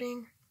this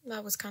opening.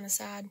 That was kind of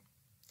sad.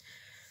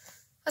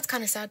 That's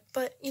kind of sad,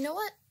 but you know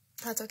what?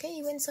 That's okay.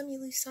 You win some, you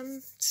lose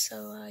some.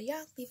 So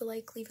yeah, leave a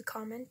like, leave a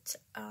comment,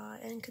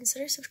 and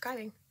consider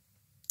subscribing.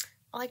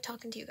 I like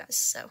talking to you guys,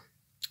 so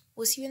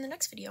we'll see you in the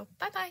next video.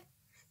 Bye-bye.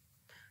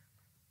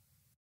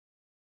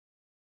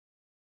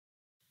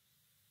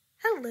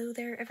 Hello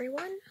there,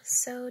 everyone.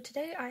 So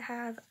today I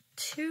have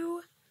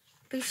 2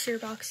 booster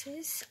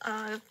boxes,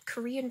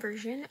 Korean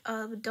version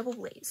of Double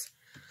Blaze.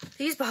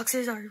 These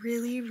boxes are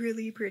really,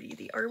 really pretty.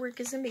 The artwork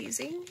is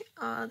amazing.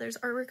 There's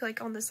artwork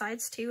like on the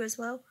sides too as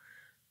well.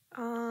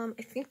 I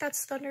think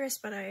that's Thundurus,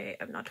 but I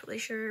am not totally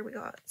sure. We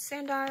got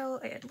Sandile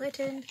and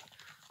Litten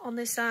on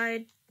this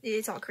side.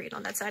 It's all Korean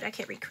on that side. I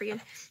can't read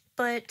Korean.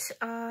 But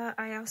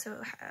I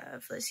also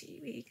have, let's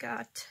see, we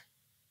got,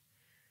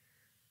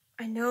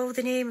 I know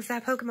the name of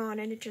that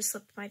Pokemon and it just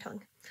slipped my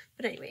tongue.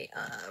 But anyway,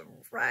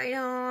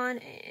 Rhydon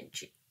and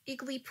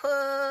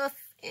Jigglypuff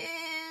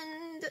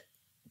and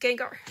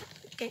Gengar.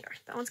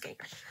 That one's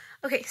Gengar.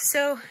 Okay,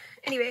 so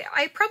anyway,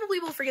 I probably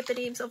will forget the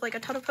names of like a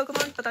ton of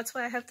Pokemon, but that's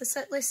why I have the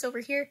set list over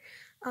here.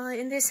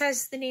 And this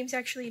has the names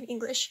actually in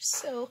English,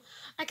 so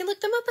I can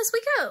look them up as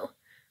we go.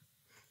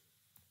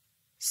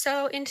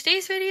 So in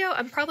today's video,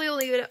 I'm probably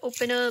only going to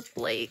open up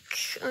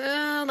like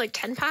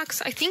 10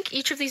 packs. I think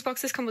each of these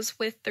boxes comes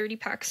with 30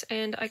 packs,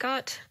 and I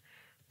got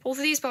both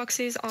of these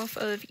boxes off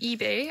of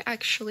eBay,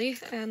 actually,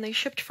 and they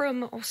shipped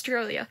from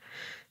Australia.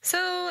 So,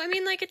 I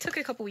mean, like, it took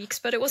a couple weeks,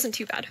 but it wasn't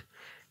too bad,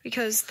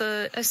 because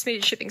the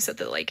estimated shipping said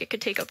that, like, it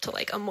could take up to,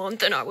 like, a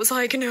month, and I was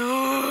like,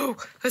 no,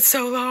 that's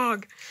so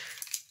long,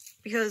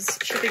 because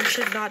shipping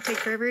should not take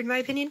forever, in my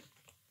opinion.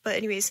 But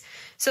anyways,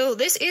 so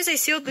this is a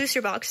sealed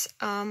booster box,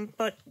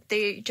 but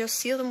they just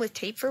seal them with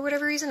tape for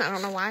whatever reason. I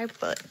don't know why,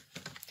 but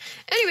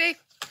anyway,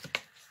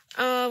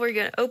 we're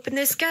gonna open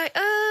this guy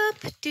up,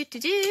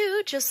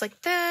 just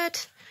like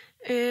that,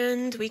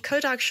 and we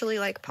could actually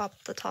like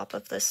pop the top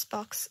of this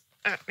box.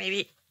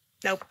 Maybe,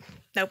 nope,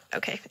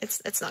 okay,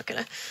 it's not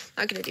gonna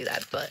do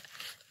that. But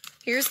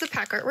here's the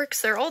pack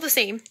artworks. They're all the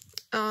same,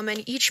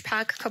 and each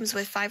pack comes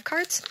with 5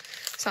 cards.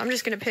 So I'm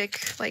just gonna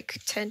pick like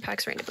 10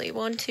 packs randomly.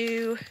 1,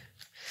 2,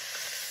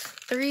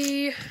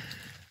 3,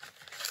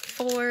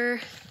 4,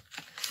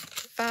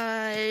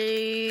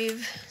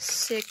 5,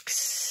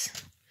 6,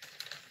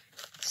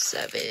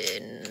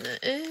 7,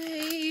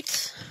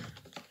 8,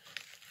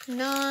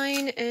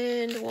 9,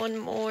 and one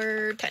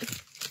more 10.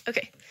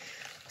 Okay,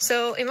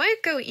 so it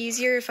might go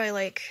easier if I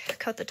like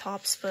cut the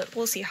tops, but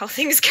we'll see how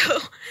things go.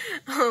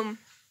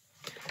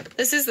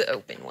 This is the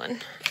open one,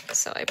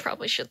 so I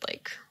probably should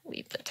like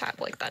leave the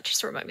tab like that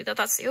just to remind me that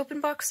that's the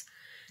open box.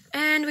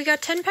 And we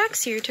got 10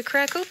 packs here to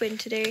crack open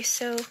today,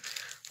 so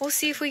we'll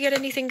see if we get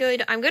anything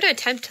good. I'm gonna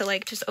attempt to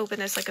like just open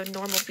this like a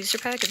normal booster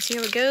pack and see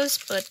how it goes,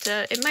 but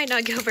it might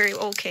not go very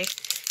okay.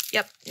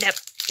 Yep,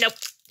 nope,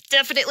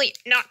 definitely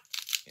not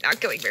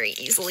going very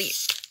easily.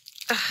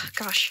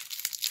 Gosh.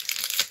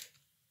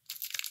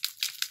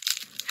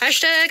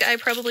 Hashtag I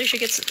probably should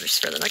get scissors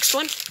for the next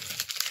one.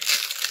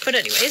 But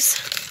anyways,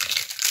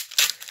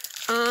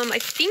 I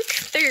think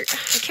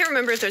I can't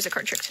remember if there's a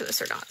card trick to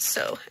this or not.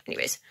 So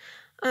anyways,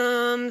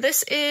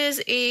 this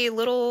is a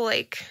little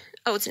like,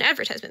 oh, it's an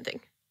advertisement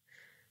thing.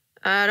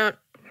 I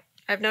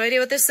have no idea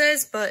what this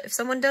says, but if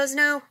someone does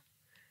know,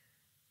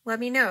 let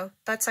me know.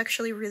 That's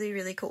actually really,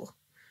 really cool.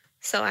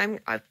 So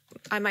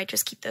I might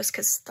just keep this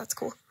because that's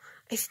cool.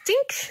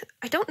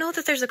 I don't know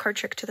that there's a card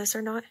trick to this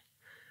or not.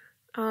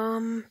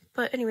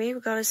 But anyway, we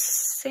got a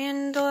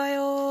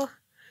Sandile,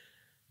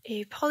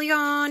 a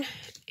Polygon,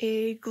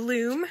 a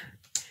Gloom,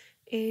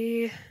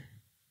 a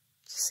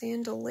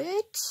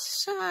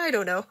Sandalit? I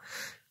don't know.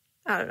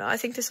 I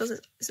think this is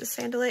a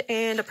Sandalit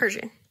and a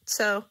Persian.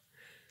 So,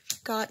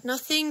 got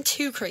nothing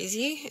too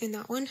crazy in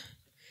that one.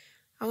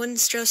 That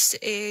one's just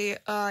a,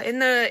 in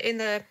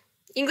the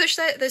English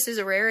set, this is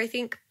a rare, I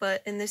think,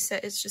 but in this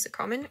set, it's just a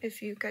common.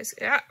 If you guys,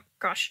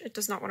 gosh, it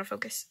does not want to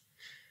focus.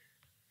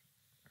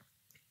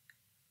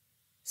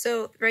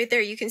 So right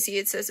there, you can see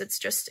it says it's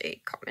just a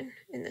common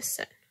in this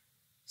set.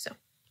 So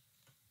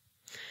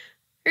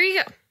there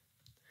you go.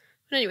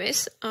 But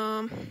anyways,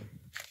 I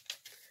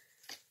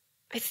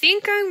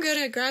think I'm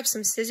gonna grab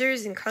some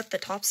scissors and cut the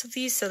tops of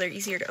these so they're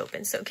easier to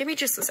open. So give me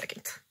just a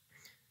second.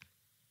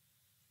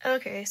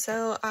 Okay,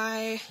 so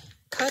I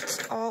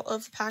cut all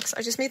of the packs.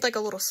 I just made like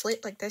a little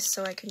slit like this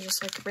so I can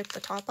just like rip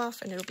the top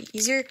off and it'll be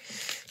easier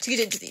to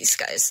get into these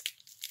guys.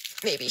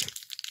 Maybe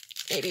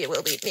it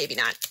will be, maybe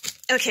not.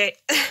 Okay.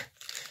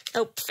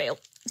 Nope, fail.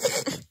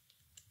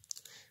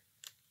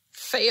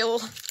 Fail.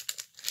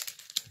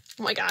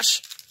 Oh my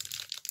gosh.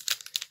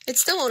 It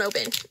still won't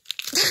open.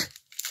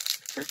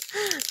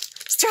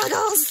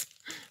 Struggles!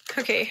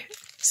 Okay,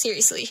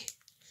 seriously.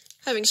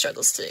 Having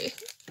struggles today.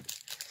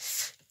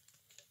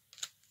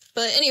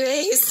 But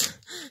anyways,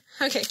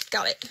 okay,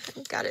 got it.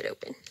 Got it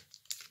open.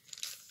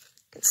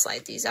 Can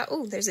slide these out.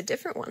 Oh, there's a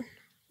different one.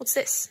 What's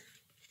this?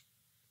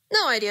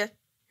 No idea.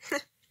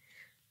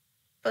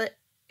 But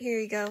here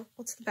you go.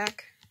 What's the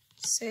back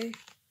say?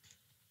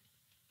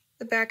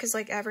 The back is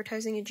like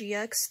advertising a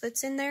GX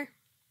that's in there.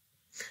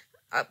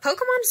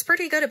 Pokemon's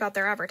pretty good about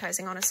their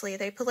advertising, honestly.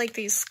 They put like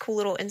these cool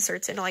little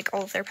inserts in like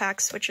all of their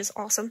packs, which is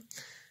awesome.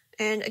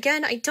 And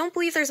again, I don't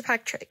believe there's a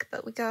pack trick,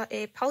 but we got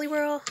a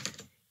Poliwhirl,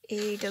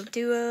 a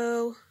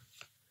Doduo,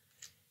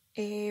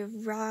 a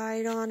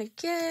Rhydon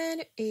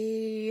again,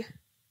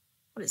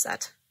 what is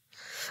that?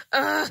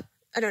 I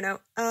don't know,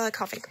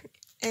 Coughing.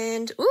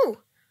 And, ooh,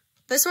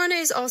 this one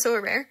is also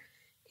a rare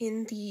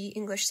in the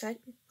English set,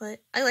 but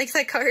I like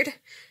that card.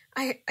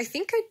 I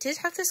think I did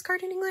have this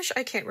card in English,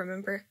 I can't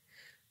remember.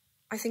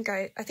 I think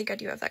I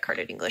do have that card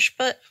in English,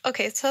 but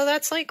okay, so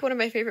that's like one of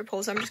my favorite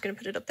pulls. I'm just gonna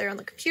put it up there on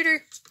the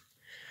computer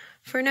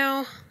for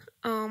now.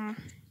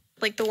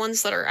 Like the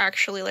ones that are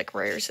actually like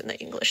rares in the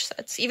English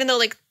sets, even though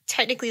like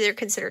technically they're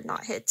considered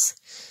not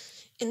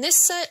hits in this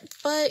set,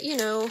 but you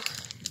know,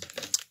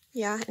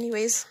 yeah,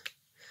 anyways.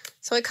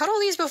 So I cut all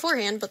these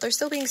beforehand, but they're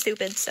still being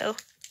stupid, so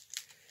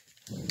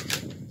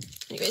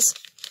anyways.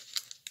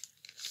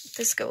 Let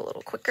this go a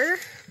little quicker.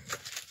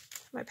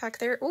 My pack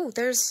there. Oh,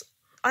 there's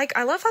like,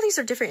 I love how these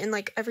are different in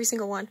like every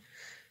single one.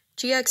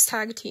 GX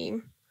tag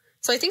team.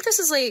 So I think this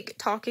is like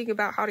talking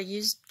about how to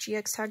use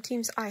GX tag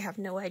teams. I have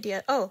no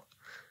idea. Oh,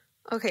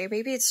 okay.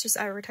 Maybe it's just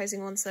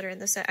advertising ones that are in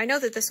the set. I know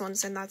that this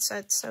one's in that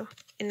set. So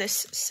in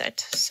this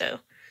set. So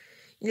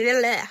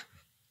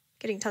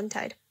getting tongue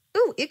tied.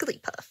 Ooh,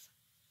 Igglypuff.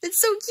 It's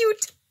so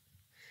cute.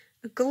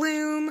 A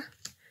Gloom,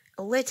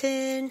 a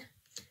Litten,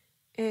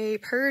 a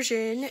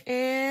Persian,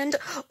 and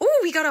oh,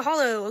 we got a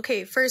holo.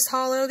 Okay, first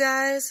holo,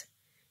 guys,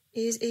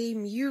 is a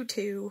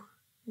Mewtwo.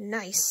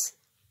 Nice.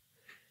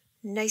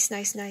 Nice,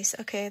 nice, nice.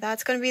 Okay,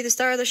 that's going to be the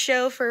star of the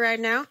show for right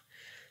now.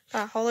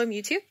 Holo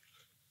Mewtwo.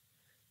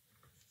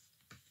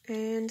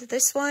 And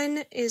this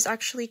one is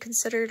actually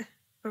considered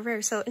a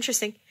rare, so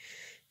interesting.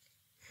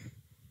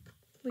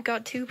 We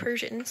got two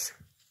Persians.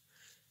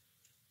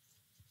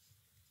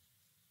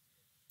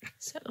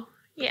 So,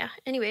 yeah,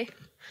 anyway.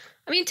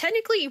 I mean,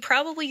 technically, you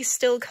probably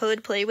still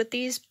could play with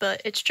these,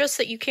 but it's just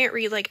that you can't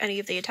read, like, any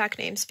of the attack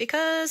names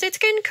because it's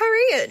in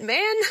Korean,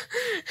 man!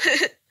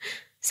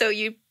 So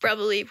you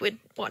probably would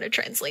want to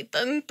translate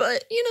them,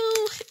 but, you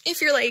know,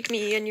 if you're like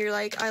me and you're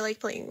like, I like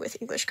playing with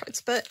English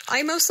cards, but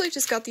I mostly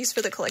just got these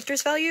for the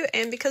collector's value,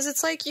 and because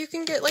it's like, you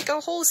can get, like,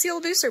 a whole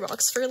sealed booster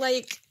box for,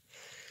 like,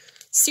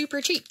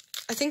 super cheap.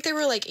 I think they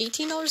were, like,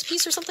 $18 a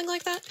piece or something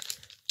like that.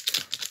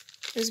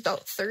 It was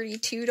about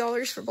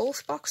 $32 for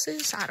both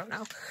boxes. I don't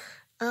know.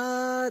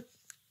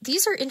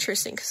 These are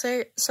interesting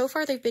because so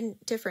far they've been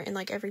different in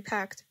like every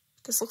pack.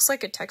 This looks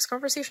like a text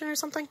conversation or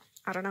something.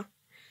 I don't know.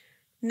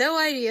 No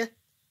idea.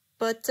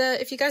 But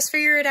if you guys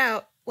figure it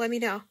out, let me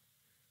know.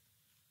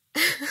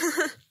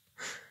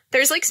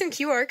 There's like some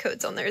QR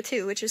codes on there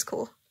too, which is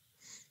cool.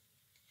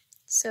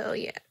 So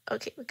yeah,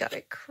 okay, we got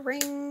a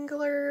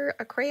Krangler,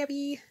 a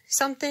Krabby,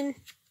 something,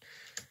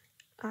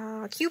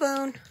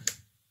 Cubone.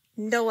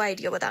 No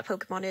idea what that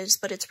Pokemon is,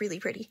 but it's really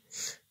pretty.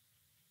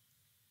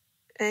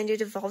 And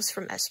it evolves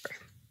from Esper.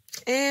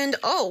 And,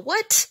 oh,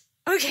 what?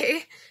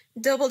 Okay,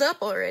 doubled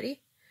up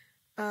already.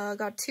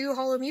 Got 2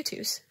 Holo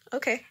Mewtwo's.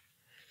 Okay.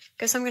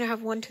 Guess I'm gonna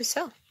have 1 to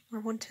sell, or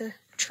 1 to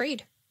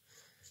trade.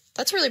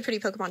 That's a really pretty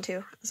Pokemon too.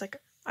 I was like,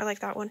 I like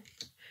that one.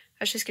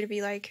 That's just gonna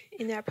be like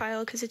in that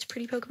pile because it's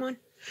pretty Pokemon.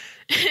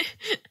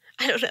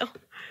 I don't know.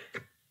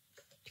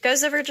 You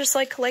guys ever just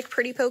like collect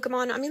pretty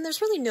Pokemon? I mean,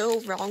 there's really no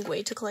wrong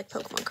way to collect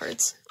Pokemon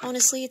cards.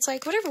 Honestly, it's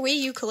like whatever way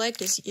you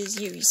collect is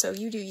you, so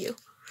you do you.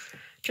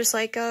 Just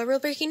like Real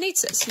Breaking Nate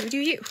says, you do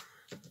you.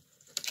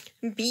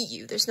 Be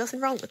you. There's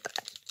nothing wrong with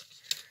that.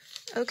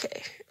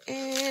 Okay,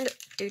 and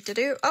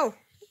oh,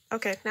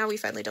 okay, now we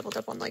finally doubled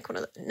up on like one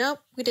of the, nope,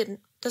 we didn't.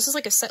 This is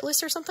like a set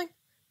list or something?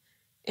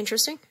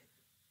 Interesting.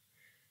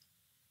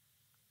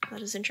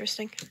 That is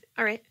interesting.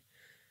 Alright.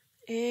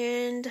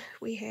 And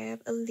we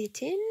have a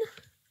Litten,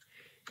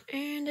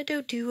 and a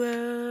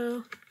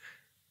Doduo,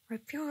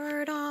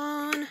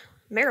 Rhyhorn,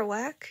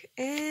 Marowak,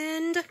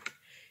 and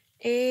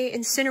a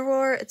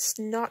Incineroar. It's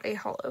not a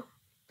holo,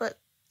 but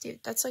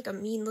dude, that's like a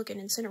mean looking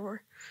Incineroar.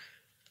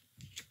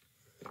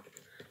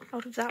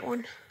 Out of that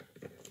one.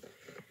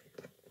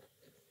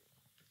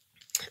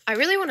 I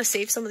really want to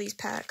save some of these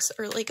packs,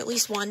 or like at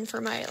least one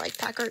for my like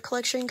pack art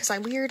collection, because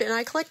I'm weird and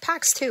I collect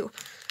packs too.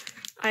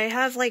 I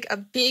have like a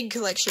big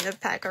collection of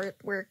pack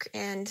artwork,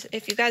 and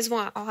if you guys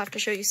want, I'll have to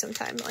show you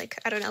sometime. Like,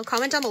 I don't know,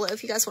 comment down below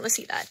if you guys want to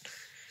see that.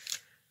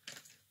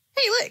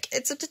 Hey look,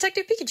 it's a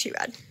Detective Pikachu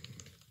ad.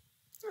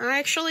 I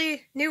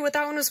actually knew what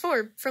that one was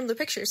for from the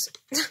pictures.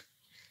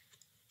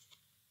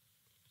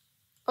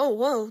 Oh,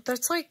 whoa,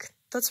 that's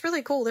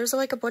really cool. There's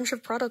like a bunch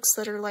of products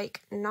that are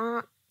like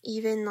not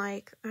even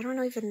like, I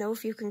don't even know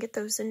if you can get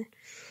those in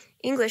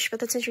English, but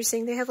that's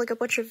interesting. They have like a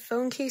bunch of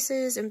phone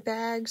cases and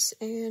bags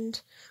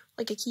and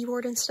like a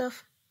keyboard and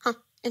stuff. Huh,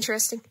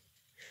 interesting.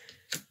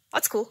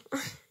 That's cool.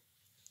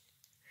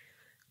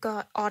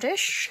 Got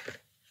Oddish.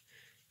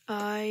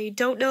 I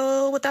don't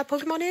know what that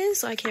Pokemon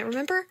is. I can't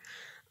remember.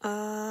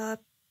 Poliwhirl,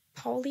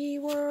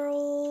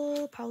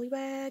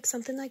 Poliwag,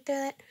 something like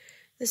that.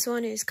 This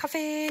one is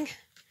Cuffing.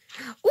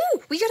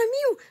 Ooh, we got a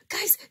Mew!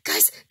 Guys,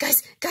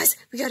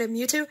 we got a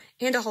Mewtwo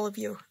and a Holo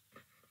Mew.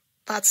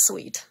 That's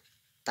sweet.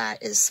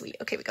 That is sweet.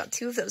 Okay, we got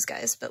 2 of those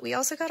guys, but we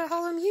also got a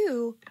Holo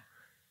Mew.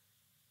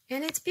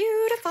 And it's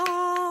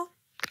beautiful!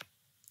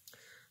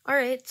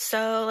 Alright,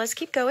 so let's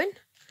keep going.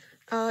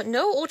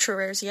 No Ultra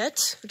Rares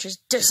yet, which is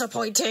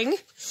disappointing.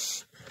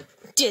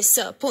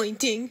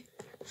 Disappointing.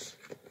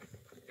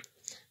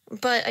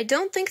 But I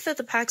don't think that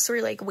the packs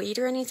were, like, weighed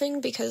or anything,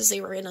 because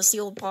they were in a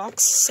sealed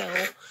box, so...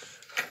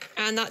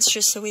 And that's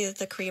just the way that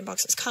the Korean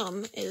boxes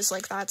come, is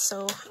like that,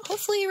 so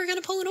hopefully we're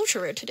gonna pull an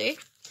Ultra Rare today.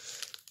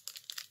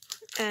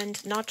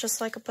 And not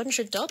just, like, a bunch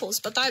of doubles,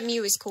 but that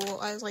Mew is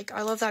cool. I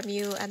love that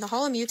Mew, and the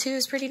Holo Mewtwo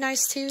is pretty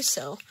nice, too,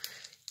 so,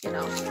 you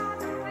know.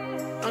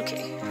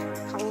 Okay,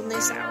 holding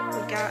this out.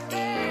 We got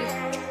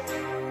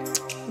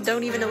a...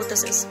 Don't even know what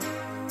this is.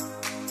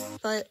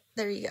 But,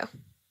 there you go.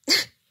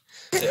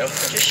 Yeah.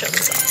 Just show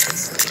this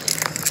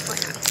off. Why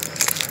not?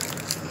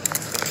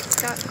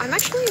 I'm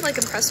actually, like,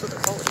 impressed with the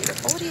quality. The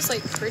quality is,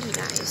 like, pretty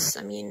nice.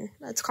 I mean,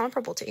 it's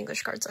comparable to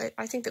English cards.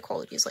 I think the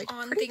quality is, like,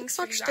 pretty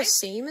much the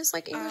same as,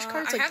 like, English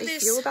cards. Like, they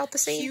feel about the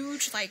same.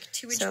 Huge, like,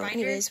 2-inch so, binder.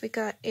 anyways, we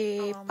got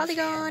a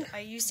Polygon.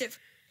 I used it.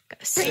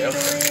 Got a Sandalwood.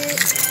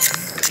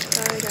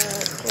 Got a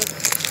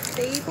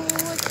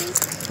Clefable, I think.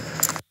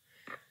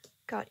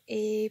 Got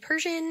a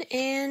Persian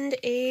and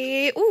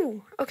a...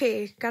 Ooh,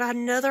 okay. Got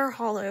another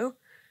Holo.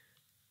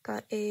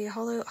 Got a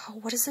Holo... Oh,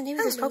 what is the name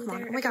of this Pokemon?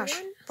 There, oh my gosh.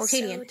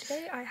 Volcanion. So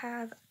today I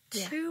have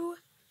 2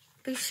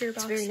 booster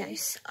boxes. Very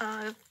nice.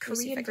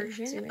 Korean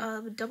version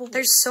of Double Blue.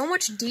 There's so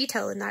much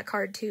detail in that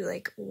card too.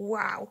 Like,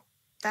 wow.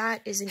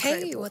 That is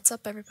incredible. Hey, what's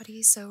up,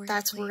 everybody? So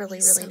that's really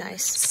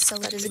nice. So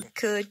that is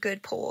a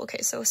good pull.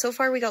 Okay, so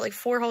far we got like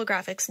 4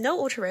 holographics. No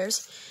Ultra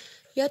Rares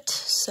yet.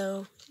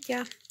 So,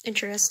 yeah.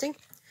 Interesting.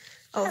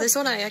 Oh, this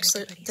one I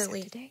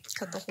accidentally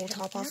cut the whole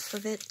top off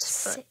of it. But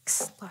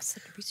 6 lost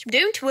the booster.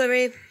 Don't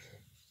worry.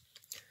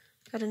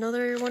 Got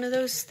another one of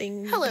those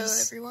things. Hello,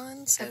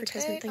 everyone. So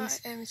advertisement today things.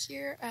 I am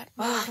here at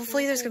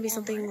hopefully there's gonna be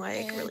something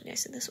like really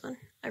nice in this one.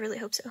 I really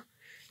hope so.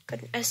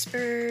 Got an Esper,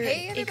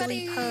 hey, a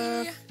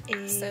Jigglypuff, a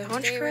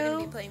Honchkrow, today we're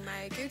gonna be playing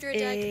my Goodra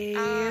deck.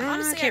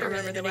 Honestly, I can't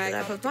remember the name of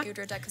that Pokemon.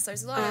 Goodra deck because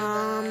there's a lot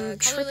of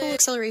Triple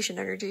Acceleration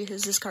Energy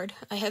is this card.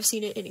 I have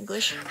seen it in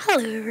English.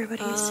 Hello,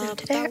 everybody. So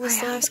today that was I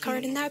the have last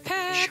card in that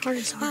pack.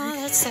 Charizard. Oh,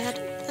 that's sad.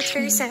 That's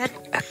very sad.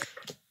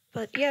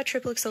 But yeah,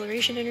 Triple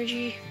Acceleration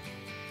Energy.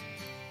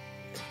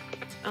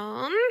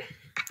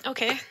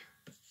 Okay.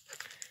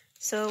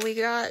 So we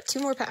got 2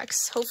 more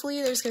packs.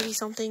 Hopefully there's gonna be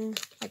something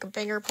like a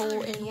banger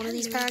pull in one of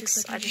these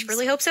packs. I just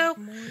really hope so.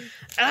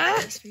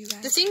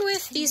 The thing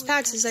with these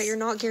packs is that you're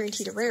not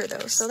guaranteed a rare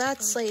though, so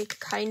that's like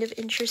kind of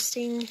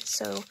interesting.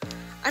 So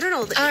I don't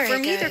know. For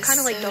me, they're kind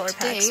of like dollar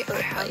packs, but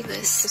like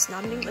it's just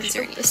not an English.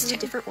 Oh, this is a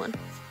different one.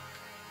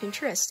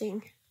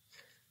 Interesting.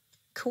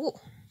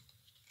 Cool.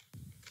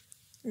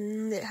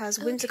 It has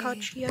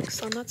Whimsicott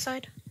GX on that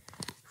side.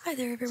 Hi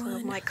there, everyone. So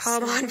I'm like,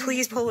 come on,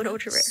 please pull an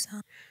ultra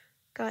rare.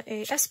 Got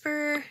a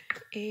Esper,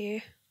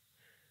 a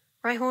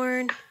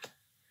Rhyhorn,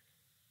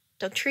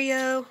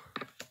 Dugtrio,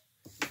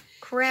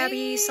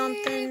 Krabby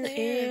something,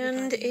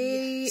 and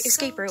a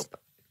Escape Rope.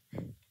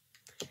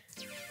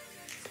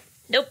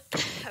 Nope.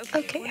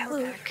 Okay,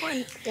 hello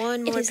everyone.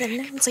 One more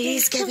pack.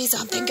 Please give me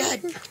something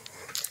good.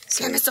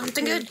 Give me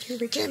something good.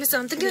 Give me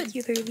something good.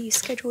 Regularly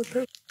scheduled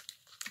program.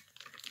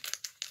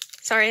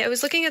 Sorry, I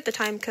was looking at the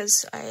time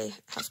because I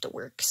have to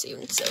work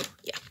soon, so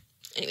yeah.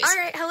 Anyways.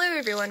 Alright, hello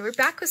everyone. We're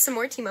back with some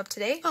more Team Up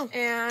today. Oh,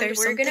 and there's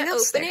we're gonna something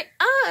else open there.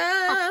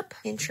 it up.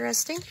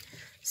 Interesting.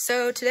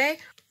 So today,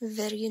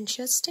 Very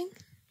interesting.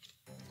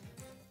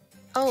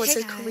 Oh, it's Hey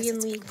a guys, Korean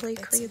it's League. Play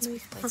Korean Since we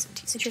League. played Huh, some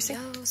interesting.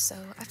 TCGO, so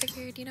I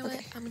figured, you know what,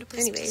 I'm gonna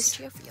play Anyways,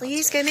 some TCGO for y'all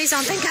please today. give me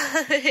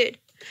something good.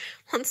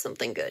 Want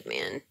something good,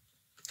 man.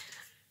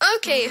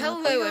 Okay,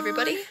 hello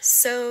everybody.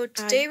 So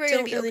today we're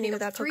gonna be opening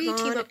up 3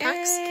 Team Up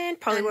packs. And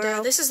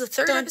Poliwhirl. This is the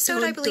 3rd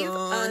episode, I believe,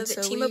 of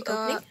So Team we Up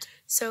opening. got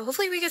So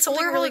hopefully we get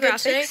something 4 really good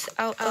today. holographics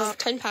out of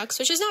 10 packs,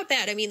 which is not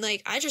bad. I mean,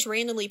 like, I just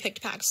randomly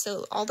picked packs,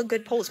 so all the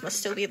good pulls must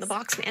still be in the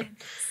box, man.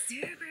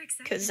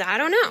 Because I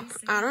don't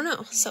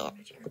know. So,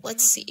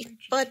 let's see.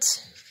 But,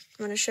 I'm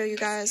going to show you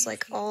guys,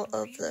 like, all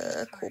of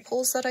the cool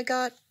pulls that I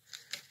got.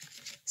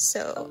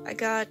 So, I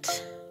got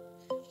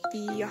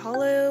the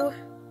Hollow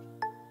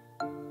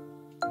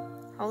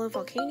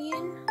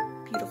Volcanion.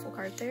 Beautiful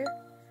card there.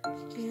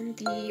 And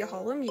the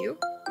Hollow Mew.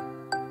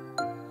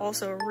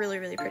 Also really,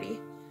 really pretty.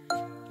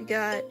 We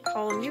got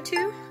Hollow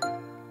Mewtwo.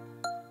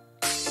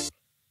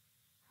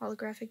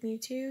 Holographic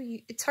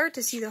Mewtwo. It's hard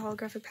to see the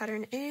holographic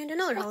pattern, and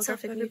another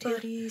holographic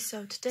Mewtwo.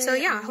 So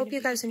Yeah, I hope you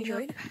guys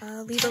enjoyed.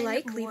 Leave a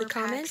like, leave a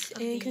comment,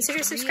 and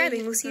consider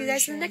subscribing. We'll see you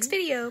guys in the next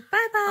video.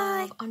 Bye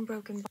bye!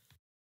 Unbroken.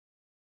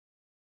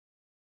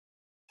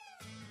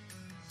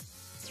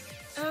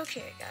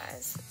 Okay,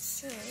 guys.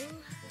 So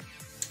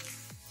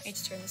I need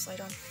to turn this light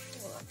on.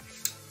 Hold on.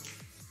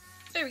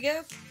 There we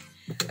go.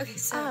 Okay,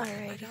 so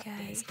Alrighty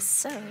guys,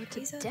 so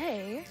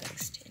today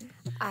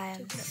I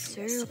am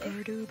super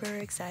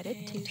duper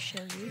excited to show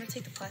I'm you gonna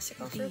take the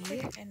plastic off real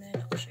quick, and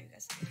then I'll show you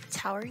guys.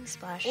 Towering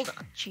Splash Hold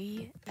on.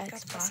 GX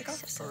plastic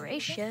off, box so-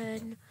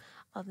 separation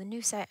of the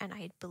new set, and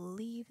I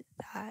believe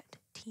that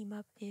Team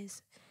Up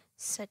is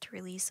set to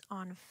release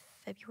on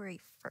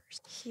February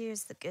 1st.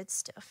 Here's the good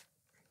stuff,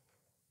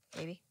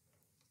 baby.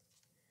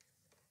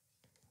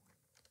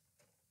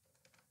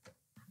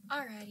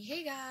 Alrighty,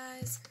 hey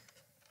guys.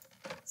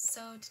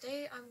 So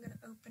today I'm gonna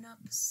open up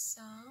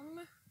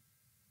some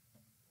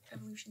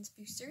Evolutions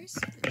boosters.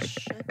 It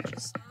should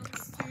just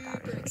I'm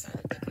super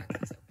excited to crack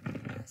these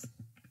open, guys.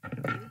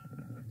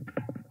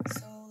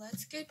 So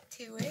let's get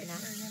to it. We're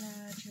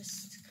gonna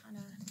just kind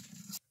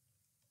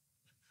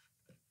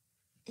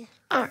of.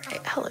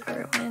 Alright, hello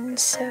everyone.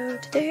 So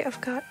today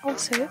I've got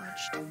also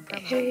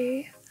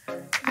a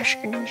Ash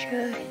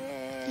Ninja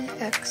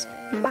EX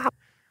Mao.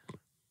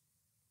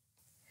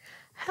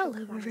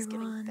 Hello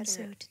everyone.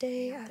 So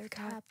today I've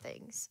got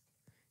things.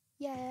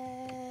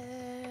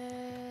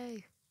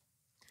 Yay!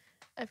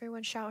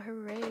 Everyone shout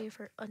hooray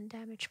for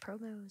undamaged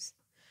promos.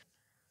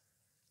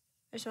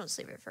 I just won't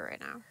sleep it for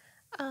right now.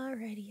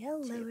 Alrighty,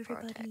 hello To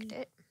everybody. protect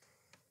it.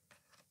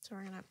 So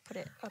we're gonna put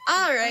it up.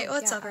 Alright, Oh,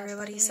 what's yeah, up by the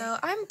everybody? way, So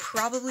I'm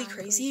probably I'm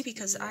crazy going to,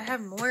 because I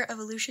have more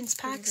Evolutions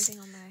put packs,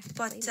 everything on my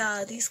but playmat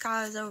today. these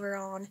guys over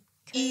on why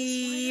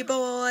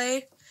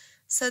eBoy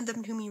sent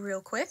them to me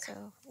real quick.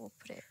 So we'll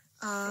put it.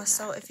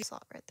 So if you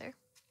slot right there.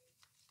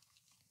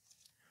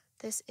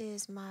 This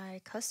is my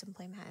custom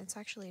playmat. It's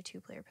actually a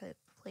 2-player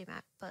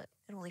playmat, but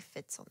it only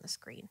fits on the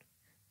screen.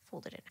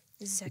 Folded in.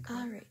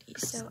 Alrighty,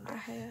 so I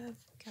have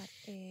got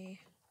a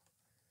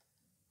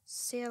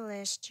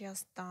Celestial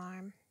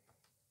Storm.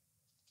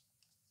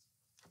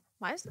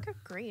 Why is the card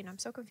green? I'm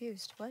so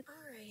confused. What?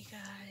 Alrighty,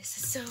 guys.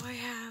 So I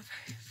have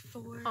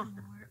 4 Huh.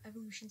 more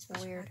Evolutions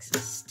Weird. packs.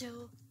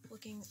 Still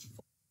looking.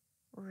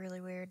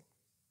 Really weird.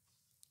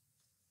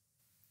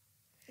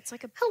 It's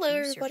like a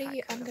Hello, booster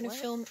everybody. pack, I'm gonna what?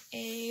 film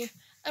a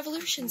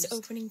Evolutions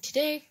Confused. opening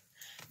today,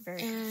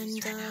 Very and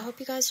confused right I now. hope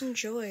you guys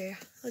enjoy.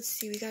 Let's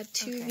see. We got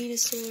 2 Okay.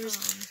 Venusaurs,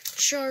 Um,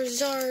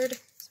 Charizard.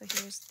 So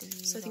here's the.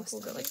 So I think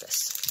we'll go like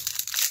this.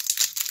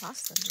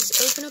 Lost them.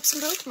 Just open up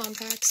some Pokemon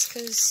packs,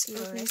 because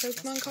opening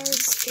Pokemon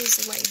cards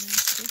is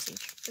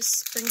life.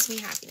 This brings me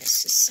happiness.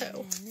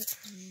 So, And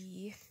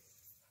the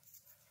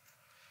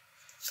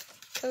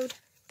code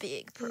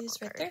big promo is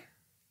right card. there.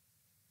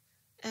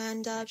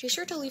 And be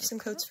sure to leave some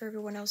codes for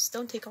everyone else.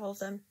 Don't take all of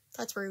them.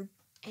 That's rude.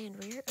 And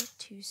we're up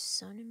to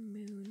Sun and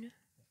Moon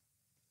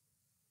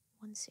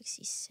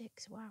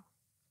 166. Wow.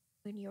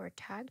 When your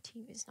tag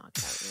team is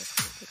knocked out, your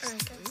opponent takes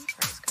Alright, 3 guys.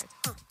 prize cards.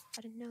 Huh,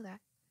 I didn't know that.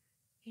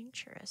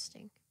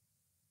 Interesting.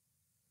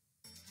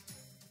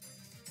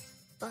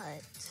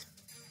 But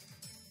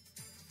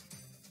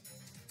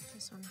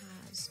this one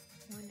has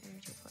 1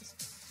 energy plus.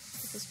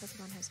 If this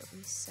Pokemon has at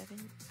least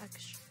 7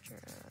 extra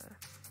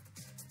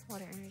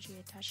water energy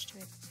attached to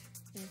it,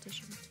 in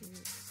addition to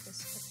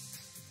this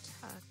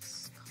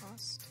attack's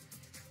cost,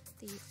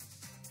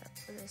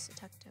 this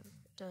attack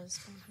does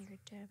 100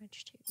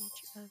 damage to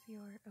each of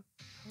your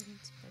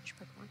opponent's bench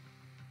Pokemon.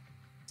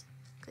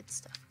 Good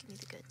stuff. Give me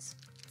the goods.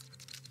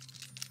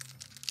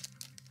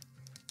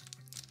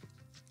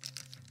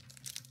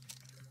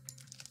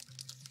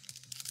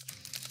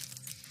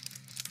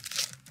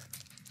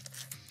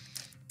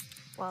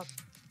 Well,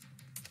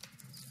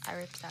 I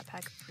ripped that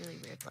pack really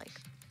weird,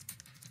 like.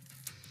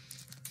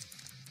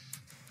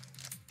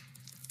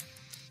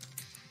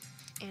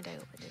 And I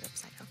opened it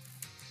upside down.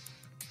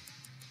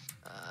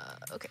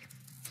 Okay.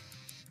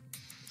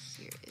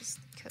 Here is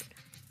the code.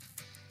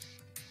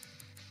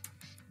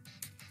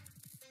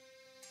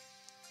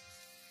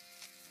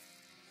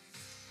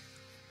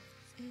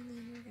 And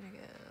then we're gonna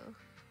go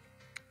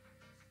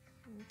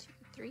 1, 2,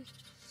 3 to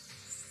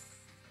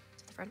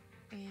the front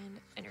and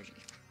energy.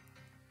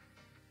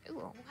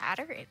 Ooh,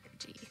 water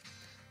energy.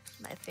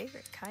 My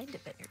favorite kind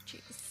of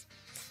energies.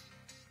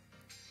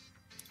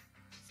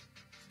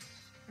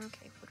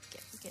 Okay, what do we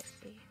get? We get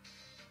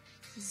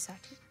a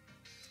Zaki,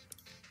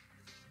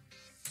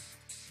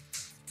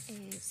 a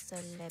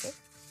Celebi,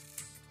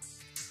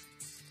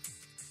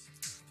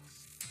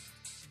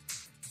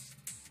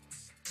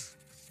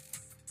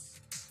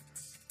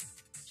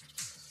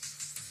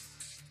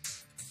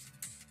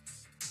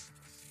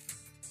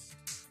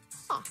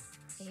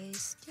 a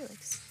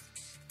Steelix.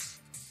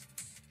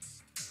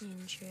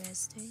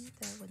 Interesting.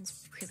 That one's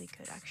really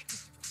good, actually.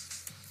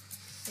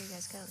 There you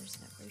guys go. There's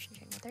an evolution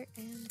chain right there,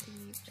 and the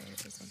rare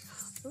is an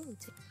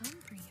it's an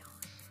Umbreon.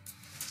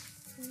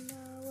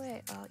 No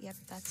way. Oh, yep,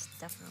 that's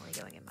definitely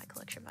going in my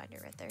collection binder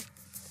right there.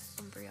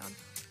 Umbreon.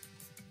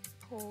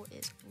 Pole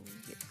is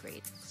really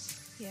great.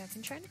 Yeah, I've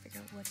been trying to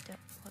figure out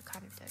what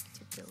kind of deck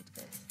to build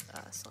with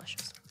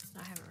Celestials.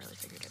 I haven't really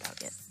figured it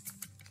out yet.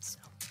 So,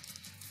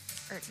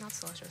 or not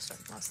Celestial Storm,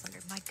 Lost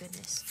Thunder. My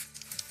goodness.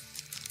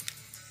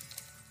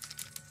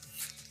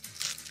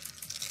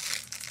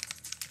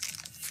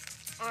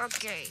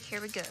 Okay,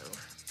 here we go.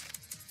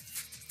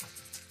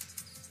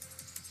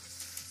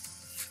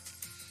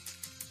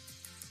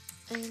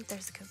 And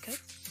there's the code.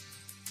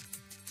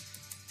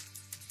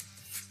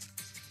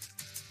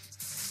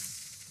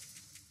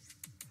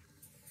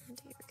 And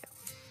here we go.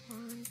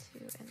 1,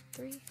 2, and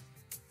 3. To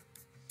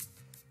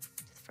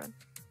the front.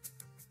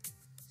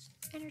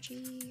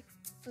 Energy.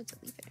 Oh, it's a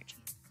leaf energy.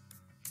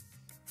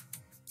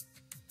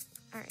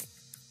 Alright.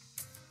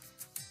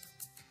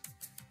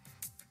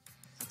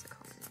 That's a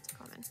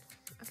common.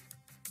 Okay.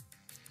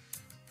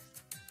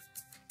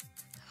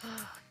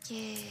 Oh,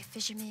 yeah,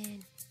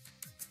 fisherman.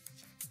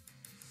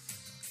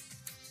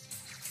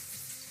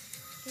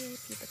 Hey,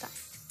 people that.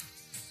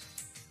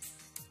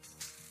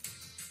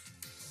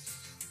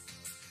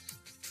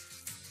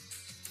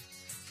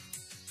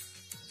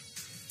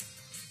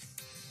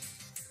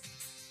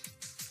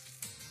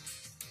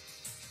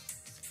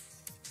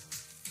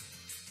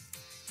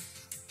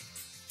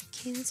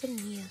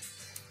 Quintanilla.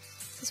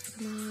 This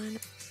Pokemon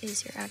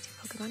is your active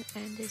Pokemon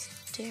and is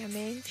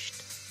damaged.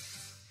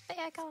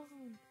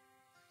 Bagon!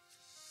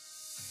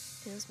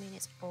 Feels mean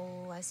it's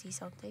I see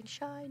something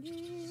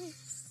shiny.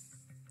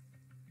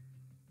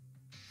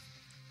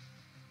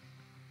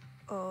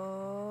 Oh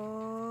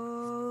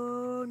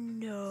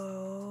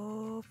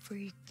no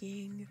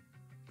freaking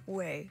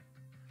way.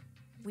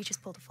 We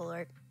just pulled a full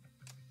art.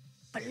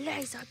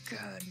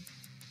 Blaziken!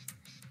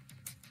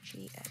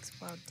 GX,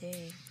 wow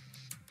dang.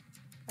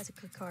 That's a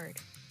good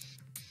card.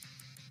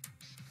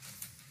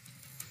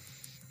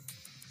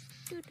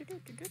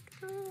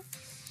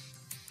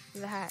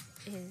 That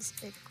is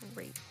a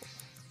great pull.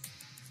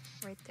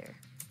 Right there.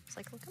 It's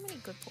like, look how many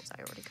good pulls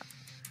I already got.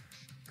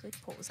 Good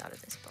pulls out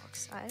of this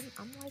box.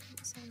 I'm liking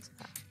the sounds of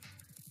that.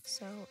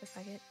 So if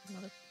I get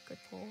another good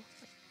pull,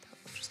 like, that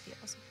will just be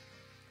awesome.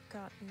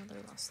 Got another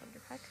Lost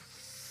Thunder pack.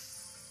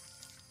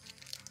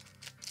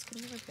 Let's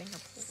get another banger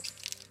pull.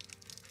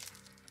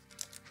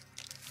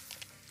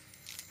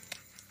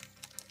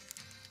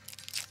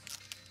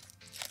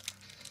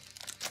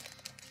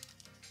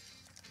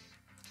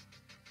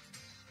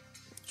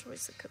 Which way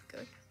is the code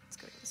going? It's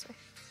going this way.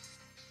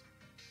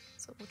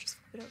 So we'll just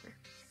flip it over.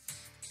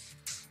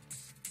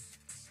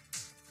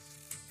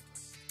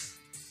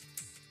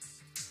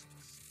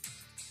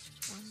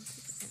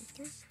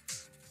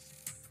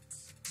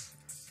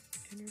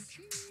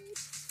 Energy.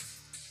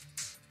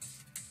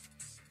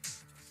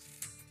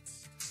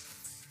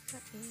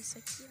 Got a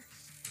 6 here.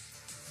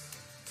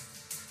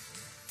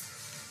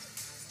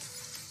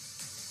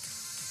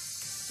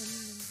 Any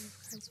number of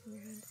cards in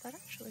your hand. That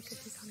actually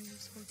could be kind of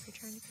useful if you're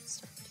trying to get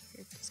stuff into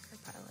your discard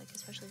pile, like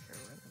especially for a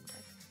rhythm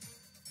deck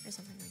or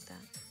something like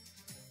that.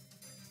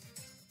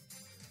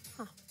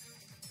 Huh.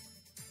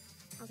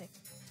 Okay.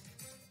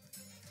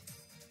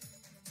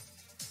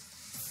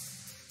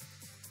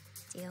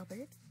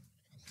 Steelbird.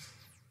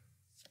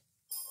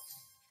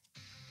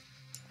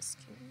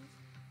 Tuscan.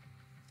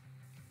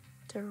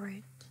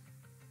 Durant.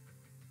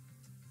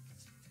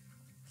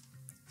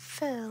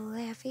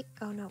 Flaffy.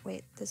 Oh no,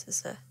 wait. This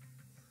is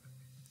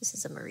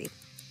a Marie.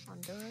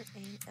 Condor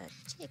and a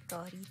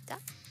Chikorita.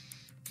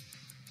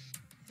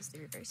 Is the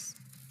reverse.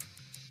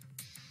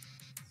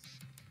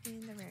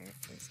 And the rare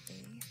is a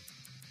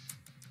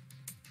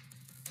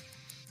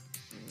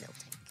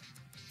Miltank.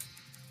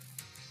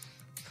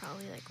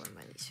 Probably like one of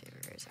my least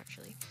favorite rares,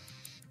 actually.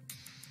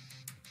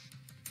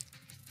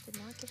 Did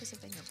not give us a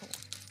banger pull.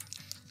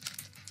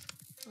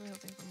 We're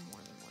hoping for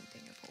more than one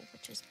banger pull,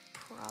 which is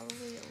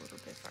probably a little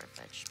bit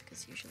far-fetched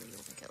because usually you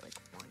only get like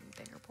one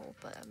banger pull.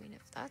 But I mean,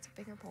 if that's a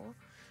banger pull,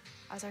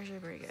 that's actually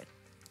pretty good.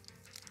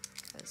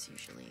 Because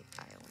usually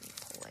I only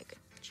pull like a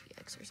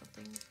GX or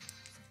something.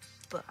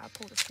 But I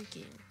pulled a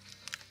freaking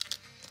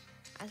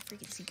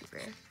secret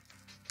rare.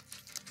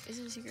 Is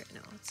it a secret?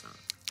 No, it's not.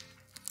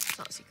 It's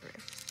not a secret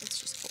rare. It's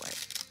just full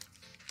art.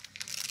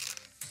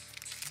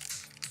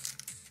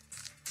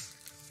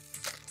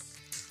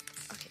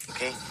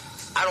 Okay,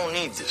 I don't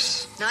need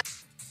this. Not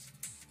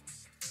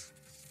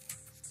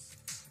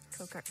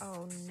code card.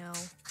 Oh no.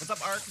 What's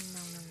up, Art?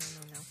 No.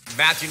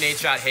 Matthew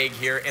Nadeshot Haig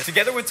here, and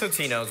together with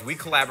Totino's, we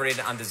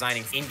collaborated on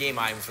designing in-game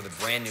items for the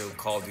brand new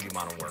Call of Duty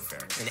Modern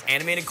Warfare. An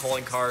animated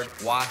calling card,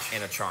 watch,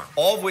 and a charm.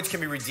 All of which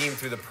can be redeemed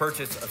through the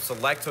purchase of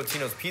select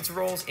Totino's pizza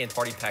rolls and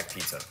party pack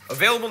pizza.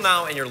 Available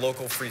now in your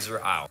local freezer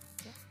aisle.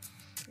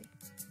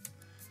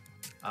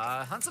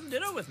 Hunt some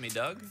Ditto with me,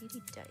 Doug.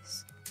 Greedy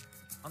dice.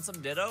 Hunt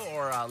some Ditto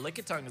or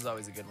Lickitung is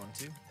always a good one,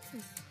 too.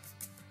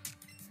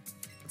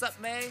 What's up,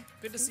 May?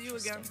 Good to see you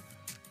again.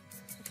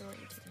 I feel like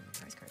you're taking the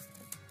prize card.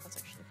 That's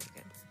actually pretty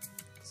good.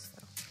 So.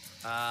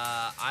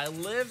 I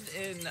lived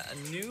in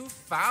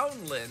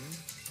Newfoundland.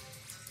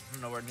 I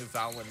don't know where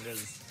Newfoundland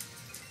is.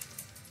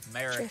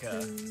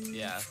 America.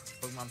 Yeah,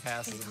 Pokemon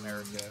Pass is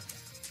America.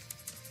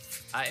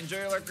 Enjoy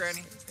your alert,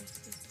 Granny.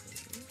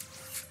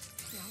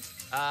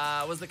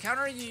 Was the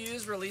counter you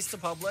used released to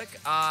public?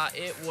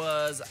 It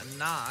was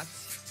not.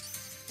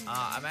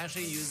 I'm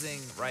actually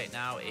using right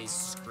now a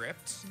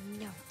script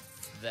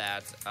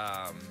that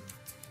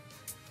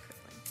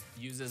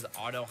uses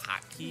auto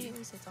hotkey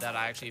that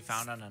I actually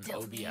found on an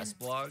OBS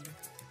blog,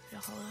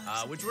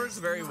 which works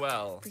very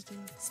well.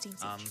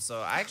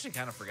 So I actually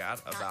kind of forgot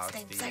about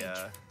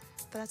the.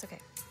 But that's okay.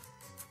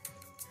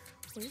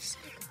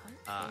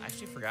 I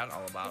actually forgot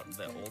all about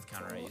the old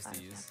counter I used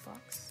to use.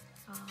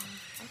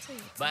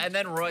 And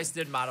then Royce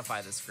did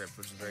modify the script,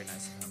 which is very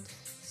nice of him.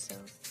 So,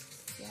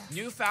 yeah.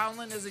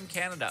 Newfoundland is in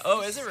Canada.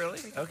 Oh, is it really?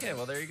 Okay,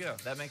 well there you go.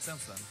 That makes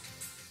sense then.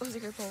 Those are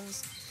good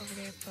polls over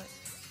there, but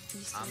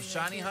I'm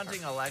shiny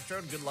hunting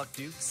Electrode. Good luck,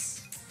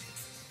 Dukes.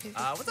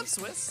 What's up,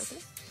 Swiss?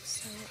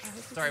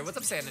 Sorry, what's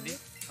up, Sanity?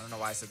 I don't know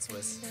why I said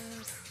Swiss.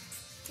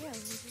 Yeah,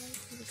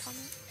 leave a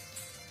comment.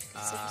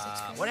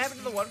 What happened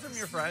to the one from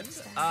your friend?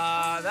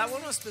 That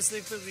one was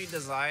specifically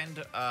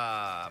designed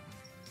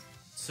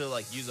to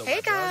like use a Hey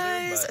web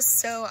browser, guys, but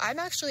so I'm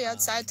actually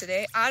outside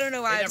today. I don't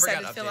know why I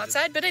decided to film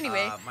outside, but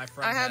anyway,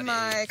 I have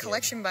my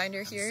collection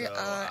binder here,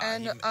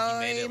 and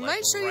I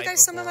might show you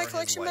guys some of my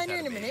collection binder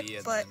in a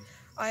minute, but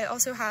I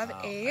also have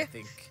a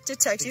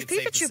Detective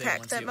Pikachu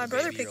pack that my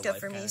brother picked up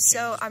for me,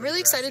 so I'm really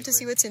excited to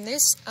see what's in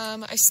this.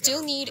 I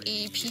still need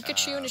a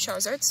Pikachu and a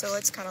Charizard, so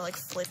let's kind of like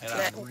flip to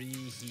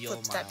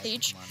that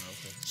page.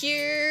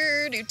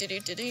 Here,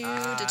 Detective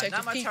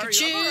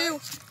Pikachu,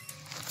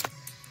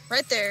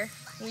 right there.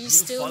 We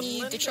still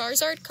need the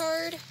Charizard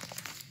card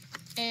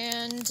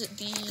and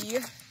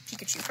the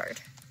Pikachu card.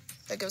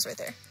 That goes right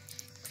there.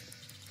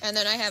 And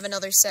then I have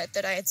another set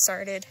that I had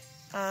started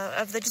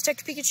of the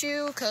Detective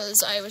Pikachu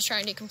because I was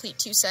trying to complete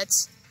 2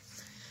 sets.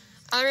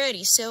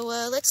 Alrighty, so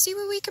let's see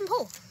what we can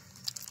pull.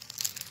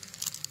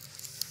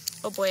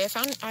 Oh boy,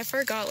 I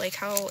forgot like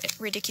how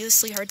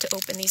ridiculously hard to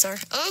open these are.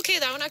 Okay,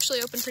 that one actually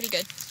opened pretty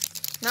good.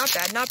 Not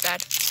bad, not bad.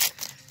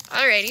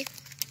 Alrighty,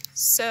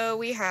 so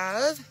we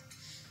have,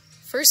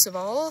 first of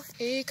all,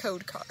 a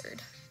code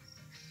card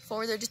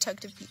for the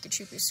Detective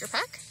Pikachu booster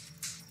pack.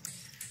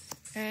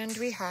 And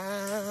we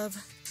have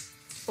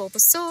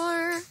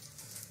Bulbasaur.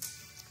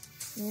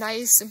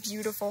 Nice,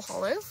 beautiful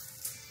holo.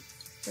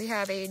 We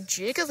have a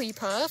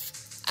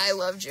Jigglypuff. I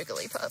love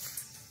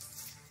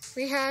Jigglypuff.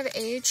 We have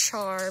a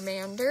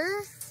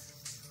Charmander.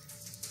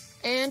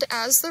 And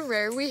as the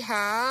rare, we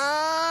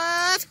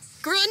have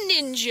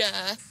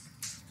Greninja.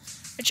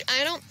 Which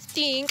I don't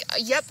think,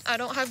 yep, I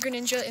don't have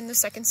Greninja in the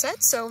second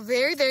set, so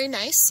very, very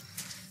nice.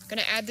 I'm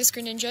gonna add this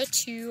Greninja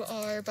to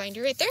our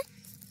binder right there.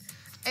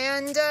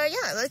 And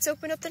yeah, let's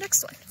open up the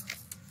next one.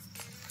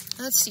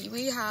 Let's see,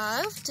 we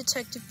have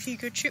Detective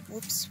Pikachu.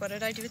 Whoops, what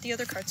did I do with the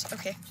other cards?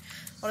 Okay,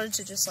 I wanted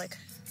to just like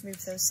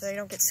move those so they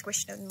don't get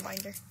squished in the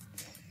binder.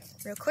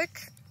 Real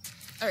quick.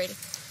 Alrighty.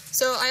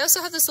 So I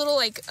also have this little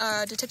like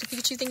Detective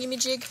Pikachu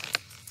thingy-majig.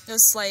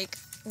 This like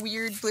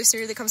weird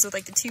blister that comes with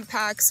like the 2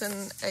 packs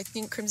and I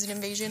think Crimson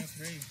Invasion.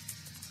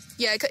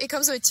 Yeah, it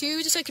comes with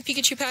 2 Detective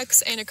Pikachu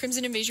packs and a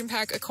Crimson Invasion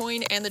pack, a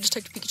coin, and the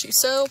Detective Pikachu.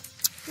 So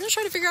I'm gonna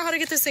try to figure out how to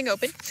get this thing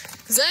open,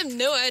 because I have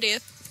no idea.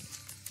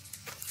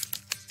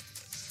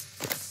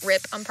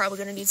 Rip, I'm probably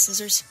gonna need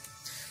scissors.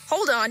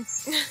 Hold on.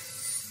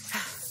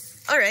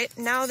 Alright,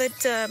 now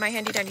that my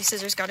handy dandy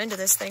scissors got into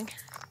this thing.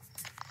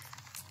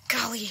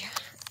 Golly.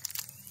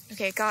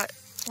 Okay, got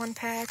 1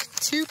 pack,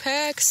 2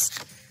 packs.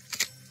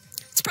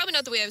 It's probably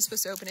not the way I was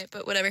supposed to open it,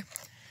 but whatever.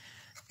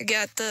 I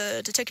got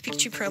the Detective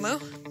Pikachu promo.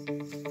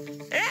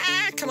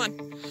 Ah, come on.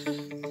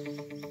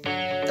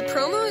 The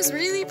promo is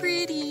really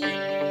pretty.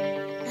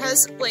 It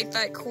has like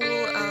that cool,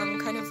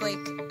 kind of like,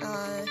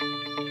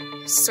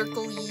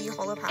 circle-y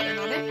hollow pattern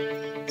on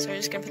it. So I'm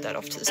just gonna put that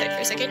off to the side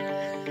for a second.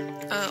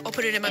 I'll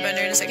put it in my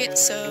binder in a second.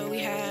 So we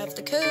have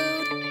the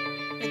code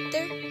right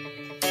there.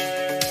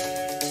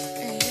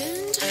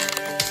 And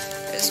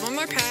there's 1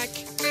 more pack.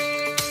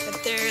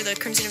 Right there, the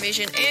Crimson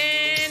Invasion,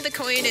 and the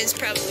coin is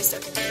probably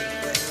stuck in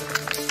there.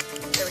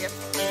 There we go.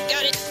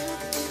 Got it.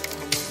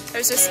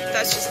 That's just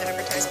an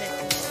advertisement.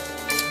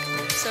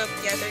 So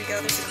yeah, there you go.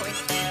 There's the coin.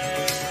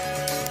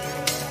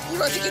 You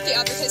want to get the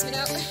advertisement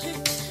out?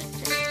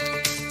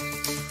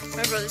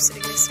 My brother's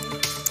sitting next to me.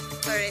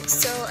 Alright,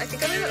 so I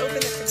think I'm gonna open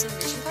the Crimson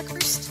Invasion pack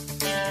first.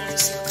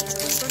 Just see what comes in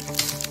this one.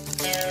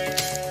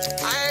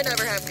 I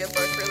never have good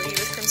luck really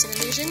with Crimson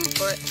Invasion,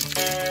 but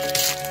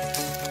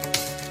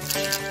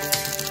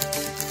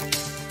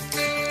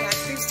that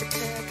proves to pack.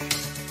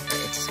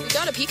 Alright, we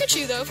got a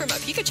Pikachu though from my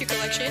Pikachu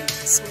collection.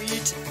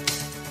 Sweet.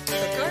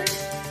 Code card.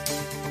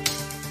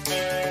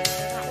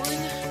 That one.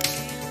 And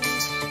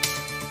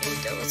there we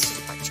go. Let's do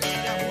the pack trick. We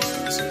got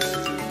 1, 2,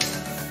 3.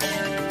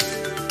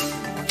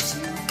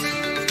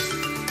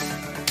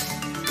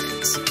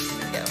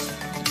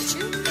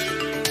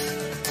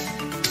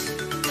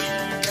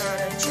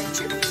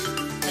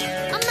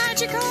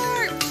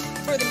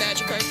 For the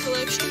Magikarp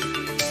collection.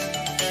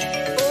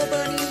 Bull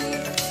Bunny,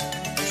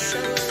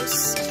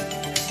 Shellos,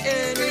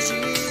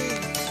 Energy,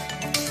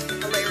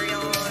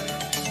 Hilarion,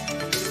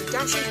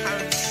 Dashing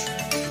Pouch,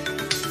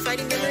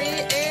 Fighting Memory,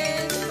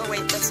 and oh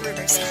wait, that's the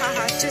reverse.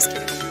 Haha, just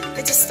kidding.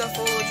 It's a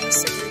Stuffle,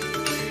 just a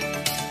regular.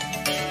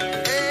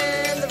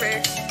 And the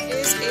rare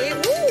is a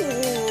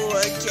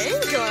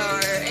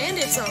Gengar, and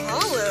it's a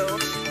holo.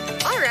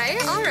 Alright,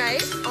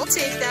 I'll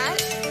take that.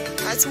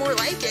 That's more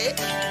like it.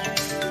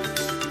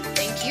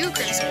 You,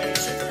 Crimson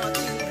Invasion, for not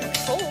giving me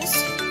holes.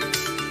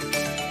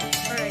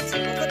 Alright, so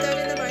we'll put that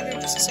in the binder in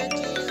just a second.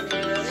 Let me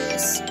grab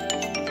this.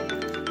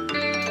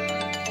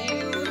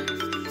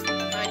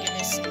 My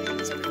goodness,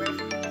 it's everywhere.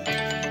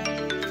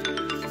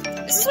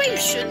 This is why you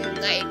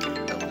shouldn't, like,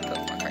 open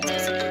Pokemon cards.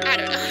 I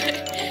don't know.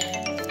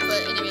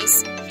 But anyways,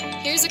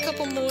 here's a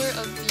couple more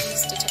of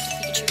these Detective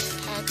Pikachu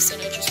packs,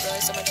 and I just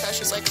realized that my trash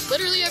is, like,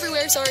 literally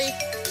everywhere, sorry.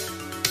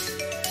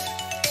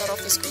 Got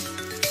off the screen.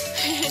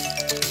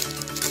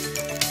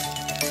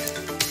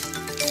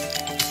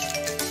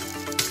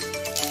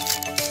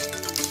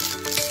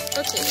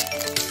 Okay,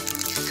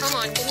 come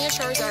on, give me a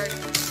Charizard,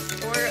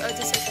 or a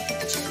Detective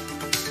Pikachu.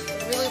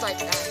 I really like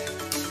that.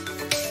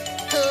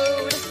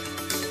 Code.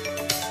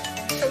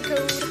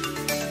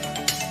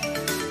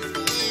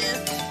 Yeah,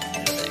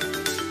 there.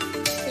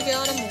 We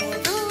got a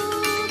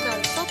Morgul, got a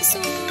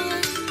Bulbasaur,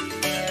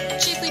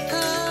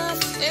 Jigglypuff,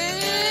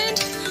 and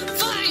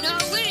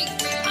finally,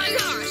 my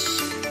gosh,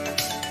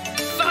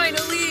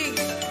 finally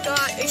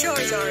got a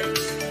Charizard.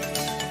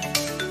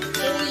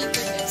 Holy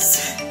goodness.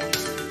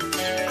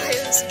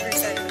 I'm super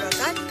excited about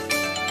that.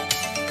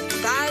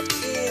 That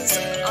is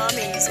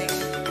amazing.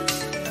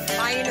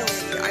 Finally,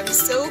 I'm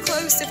so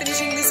close to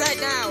finishing the set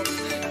now.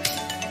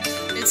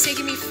 It's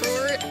taking me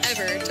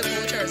forever to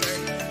pull a Charizard.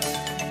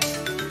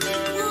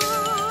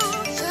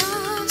 Oh,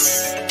 yes.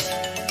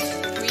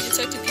 Can we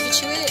Detective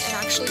Pikachu it and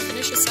actually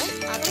finish a set?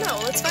 I don't know.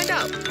 Let's find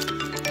out.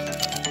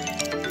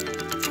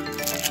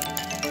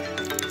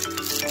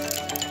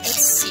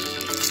 Let's see.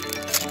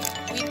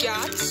 We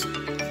got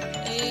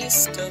a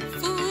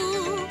Stuffle.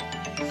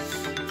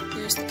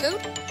 The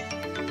code,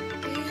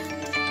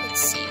 and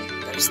let's see,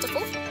 got a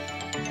Stuffle,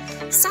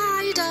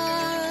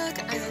 Psyduck,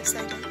 I like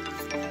Psyduck,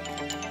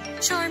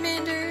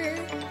 Charmander,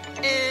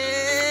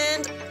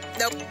 and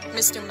nope,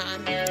 Mr.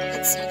 Mime.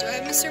 Let's see, do I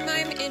have Mr.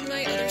 Mime in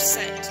my other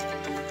set?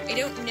 I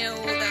don't know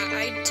that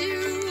I do.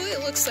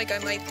 It looks like I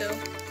might though.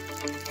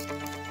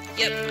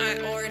 Yep, I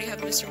already have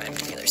Mr. Mime in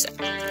the other set,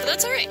 but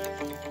that's alright.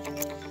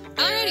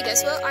 Alrighty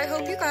guys, well I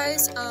hope you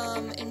guys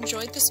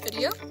enjoyed this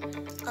video.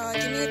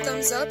 Give me a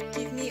thumbs up,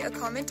 give me a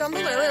comment down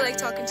below. I like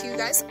talking to you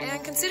guys,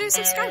 and consider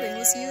subscribing.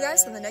 We'll see you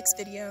guys in the next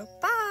video.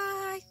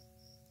 Bye!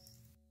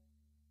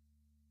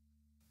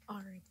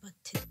 Alright, but